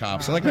up for the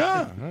cops. Like,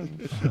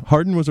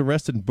 Harden was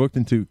arrested and booked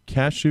into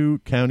Cashew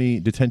County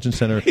Detention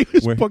Center. He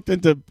was booked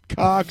into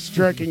Cox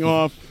jerking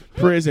off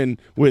prison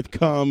with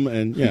cum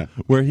and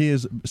where he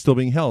is still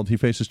being held. He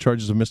faces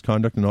charges of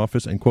misconduct in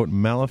office and, quote,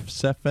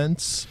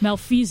 malfeasance,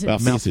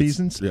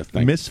 misfeasance,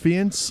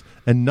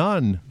 and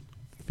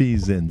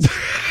non-feasance.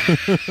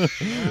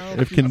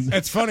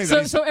 It's funny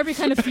that So every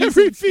kind of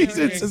every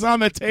feasance is on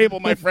the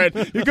table, my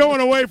friend. You're going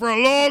away for a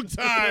long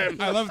time.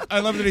 I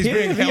love that he's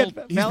being held.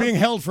 He's being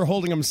held for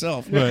holding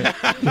himself. Right.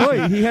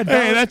 Boy, he had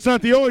Hey, that's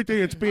not the only thing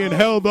that's being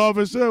held,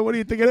 officer. What do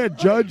you think of that,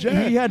 Judge?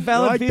 He had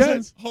valid Like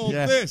feasance. that? Hold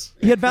this.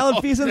 He had valid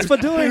feasance for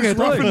doing it.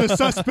 Roughing Look. the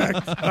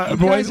suspect. You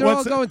guys are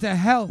all going to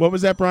hell. What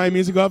was that, Brian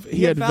Musikoff?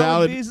 He had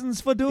valid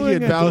reasons for doing He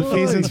had it. valid Look.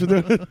 reasons for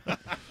doing it.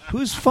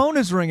 Whose phone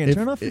is ringing?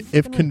 Turn off.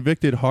 If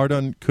convicted,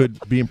 Harden could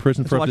be in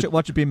prison for up to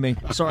Watch it be me.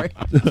 Sorry.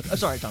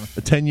 Sorry, Tom.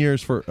 10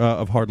 years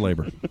of hard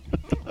labor.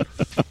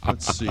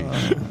 Let's see.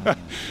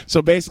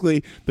 So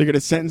basically, they're going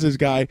to sentence this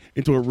guy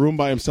into a room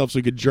by himself so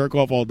he could jerk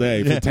off all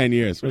day for 10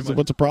 years. What's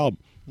the problem?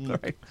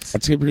 Right.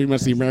 That's pretty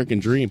much the American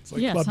dream.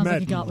 Yeah, sounds like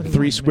he got what he 3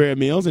 wanted. square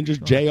meals and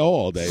just J.O.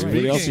 all day. What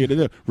else are you going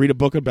to do? Read a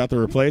book about the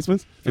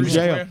replacements? And 3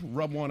 J.O. square,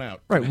 rub one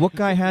out. Right. What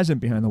guy hasn't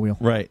behind the wheel?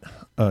 Right.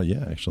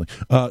 Yeah, actually.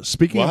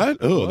 Speaking What? of...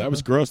 Oh, that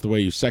was gross the way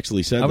you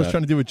sexily said that. I was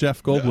trying to do a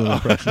Jeff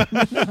Goldblum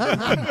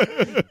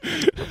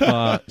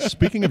impression.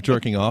 Speaking of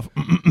jerking off,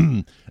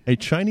 a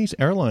Chinese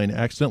airline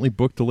accidentally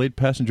booked delayed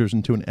passengers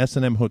into an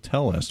S&M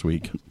hotel last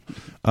week.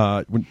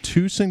 When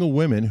 2 single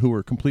women who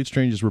were complete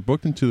strangers were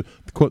booked into,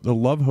 quote, the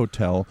Love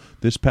Hotel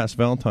this past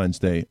Valentine's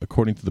Day,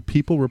 according to the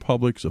People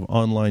Republics of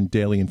Online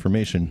Daily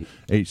Information,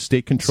 a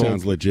state-controlled...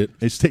 Sounds legit.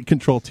 A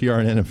state-controlled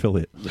TRN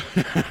affiliate.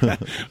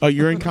 Oh,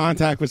 you're in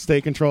contact with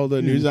state-controlled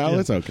news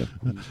outlets? Okay.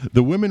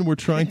 The women were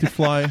trying to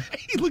fly...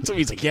 He looked at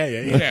me, he's like,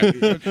 yeah.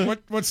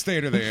 What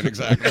state are they in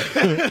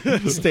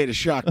exactly? State of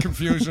shock.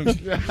 Confusion.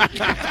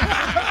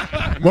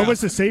 What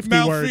was the safety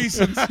word?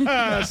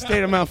 Malfeasance.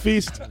 State of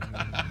malfeast.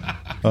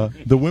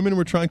 The women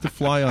were trying to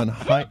fly on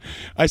high...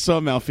 I saw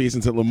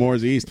malfeasance at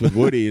Lemore's East with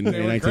Woody in They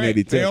were great.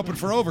 1982. They opened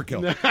for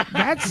Overkill.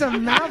 That's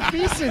some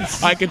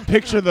malfeasance. I can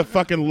picture the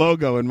fucking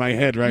logo in my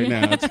head right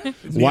now.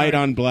 It's white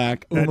on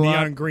black. That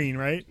neon green,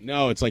 right?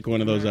 No, it's like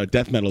one of those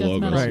death metal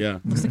logos. metal. Yeah.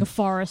 Looks like a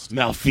forest.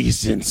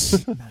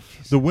 Malfeasance.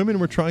 The women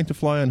were trying to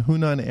fly on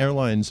Hunan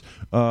Airlines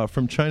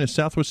from China's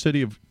southwest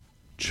city of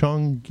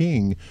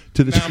Chongqing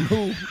to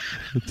the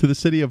to the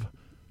city of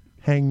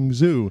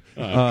Hangzhou,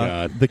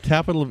 God. the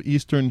capital of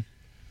eastern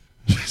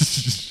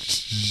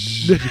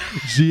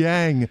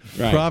Jiang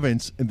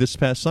province, this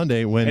past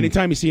Sunday. When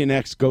Anytime you see an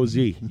X, go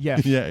Z. yeah,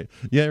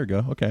 there we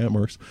go. Okay, that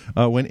works.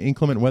 When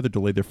inclement weather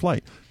delayed their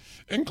flight.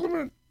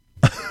 Inclement.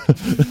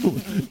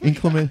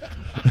 Inclement.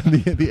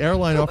 The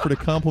airline offered a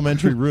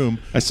complimentary room.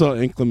 I saw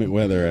inclement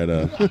weather at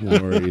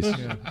Lemore's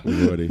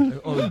with Woody.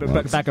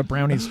 Back at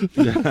Brownies.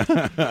 They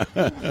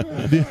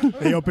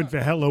opened for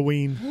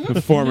Halloween. The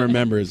former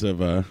members of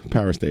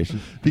Power Station.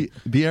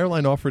 The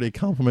airline offered a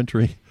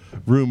complimentary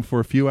room for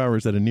a few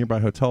hours at a nearby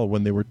hotel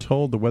when they were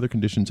told the weather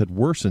conditions had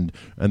worsened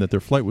and that their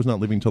flight was not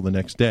leaving until the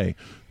next day.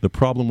 The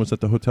problem was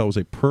that the hotel was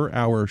a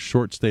per-hour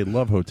short-stay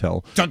love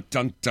hotel. Dun,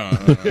 dun,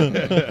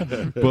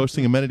 dun.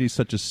 Boasting amenities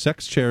such as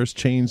sex chairs,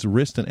 chains,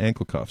 wrist, and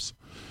ankle cuffs.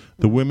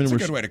 The women It's a were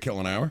good way to kill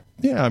an hour.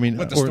 Yeah, I mean,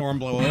 Let the storm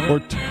blow over.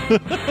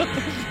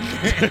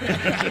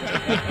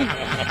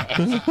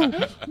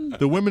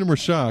 The women were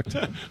shocked.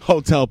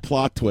 Hotel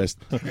plot twist.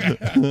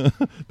 The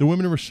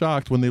women were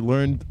shocked when they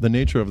learned the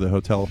nature of the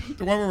hotel.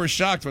 The women were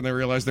shocked when they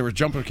realized there were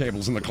jumper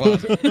cables in the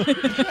closet.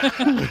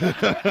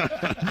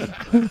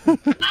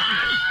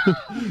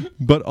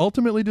 But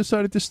ultimately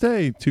decided to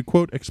stay to,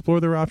 quote,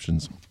 explore their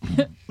options.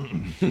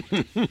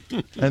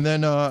 And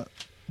then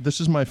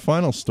this is my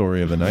final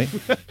story of the night. Do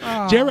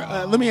you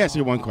ever, let me ask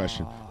you one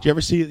question. Do you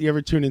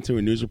ever tune into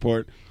a news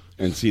report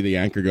and see the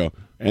anchor go,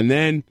 and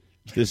then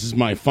this is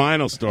my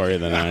final story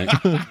of the night?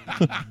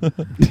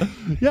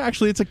 Yeah,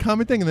 actually, it's a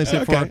common thing. And they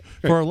say Okay.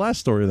 for our last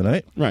story of the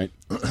night. Right.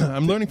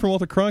 I'm learning from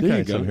Walter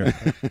Cronkite over here.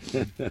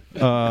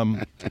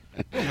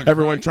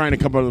 Everyone trying to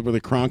come up with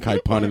a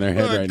Cronkite pun in their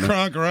head right now.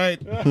 Kronk, right.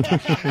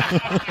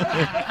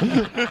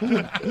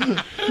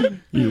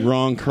 You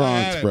wrong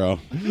Kronks, bro.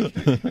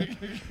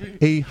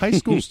 A high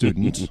school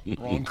student.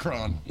 Wrong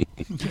cron.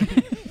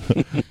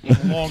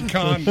 Long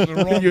con. The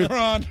wrong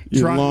cron.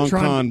 You're long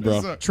con,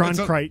 bro.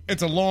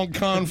 It's a long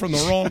con from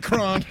the wrong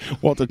cron.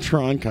 Walter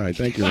Cronkite.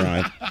 Thank you,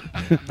 Ryan.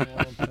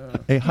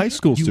 A high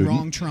school You student.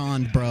 wrong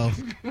Tron, bro.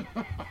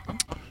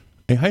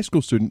 A high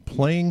school student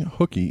playing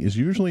hooky is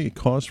usually a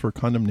cause for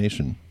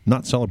condemnation,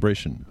 not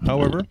celebration.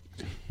 However,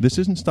 this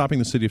isn't stopping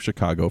the city of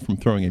Chicago from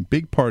throwing a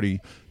big party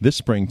this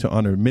spring to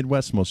honor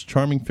Midwest's most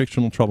charming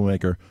fictional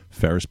troublemaker,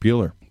 Ferris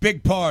Bueller.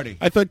 Big party.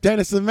 I thought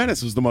Dennis the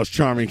Menace was the most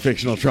charming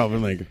fictional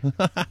troublemaker.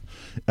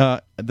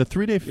 The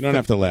 3-day. You don't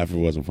have to laugh if it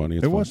wasn't funny.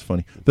 It's It was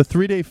funny. The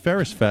 3-day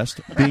Ferris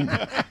Fest being.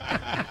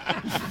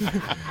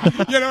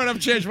 You know what? I've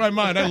changed my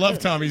mind. I love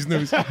Tommy's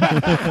news.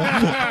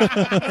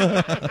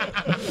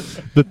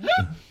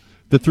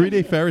 The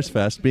 3-day Ferris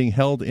Fest, being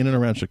held in and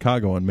around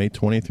Chicago on May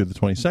 20th through the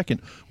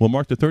 22nd, will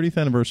mark the 30th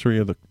anniversary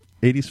of the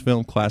 80s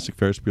film classic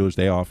Ferris Bueller's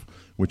Day Off,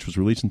 which was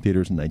released in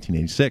theaters in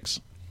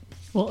 1986.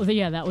 Well,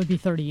 yeah, that would be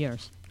 30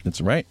 years.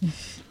 That's right.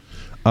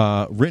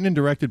 Written and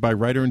directed by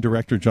writer and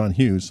director John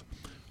Hughes,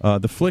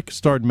 the flick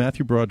starred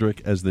Matthew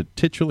Broderick as the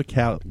titular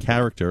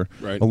character,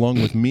 Right.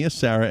 along with Mia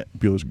Sara,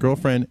 Bueller's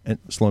girlfriend, and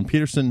Sloane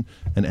Peterson,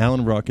 and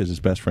Alan Ruck as his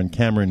best friend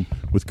Cameron,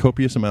 with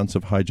copious amounts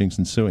of hijinks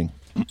ensuing.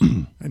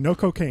 And no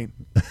cocaine.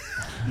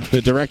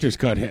 The director's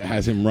cut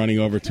has him running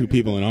over 2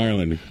 people in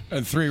Ireland.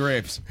 And 3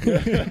 rapes.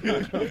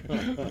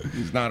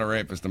 He's not a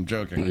rapist. I'm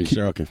joking. He's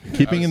joking.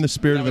 Keeping in the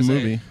spirit of the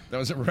movie. That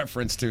was a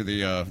reference to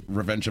the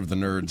Revenge of the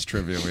Nerds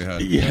trivia we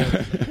had.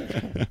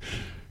 Yeah.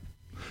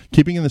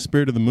 Keeping in the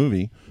spirit of the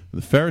movie,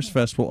 the Ferris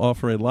Fest will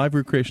offer a live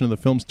recreation of the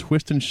film's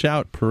Twist and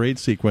Shout parade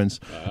sequence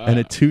and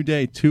a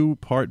 2-day,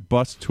 2-part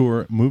bus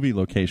tour movie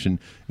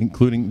location,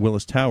 including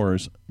Willis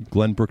Towers,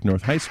 Glenbrook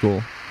North High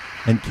School,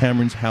 and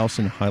Cameron's house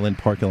in Highland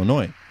Park,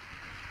 Illinois.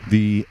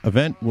 The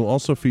event will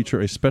also feature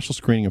a special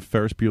screening of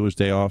Ferris Bueller's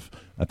Day Off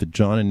at the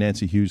John and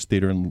Nancy Hughes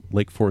Theater in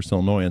Lake Forest,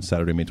 Illinois on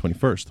Saturday, May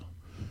 21st.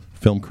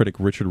 Film critic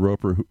Richard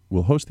Roper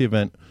will host the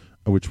event,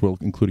 which will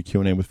include a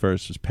Q&A with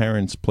Ferris's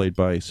parents, played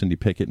by Cindy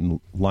Pickett and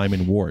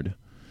Lyman Ward,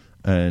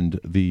 and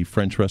the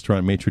French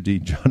restaurant maitre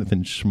d'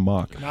 Jonathan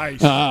Schmock.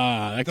 Nice.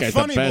 That The guy's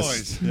funny the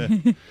best.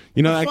 boys.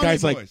 You know, The that funny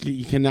guy's boys. like,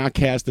 you cannot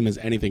cast him as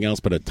anything else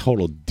but a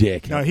total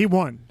dick. No, he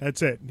won.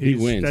 That's it. He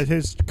wins. That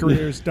his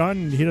career is done.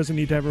 And he doesn't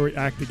need to ever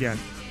act again.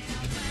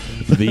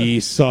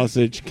 The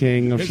Sausage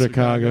King of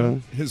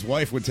Chicago. His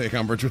wife would take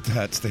umbrage with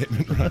that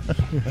statement, right?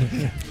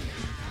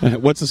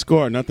 What's the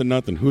score?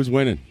 Nothing. Who's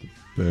winning?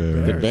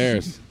 The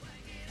Bears.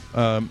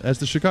 As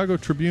the Chicago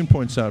Tribune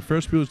points out,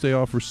 Ferris Bueller's Day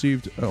Off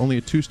received only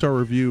a 2-star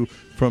review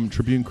from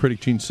Tribune critic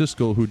Gene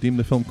Siskel, who deemed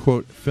the film,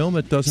 quote, film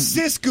that doesn't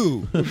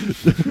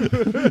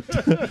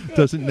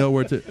doesn't know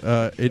where to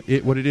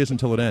what it is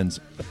until it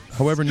ends.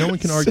 However, no one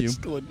can argue.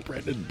 Siskel and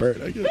Brendan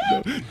Burt. I guess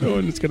no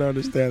one is going to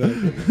understand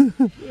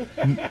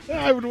that.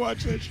 I would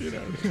watch that shit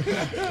out.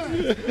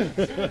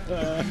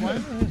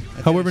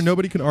 However,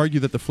 nobody can argue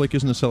that the flick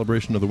isn't a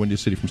celebration of the Windy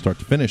City from start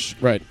to finish.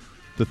 Right.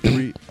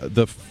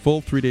 The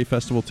full 3-day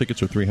festival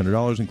tickets are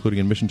 $300, including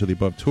admission to the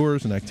above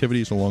tours and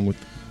activities, along with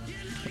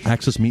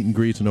access meet and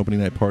greets, an opening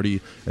night party,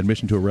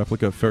 admission to a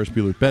replica of Ferris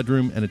Bueller's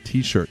bedroom, and a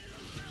T-shirt.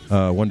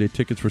 1-day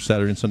tickets for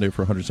Saturday and Sunday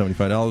for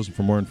 $175. And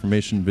for more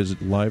information, visit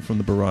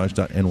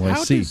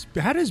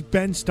livefromthebarrage.nyc. How does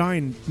Ben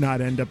Stein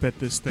not end up at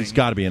this thing? He's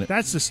got to be in it.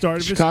 That's the start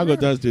of Chicago his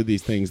career. does do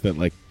these things that,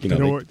 like, you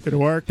know, Did it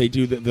work? They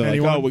do. They're like,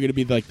 Anyone? oh, we're going to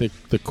be like the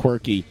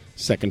quirky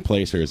second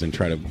placers and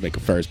try to make a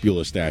Ferris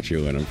Bueller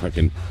statue and a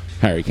fucking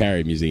Harry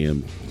Carey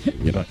museum.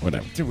 You know,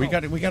 whatever. Dude, we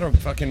got a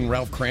fucking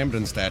Ralph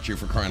Cramden statue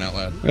for crying out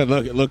loud. Hey,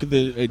 look at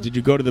the. Did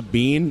you go to the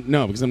Bean?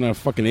 No, because I'm not a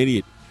fucking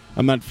idiot.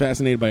 I'm not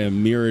fascinated by a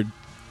mirrored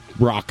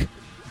rock.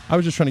 I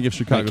was just trying to give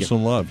Chicago Thank you.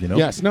 some love, you know?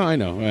 Yes, no, I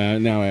know.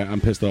 Now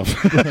I'm pissed off.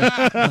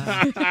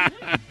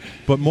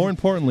 But more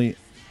importantly,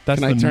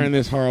 Can I turn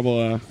this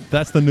horrible?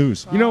 That's the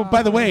news. You know,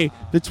 by the way,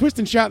 the twist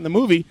and shout in the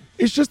movie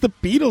is just the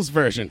Beatles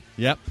version.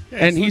 Yep.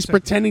 And he's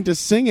pretending to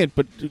sing it,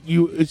 but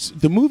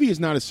the movie is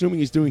not assuming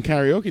he's doing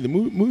karaoke. The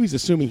movie's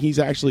assuming he's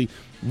actually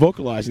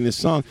vocalizing this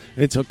song,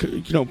 and it's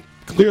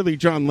clearly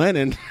John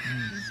Lennon.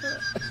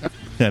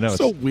 Yeah, no,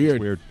 so it's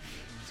weird.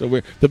 So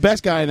weird. The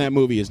best guy in that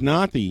movie is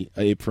not the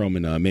Abe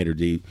Froman Mater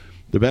D.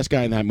 The best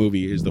guy in that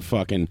movie is the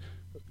fucking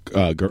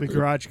the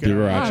garage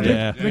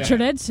guy.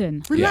 Richard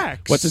Edson.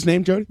 Relax. What's his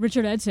name, Jody?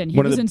 Richard Edson. He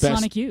One of was the in best-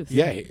 Sonic Youth.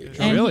 Yeah.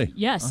 And Really?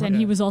 Yes, and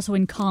he was also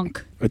in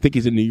Conk. I think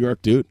he's a New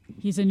York dude.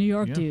 He's a New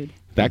York dude.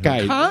 That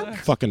guy Conk?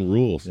 fucking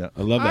rules. I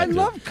love that. I dude.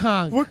 love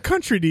Conk. What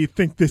country do you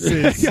think this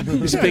is?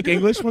 You speak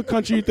English? What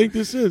country do you think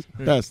this is?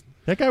 Best.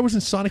 That guy was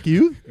in Sonic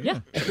Youth? Yeah.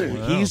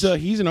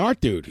 He's an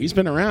art dude. He's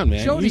been around,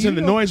 man. Jody, he's in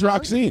you the know noise rock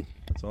Conk? scene.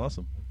 That's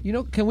awesome. You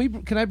know,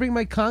 can I bring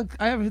my Conk?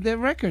 I have their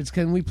records.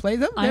 Can we play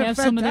them? I They're have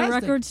some of their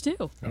fantastic. records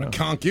too.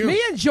 Conk you.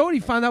 Me and Jody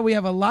found out we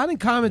have a lot in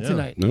common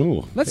tonight.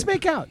 No. Let's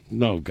make out.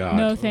 No, God.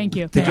 No, thank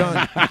you. Hey,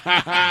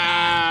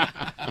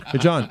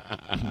 John.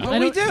 Well,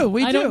 we do.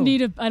 I don't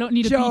need a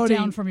Jody, beat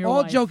down from your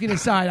all wife. joking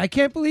aside, I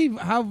can't believe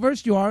how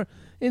versed you are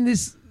in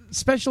this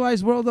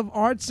specialized world of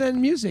arts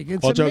and music.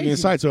 It's All joking amazing.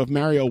 aside, so if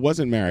Mario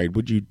wasn't married,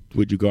 would you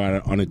go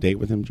out on a date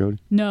with him, Jody?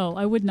 No,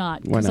 I would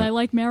not, Why because not? I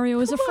like Mario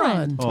as a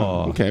friend.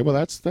 Okay, well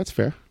that's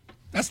fair.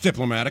 That's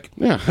diplomatic.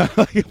 Yeah.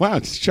 Wow,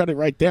 just shut it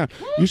right down.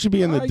 You should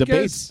be in the I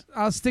debates. guess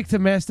I'll stick to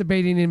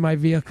masturbating in my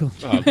vehicle.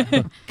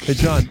 Hey,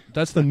 John,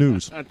 that's the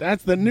news.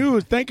 That's the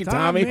news. Thank you,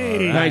 Tommy.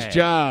 Tommy. Nice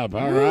job.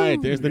 All right,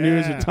 there's the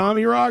news yeah. of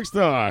Tommy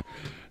Rockstar.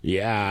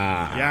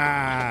 Yeah.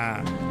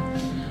 Yeah.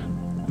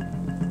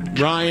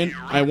 Ryan,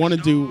 I want to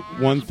do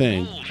one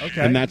thing.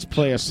 Okay. And that's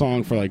play a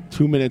song for like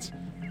 2 minutes.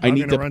 I I'm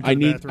need gonna to. run to I the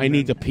need. bathroom I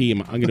need then. to pee.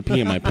 I'm going to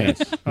pee in my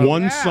pants. Oh,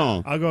 One yeah.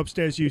 song. I'll go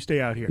upstairs. You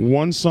stay out here.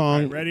 One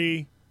song.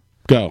 Ready?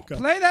 Go.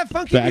 Play that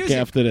funky Back music.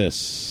 after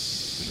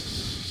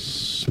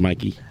this,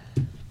 Mikey.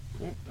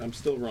 I'm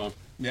still wrong.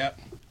 Yep,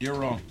 you're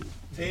wrong.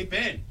 Tape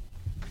in.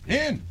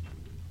 In.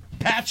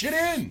 Patch it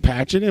in.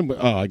 Patch it in.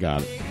 Oh, I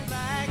got it.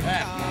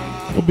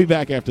 We'll be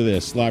back after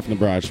this, live from the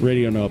Barrage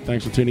Radio Nope.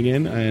 Thanks for tuning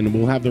in, and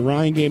we'll have the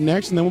Ryan game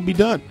next, and then we'll be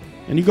done.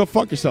 And you go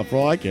fuck yourself for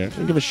all I care. I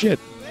don't give a shit.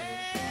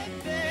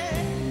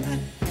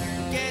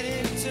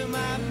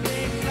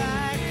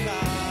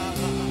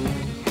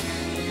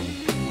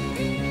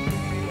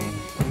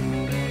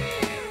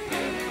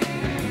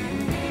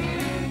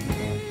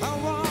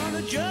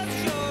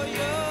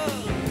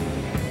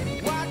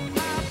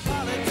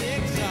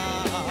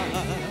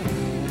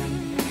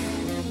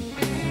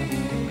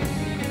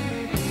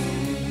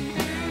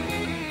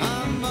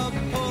 I'm a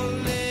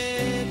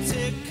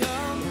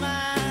political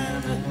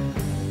man,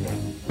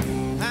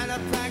 and I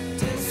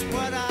practice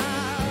what I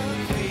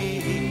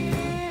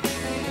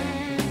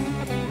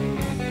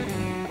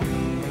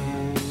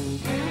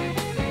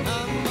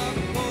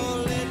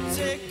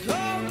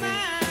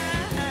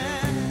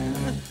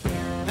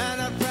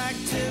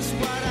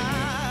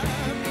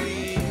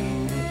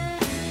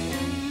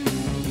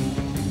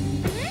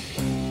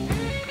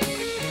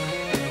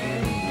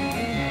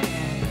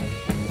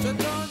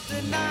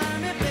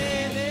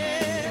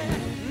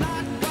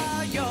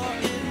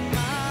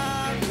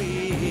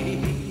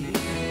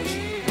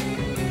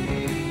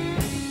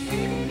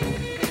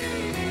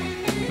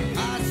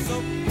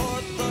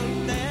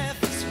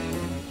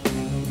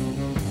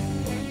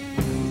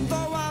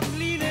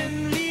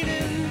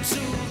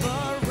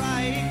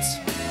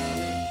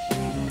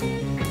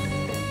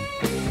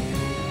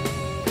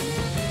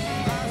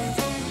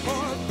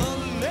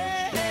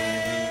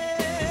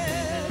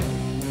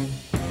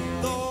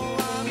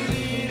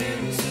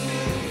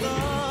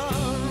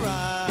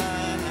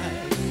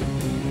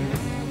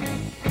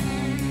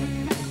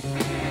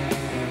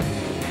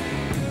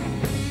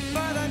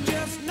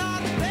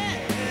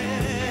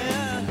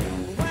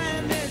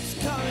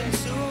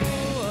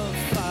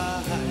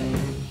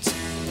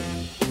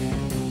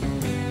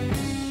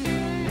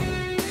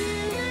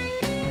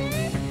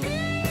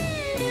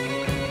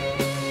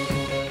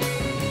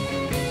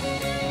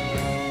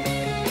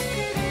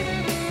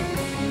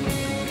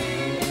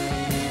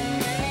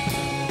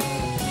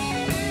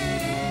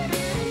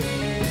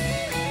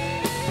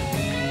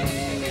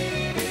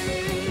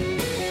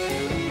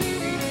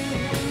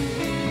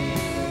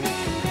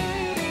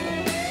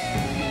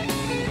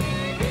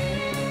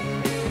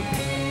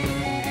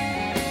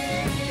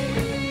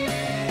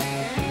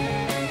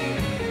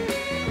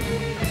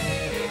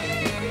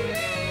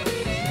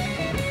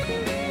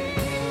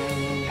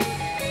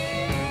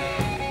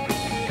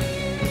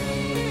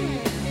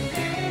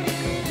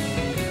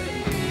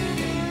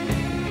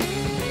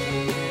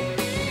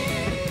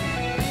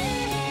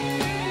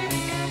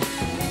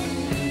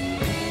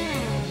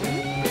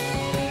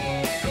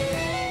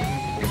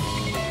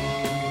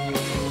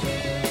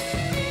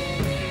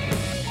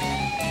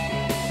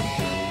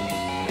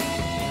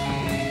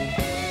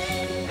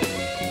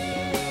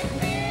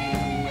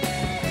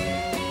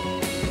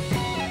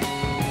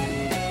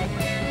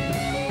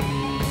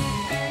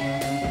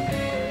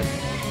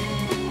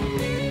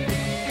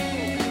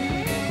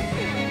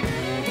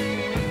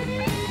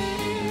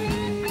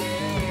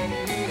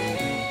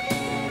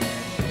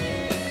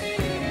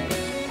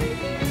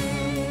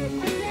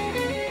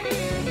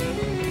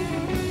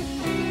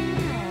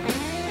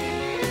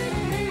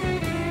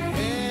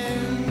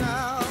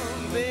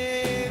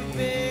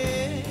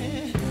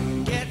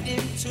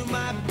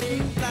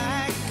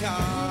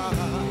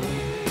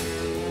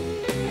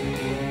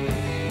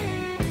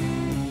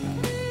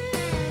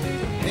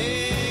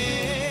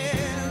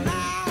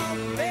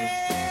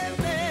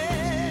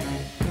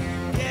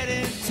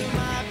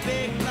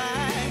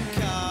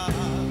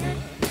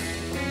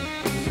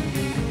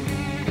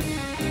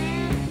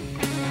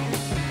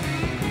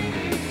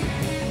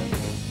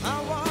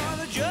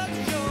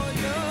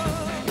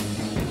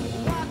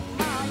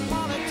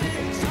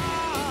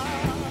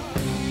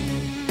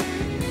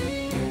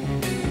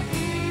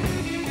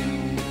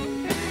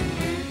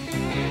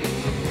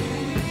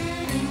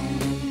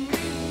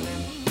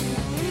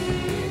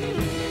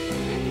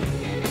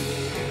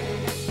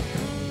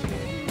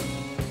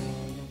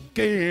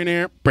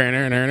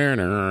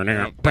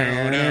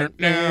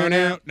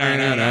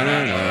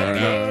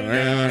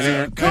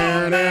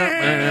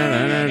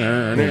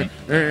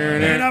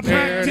And I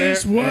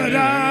practice what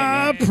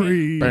I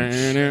preach.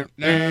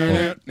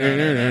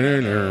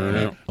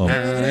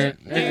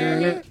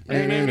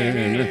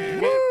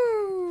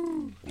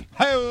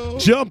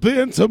 Jump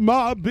into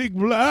my big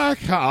black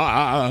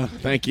car.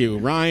 Thank you,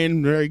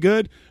 Ryan. Very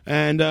good.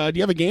 And do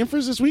you have a game for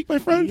us this week, my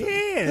friend?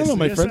 Yes, Hello,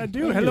 my yes, friend. I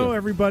do. Hello,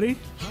 everybody.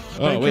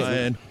 Oh,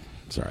 wait.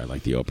 Sorry, I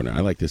like the opener. I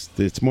like this.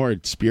 It's more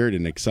spirited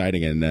and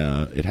exciting, and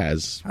it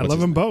has... I love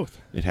them both.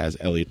 It has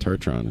Elliot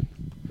Turtron.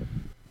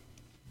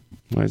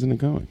 Why isn't it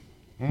going?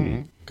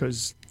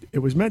 Because it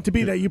was meant to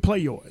be that you play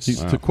yours.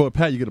 To quote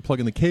Pat, you got to plug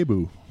in the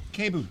K-Boo.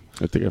 K-Boo.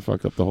 I think I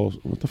fucked up the whole...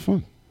 What the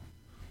fuck?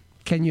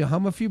 Can you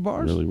hum a few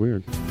bars? Really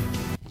weird.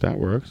 That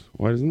works.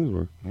 Why doesn't this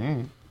work?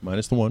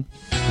 Minus the one.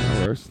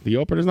 That works. The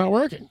opener's not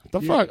working. What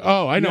the fuck?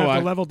 Oh, I You know. have I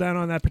to level down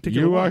on that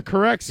particular You one. are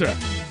correct, sir.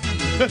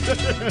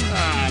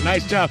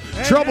 Nice job.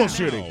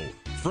 Troubleshooting.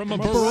 From a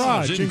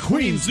barrage in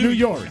Queens, New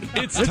York.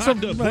 It's time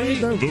to play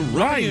the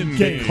Ryan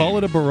game. Call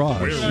it a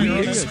barrage. Where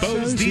we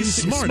expose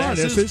these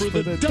smartasses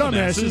for the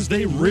dumbasses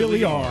they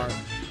really are.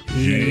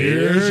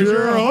 Here's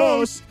your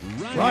host,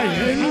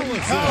 Ryan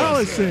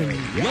Allison.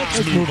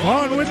 Let's move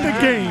on with the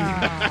game.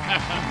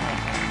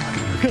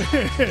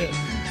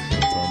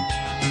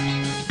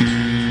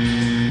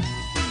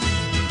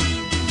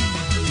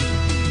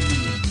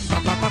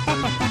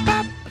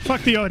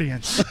 Fuck the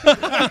audience.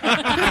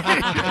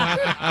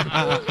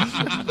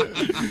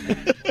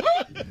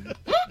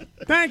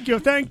 Thank you.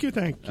 It's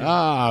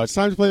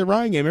time to play the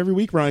Ryan game. Every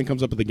week, Ryan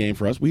comes up with a game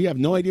for us. We have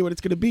no idea what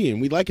it's going to be,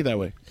 and we like it that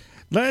way.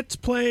 Let's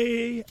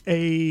play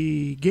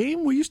a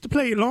game we used to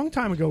play a long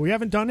time ago. We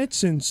haven't done it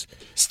since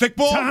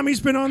Stickball.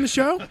 Tommy's been on the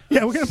show.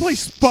 Yeah, we're going to play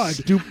Spud.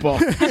 Stoopball.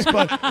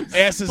 Spud.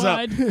 Asses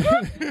up.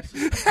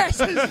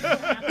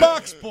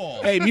 Box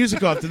ball. Hey,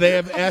 music off. Do they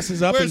have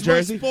asses up Where's in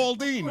Jersey?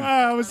 Spalding?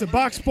 I was the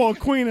box ball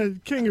king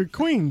of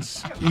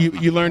Queens.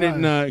 You learned it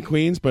in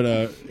Queens, but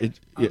it.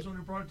 I was the one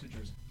who brought it to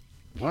Jersey.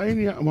 Why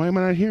am I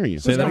not hearing you?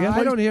 Say that again.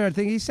 I don't hear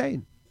anything he's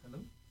saying.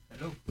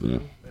 Yeah.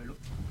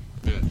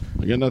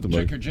 I got nothing.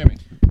 Check buddy. your Jimmy.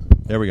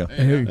 There we go.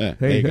 Hey.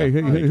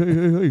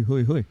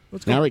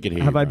 Now we can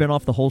hear Have you, I bro. been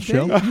off the whole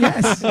show?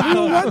 Yes. We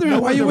were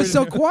wondering why you were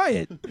so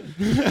quiet.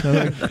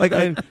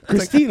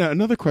 Christina,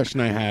 another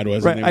question I had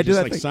was, Right, and I it do was just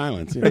that like thing.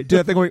 silence. Right, do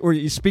that thing where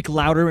you speak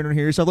louder and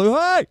hear yourself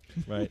like,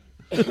 hey!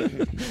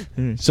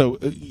 Right. So,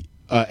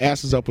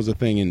 asses up was a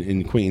thing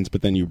in Queens,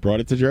 but then you brought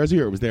it to Jersey,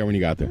 or it was there when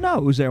you got there? No,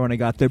 it was there when I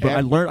got there, but I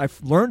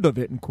learned of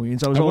it in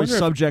Queens. I was I always wonder if-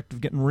 subject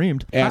of getting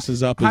reamed.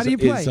 Asses up How is do you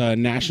play? a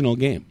national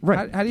game.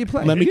 Right. How do you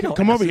play? Let me You know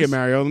come over here, asses.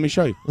 Mario. Let me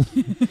show you.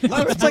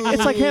 Let's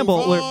it's like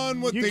handball, where on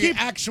with you the keep-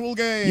 actual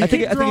game. I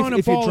think Throwing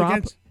if a you ball drop,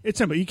 against, it's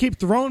simple. You keep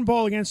throwing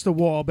ball against the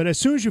wall, but as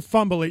soon as you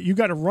fumble it, you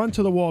got to run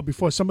to the wall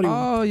before somebody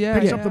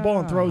picks up the ball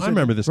and throws it. I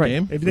remember this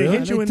game. If they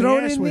hit you They in throw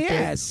the it ass in with the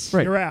it, ass.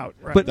 Right. you're out.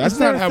 Right. But That's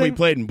isn't there not a how we thing-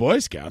 played in Boy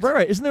Scouts.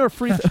 Right. Isn't there a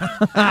free?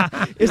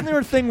 Isn't there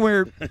a thing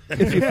where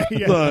if you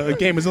The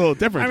game is a little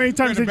different. How many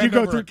times We're did you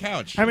gonna go bend over through? a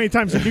couch. How many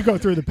times did you go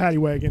through the paddy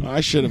wagon?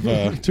 I should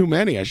have too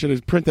many. I should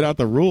have printed out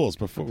the rules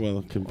before.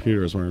 Well,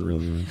 computers weren't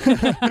really.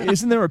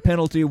 isn't there a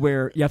penalty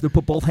where you have to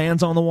put both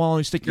hands on the wall and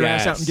you stick your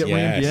ass out and get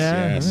winged?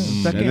 Yeah. yes.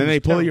 That And game then they is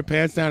pull terrible. your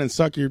pants down and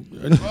suck your.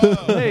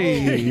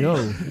 Hey, yo.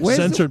 Where's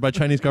Censored by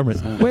Chinese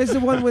government. Where's the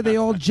one where they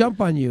all jump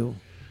on you?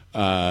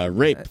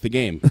 Rape the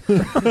game.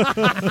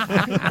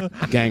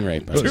 Gang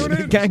rape.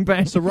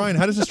 Gangbang. So Ryan,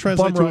 how does this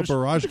translate Bum to a rush.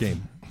 barrage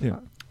game? Yeah.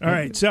 All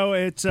right, so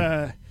it's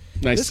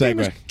Nice this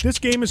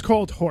segue. game is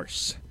called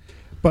Horse,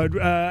 but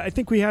I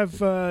think we have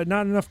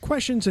not enough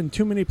questions and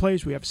too many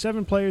players. We have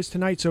 7 players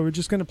tonight, so we're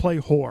just going to play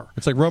Whore.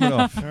 It's like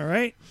Romanoff. All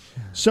right.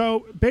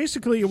 So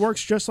basically, it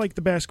works just like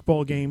the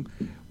basketball game,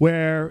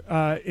 where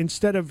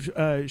instead of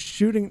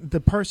shooting, the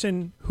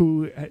person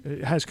who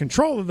has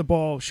control of the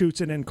ball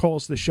shoots it and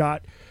calls the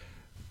shot.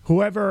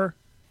 Whoever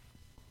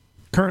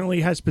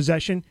currently has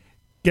possession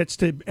gets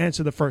to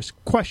answer the first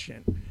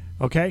question.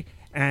 Okay?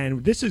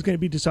 And this is going to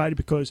be decided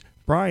because,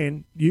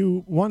 Brian,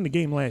 you won the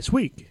game last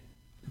week.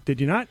 Did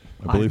you not?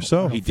 I believe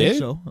so. He did?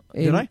 So.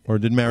 Did I? Or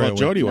did Mario Well, win?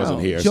 Jody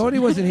wasn't here. Jody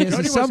wasn't here, so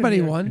Jody wasn't somebody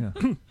here.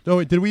 won. Oh,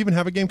 wait, did we even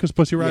have a game because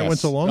Pussy Riot Yes. went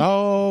so long?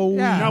 Oh,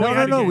 Yeah. we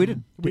had a game. we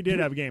didn't. We did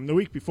have a game. The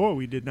week before,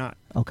 we did not.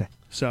 Okay.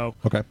 So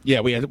Okay. yeah.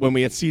 We had when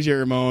we had C.J.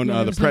 Ramon,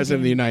 the there's president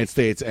of the United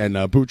States, and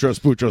Boutros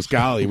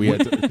Ghali. We had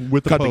to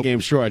With the cut the Pope. game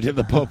short. I did.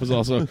 The Pope was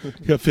also a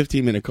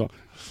 15-minute call.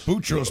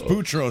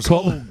 Boutros.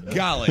 Call- Oh,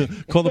 golly.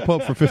 Call the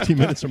Pope for 15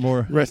 minutes or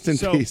more. Rest in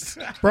So, peace,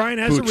 Brian,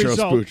 as a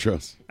result,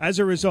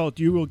 Boutros.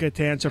 you will get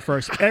to answer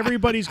first.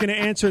 Everybody's going to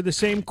answer the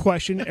same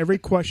question. Every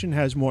question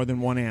has more than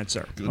one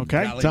answer.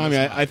 Okay? golly. Tommy,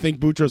 I think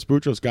Boutros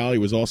Ghali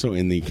was also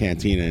in the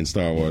cantina in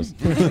Star Wars.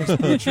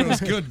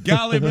 Boutros, good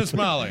golly, Miss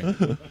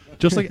Molly.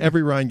 Just like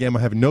every Ryan game,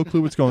 I have no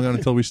clue what's going on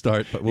until we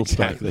start, but we'll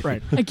Exactly.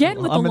 start. Right.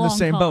 Again with I'm the in the long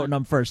same con. boat and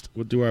I'm first.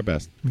 We'll do our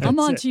best. I'm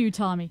on it. to you,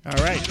 Tommy.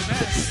 All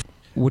right.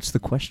 What's the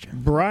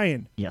question?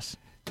 Brian, Yes.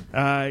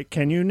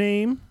 can you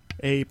name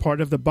a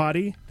part of the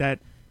body that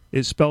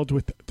is spelled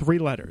with 3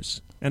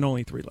 letters and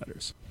only 3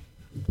 letters?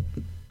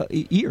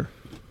 Ear.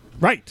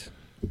 Right.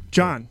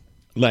 John.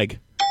 Leg.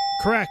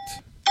 Correct.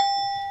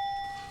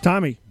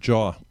 Tommy.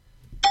 Jaw.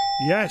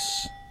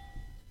 Yes.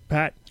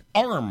 Pat.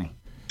 Arm.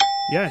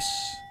 Yes.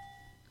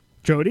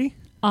 Jody.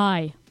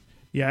 Eye.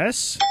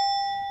 Yes.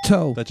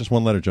 Toe. That's just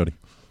one letter, Jody.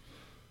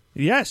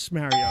 Yes,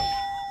 Mario.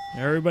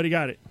 Everybody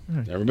got it.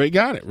 Everybody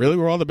got it. Really,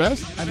 we're all the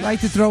best. I'd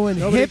like to throw in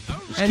hip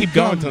and Keep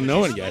gum. going until no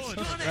one gets.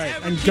 Right.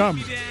 And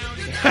gum.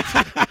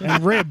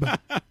 And rib.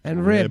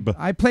 And rib.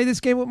 I play this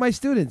game with my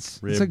students.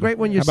 It's a great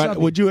one. You're How about,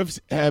 subbing. would you have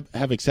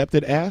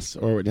accepted ass,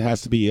 or it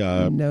has to be?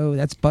 No,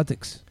 that's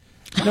buttocks.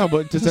 No,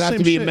 but does It's it the have to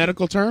same be shit. a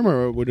medical term,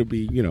 or would it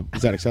be?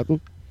 Is that acceptable?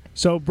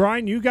 So,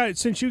 Brian, you got it.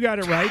 Since you got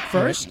it right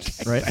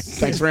first. Right.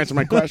 Thanks for answering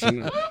my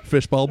question.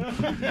 Fish bulb. I'm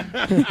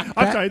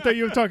sorry. I thought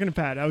you were talking to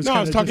Pat. I was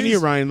talking to you,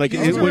 Ryan. Like,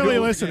 I wasn't really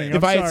listening.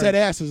 If I'm I had sorry. said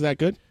ass, is that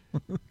good?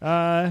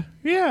 Yeah,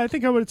 I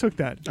think I would have took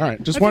that. All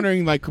right. Just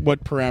wondering, like,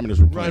 what parameters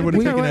would Ryan would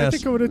have taken I ass.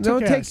 think I would have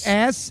Don't took take ass.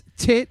 ass,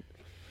 tit.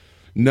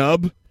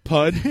 Nub,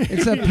 pud.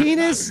 It's a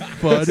penis,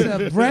 Bud. it's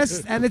a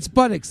breast, and it's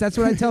buttocks. That's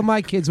what I tell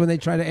my kids when they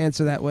try to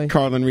answer that way.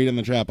 Carlin Reed in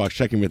the chat box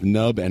checking with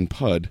nub and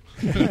pud.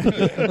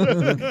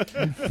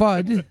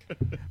 Fud.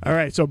 All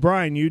right, so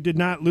Brian, you did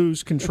not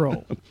lose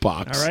control.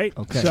 Box. All right,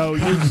 Okay. so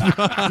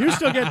you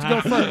still get to go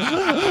first.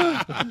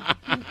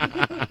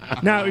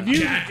 Now, if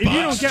you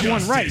don't get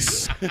one right,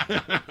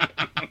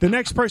 the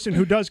next person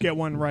who does get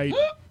one right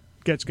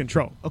gets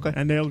control. Okay.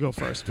 And they'll go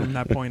first from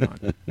that point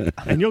on,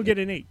 and you'll get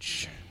an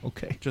H.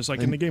 Okay. Just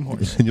like in the game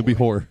horse. And you'll be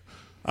whore.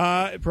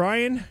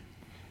 Brian,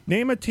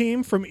 name a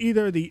team from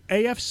either the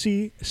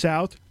AFC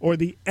South or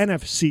the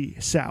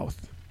NFC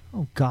South.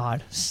 Oh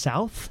God,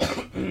 South.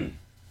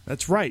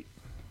 That's right.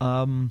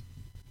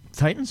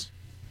 Titans.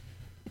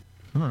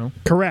 I don't know.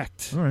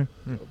 Correct. All right.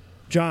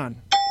 John.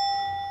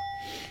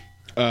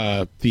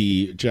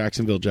 The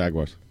Jacksonville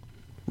Jaguars.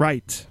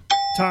 Right.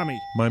 Tommy.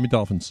 Miami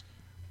Dolphins.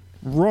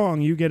 Wrong.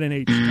 You get an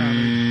H,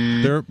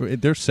 Tommy.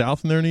 They're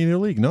south and they're in either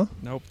league, no?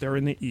 Nope, they're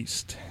in the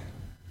East.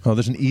 Oh,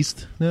 there's an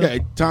east now? Yeah,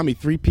 Tommy,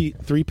 three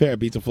pair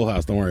beats a full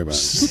house. Don't worry about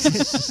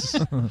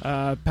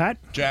it. Pat?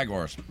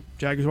 Jaguars.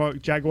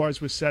 Jaguars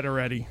was set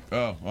already.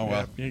 Oh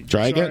well.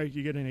 Try again? Sorry,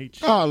 you get an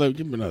H. Oh, look,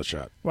 give him another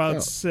shot. Well,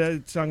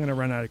 I'm going to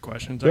run out of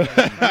questions. I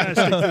gotta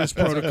stick to this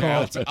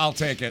protocol. I'll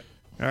take it.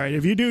 All right,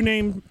 if you do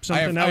name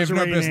something that I was have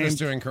no already business named,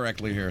 doing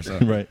correctly here. So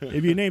Right.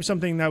 if you name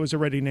something that was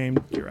already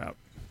named, you're out.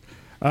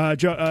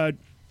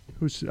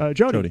 Who's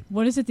Jody?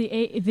 What is it?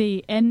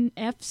 The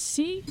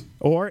NFC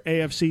Or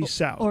AFC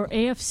South? or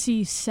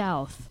AFC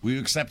South? we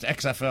accept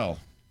XFL.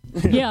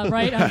 Yeah,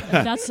 right.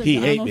 That's He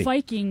hate I'm a me.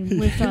 Viking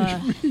with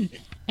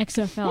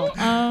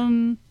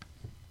XFL.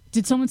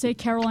 Did someone say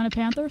Carolina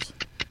Panthers?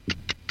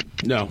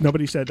 No.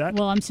 Nobody said that.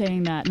 Well, I'm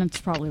saying that, and that's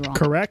probably wrong.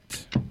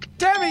 Correct.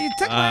 Damn it, you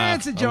took my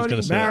answer, I was Jody.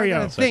 gonna say Mario. I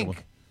gotta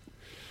think.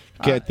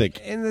 Can't think.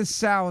 In the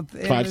South.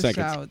 In 5 the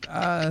seconds.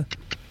 South.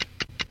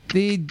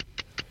 The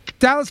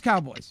Dallas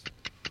Cowboys.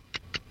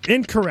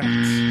 Incorrect.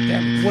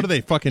 What are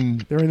they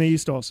fucking? They're in the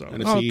East also.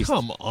 And it's Oh, the East.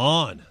 come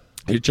on.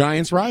 Your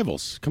Giants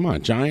rivals. Come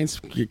on,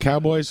 Giants, your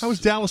Cowboys. How is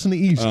Dallas in the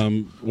east?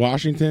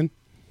 Washington.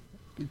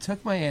 You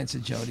took my answer,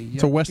 Jody.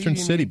 It's a Western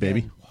city,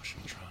 baby.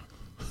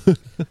 All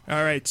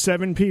right,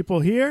 7 people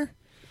here.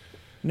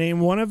 Name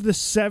one of the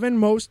 7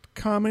 most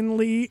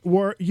commonly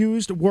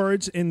used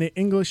words in the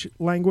English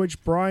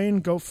language.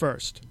 Brian, go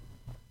first.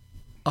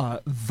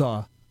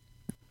 The.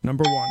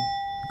 Number 1.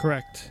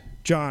 Correct.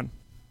 John.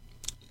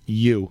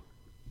 YOW.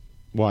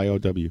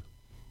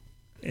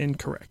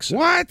 Incorrect. sir.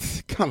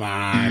 What? Come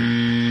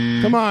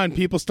on. Come on,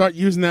 people, start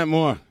using that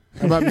more.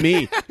 How about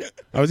me?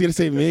 I was going to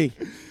say me.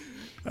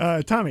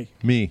 Tommy.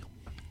 Me.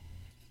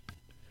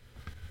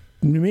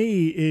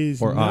 Me is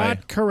Or not I.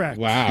 correct.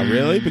 Wow,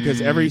 really?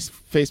 Because every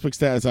Facebook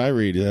status I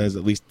read has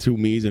at least 2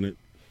 me's in it.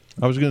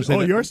 I was going to say Oh,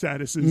 that- your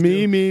status is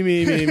Me.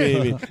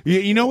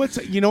 You know what?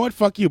 You know what?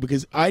 Fuck you,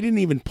 because I didn't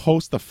even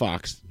post the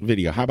Fox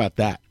video. How about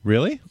that?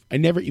 Really? I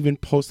never even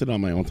posted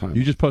on my own time.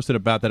 You just posted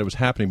about that it was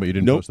happening, but you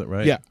didn't Nope. post it,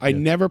 right? Yeah, I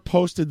never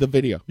posted the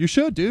video. You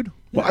should, dude.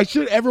 Well, I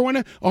should. Everyone,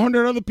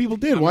 100 other people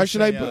did. Why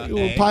should I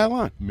pile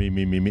on?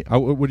 Me.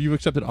 Would you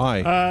accepted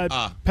I?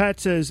 Pat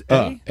says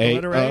A. The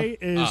letter A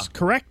is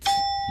correct.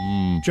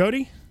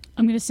 Jody?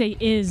 I'm going to say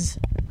is.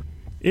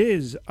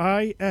 Is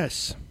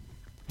I-S.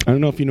 I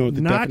don't know if you know what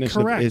the Not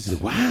definition correct. of is.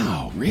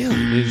 Wow,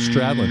 really? Is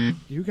Stradlin.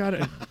 You got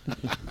it.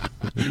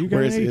 You got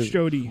Where an is H, it?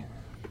 Jody.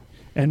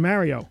 And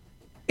Mario.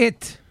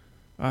 It.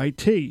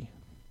 I-T.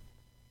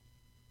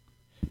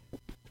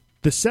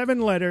 The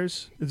 7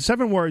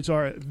 words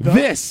are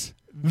the.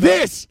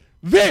 This.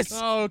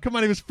 Oh, come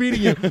on. He was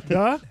feeding you.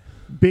 The,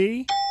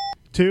 be,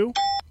 to,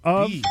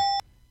 of,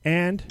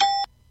 and,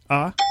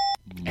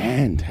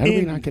 And. How do we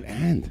In. not get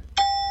and?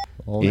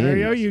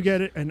 Mario, you get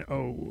it, an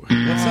O.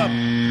 What's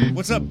up?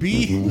 What's up,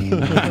 B?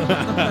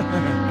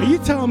 Are you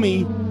telling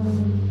me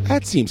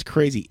that seems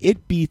crazy?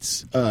 It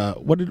beats.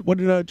 What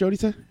did Jody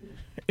say?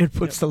 It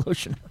puts the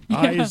lotion.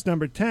 I is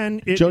number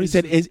 10. It Jody is-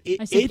 said is.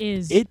 I said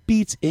is. It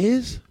beats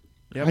is.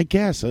 Yep. I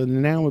guess. So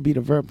now would be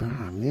the verb. Oh,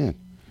 man.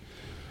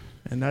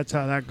 And that's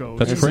how that goes.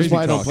 That's This crazy is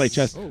why I don't talk. play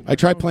chess. I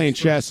tried playing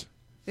chess.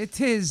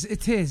 It is.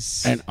 It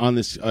is. And on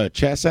this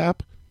chess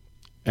app,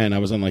 and I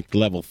was on like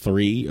level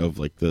 3 of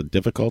like the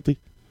difficulty,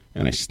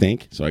 and I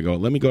stink. So I go,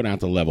 let me go down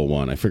to level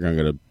 1. I figure I'm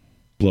going to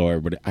blow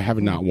everybody. I have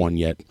not won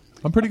yet.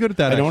 I'm pretty good at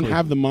that. I don't actually.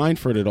 have the mind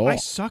for it at all. I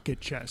suck at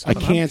chess. I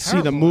can't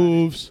see the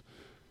moves.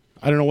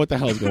 I don't know what the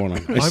hell's going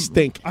on. I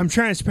stink. I'm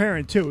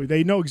transparent too.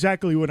 They know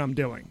exactly what I'm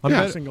doing I'm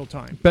every bet- single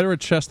time. Better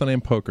at chess than I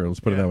am poker. Let's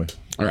put it that way.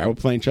 All right, we're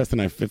playing chess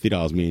tonight.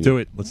 $50. Me and Do you.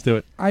 it. Let's do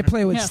it. I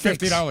play with Yeah.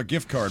 sticks. $50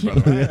 gift card, by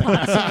the way.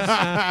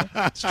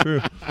 That's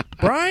true.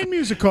 Brian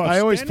Musikoff. I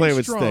always standing play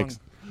with strong.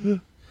 sticks.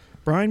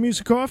 Brian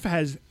Musikoff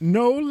has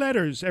no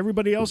letters.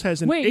 Everybody else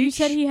has an Wait, H. you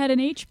said he had an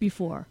H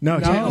before. No,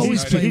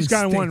 always plays he's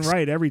gotten sticks. one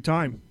right every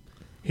time.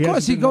 Of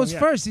course, he hasn't been goes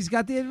wrong yet. first. He's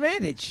got the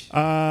advantage.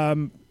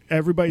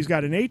 Everybody's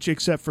got an H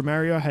except for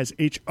Mario has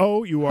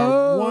H-O. You are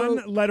Oh,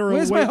 one letter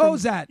where's away my from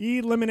hose at?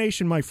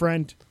 elimination, my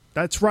friend.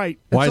 That's right.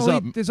 Wise only,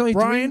 up. There's only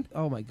Brian? 3.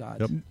 Oh, my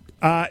God.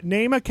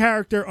 Name a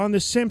character on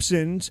The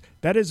Simpsons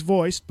that is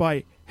voiced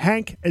by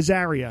Hank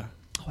Azaria.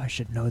 Oh, I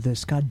should know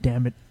this. God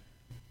damn it.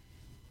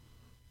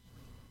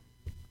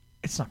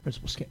 It's not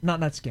Principal Skinner.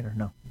 Not Skinner,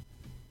 no.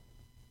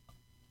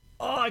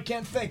 Oh, I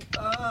can't think.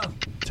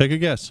 Take a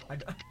guess.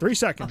 3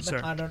 seconds,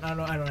 sir. I don't have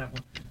one.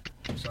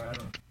 I'm sorry, I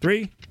don't know.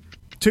 3,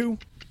 2,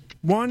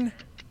 1.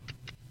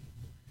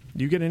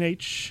 You get an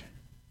H,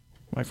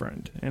 my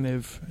friend. And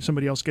if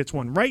somebody else gets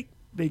one right,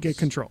 they get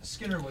control.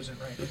 Skinner wasn't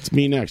right. It's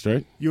me next,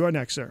 right? You are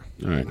next, sir.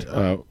 All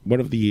right. One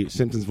of the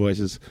Simpsons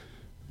voices,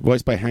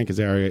 voiced by Hank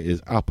Azaria,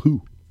 is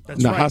Apu.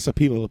 That's right. Nahasa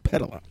Pila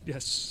Pedala.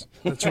 Yes,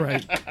 that's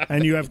right.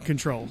 And you have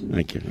control.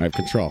 Thank you. I have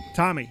control.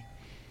 Tommy,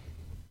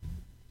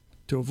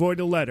 to avoid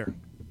a letter,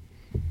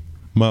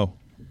 Mo.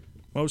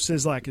 Mo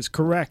Sizlak is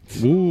correct.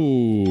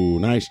 Ooh,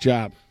 nice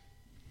job.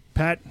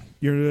 Pat,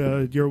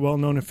 you're a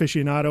well-known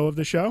aficionado of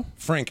the show.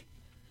 Frank.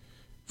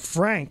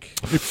 Frank.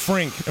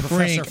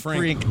 Professor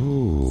Frank.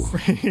 Ooh.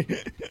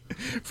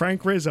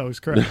 Frank Rizzo is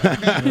correct.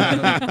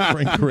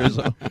 Frank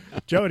Rizzo.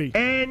 Jody.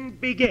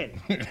 And begin.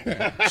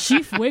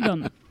 Chief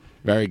Wiggum.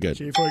 Very good.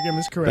 Chief Wiggum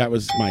is correct. That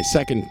was my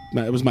second.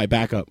 That was my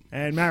backup.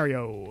 And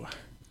Mario.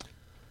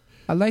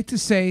 I'd like to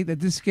say that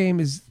this game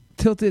is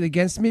tilted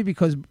against me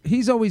because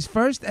he's always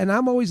first and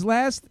I'm always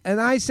last, and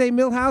I say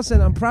Millhouse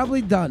and I'm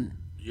probably done.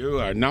 You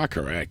are not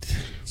correct.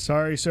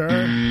 Sorry, sir.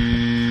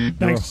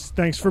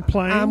 Thanks for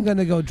playing. I'm going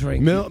to go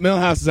drink.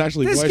 Millhouse is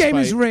actually This voiced game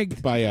by, is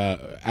rigged. by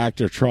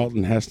actor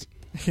Charlton Heston.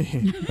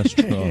 That's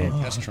true.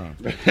 That's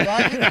Trump.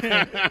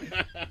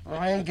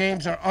 Ryan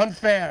games are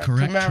unfair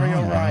Correct to Mario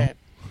Toronto. Riot.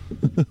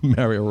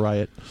 Mario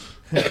Riot.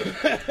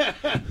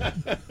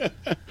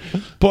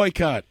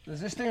 Boycott.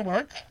 Does this thing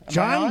work? Am I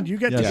John, on? you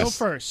get to Yes. go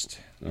first.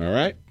 All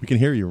right. We can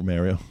hear you,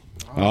 Mario.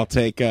 I'll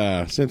take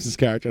Simpsons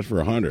characters for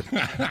 100.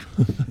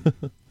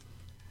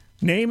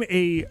 Name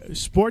a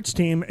sports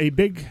team, a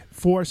Big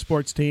Four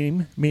sports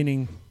team,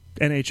 meaning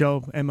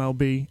NHL,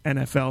 MLB,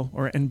 NFL,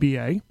 or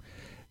NBA,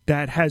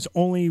 that has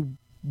only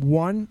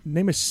one.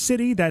 Name a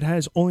city that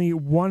has only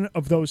one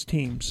of those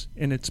teams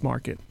in its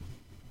market.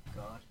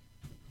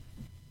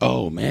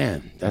 Oh,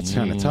 man. That's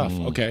kind of tough.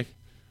 Okay.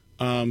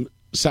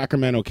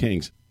 Sacramento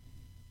Kings.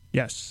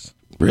 Yes.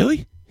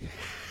 Really?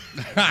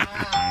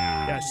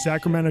 Yes,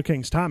 Sacramento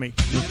Kings. Tommy.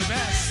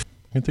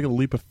 I'm going to take a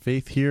leap of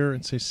faith here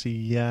and say,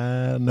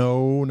 yeah,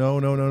 no.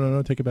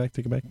 Take it back.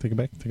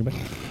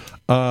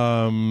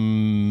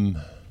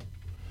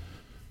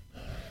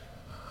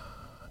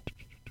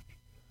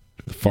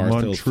 Forest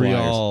Hills Flyers.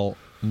 Montreal.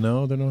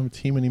 No, they don't have a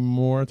team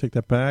anymore. Take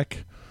that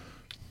back.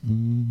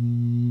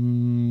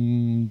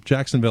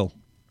 Jacksonville.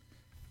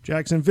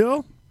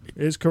 Jacksonville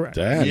is correct.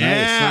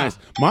 Nice.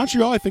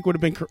 Montreal, I think, would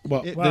have been.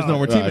 Well, There's no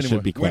more team anymore.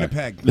 Should be quiet.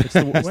 Winnipeg. It's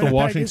the Winnipeg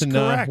Washington is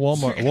correct.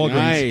 Walgreens.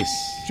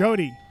 Nice.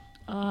 Jody.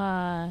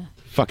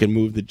 Fucking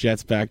move the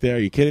Jets back there. Are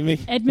you kidding me?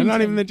 They're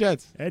not Edmonton. even the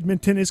Jets.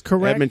 Edmonton is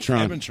correct.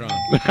 Edmonton.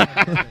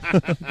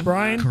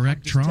 Brian.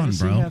 Correct Tron,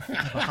 bro.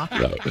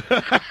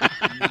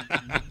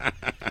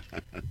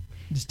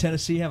 Does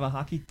Tennessee have a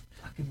hockey?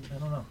 I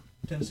don't know.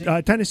 Tennessee.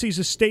 Tennessee's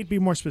a state. Be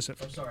more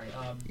specific. I'm sorry.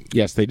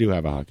 Yes, they do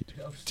have a hockey team.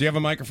 Do you have a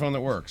microphone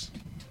that works?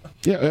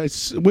 Yeah,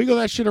 wiggle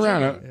that shit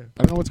around. I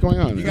don't know what's going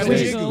on. You got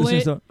Wait. a Wiggle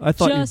jiggle. it I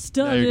thought just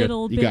a you're good.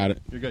 little bit. You got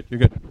it. You're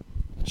good.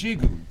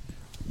 Jiggle.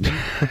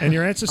 And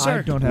your answer, I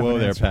sir? don't have Whoa an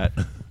there, answer.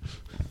 Pat.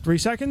 3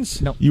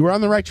 seconds? No. You were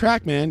on the right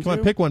track, man. Come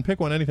on, pick one.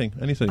 Anything.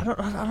 I don't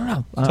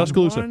know.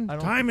 Tuscaloosa. One.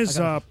 Time is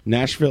up.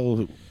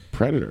 Nashville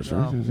Predators,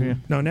 right?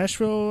 No,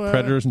 Nashville.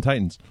 Predators and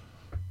Titans.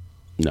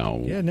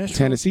 No. Yeah, Nashville.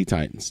 Tennessee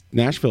Titans.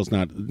 Nashville's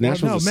not.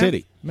 Nashville's a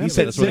city. You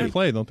said that's where they city.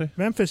 play, don't they?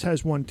 Memphis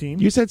has one team.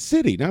 You said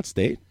city, not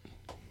state.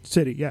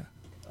 City, yeah.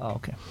 Oh,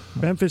 okay.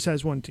 Memphis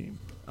has one team.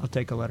 I'll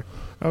take a letter.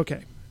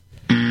 Okay.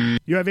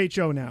 You have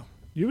HO now.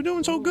 You were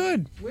doing so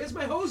good. Where's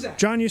my hose at?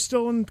 John, you're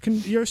still in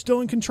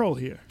control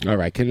here. All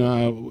right.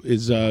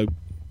 Is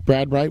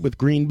Brad right with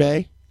Green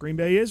Bay? Green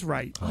Bay is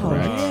right. Oh,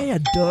 yeah,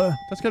 duh.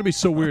 That's got to be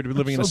so weird to be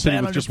living in a So city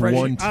bad with under just pressure.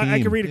 one team.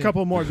 I can read a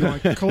couple more if you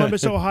want.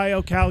 Columbus,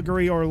 Ohio,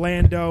 Calgary,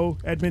 Orlando,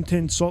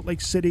 Edmonton, Salt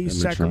Lake City, Edmonton.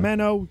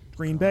 Sacramento,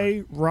 Green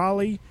Bay,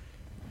 Raleigh,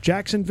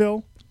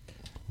 Jacksonville,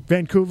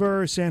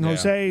 Vancouver, San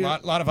Jose. A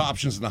lot of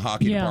options in the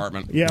hockey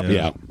department.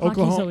 Yeah.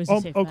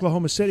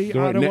 Oklahoma City, So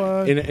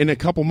Ottawa. in a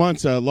couple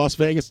months, Las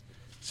Vegas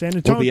San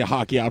Antonio will be a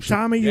hockey option.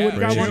 Tommy, you would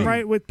have got one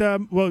right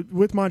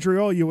with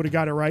Montreal. You would have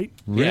got it right.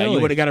 Yeah, you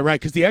would have got it right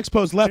because the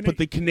Expos left, but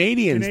the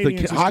Canadians are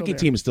still hockey there.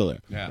 team is still there.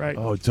 Yeah. Right.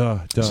 Oh, duh.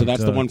 So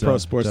that's the one pro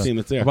sports team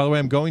that's there. Oh, by the way,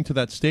 I'm going to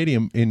that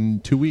stadium in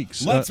 2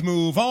 weeks. Let's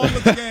move on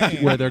with the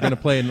game. Where they're going to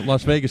play in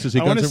Las Vegas.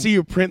 I want to see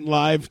you print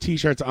live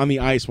T-shirts on the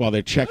ice while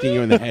they're checking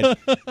you in the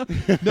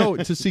head. No,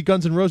 to see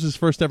Guns N' Roses'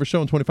 first ever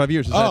show in 25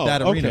 years. Is at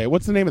that arena. Okay.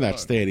 What's the name of that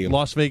stadium?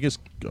 Las Vegas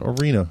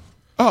Arena.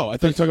 Oh, I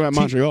thought you were talking about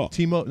Montreal.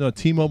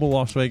 T-Mobile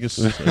Las Vegas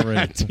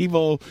Arena.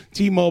 T-Mobile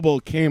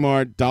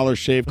Kmart Dollar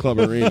Shave Club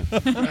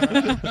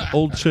Arena.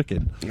 Old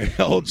Chicken.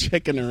 Old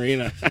Chicken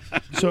Arena.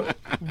 So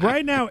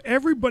right now,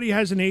 everybody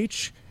has an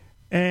H,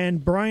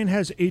 and Brian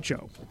has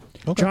HO.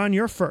 Okay. John,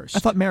 you're first. I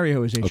thought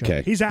Mario was HO.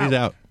 Okay. He's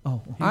out.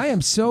 Oh, I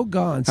am so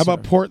gone. How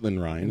about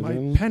Portland, Ryan?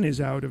 My pen is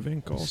out of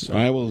ink also.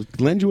 I will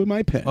lend you with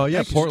my pen. Oh,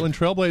 yeah, Portland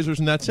Trailblazers,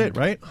 and that's it,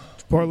 right?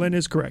 Portland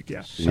is correct,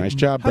 yeah. Nice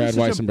job, Brad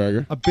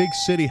Weissenberger. A big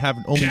city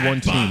having only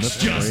one team.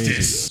 That's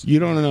crazy. You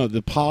don't know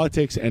the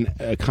politics and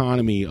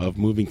economy of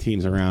moving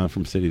teams around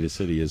from city to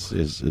city is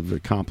very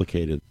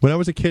complicated. When I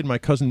was a kid, my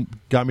cousin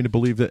got me to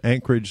believe that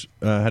Anchorage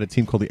had a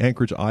team called the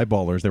Anchorage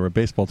Eyeballers. They were a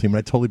baseball team, and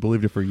I totally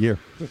believed it for a year.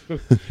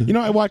 You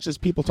know, I watch this.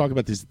 People talk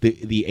about this.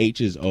 The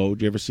H is O.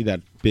 Do you ever see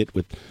that bit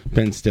with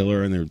Ben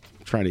Stiller and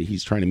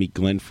he's trying to meet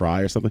Glenn Fry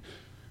or something?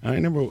 I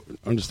never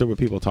understood what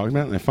people were talking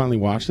about, and I finally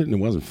watched it, and it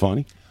wasn't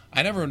funny.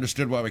 I never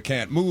understood why we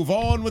can't move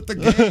on with the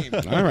game.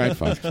 All right,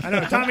 fine. I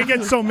know Tommy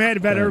gets so mad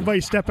about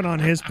everybody stepping on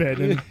his bit.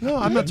 And no,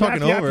 I'm not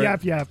talking yap, over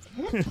Yap.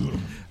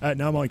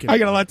 No, I'm only kidding. I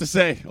got a lot to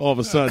say all of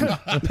a sudden.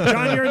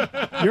 John,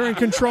 you're in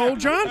control,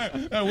 John?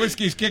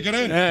 Whiskey's kicking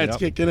in. Yeah, it's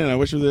kicking in. I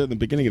wish we were there at the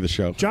beginning of the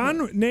show.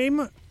 John,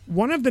 name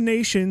one of the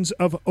nations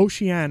of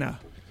Oceania.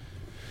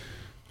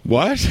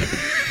 What?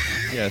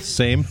 Yeah,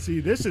 same. See,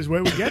 this is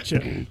where we get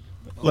you.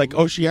 Like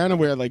Oceania,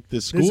 where like the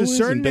school There's a is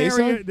certain in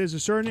Bayside? area. There's a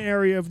certain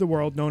area of the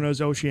world known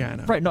as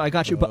Oceania. Right, no, I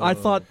got you, but I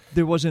thought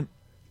there wasn't.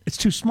 It's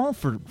too small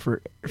for.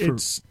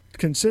 It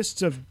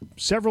consists of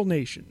several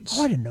nations.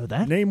 Oh, I didn't know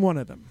that. Name one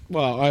of them.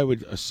 Well, I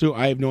would assume.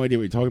 I have no idea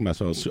what you're talking about,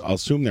 so I'll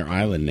assume they're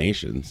island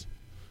nations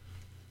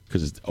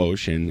because it's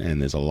ocean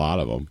and there's a lot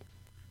of them,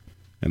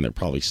 and they're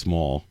probably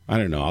small. I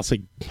don't know. I'll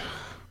say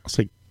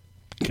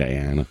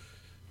Guyana.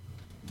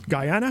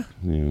 Guyana?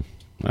 Yeah.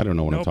 I don't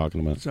know what Nope. I'm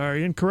talking about.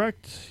 Sorry,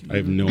 incorrect. I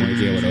have no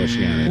idea what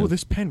Oceania Oh, is.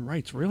 this pen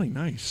writes really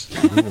nice.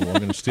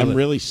 I'm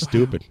really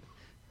stupid.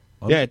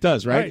 Yeah, it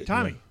does, right? All right,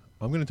 Tommy.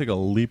 I'm going to take a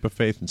leap of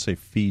faith and say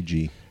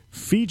Fiji.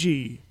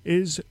 Fiji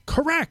is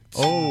correct.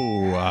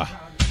 Oh.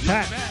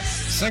 Pat.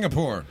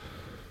 Singapore.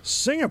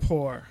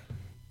 Singapore.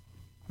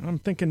 I'm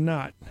thinking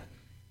not.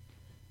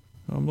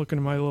 I'm looking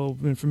at my little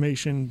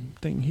information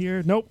thing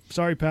here. Nope.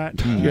 Sorry,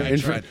 Pat.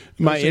 Your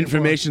my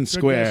information Good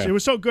square. guess. It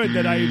was so good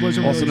that I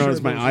wasn't also really known sure as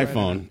if my it was right.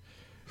 iPhone.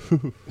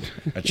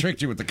 I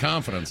tricked you with the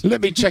confidence.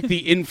 Let me check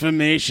the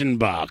information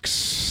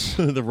box.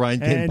 The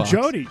Ryan And box.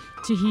 Jody.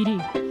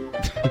 Tahiti.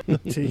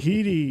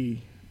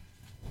 Tahiti.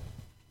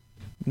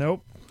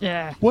 Nope.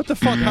 Yeah. What the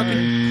fuck? How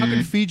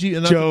can Fiji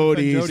and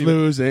Jody's Jody?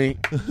 losing.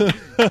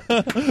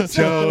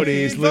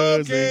 Jody's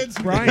losing.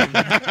 Brian.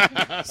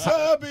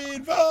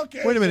 Sabine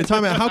Vulcan. Wait a minute,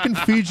 time out. How can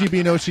Fiji be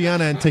in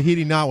Oceania and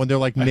Tahiti not when they're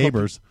like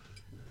neighbors?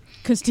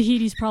 Because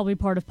Tahiti's probably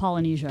part of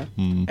Polynesia.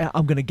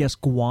 I'm going to guess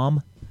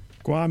Guam.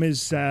 Guam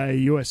is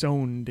U.S.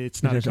 owned.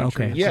 It's not It a is,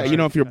 country. okay. Yeah, you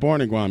know, if you're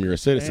born in Guam, you're a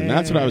citizen.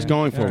 That's what I was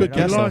going for. Good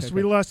guess.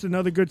 We lost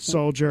another good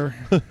soldier.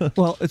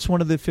 Well, it's one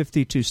of the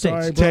 52 states.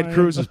 Sorry, Ted Brian.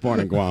 Cruz is born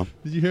in Guam.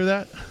 Did you hear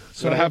that?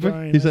 Sorry, happened?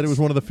 Brian. He said it was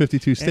one of the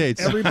 52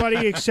 states.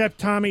 Everybody except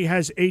Tommy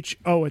has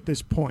HO at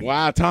this point.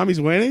 Wow,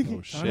 Tommy's winning?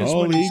 Oh, shit. Tommy's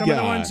Holy winning. Some of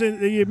the God. ones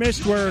that you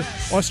missed were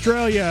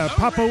Australia,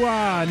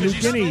 Papua New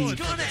Guinea,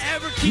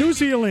 New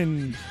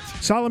Zealand,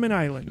 Solomon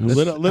Islands,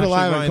 Little Actually,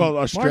 island Ryan, called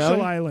Marshall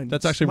Australia. Islands.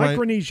 That's actually Ryan,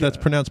 Micronesia. that's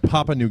pronounced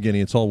Papua New Guinea.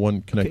 It's all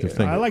one connected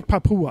thing. I like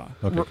Papua.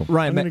 Okay, cool.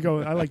 Ryan, I'm gonna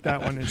go. I like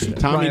that one instead.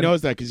 Tommy Ryan.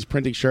 knows that because he's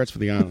printing shirts for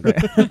the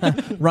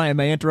island. Ryan,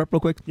 may I interrupt real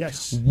quick?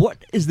 Yes.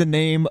 What is the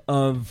name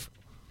of?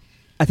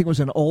 I think it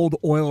was an old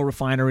oil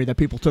refinery that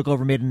people took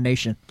over, made a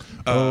nation.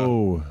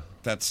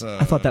 That's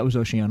I thought that was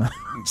Oceania.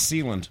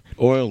 Sealand.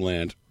 Oil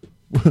land.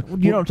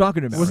 You know what I'm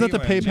talking about? Wasn't that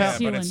the Sealand, PayPal?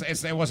 Yeah,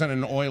 but it wasn't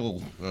an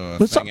oil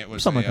But thing. It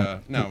was something like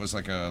that. no, it was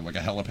like a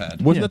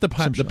helipad. Wasn't Yeah, that the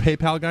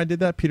PayPal guy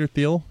did that? Peter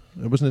Thiel?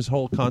 It wasn't his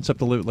whole concept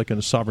to live like in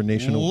a sovereign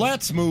nation.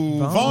 Let's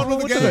move on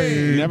with the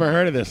game. Never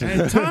heard of this.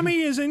 And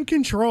Tommy is in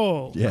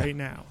control Yeah. right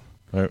now.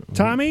 All right.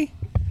 Tommy,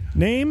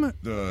 name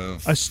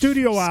The a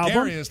studio album.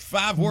 scariest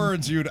 5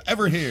 words you'd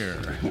ever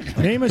hear.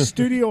 Name a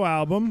studio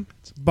album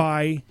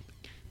by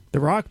the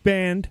rock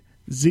band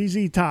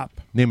ZZ Top.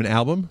 Name an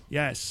album?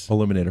 Yes.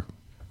 Eliminator.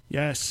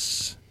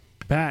 Yes.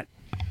 Pat.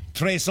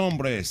 Tres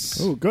hombres.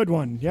 Oh, good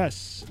one.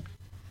 Yes.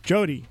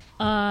 Jody.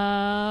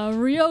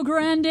 Rio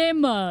Grande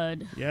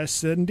Mud.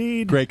 Yes,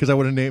 indeed. Great, because I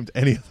would have named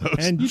any of those.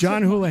 And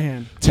John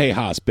Houlihan.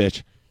 Tejas,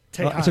 bitch.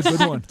 Tejas. That's a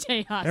good one.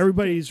 Tejas.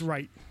 Everybody's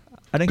right.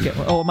 I didn't get.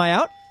 Oh, am I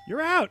out?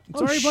 You're out.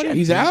 Oh, Sorry, shit. buddy.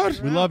 He's out?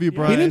 We love you, He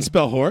Brian. didn't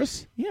spell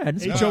horse. Yeah, I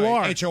didn't spell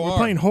H-O-R. H-O-R. We're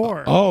playing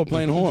whore. Oh,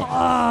 playing whore.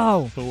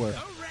 Oh.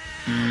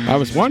 I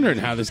was wondering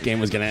how this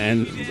game was going to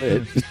end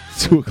at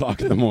 2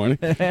 o'clock in the morning.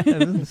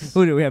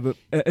 Who do we have?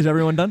 Is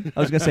everyone done? I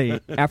was going to say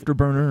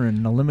Afterburner and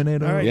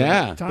Eliminator. All right.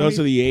 Yeah, Tommy- those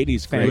are the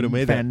 80s. Fan- Great. have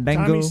made that.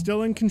 Fandango. Tommy's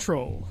still in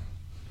control.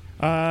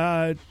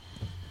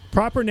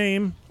 Proper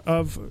name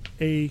of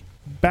a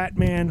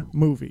Batman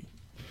movie.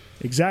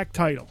 Exact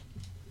title.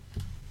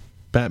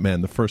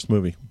 Batman, the first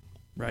movie.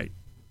 Right.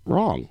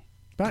 Wrong.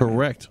 Batman.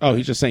 Correct. Oh,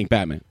 he's just saying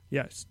Batman.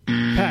 Yes.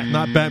 Pat.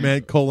 Not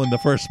Batman, the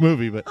first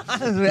movie, but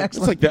It's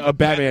like a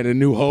Batman, A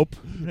New Hope.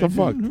 The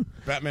fuck?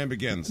 Batman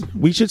Begins.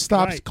 We should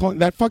stop Right. calling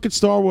that fucking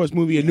Star Wars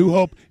movie. A New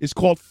Hope is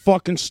called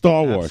fucking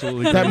Star Wars.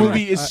 Absolutely That correct.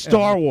 movie is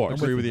Star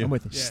Wars. I agree with you. I'm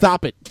with you.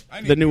 Stop it.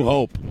 The New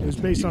Hope. It was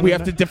based on We a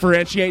have to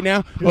differentiate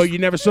now. Oh, you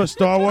never saw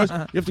Star Wars? You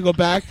have to go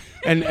back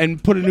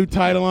and put a new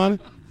title on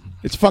it.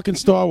 It's fucking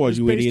Star Wars,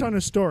 you based idiot. on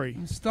a story.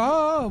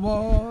 Star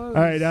Wars.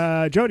 All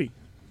right, Jody.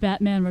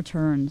 Batman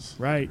Returns.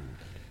 Right.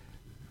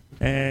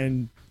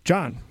 And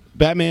John.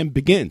 Batman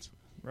Begins.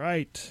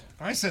 Right.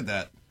 I said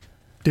that.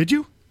 Did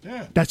you?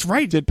 Yeah. That's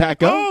right. Did Pat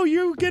go? Oh,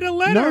 you get a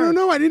letter.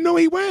 No. I didn't know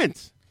he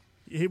went.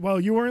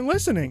 Well, you weren't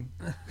listening.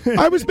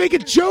 I was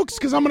making jokes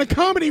because I'm on a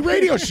comedy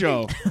radio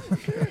show.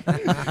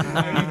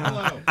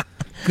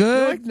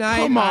 Good night,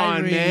 Come on,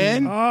 Irene.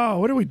 man. Oh,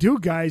 what do we do,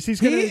 guys? He's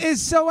gonna. He is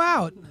so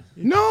out.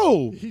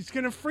 No. He's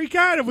gonna freak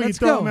out if we Let's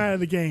throw go. him out of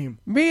the game.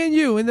 Me and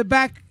you in the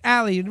back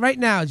alley right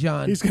now,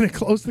 John. He's gonna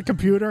close the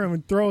computer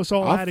and throw us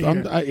all out of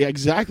here.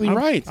 Exactly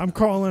right. I'm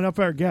calling up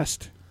our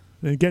guest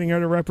and getting her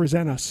to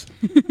represent us.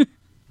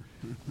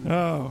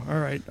 Oh, all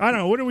right. I don't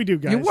know. What do we do,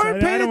 guys? You weren't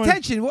I paying don't wanna-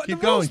 attention. What, the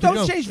rules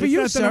don't change for It's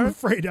you, not that I'm sir.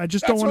 afraid. I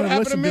just That's don't want what to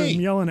happened listen to to me.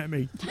 him yelling at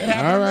me.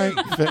 All right.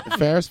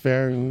 Fair is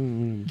fair.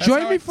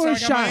 Join me for a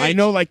shot. I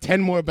know like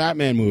 10 more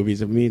Batman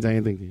movies if it means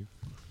anything to you.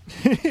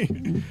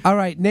 All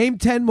right, name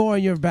 10 more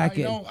and you're back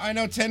in. I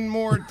know 10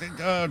 more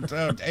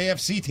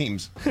AFC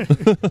teams.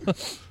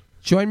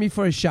 Join me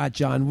for a shot,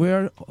 John.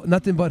 We're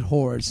nothing but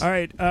whores. All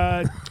right,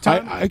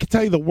 I can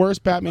tell you the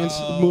worst Batman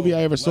movie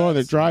I ever saw,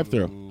 the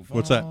drive-thru.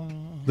 What's that?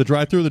 The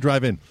drive-thru or the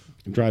drive-in?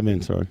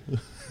 Drive-in, sorry.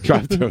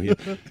 Drive-thru, yeah.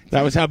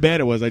 That was how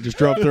bad it was. I just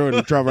drove through it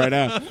and drove right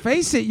out.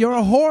 Face it, you're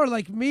a whore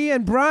like me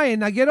and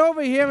Brian. Now get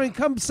over here and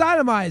come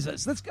sodomize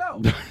us. Let's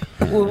go.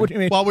 What do you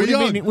mean? While we're what do you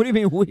young. mean? What do you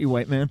mean, we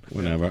white man?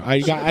 Whatever. I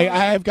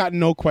have gotten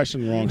no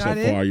question wrong so Not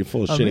in? far. You're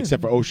full of Oh, shit, man.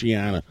 except for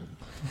Oceana.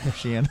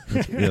 Oceana.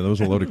 Yeah, that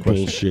was a loaded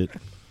question. Bullshit.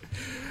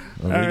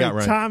 What do you got,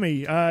 Ryan?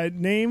 Tommy,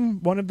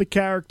 name one of the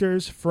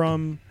characters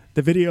from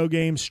the video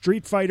game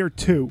Street Fighter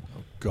 2.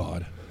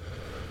 God.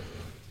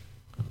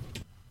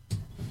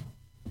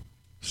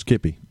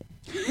 Skippy.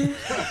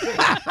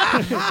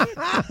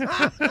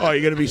 Oh,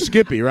 you're going to be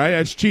Skippy, right?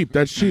 That's cheap.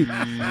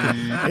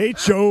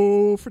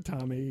 H.O. for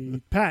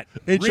Tommy. Pat.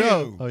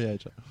 H.O. Oh, yeah,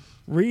 H.O.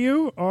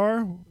 Ryu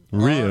or...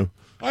 Ryu.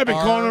 I've been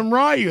calling him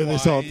Ryu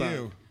this whole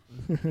time.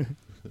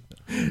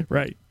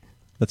 Right.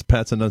 That's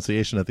Pat's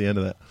enunciation at the end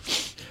of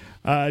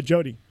that.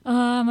 Jody.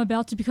 I'm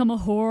about to become a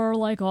whore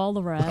like all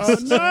the Oh,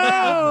 rest.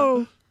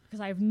 no!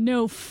 Because I have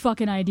no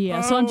fucking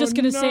idea. So I'm just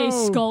going to say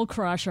Skull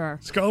Crusher.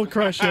 Skull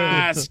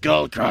Crusher.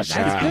 Skull Crusher.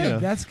 That's good.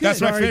 That's good. That's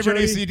my Sorry, favorite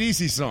Jody.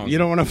 AC/DC song. You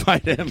don't want to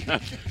fight him.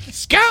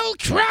 Skull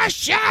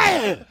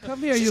Crusher! Come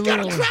here, you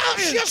little...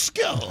 Crush your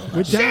skull.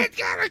 With that-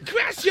 gotta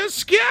crush your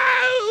skull.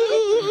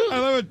 I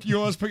love it. You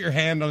always put your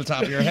hand on the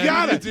top of your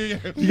head.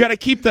 You gotta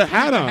keep the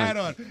hat on. Hat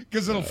on,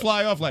 because it'll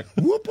fly off like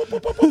whoop, whoop,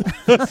 whoop, whoop, whoop.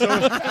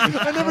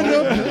 I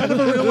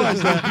never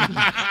realized that.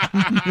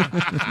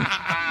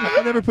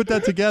 I never put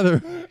that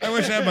together. I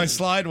wish I had my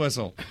slide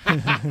whistle.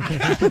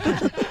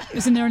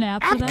 Isn't there an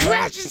app for that?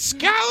 Crashing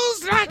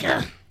skulls like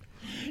a...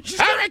 She's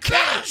gonna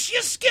crush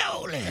your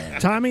skull.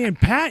 Tommy and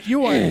Pat,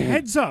 you are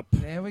heads up.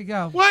 There we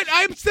go. What?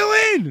 I'm still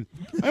in.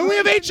 I only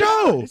have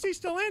H.O. Is he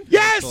still in?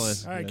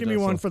 Yes. All right, give me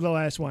one for the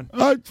last one.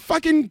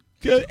 Fucking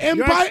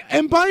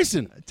M.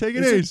 Bison. Take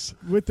an Is it- ace.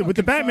 With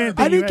the Batman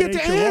thing, I didn't you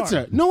get had to HOR.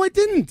 answer. No, I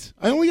didn't.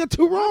 I only got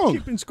 2 wrong.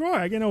 Keeping score.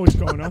 I know what's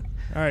going on.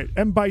 All right,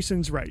 M.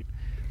 Bison's right.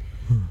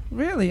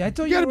 Really? I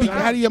thought You gotta were be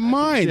out of your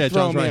mind. Yeah,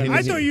 throwing John's right. me He out.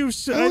 I thought you.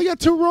 I only got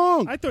 2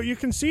 wrong. I thought you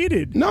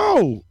conceded.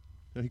 No.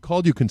 He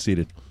called you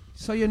conceited.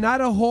 So you're not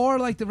a whore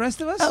like the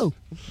rest of us? Oh.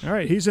 All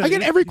right, he's. I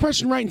get every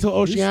question right until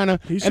Oceana,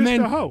 he's and just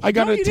then a hoe. I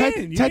got No, a you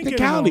didn't. You didn't get it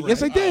technicality. all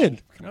Yes, I right.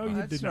 did. No,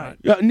 you did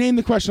not. Name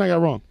the question I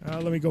got wrong.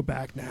 Let me go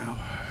back now.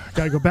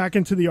 Got to go back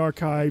into the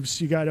archives.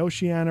 You got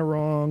Oceana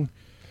wrong.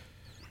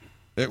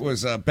 It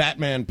was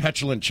Batman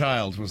Petulant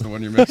Child was the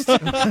one you missed. You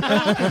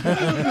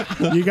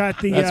got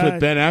the. That's with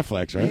Ben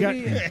Affleck, right? You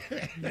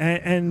got,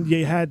 and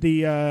you had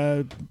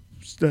the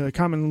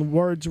common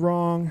words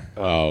wrong.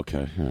 Oh,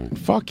 okay. All right.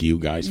 Fuck you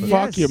guys. Yes.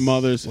 Fuck your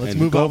mothers. Let's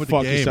and move go on with the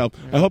fuck game. yourself.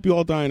 I hope you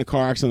all die in a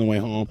car accident on the way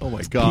home. Oh,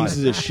 my God.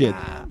 Pieces of shit.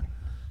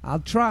 I'll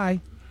try. I'm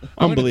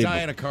gonna Unbelievable.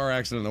 die in a car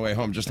accident on the way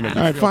home just to make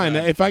All you right, feel fine.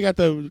 bad. If I got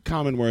the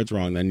common words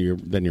wrong, then you're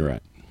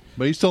right.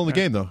 But he's still in the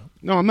game, though.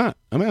 No, I'm not.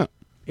 I'm out.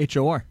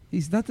 HOR.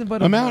 He's nothing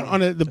but a I'm out whore. on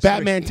the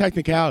Batman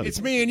technicality.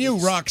 It's me and you,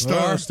 rock All right,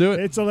 star. let's do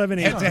it. It's 11-18.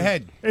 Head to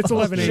head. It's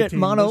 11-18. Shit,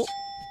 mono.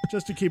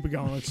 Just to keep it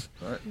going. Let's.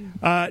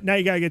 Now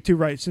you gotta get 2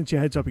 right. Since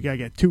your heads up, you gotta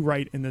get 2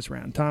 right in this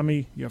round.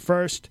 Tommy, you're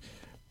first.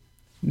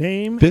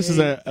 Name. This is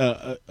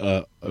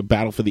a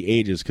battle for the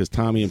ages because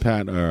Tommy and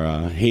Pat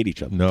are hate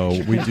each other. No,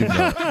 we do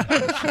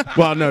not.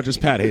 Well, no, just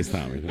Pat hates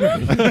Tommy. We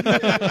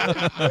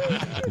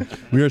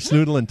are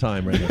snoodling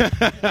time right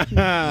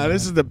now.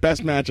 This is the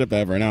best matchup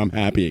ever. Now I'm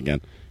happy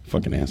again.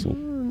 Fucking asshole.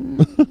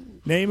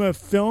 Name a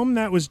film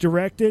that was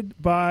directed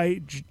by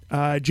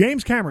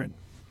James Cameron.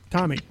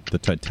 Tommy. The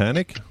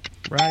Titanic.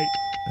 Right.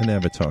 And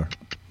Avatar.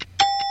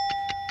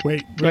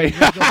 Wait, we're going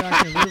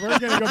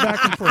to go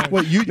back and forth.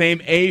 What you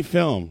name a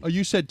film? Oh,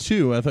 you said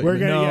 2. I thought We're you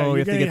gonna, no.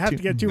 you're going to have to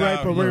get 2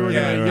 right, but we're going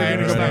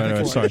to go back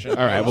and forth. All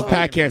right. Well,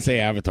 Pat can't say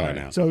Avatar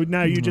now. So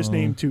now you just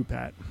named 2,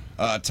 Pat.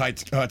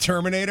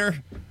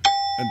 Terminator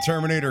and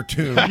Terminator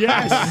 2.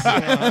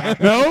 Yes.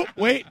 No,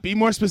 wait. Be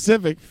more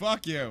specific.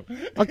 Fuck you.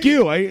 Fuck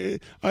you.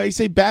 I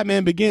say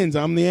Batman Begins.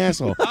 I'm the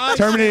asshole.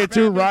 Terminator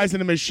 2, Rise of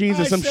the Machines,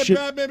 or some shit.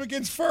 Batman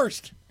Begins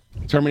first.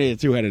 Terminator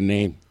 2 had a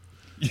name.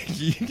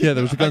 Yeah,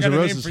 there was a Guns N'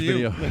 Roses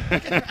video.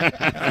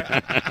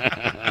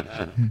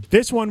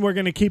 This one we're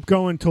going to keep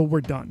going till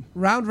we're done.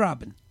 Round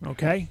robin.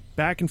 Okay?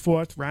 Back and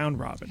forth, round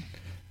robin.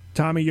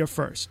 Tommy, you're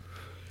first.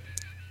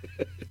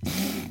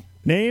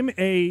 Name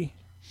a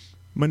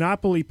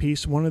Monopoly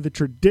piece, one of the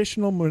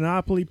traditional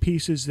Monopoly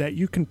pieces that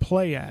you can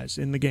play as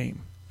in the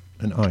game.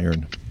 An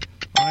iron.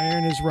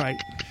 Iron is right.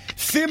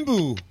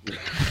 Thimble.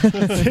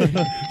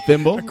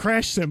 Thimble? A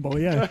crash cymbal,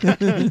 yeah.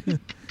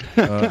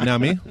 Now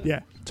me? Yeah.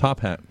 Top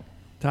hat.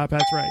 Top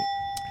hat's right.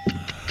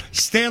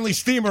 Stanley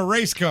Steamer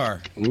race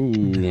car.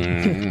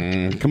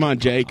 Ooh. Come on,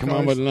 Jay. Come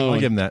on with another I'll one.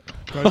 give him that.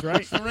 Goes right.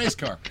 It's a race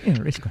car. Yeah,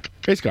 race car.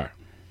 Race car.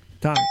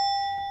 Tommy.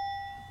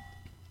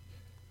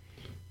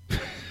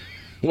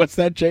 What's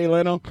that, Jay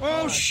Leno?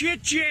 Oh,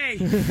 shit, Jay.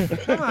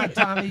 Come on,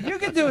 Tommy. You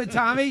can do it,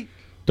 Tommy.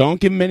 Don't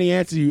give him any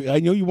answers.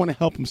 I know you want to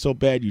help him so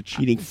bad, you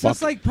cheating It's fuck.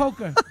 just like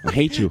poker. I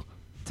hate you.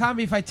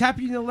 Tommy, if I tap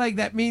you in the leg,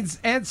 that means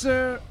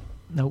answer.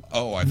 Nope.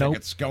 Oh, I think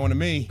it's going to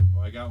me.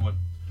 Oh, I got one.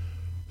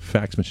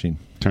 Fax machine.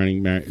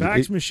 Turning married.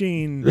 Fax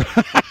machine.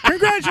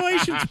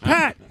 Congratulations,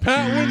 Pat.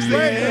 Pat wins the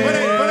But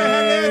I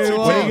had an answer.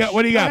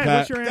 What do you got, Pat?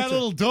 What's your answer? That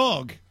little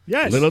dog.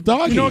 Yes. Little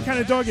doggy. You know what kind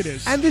of dog it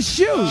is? And the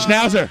shoes.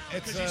 Schnauzer.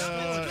 It's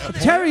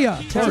Terrier.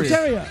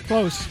 Terrier.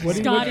 Close. What do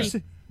you Scotty.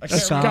 say?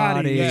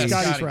 Scotty. Yeah, Yes.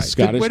 Scotty's right.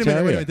 Scottish Wait a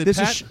minute. Terrier. Did This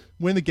Pat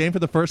win the game for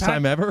the first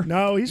time ever?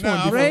 No, he's won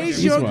before.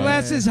 Raise your one.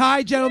 glasses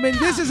high, gentlemen.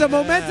 This is a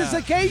momentous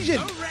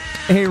occasion.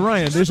 Hey,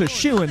 Ryan, there's a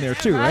shoe in there,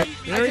 too, right?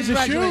 There is a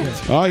shoe.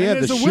 Oh, yeah,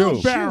 And the there's a shoe.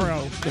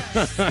 wheelbarrow.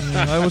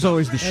 I was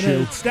always the And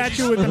shoe. a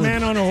statue with the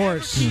man on a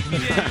horse.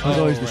 I was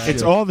always the shoe.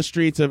 It's all the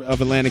streets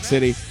of Atlantic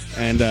City,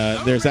 and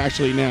there's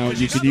actually now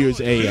you could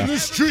use a the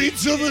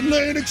streets of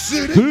Atlantic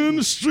City. in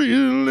the street of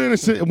Atlantic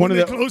City. One of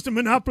They the closed the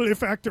Monopoly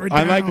factory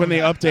I down. like when they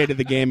updated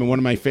the game, and one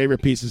of my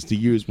favorite pieces to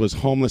use was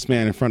homeless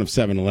man in front of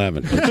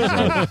 7-Eleven.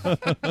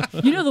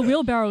 You know the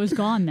wheelbarrow is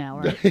gone now,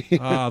 right?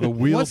 Ah, the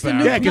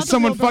wheelbarrow. Yeah, because Not the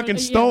someone wheelbarrow, fucking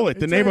yeah. stole it.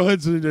 The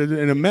neighborhood's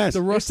in a mess. The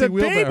It's rusty a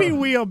baby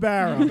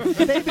wheelbarrow.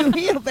 Baby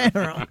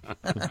wheelbarrow.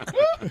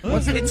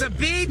 It's a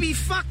baby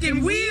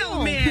fucking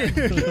wheel,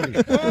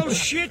 man. Oh,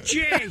 shit,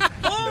 Jay.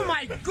 Oh,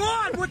 my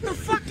God. What the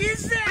fuck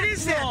is that? What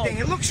is that thing?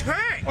 It looks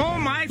hurt. Oh,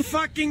 my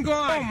fucking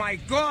God. Oh, my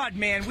God,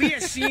 man. We are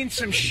seeing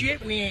some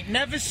shit we ain't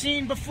never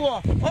seen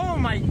before. Oh,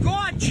 my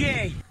God,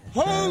 Jay.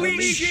 Holy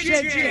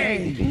shit,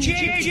 Jay.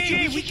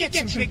 Jay, we get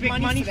some big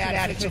money for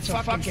that. It's a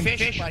fucking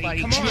fish,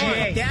 buddy. Come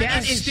on.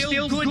 That is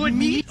still good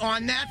meat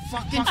on that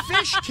fucking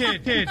fish,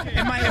 kid.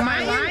 Am I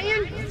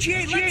lying?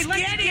 Jay, let's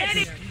get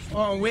it.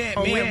 Oh,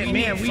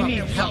 man, we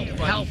need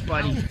help,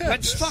 buddy.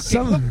 Let's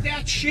fucking hook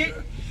that shit,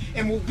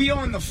 and we'll be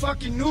on the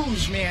fucking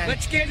news, man.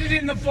 Let's get it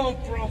in the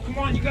boat, bro. Come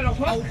on, you got a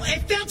hook. Oh,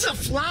 if that's a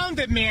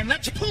flounder, man,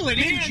 let's pull it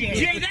in, Jay.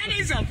 Jay, that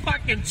is a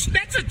fucking...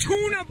 That's a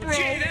tuna, bro.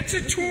 Jay, that's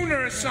a tuna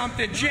or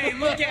something. Jay,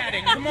 look at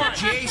it. Come on.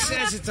 Jay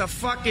says it's a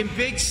fucking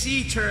big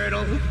sea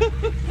turtle.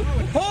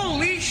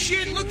 Holy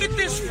shit, look at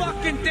this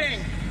fucking thing.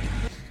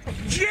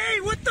 Jay,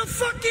 what the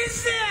fuck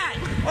is that?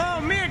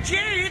 Oh, man,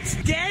 Jay, it's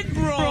dead,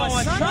 bro.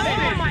 Oh,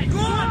 my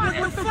God,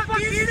 what the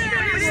fuck is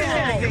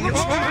that? It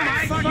looks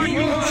like fucking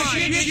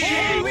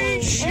shit.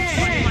 Holy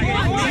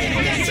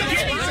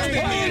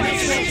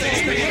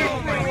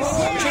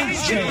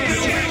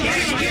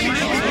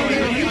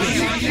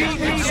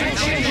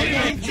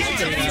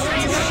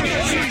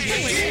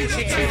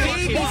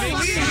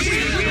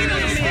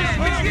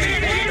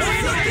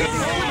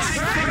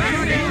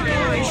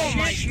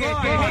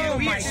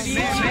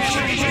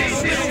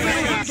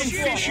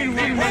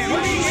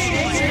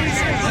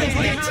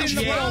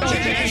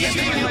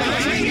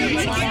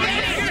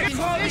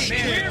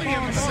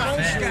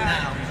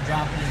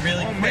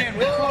Man,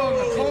 we're calling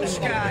the Coast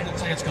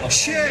Guard.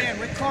 Shit. Man,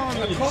 we're calling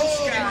the Coast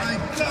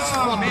Guard.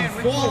 Oh, man,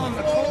 we're calling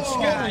the Coast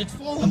Guard.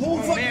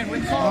 Oh, man,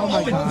 we're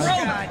calling the Coast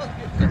Guard.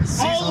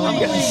 I'm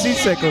getting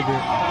seasick over here.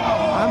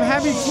 I'm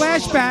having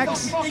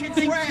flashbacks.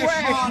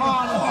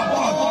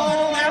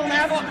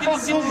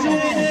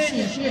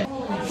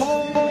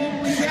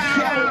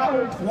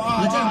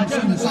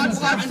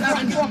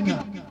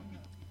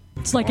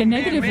 It's like a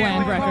negative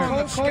land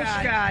record. Coast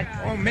Guard.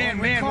 Oh, man,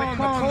 we're calling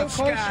the Coast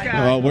Guard.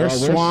 Well, we're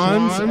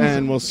Swans,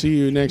 and we'll see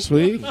you next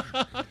week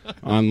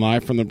on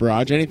Live from the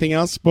Barrage. Anything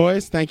else,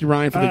 boys? Thank you,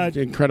 Ryan, for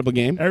the incredible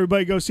game.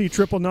 Everybody go see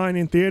 999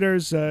 in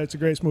theaters. It's the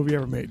greatest movie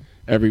ever made.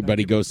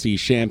 Everybody go see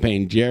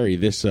Champagne Jerry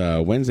this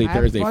Wednesday,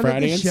 Have Thursday, fun at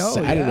Friday, the and show,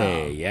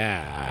 Saturday.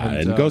 Yeah.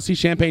 And go see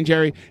Champagne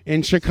Jerry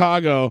in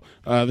Chicago.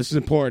 This is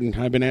important.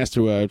 I've been asked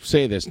to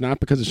say this, not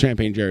because of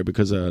Champagne Jerry,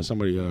 because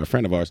somebody, a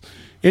friend of ours,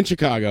 in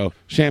Chicago,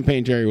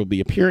 Champagne Jerry will be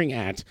appearing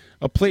at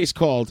a place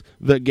called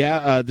the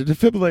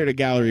Defibrillator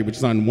Gallery, which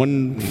is on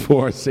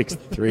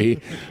 1463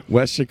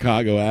 West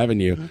Chicago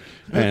Avenue.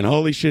 And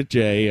holy shit,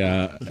 Jay.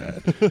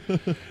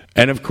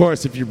 And of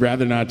course, if you'd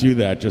rather not do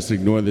that, just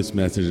ignore this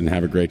message and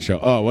have a great show.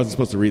 Oh, I wasn't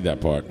supposed to read that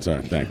part.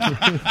 Sorry, thanks.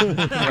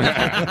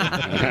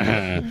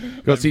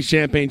 Go see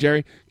Champagne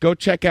Jerry. Go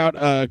check out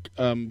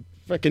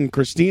frickin'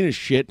 Christina's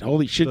shit.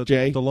 Holy shit,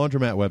 Jay. The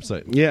laundromat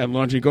website. Yeah,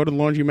 laundry. Go to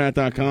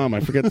laundromat.com. I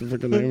forget the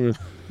frickin' name of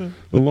it.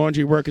 The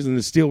laundry workers and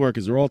the steel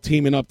workers are all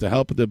teaming up to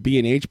help the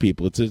B&H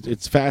people.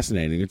 It's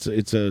fascinating.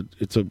 It's a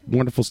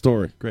wonderful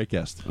story. Great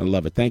guest. I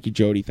love it. Thank you,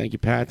 Jody. Thank you,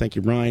 Pat. Thank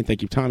you, Ryan.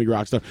 Thank you, Tommy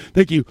Rockstar.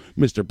 Thank you,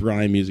 Mr.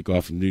 Brian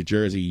Musicoff from New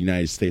Jersey,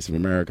 United States of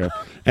America.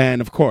 And,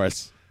 of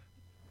course,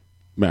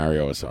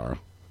 Mario Asaro.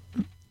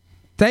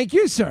 Thank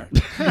you, sir.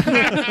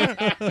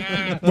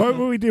 What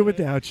will we do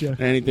without you?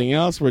 Anything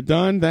else? We're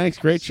done. Thanks.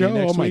 Great See you show.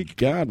 next Oh, my week.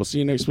 God. We'll see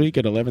you next week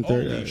at 11:30.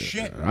 Holy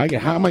shit.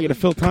 How am I going to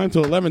fill time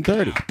till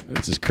 11:30?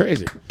 This is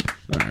crazy.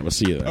 All right. We'll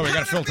see you then. Oh, we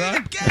got to fill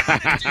time?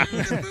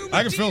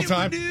 I can fill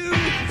time.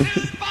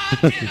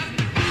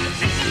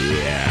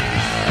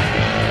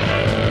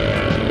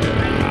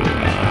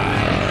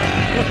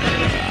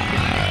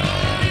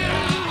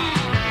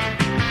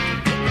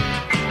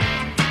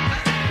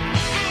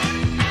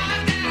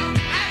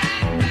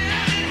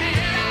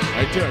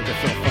 I do have to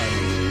fill 5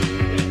 minutes.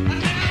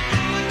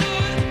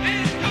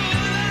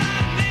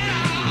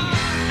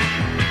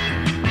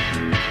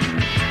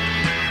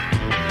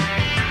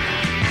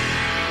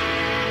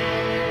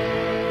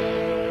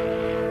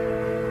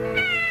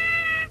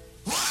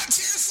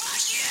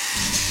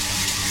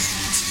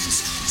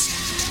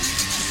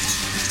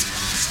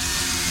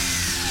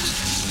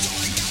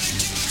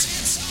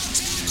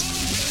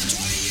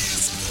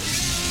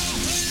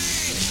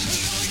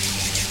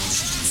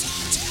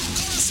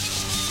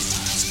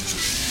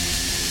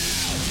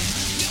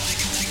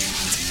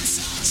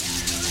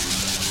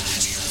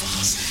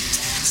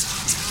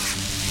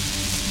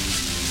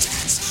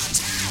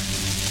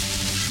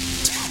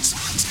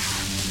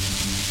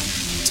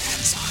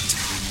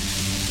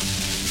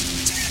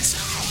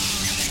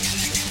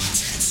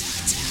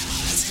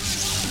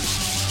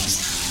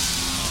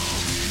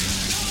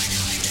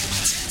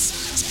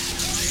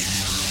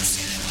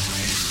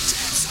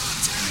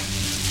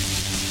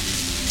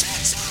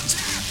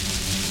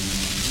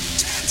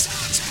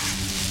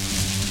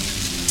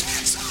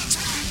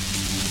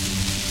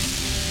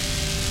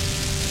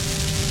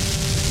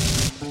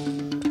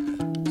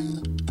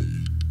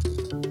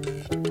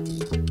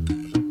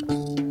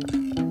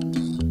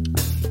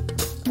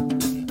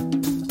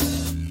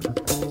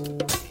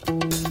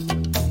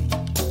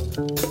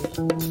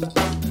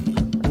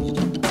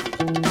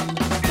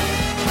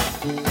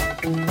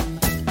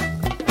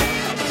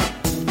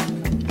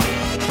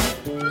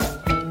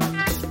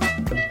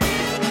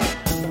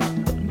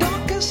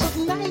 Darkest of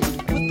night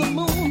with the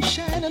moon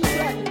shining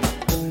bright.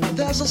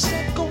 There's a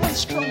set going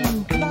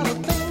strong, not a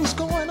thing